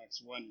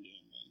 Xbox One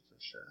game, then, for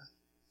sure.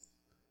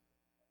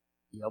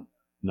 Yep.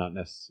 Not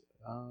necessarily.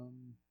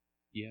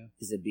 Yeah.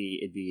 Because it'd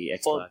be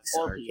Or Xbox PC,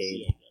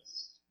 Arcade. I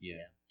guess.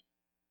 Yeah.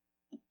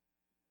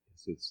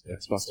 So it's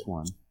Xbox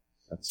One.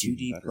 That's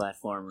 2D better.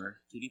 platformer.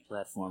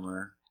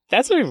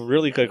 That's a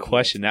really good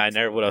question that I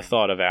never would have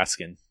thought of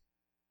asking.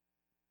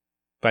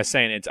 By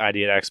saying it's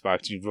ID at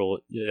Xbox,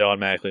 it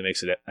automatically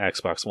makes it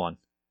Xbox One.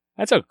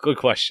 That's a good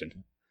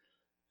question.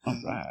 All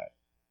right.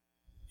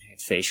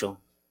 Facial.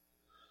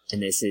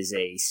 And this is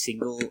a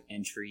single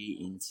entry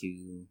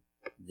into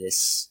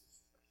this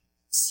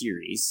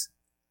series.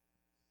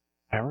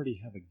 I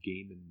already have a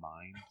game in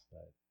mind,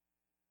 but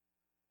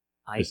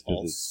I just 'cause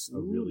also it's a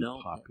really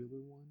know popular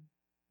one.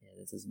 Yeah,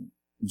 that doesn't.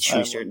 Should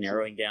we start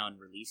narrowing down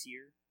release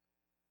year?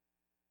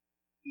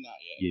 Not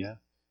yet. Yeah.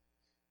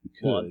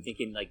 Well, I'm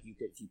thinking like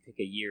if you pick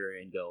a year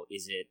and go,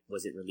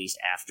 was it released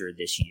after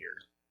this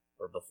year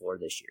or before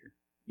this year?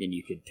 Then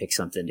you could pick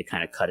something to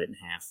kind of cut it in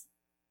half.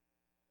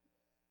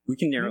 We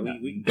can narrow.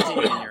 We can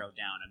continue to narrow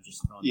down. I'm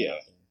just throwing it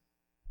out there.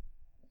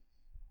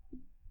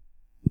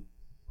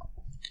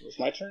 It's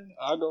my turn.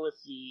 I'll go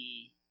with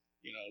the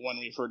one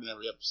we've heard in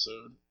every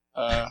episode.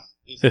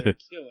 Is there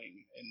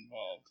killing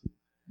involved?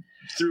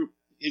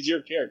 Is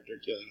your character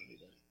killing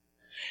anybody?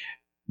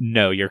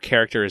 No, your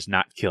character is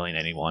not killing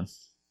anyone.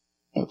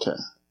 Okay.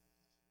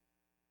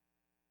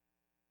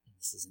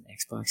 This is an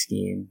Xbox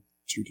game,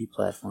 2D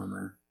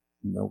platformer,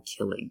 no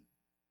killing.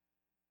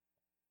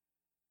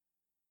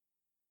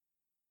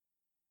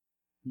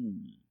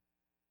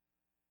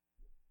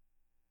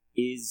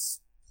 Is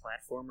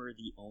platformer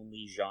the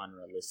only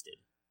genre listed?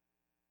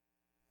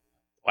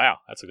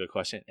 Wow, that's a good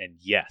question. And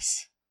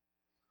yes.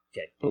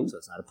 Okay, so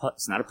it's not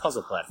a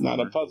puzzle platformer. Not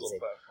a puzzle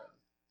platform.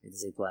 It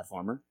is a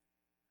platformer.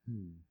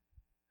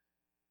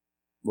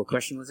 What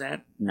question was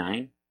that?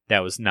 9? That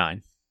was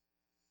 9.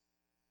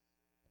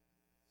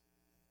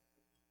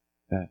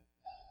 That.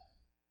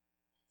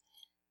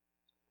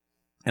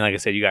 And like I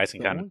said, you guys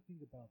can The kind of. only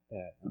thing about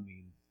that, I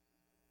mean,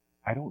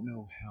 I don't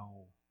know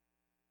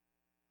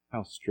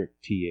how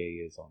strict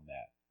TA is on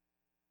that.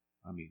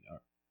 I mean,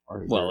 are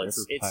there ever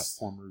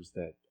platformers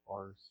that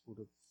are sort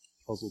of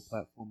puzzle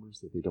platformers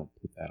that they don't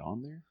put that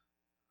on there?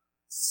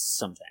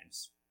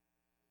 Sometimes.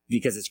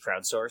 Because it's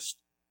crowdsourced,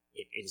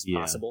 it is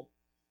possible.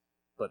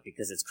 But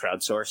because it's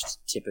crowdsourced,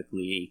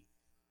 typically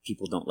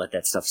people don't let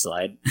that stuff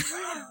slide.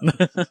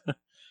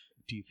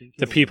 Do you think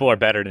the people are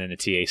better than the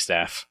TA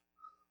staff?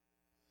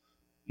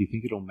 Do you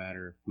think it'll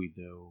matter if we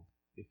know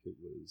if it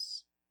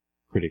was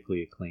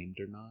critically acclaimed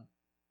or not?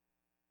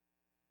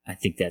 I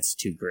think that's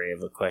too gray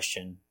of a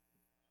question.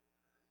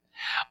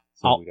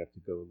 So we'd have to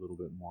go a little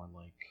bit more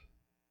like...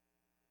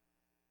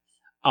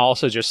 I'll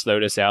also just throw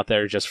this out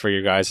there just for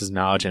your guys'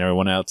 knowledge and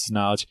everyone else's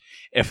knowledge.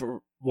 If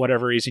for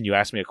whatever reason you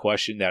ask me a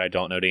question that I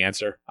don't know the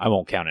answer, I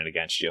won't count it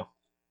against you.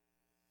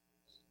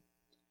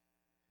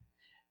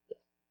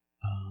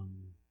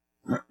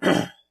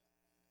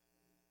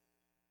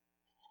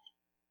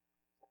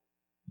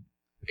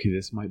 Okay,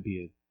 this might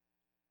be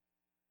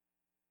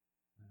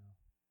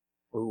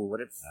Ooh, what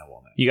if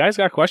you guys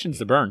got questions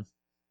to burn?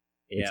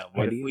 Yeah,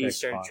 what if we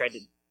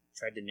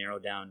tried to narrow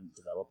down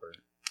developer?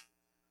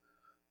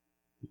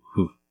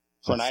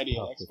 For an ID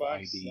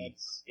Xbox,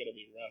 that's gonna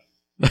be rough.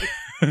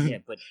 Yeah,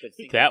 but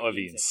think that would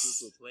be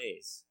Fufu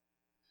plays.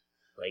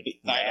 Like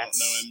I don't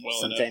know him well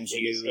sometimes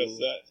enough to discuss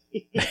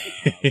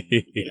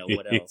that.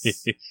 What else?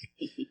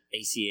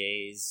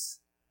 ACAs.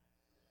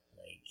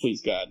 Like,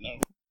 please God, no.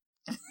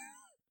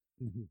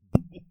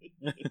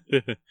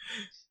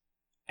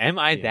 Am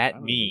I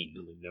that mean? I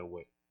don't really know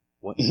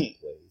what he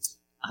plays.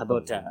 How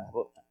about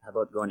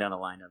going down the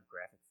line of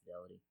graphic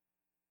fidelity?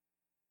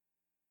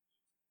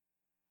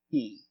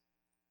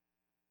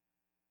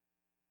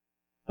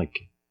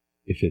 Like,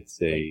 if it's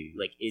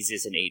like is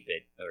this an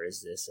 8-bit or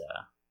is this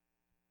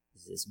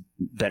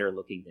better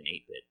looking than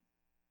 8-bit?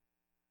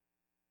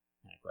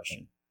 Kind of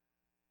question.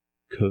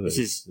 This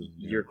is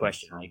your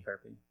question, right,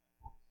 Carpy?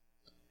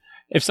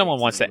 If someone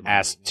wants to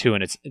ask two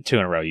in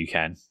a row, you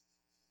can.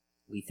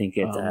 We think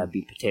it'd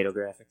be potato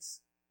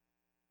graphics.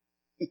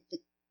 Let's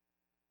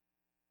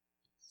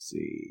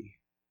see.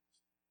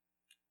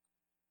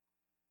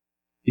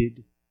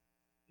 Did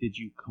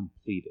you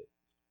complete it?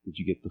 Did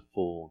you get the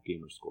full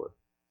gamer score?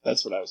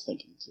 That's what I was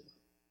thinking too.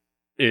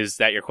 Is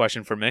that your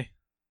question for me?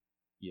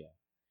 Yeah.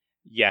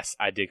 Yes,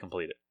 I did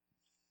complete it.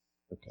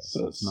 Okay,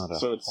 so it's not a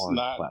hard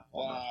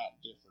platformer.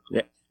 That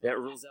difficult. That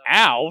rules out.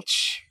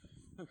 Ouch!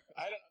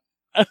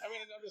 I'm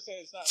just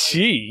saying it's not like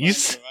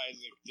Jeez.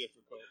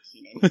 difficult,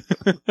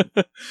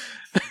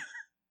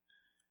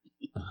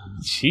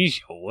 Jeez,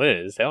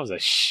 whiz, that was a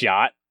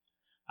shot.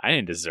 I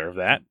didn't deserve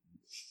that.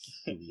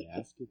 Did we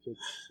ask if it's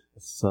a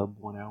sub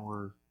 1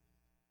 hour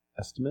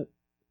estimate?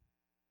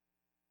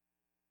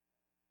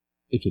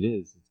 If it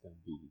is, it's going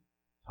to be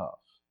tough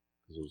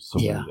because there's so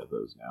many of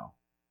those now.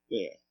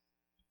 Yeah.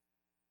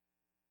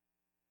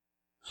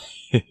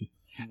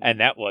 And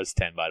that was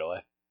 10, by the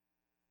way.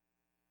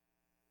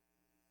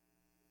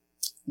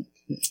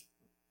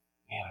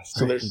 Man,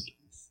 so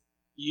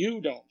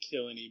you don't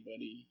kill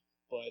anybody,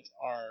 but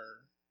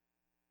are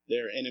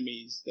there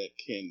enemies that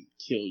can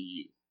kill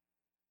you?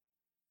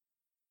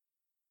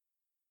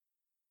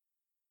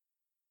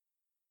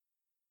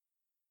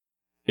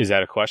 Is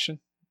that a question?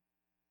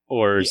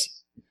 Or is...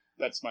 Yes.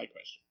 That's my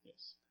question.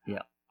 Yes.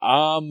 Yeah.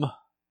 I'm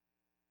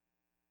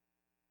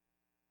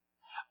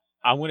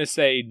going to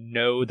say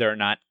no, they're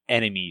not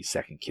enemies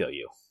that can kill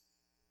you.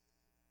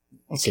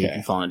 Okay. So you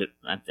can fall into...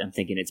 I'm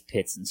thinking it's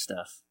pits and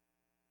stuff.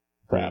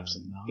 Perhaps.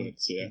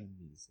 Pits, yeah.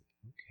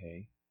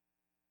 Okay.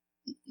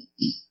 don't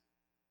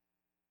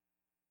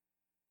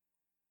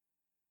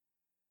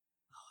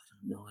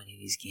know any of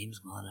these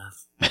games well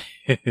enough.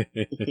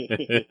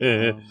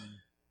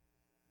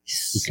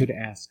 We could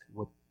ask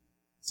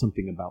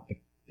something about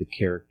the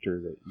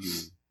character that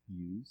you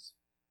use,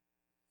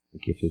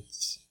 like if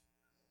it's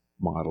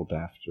modeled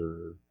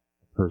after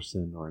a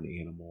person or an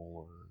animal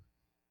or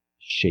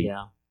shape.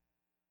 Yeah.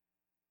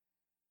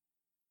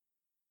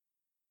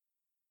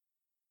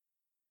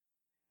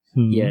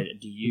 Yeah.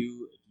 Do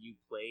you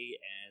play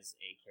as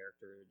a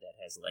character that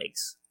has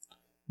legs?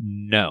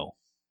 No.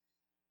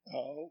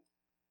 Oh.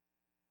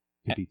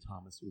 Maybe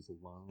Thomas was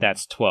alone.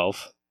 That's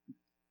 12.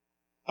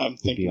 I'm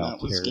thinking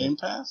that was Game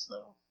Pass,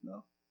 though.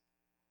 No.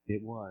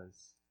 It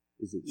was.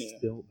 Is it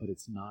still? But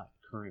it's not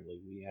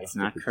currently. It's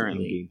not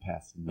currently Game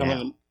Pass now. I'm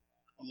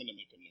gonna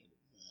make a note of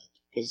that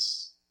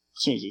because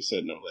as soon as you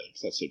said no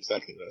legs, that's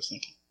exactly what I was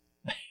thinking.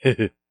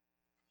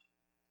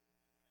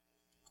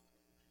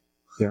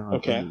 There are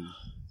okay.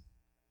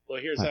 Well,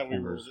 here's how we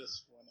roll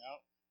this one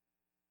out.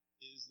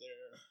 Is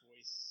there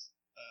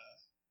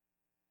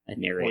a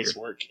narrator voice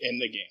work in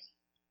the game?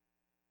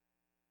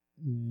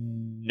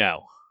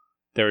 No,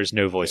 there is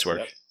no voice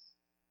work.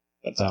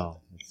 That's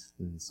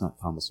it's not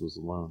Thomas was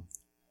alone.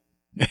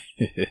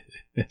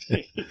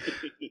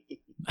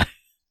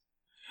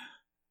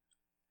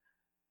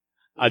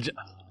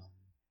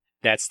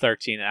 That's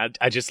 13.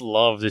 I just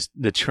love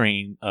the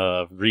train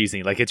of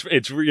reasoning. Like it's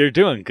you're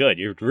doing good.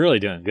 You're really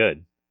doing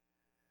good.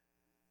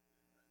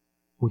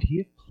 Would he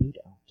have played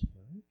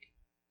Alteric?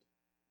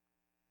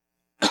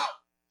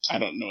 I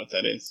don't know what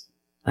that is.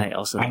 I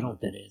also don't know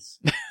what that is.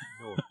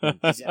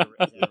 Is that a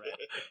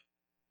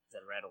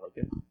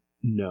Ratalaika?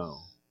 No.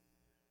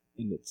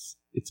 And it's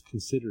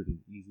considered an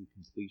easy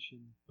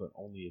completion, but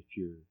only if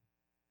you're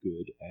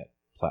good at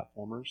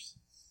platformers.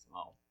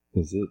 Oh.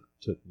 Because it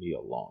took me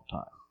a long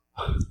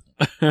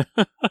time.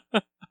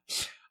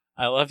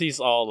 I love these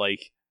all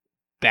like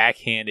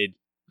backhanded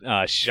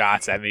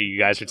shots at me you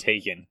guys are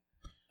taking.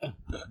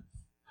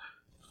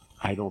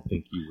 I don't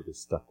think you would have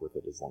stuck with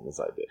it as long as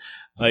I did.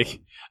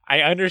 Like,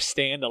 I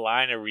understand the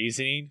line of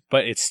reasoning,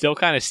 but it still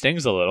kind of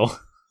stings a little.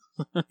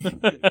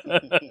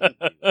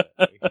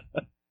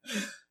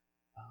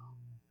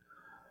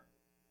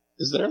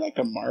 Is there like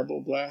a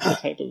Marble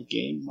Blast type of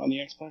game on the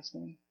Xbox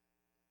One?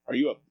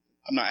 I'm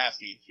not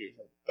asking you,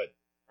 but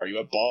are you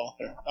a ball?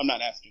 I'm not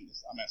asking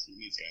this. I'm asking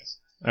these guys.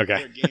 Okay. Is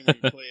there a game where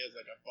you play as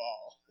like a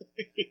ball?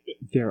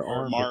 There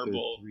or are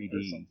marble 3D.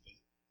 or something.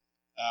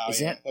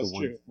 That's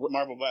true.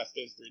 Marble Blast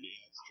is 3D.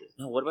 That's true.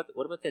 No, what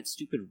about that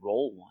stupid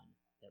roll one?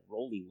 That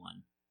rolly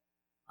one?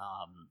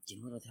 Do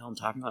you know what the hell I'm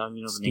talking about? I don't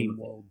even know the name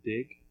of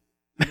it. Dig?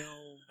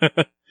 No.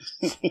 that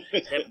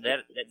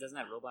doesn't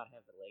that robot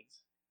have the legs?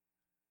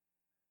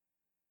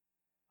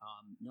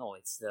 No,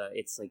 it's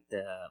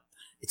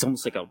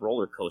almost like a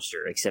roller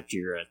coaster, except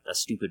you're a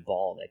stupid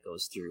ball that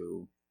goes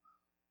through.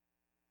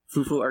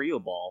 Fufu, are you a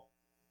ball?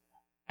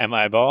 Am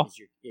I a ball?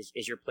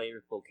 Is your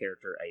playable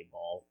character a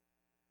ball?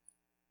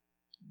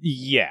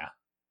 Yeah.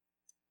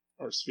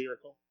 Or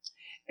spherical.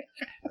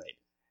 Right.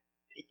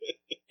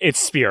 It's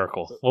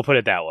spherical. We'll put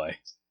it that way.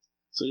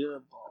 So you're a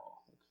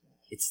ball.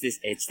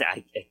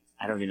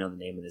 I don't even know the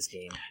name of this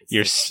game.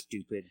 You're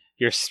stupid.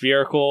 You're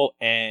spherical,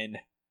 and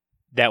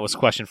that was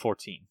question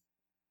 14.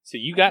 So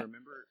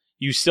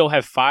you still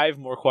have 5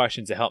 more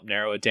questions to help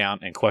narrow it down,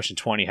 and question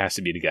 20 has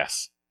to be the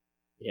guess.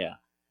 Yeah.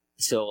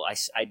 So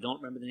I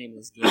don't remember the name of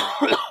this game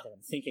that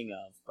I'm thinking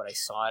of, but I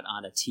saw it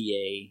on a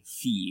TA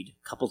feed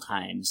a couple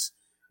times.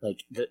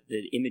 Like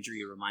the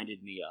imagery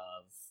reminded me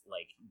of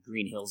like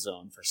Green Hill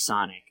Zone for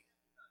Sonic,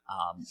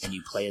 and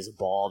you play as a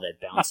ball that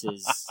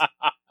bounces.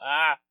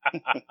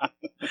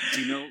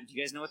 Do you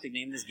guys know what the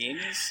name of this game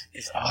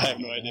is? I have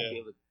no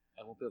idea.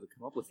 I won't be able to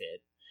come up with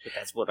it, but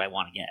that's what I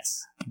want to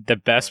guess. The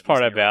best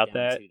part about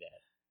that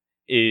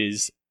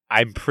is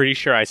I'm pretty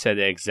sure I said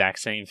the exact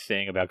same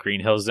thing about Green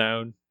Hill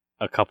Zone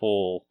a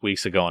couple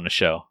weeks ago on the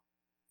show.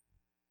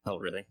 Oh,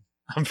 really?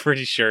 I'm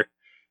pretty sure.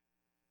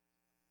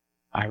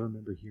 I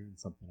remember hearing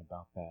something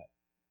about that.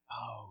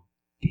 Oh,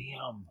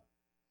 damn.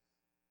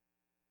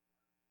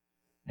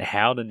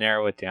 How to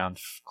narrow it down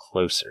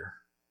closer.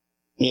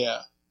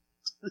 Yeah.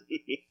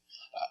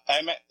 I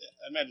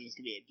imagine this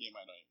could be a game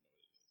I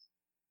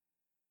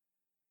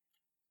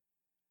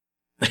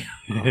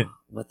don't even know.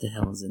 What the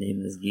hell is the name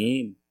of this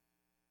game?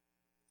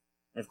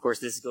 And of course,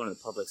 this is going to the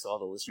public, so all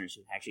the listeners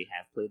who actually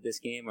have played this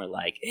game are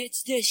like,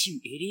 "It's this,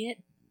 you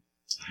idiot!"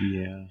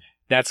 Yeah,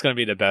 that's going to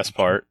be the best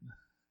part.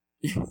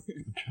 I'm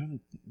trying to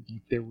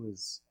think. There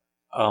was.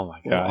 Oh my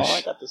gosh! All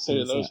I got to say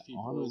to those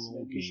people is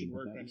maybe you should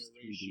work on your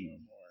ratio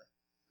more.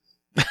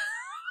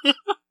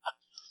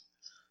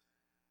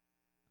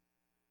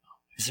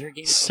 Is there a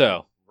game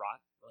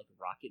like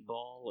Rocket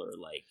Ball or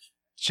like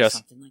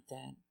something like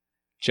that?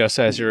 Just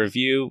as a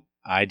review,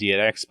 ID at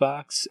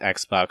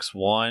Xbox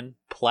One,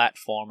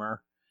 platformer.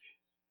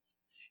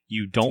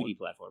 You don't 2D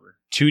platformer.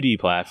 2D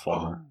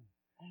platformer.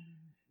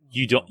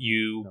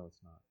 No,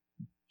 it's not.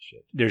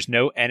 Shit. There's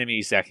no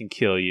enemies that can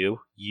kill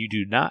you. You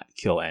do not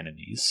kill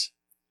enemies.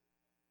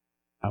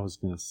 I was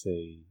going to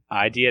say...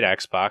 ID at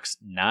Xbox,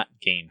 not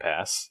Game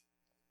Pass.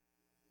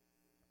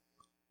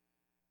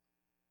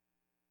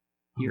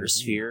 You're a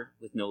sphere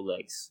with no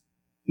legs.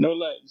 No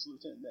legs,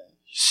 Lieutenant Dan.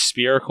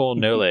 Spherical,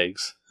 no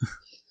legs.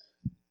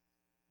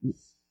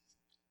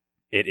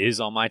 It is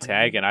on my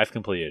tag, and I've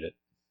completed it.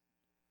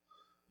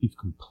 You've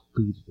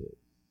completed it.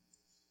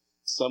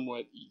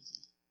 Somewhat easy.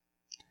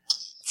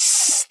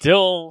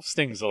 Still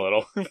stings a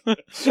little.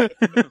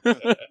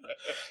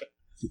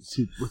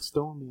 See, what's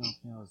throwing me off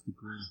now is the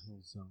Green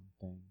Hill Zone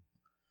thing.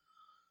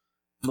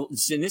 Well,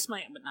 and this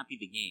might not be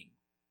the game.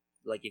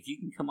 Like, if you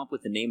can come up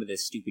with the name of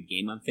this stupid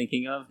game I'm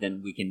thinking of,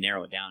 then we can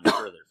narrow it down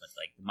further. But,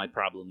 like, my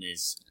problem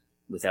is,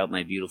 without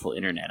my beautiful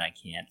internet, I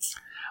can't.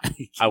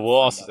 I will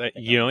also say,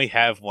 you only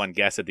have one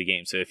guess at the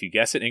game, so if you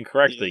guess it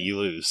incorrectly, you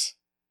lose.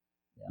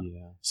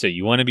 Yeah. So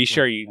you want to be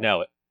sure you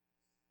know it.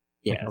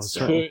 Yeah.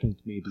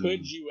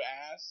 Could you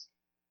ask?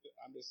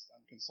 I'm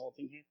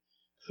consulting here.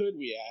 Could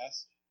we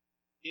ask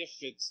if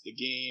it's the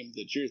game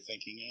that you're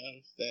thinking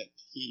of that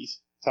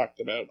he's talked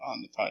about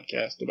on the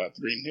podcast about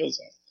the Green Hill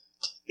Zone?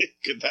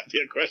 Could that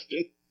be a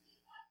question?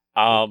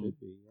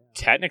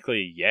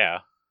 Technically,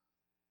 yeah.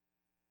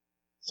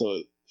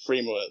 So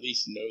Frame will at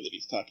least know that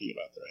he's talking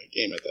about the right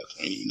game at that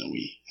point, even though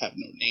we have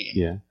no name.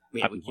 Yeah.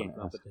 We can't come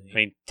up with the name. I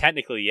mean,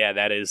 technically, yeah,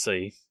 that is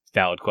a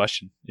valid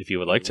question, if you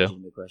would like to.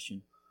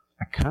 Question.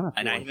 I kind of feel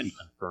and I like haven't you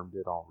confirmed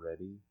it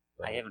already.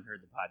 But... I haven't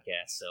heard the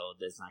podcast, so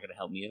that's not going to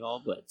help me at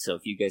all. But so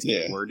if you guys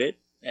can word it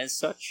as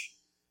such.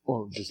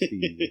 Well, just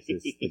be is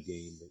this the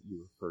game that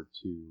you refer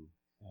to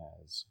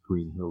as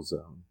Green Hill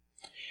Zone,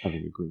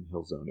 having a Green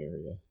Hill Zone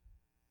area.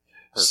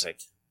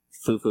 Perfect.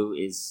 Fufu,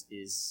 is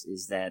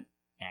that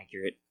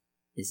accurate?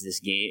 Is this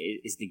game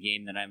is the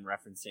game that I'm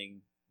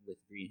referencing with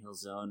Green Hill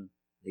Zone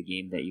the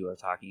game that you are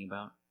talking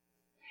about?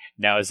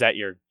 Now, is that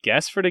your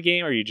guess for the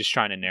game, or are you just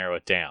trying to narrow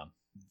it down?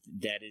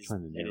 That is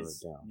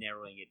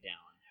narrowing it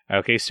down.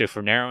 Okay, so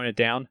for narrowing it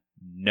down,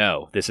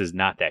 no, this is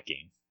not that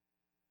game.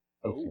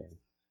 Okay.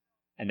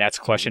 And that's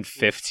question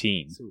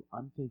 15. So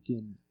I'm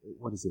thinking,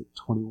 what is it,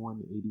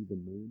 2180 the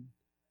Moon?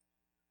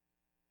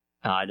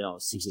 No,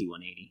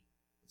 6180.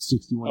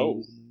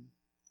 6180 the Moon?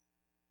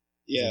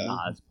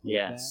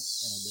 Yeah.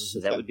 So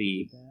that would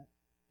be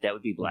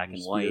black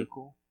and white.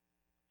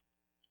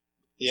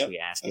 Yeah, we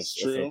ask that's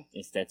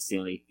if that's the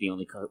only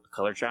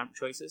color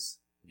choices,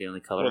 the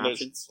only color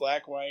options.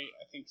 Black, white,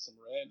 I think some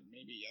red,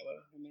 maybe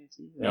yellow in there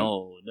too. Right?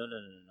 No.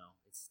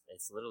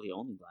 It's literally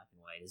only black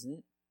and white, isn't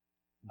it?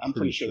 I'm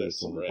pretty sure there's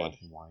some red. Black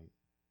and white.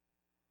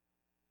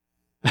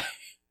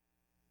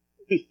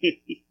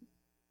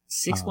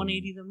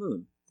 6180 the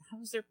Moon. How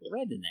is there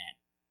red in that?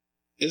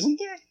 Isn't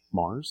there?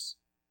 Mars?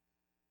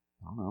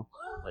 I don't know.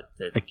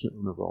 I can't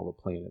remember all the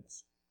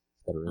planets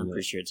that are in it. I'm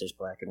pretty sure it's just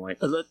black and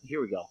white.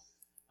 Here we go.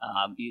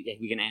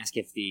 We can ask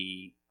if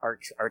the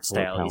art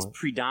style is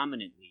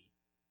predominantly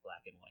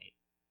black and white.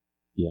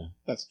 Yeah.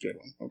 That's a good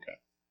one.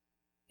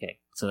 Okay,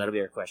 so that'll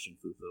be our question,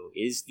 Fufu.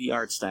 Is the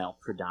art style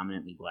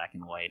predominantly black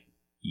and white?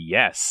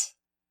 Yes.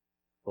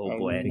 Oh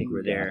boy, I think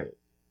we're there.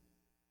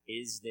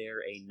 Is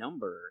there a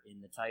number in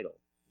the title?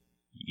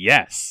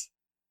 Yes.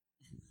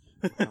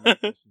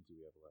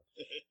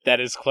 That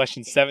is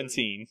question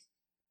 17.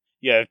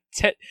 Yeah,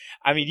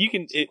 I mean, you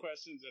can... Two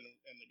questions and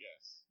the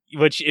guess.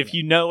 Which, if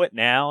you know it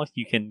now,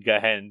 you can go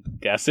ahead and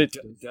guess it.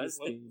 Does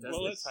the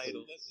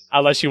title...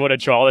 Unless you want to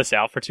draw this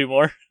out for two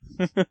more.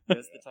 Does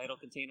the title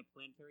contain a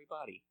planetary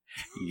body?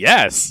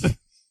 Yes! I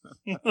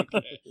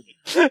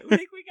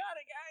think we got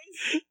it, guys!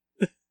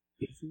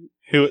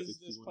 Who is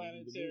this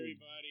planetary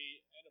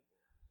body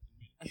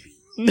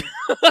edible?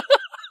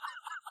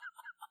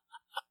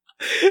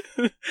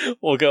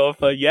 We'll go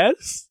with a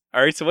yes.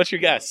 Alright, so what's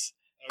your guess?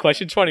 Okay.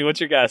 Question 20, what's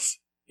your guess?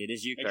 It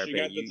is you, Carpe.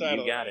 You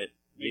got it.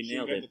 You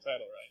nailed it. The title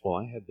right. Well,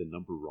 I had the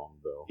number wrong,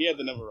 though. He had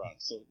the number wrong,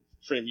 so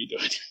Frame, you do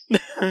it.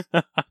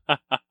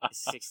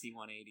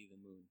 6180 the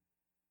Moon.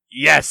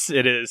 Yes,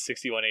 it is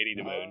 6180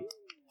 the Moon.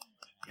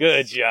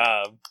 Good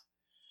job.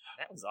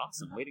 That was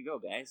awesome. Way to go,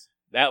 guys.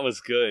 That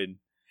was good.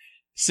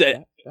 So,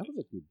 that was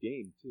a good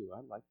game, too.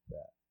 I liked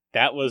that.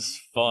 That was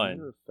fun.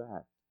 Matter of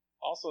fact.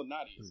 Also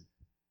not easy.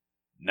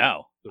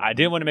 No, I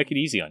didn't want to make it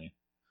easy on you.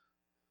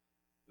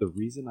 The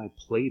reason I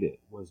played it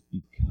was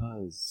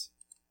because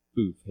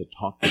Booth had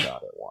talked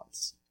about it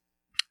once.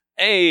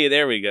 Hey,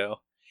 there we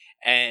go.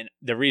 And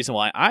the reason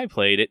why I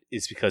played it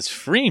is because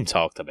Freem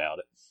talked about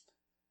it.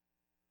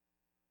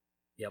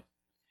 Yep.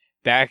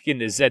 Back in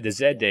the Z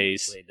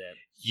days,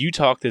 you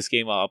talked this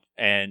game up,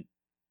 and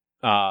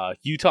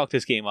you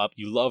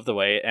love the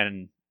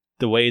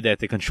way that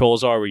the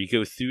controls are, where you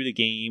go through the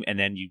game and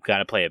then you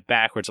kind of play it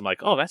backwards. I'm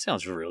like, oh, that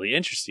sounds really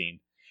interesting.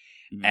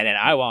 Mm-hmm. And then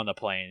I wound up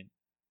playing.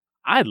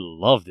 I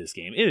love this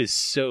game. It is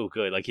so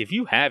good. Like, if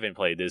you haven't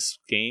played this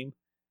game,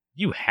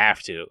 you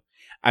have to.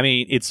 I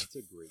mean, it's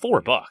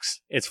 $4.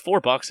 It's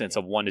 $4 and it's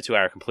a 1 to 2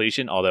 hour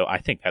completion. Although I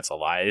think that's a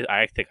lie.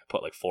 I think I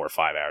put like 4 or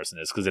 5 hours in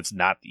this because it's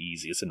not the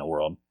easiest in the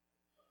world.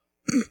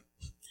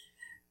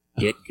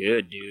 Get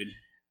good, dude.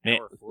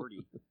 Man. Hour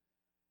 40.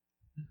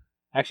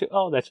 Actually,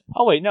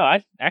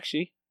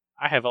 I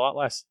I have a lot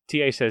less.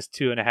 TA says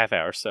 2.5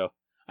 hours, so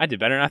I did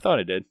better than I thought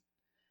I did.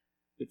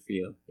 Good for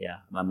you. Yeah,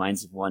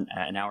 mine's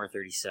an hour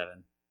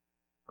 37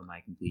 for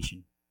my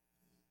completion.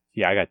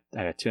 Yeah, I got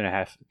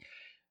 2.5.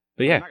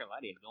 But yeah, I'm not gonna lie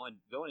to you.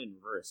 Going in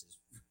reverse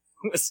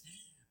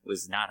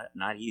was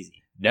not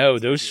easy. No,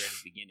 those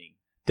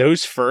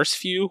first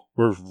few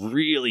were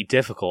really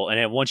difficult, and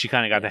then once you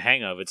kind of got the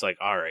hang of it, it's like,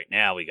 all right,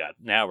 now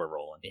we're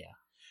rolling. Yeah.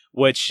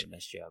 Which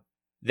nice job.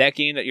 That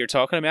game that you're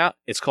talking about,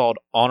 it's called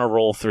On a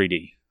Roll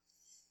 3D.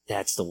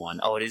 That's the one.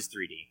 Oh, it is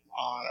 3D.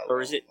 Or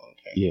is it?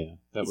 Okay.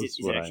 Yeah, is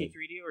it actually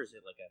 3D or is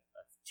it like a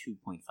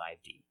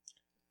 2.5D?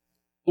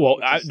 Well,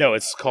 no,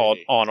 it's called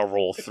On a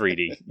Roll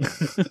 3D.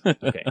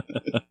 Okay.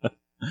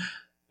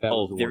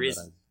 There is.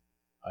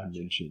 I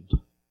mentioned.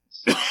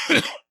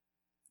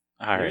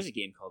 There is a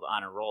game called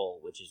On a Roll,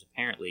 which is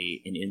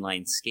apparently an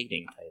inline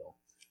skating title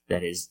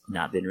that has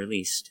not been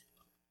released.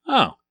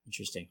 Oh,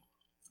 interesting.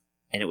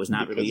 And it was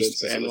not because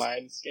released. It's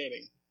inline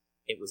skating.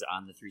 It was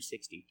on the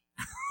 360.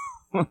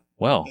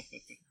 Well,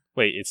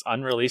 wait, it's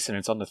unreleased and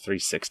it's on the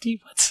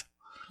 360? What?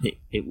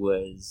 It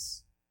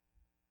was.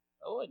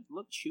 Oh,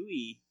 look,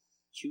 Chewy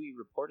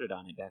reported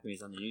on it back when he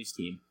was on the news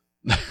team.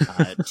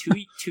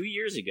 2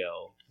 years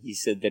ago, he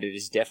said that it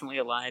is definitely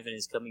alive and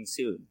is coming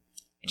soon.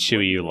 And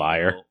Chewy, you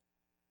liar.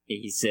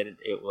 He said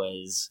it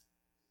was.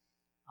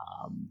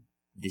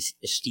 This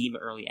Steam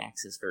early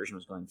access version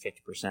was going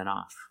 50%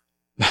 off.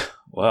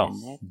 Well,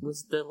 and that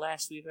was the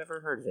last we've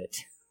ever heard of it.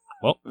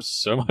 Well,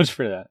 so much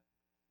for that.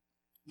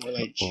 More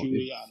like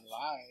Chewy on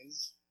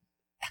lies.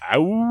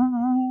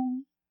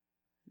 Ow!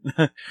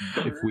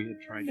 If we had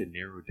tried to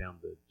narrow down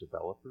the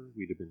developer,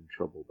 we'd have been in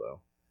trouble,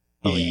 though.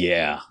 Oh,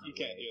 yeah. You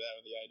can't do that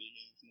with the ID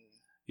games.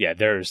 Yeah,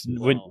 there's...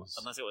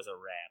 unless it was a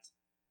rat.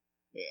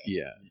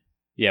 Yeah.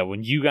 Yeah,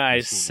 when you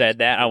guys said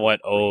that, I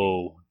went,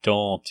 oh,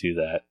 don't do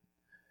that.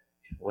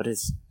 What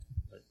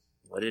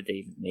did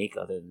they make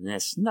other than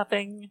this?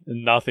 Nothing.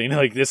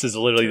 Like, this is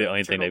literally the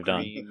only thing they've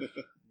done.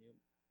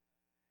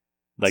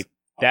 Like,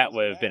 that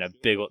would have been a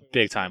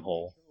big time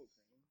hole.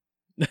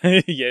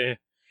 Yeah,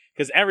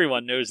 because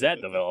everyone knows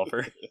that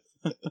developer.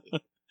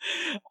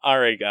 All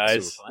right,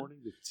 guys. So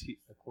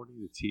according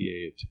to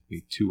TA, it took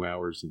me 2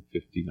 hours and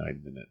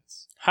 59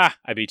 minutes. Ha!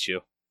 I beat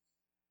you.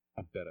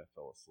 I bet I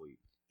fell asleep.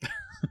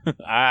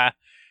 I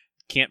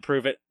can't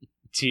prove it.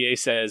 TA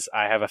says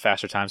I have a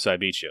faster time, so I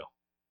beat you.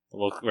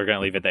 We're going to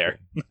leave it there.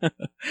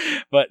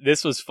 But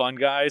this was fun,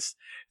 guys.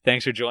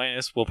 Thanks for joining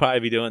us. We'll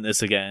probably be doing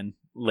this again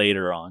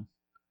later on.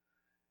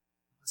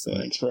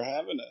 Thanks for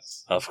having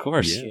us. Of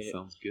course. Yeah,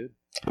 sounds good.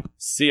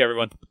 See you,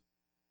 everyone.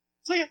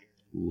 See ya.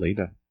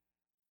 Later.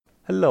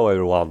 Hello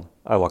everyone,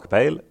 I'm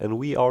Wakapale, and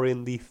we are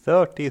in the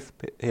 30th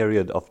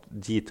period of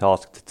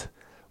G-Tasked,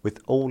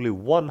 with only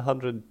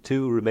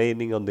 102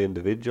 remaining on the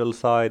individual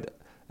side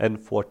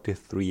and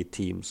 43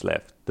 teams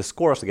left. The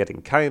scores are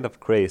getting kind of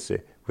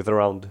crazy, with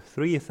around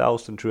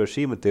 3,000 true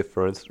achievement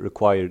difference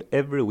required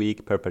every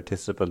week per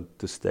participant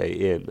to stay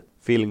in.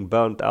 Feeling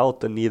burnt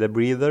out and need a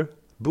breather?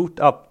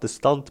 Boot up the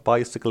Stunt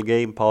Bicycle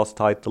Game Pass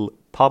title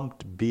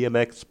Pumped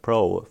BMX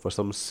Pro for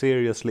some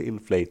seriously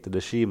inflated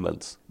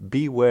achievements.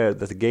 Beware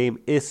that the game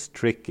is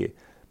tricky,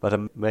 but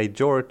a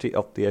majority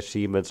of the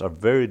achievements are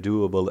very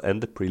doable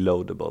and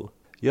preloadable.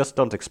 Just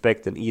don't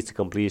expect an easy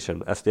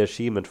completion, as the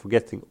achievement for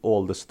getting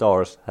all the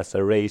stars has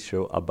a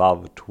ratio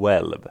above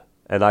 12.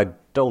 And I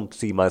don't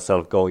see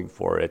myself going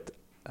for it,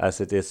 as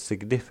it is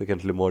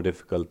significantly more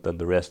difficult than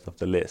the rest of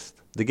the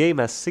list. The game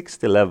has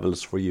 60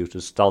 levels for you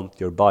to stunt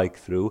your bike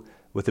through,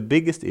 with the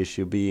biggest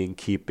issue being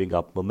keeping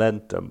up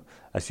momentum,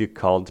 as you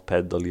can't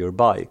pedal your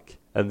bike.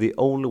 And the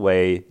only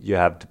way you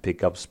have to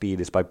pick up speed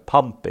is by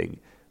pumping,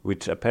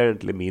 which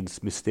apparently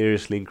means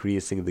mysteriously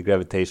increasing the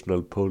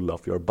gravitational pull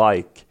of your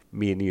bike,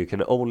 meaning you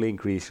can only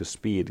increase your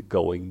speed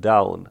going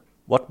down.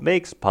 What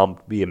makes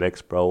Pumped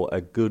BMX Pro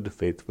a good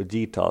fit for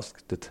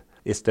G-Tasked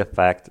is the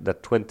fact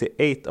that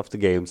 28 of the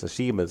game's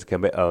achievements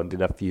can be earned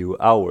in a few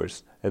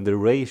hours, and the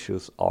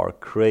ratios are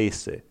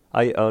crazy.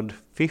 I earned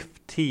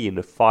 15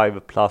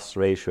 5+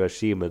 ratio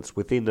achievements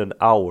within an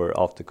hour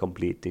after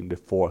completing the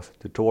 4th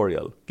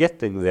tutorial.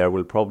 Getting there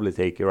will probably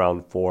take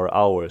around 4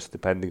 hours,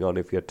 depending on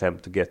if you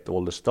attempt to get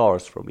all the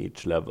stars from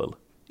each level.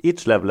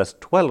 Each level has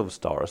 12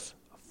 stars,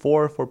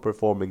 4 for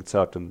performing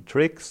certain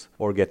tricks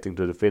or getting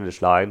to the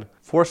finish line,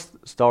 4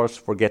 stars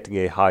for getting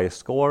a high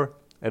score,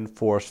 and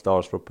 4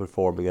 stars for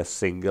performing a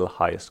single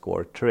high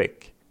score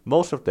trick.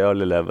 Most of the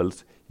early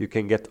levels, you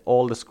can get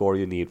all the score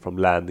you need from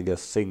landing a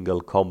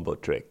single combo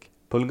trick.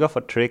 Pulling off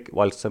a trick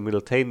while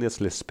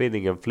simultaneously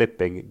spinning and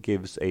flipping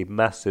gives a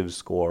massive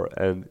score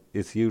and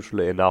is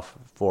usually enough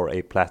for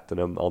a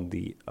platinum on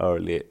the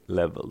early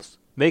levels.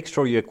 Make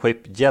sure you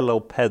equip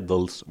yellow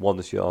pedals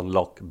once you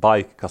unlock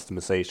bike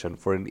customization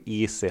for an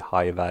easy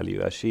high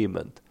value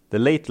achievement. The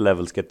later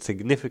levels get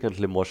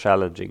significantly more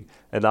challenging,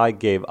 and I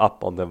gave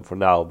up on them for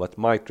now, but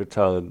might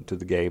return to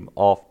the game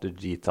after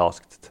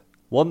G-Tasked.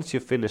 Once you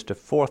finish the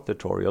 4th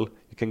tutorial,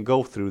 you can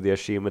go through the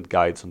achievement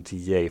guides on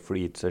TA for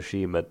each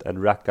achievement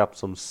and rack up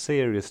some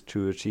serious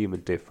true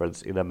achievement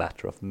difference in a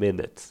matter of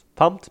minutes.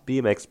 Pumped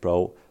BMX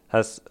Pro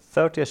has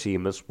 30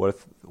 achievements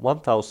worth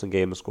 1000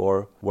 game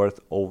score worth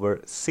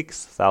over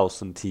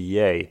 6000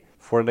 TA,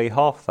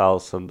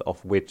 4,500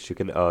 of which you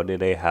can earn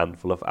in a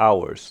handful of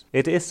hours.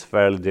 It is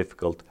fairly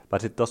difficult,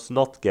 but it does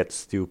not get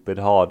stupid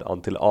hard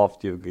until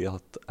after you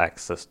get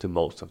access to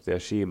most of the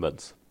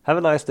achievements. Have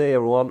a nice day,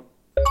 everyone!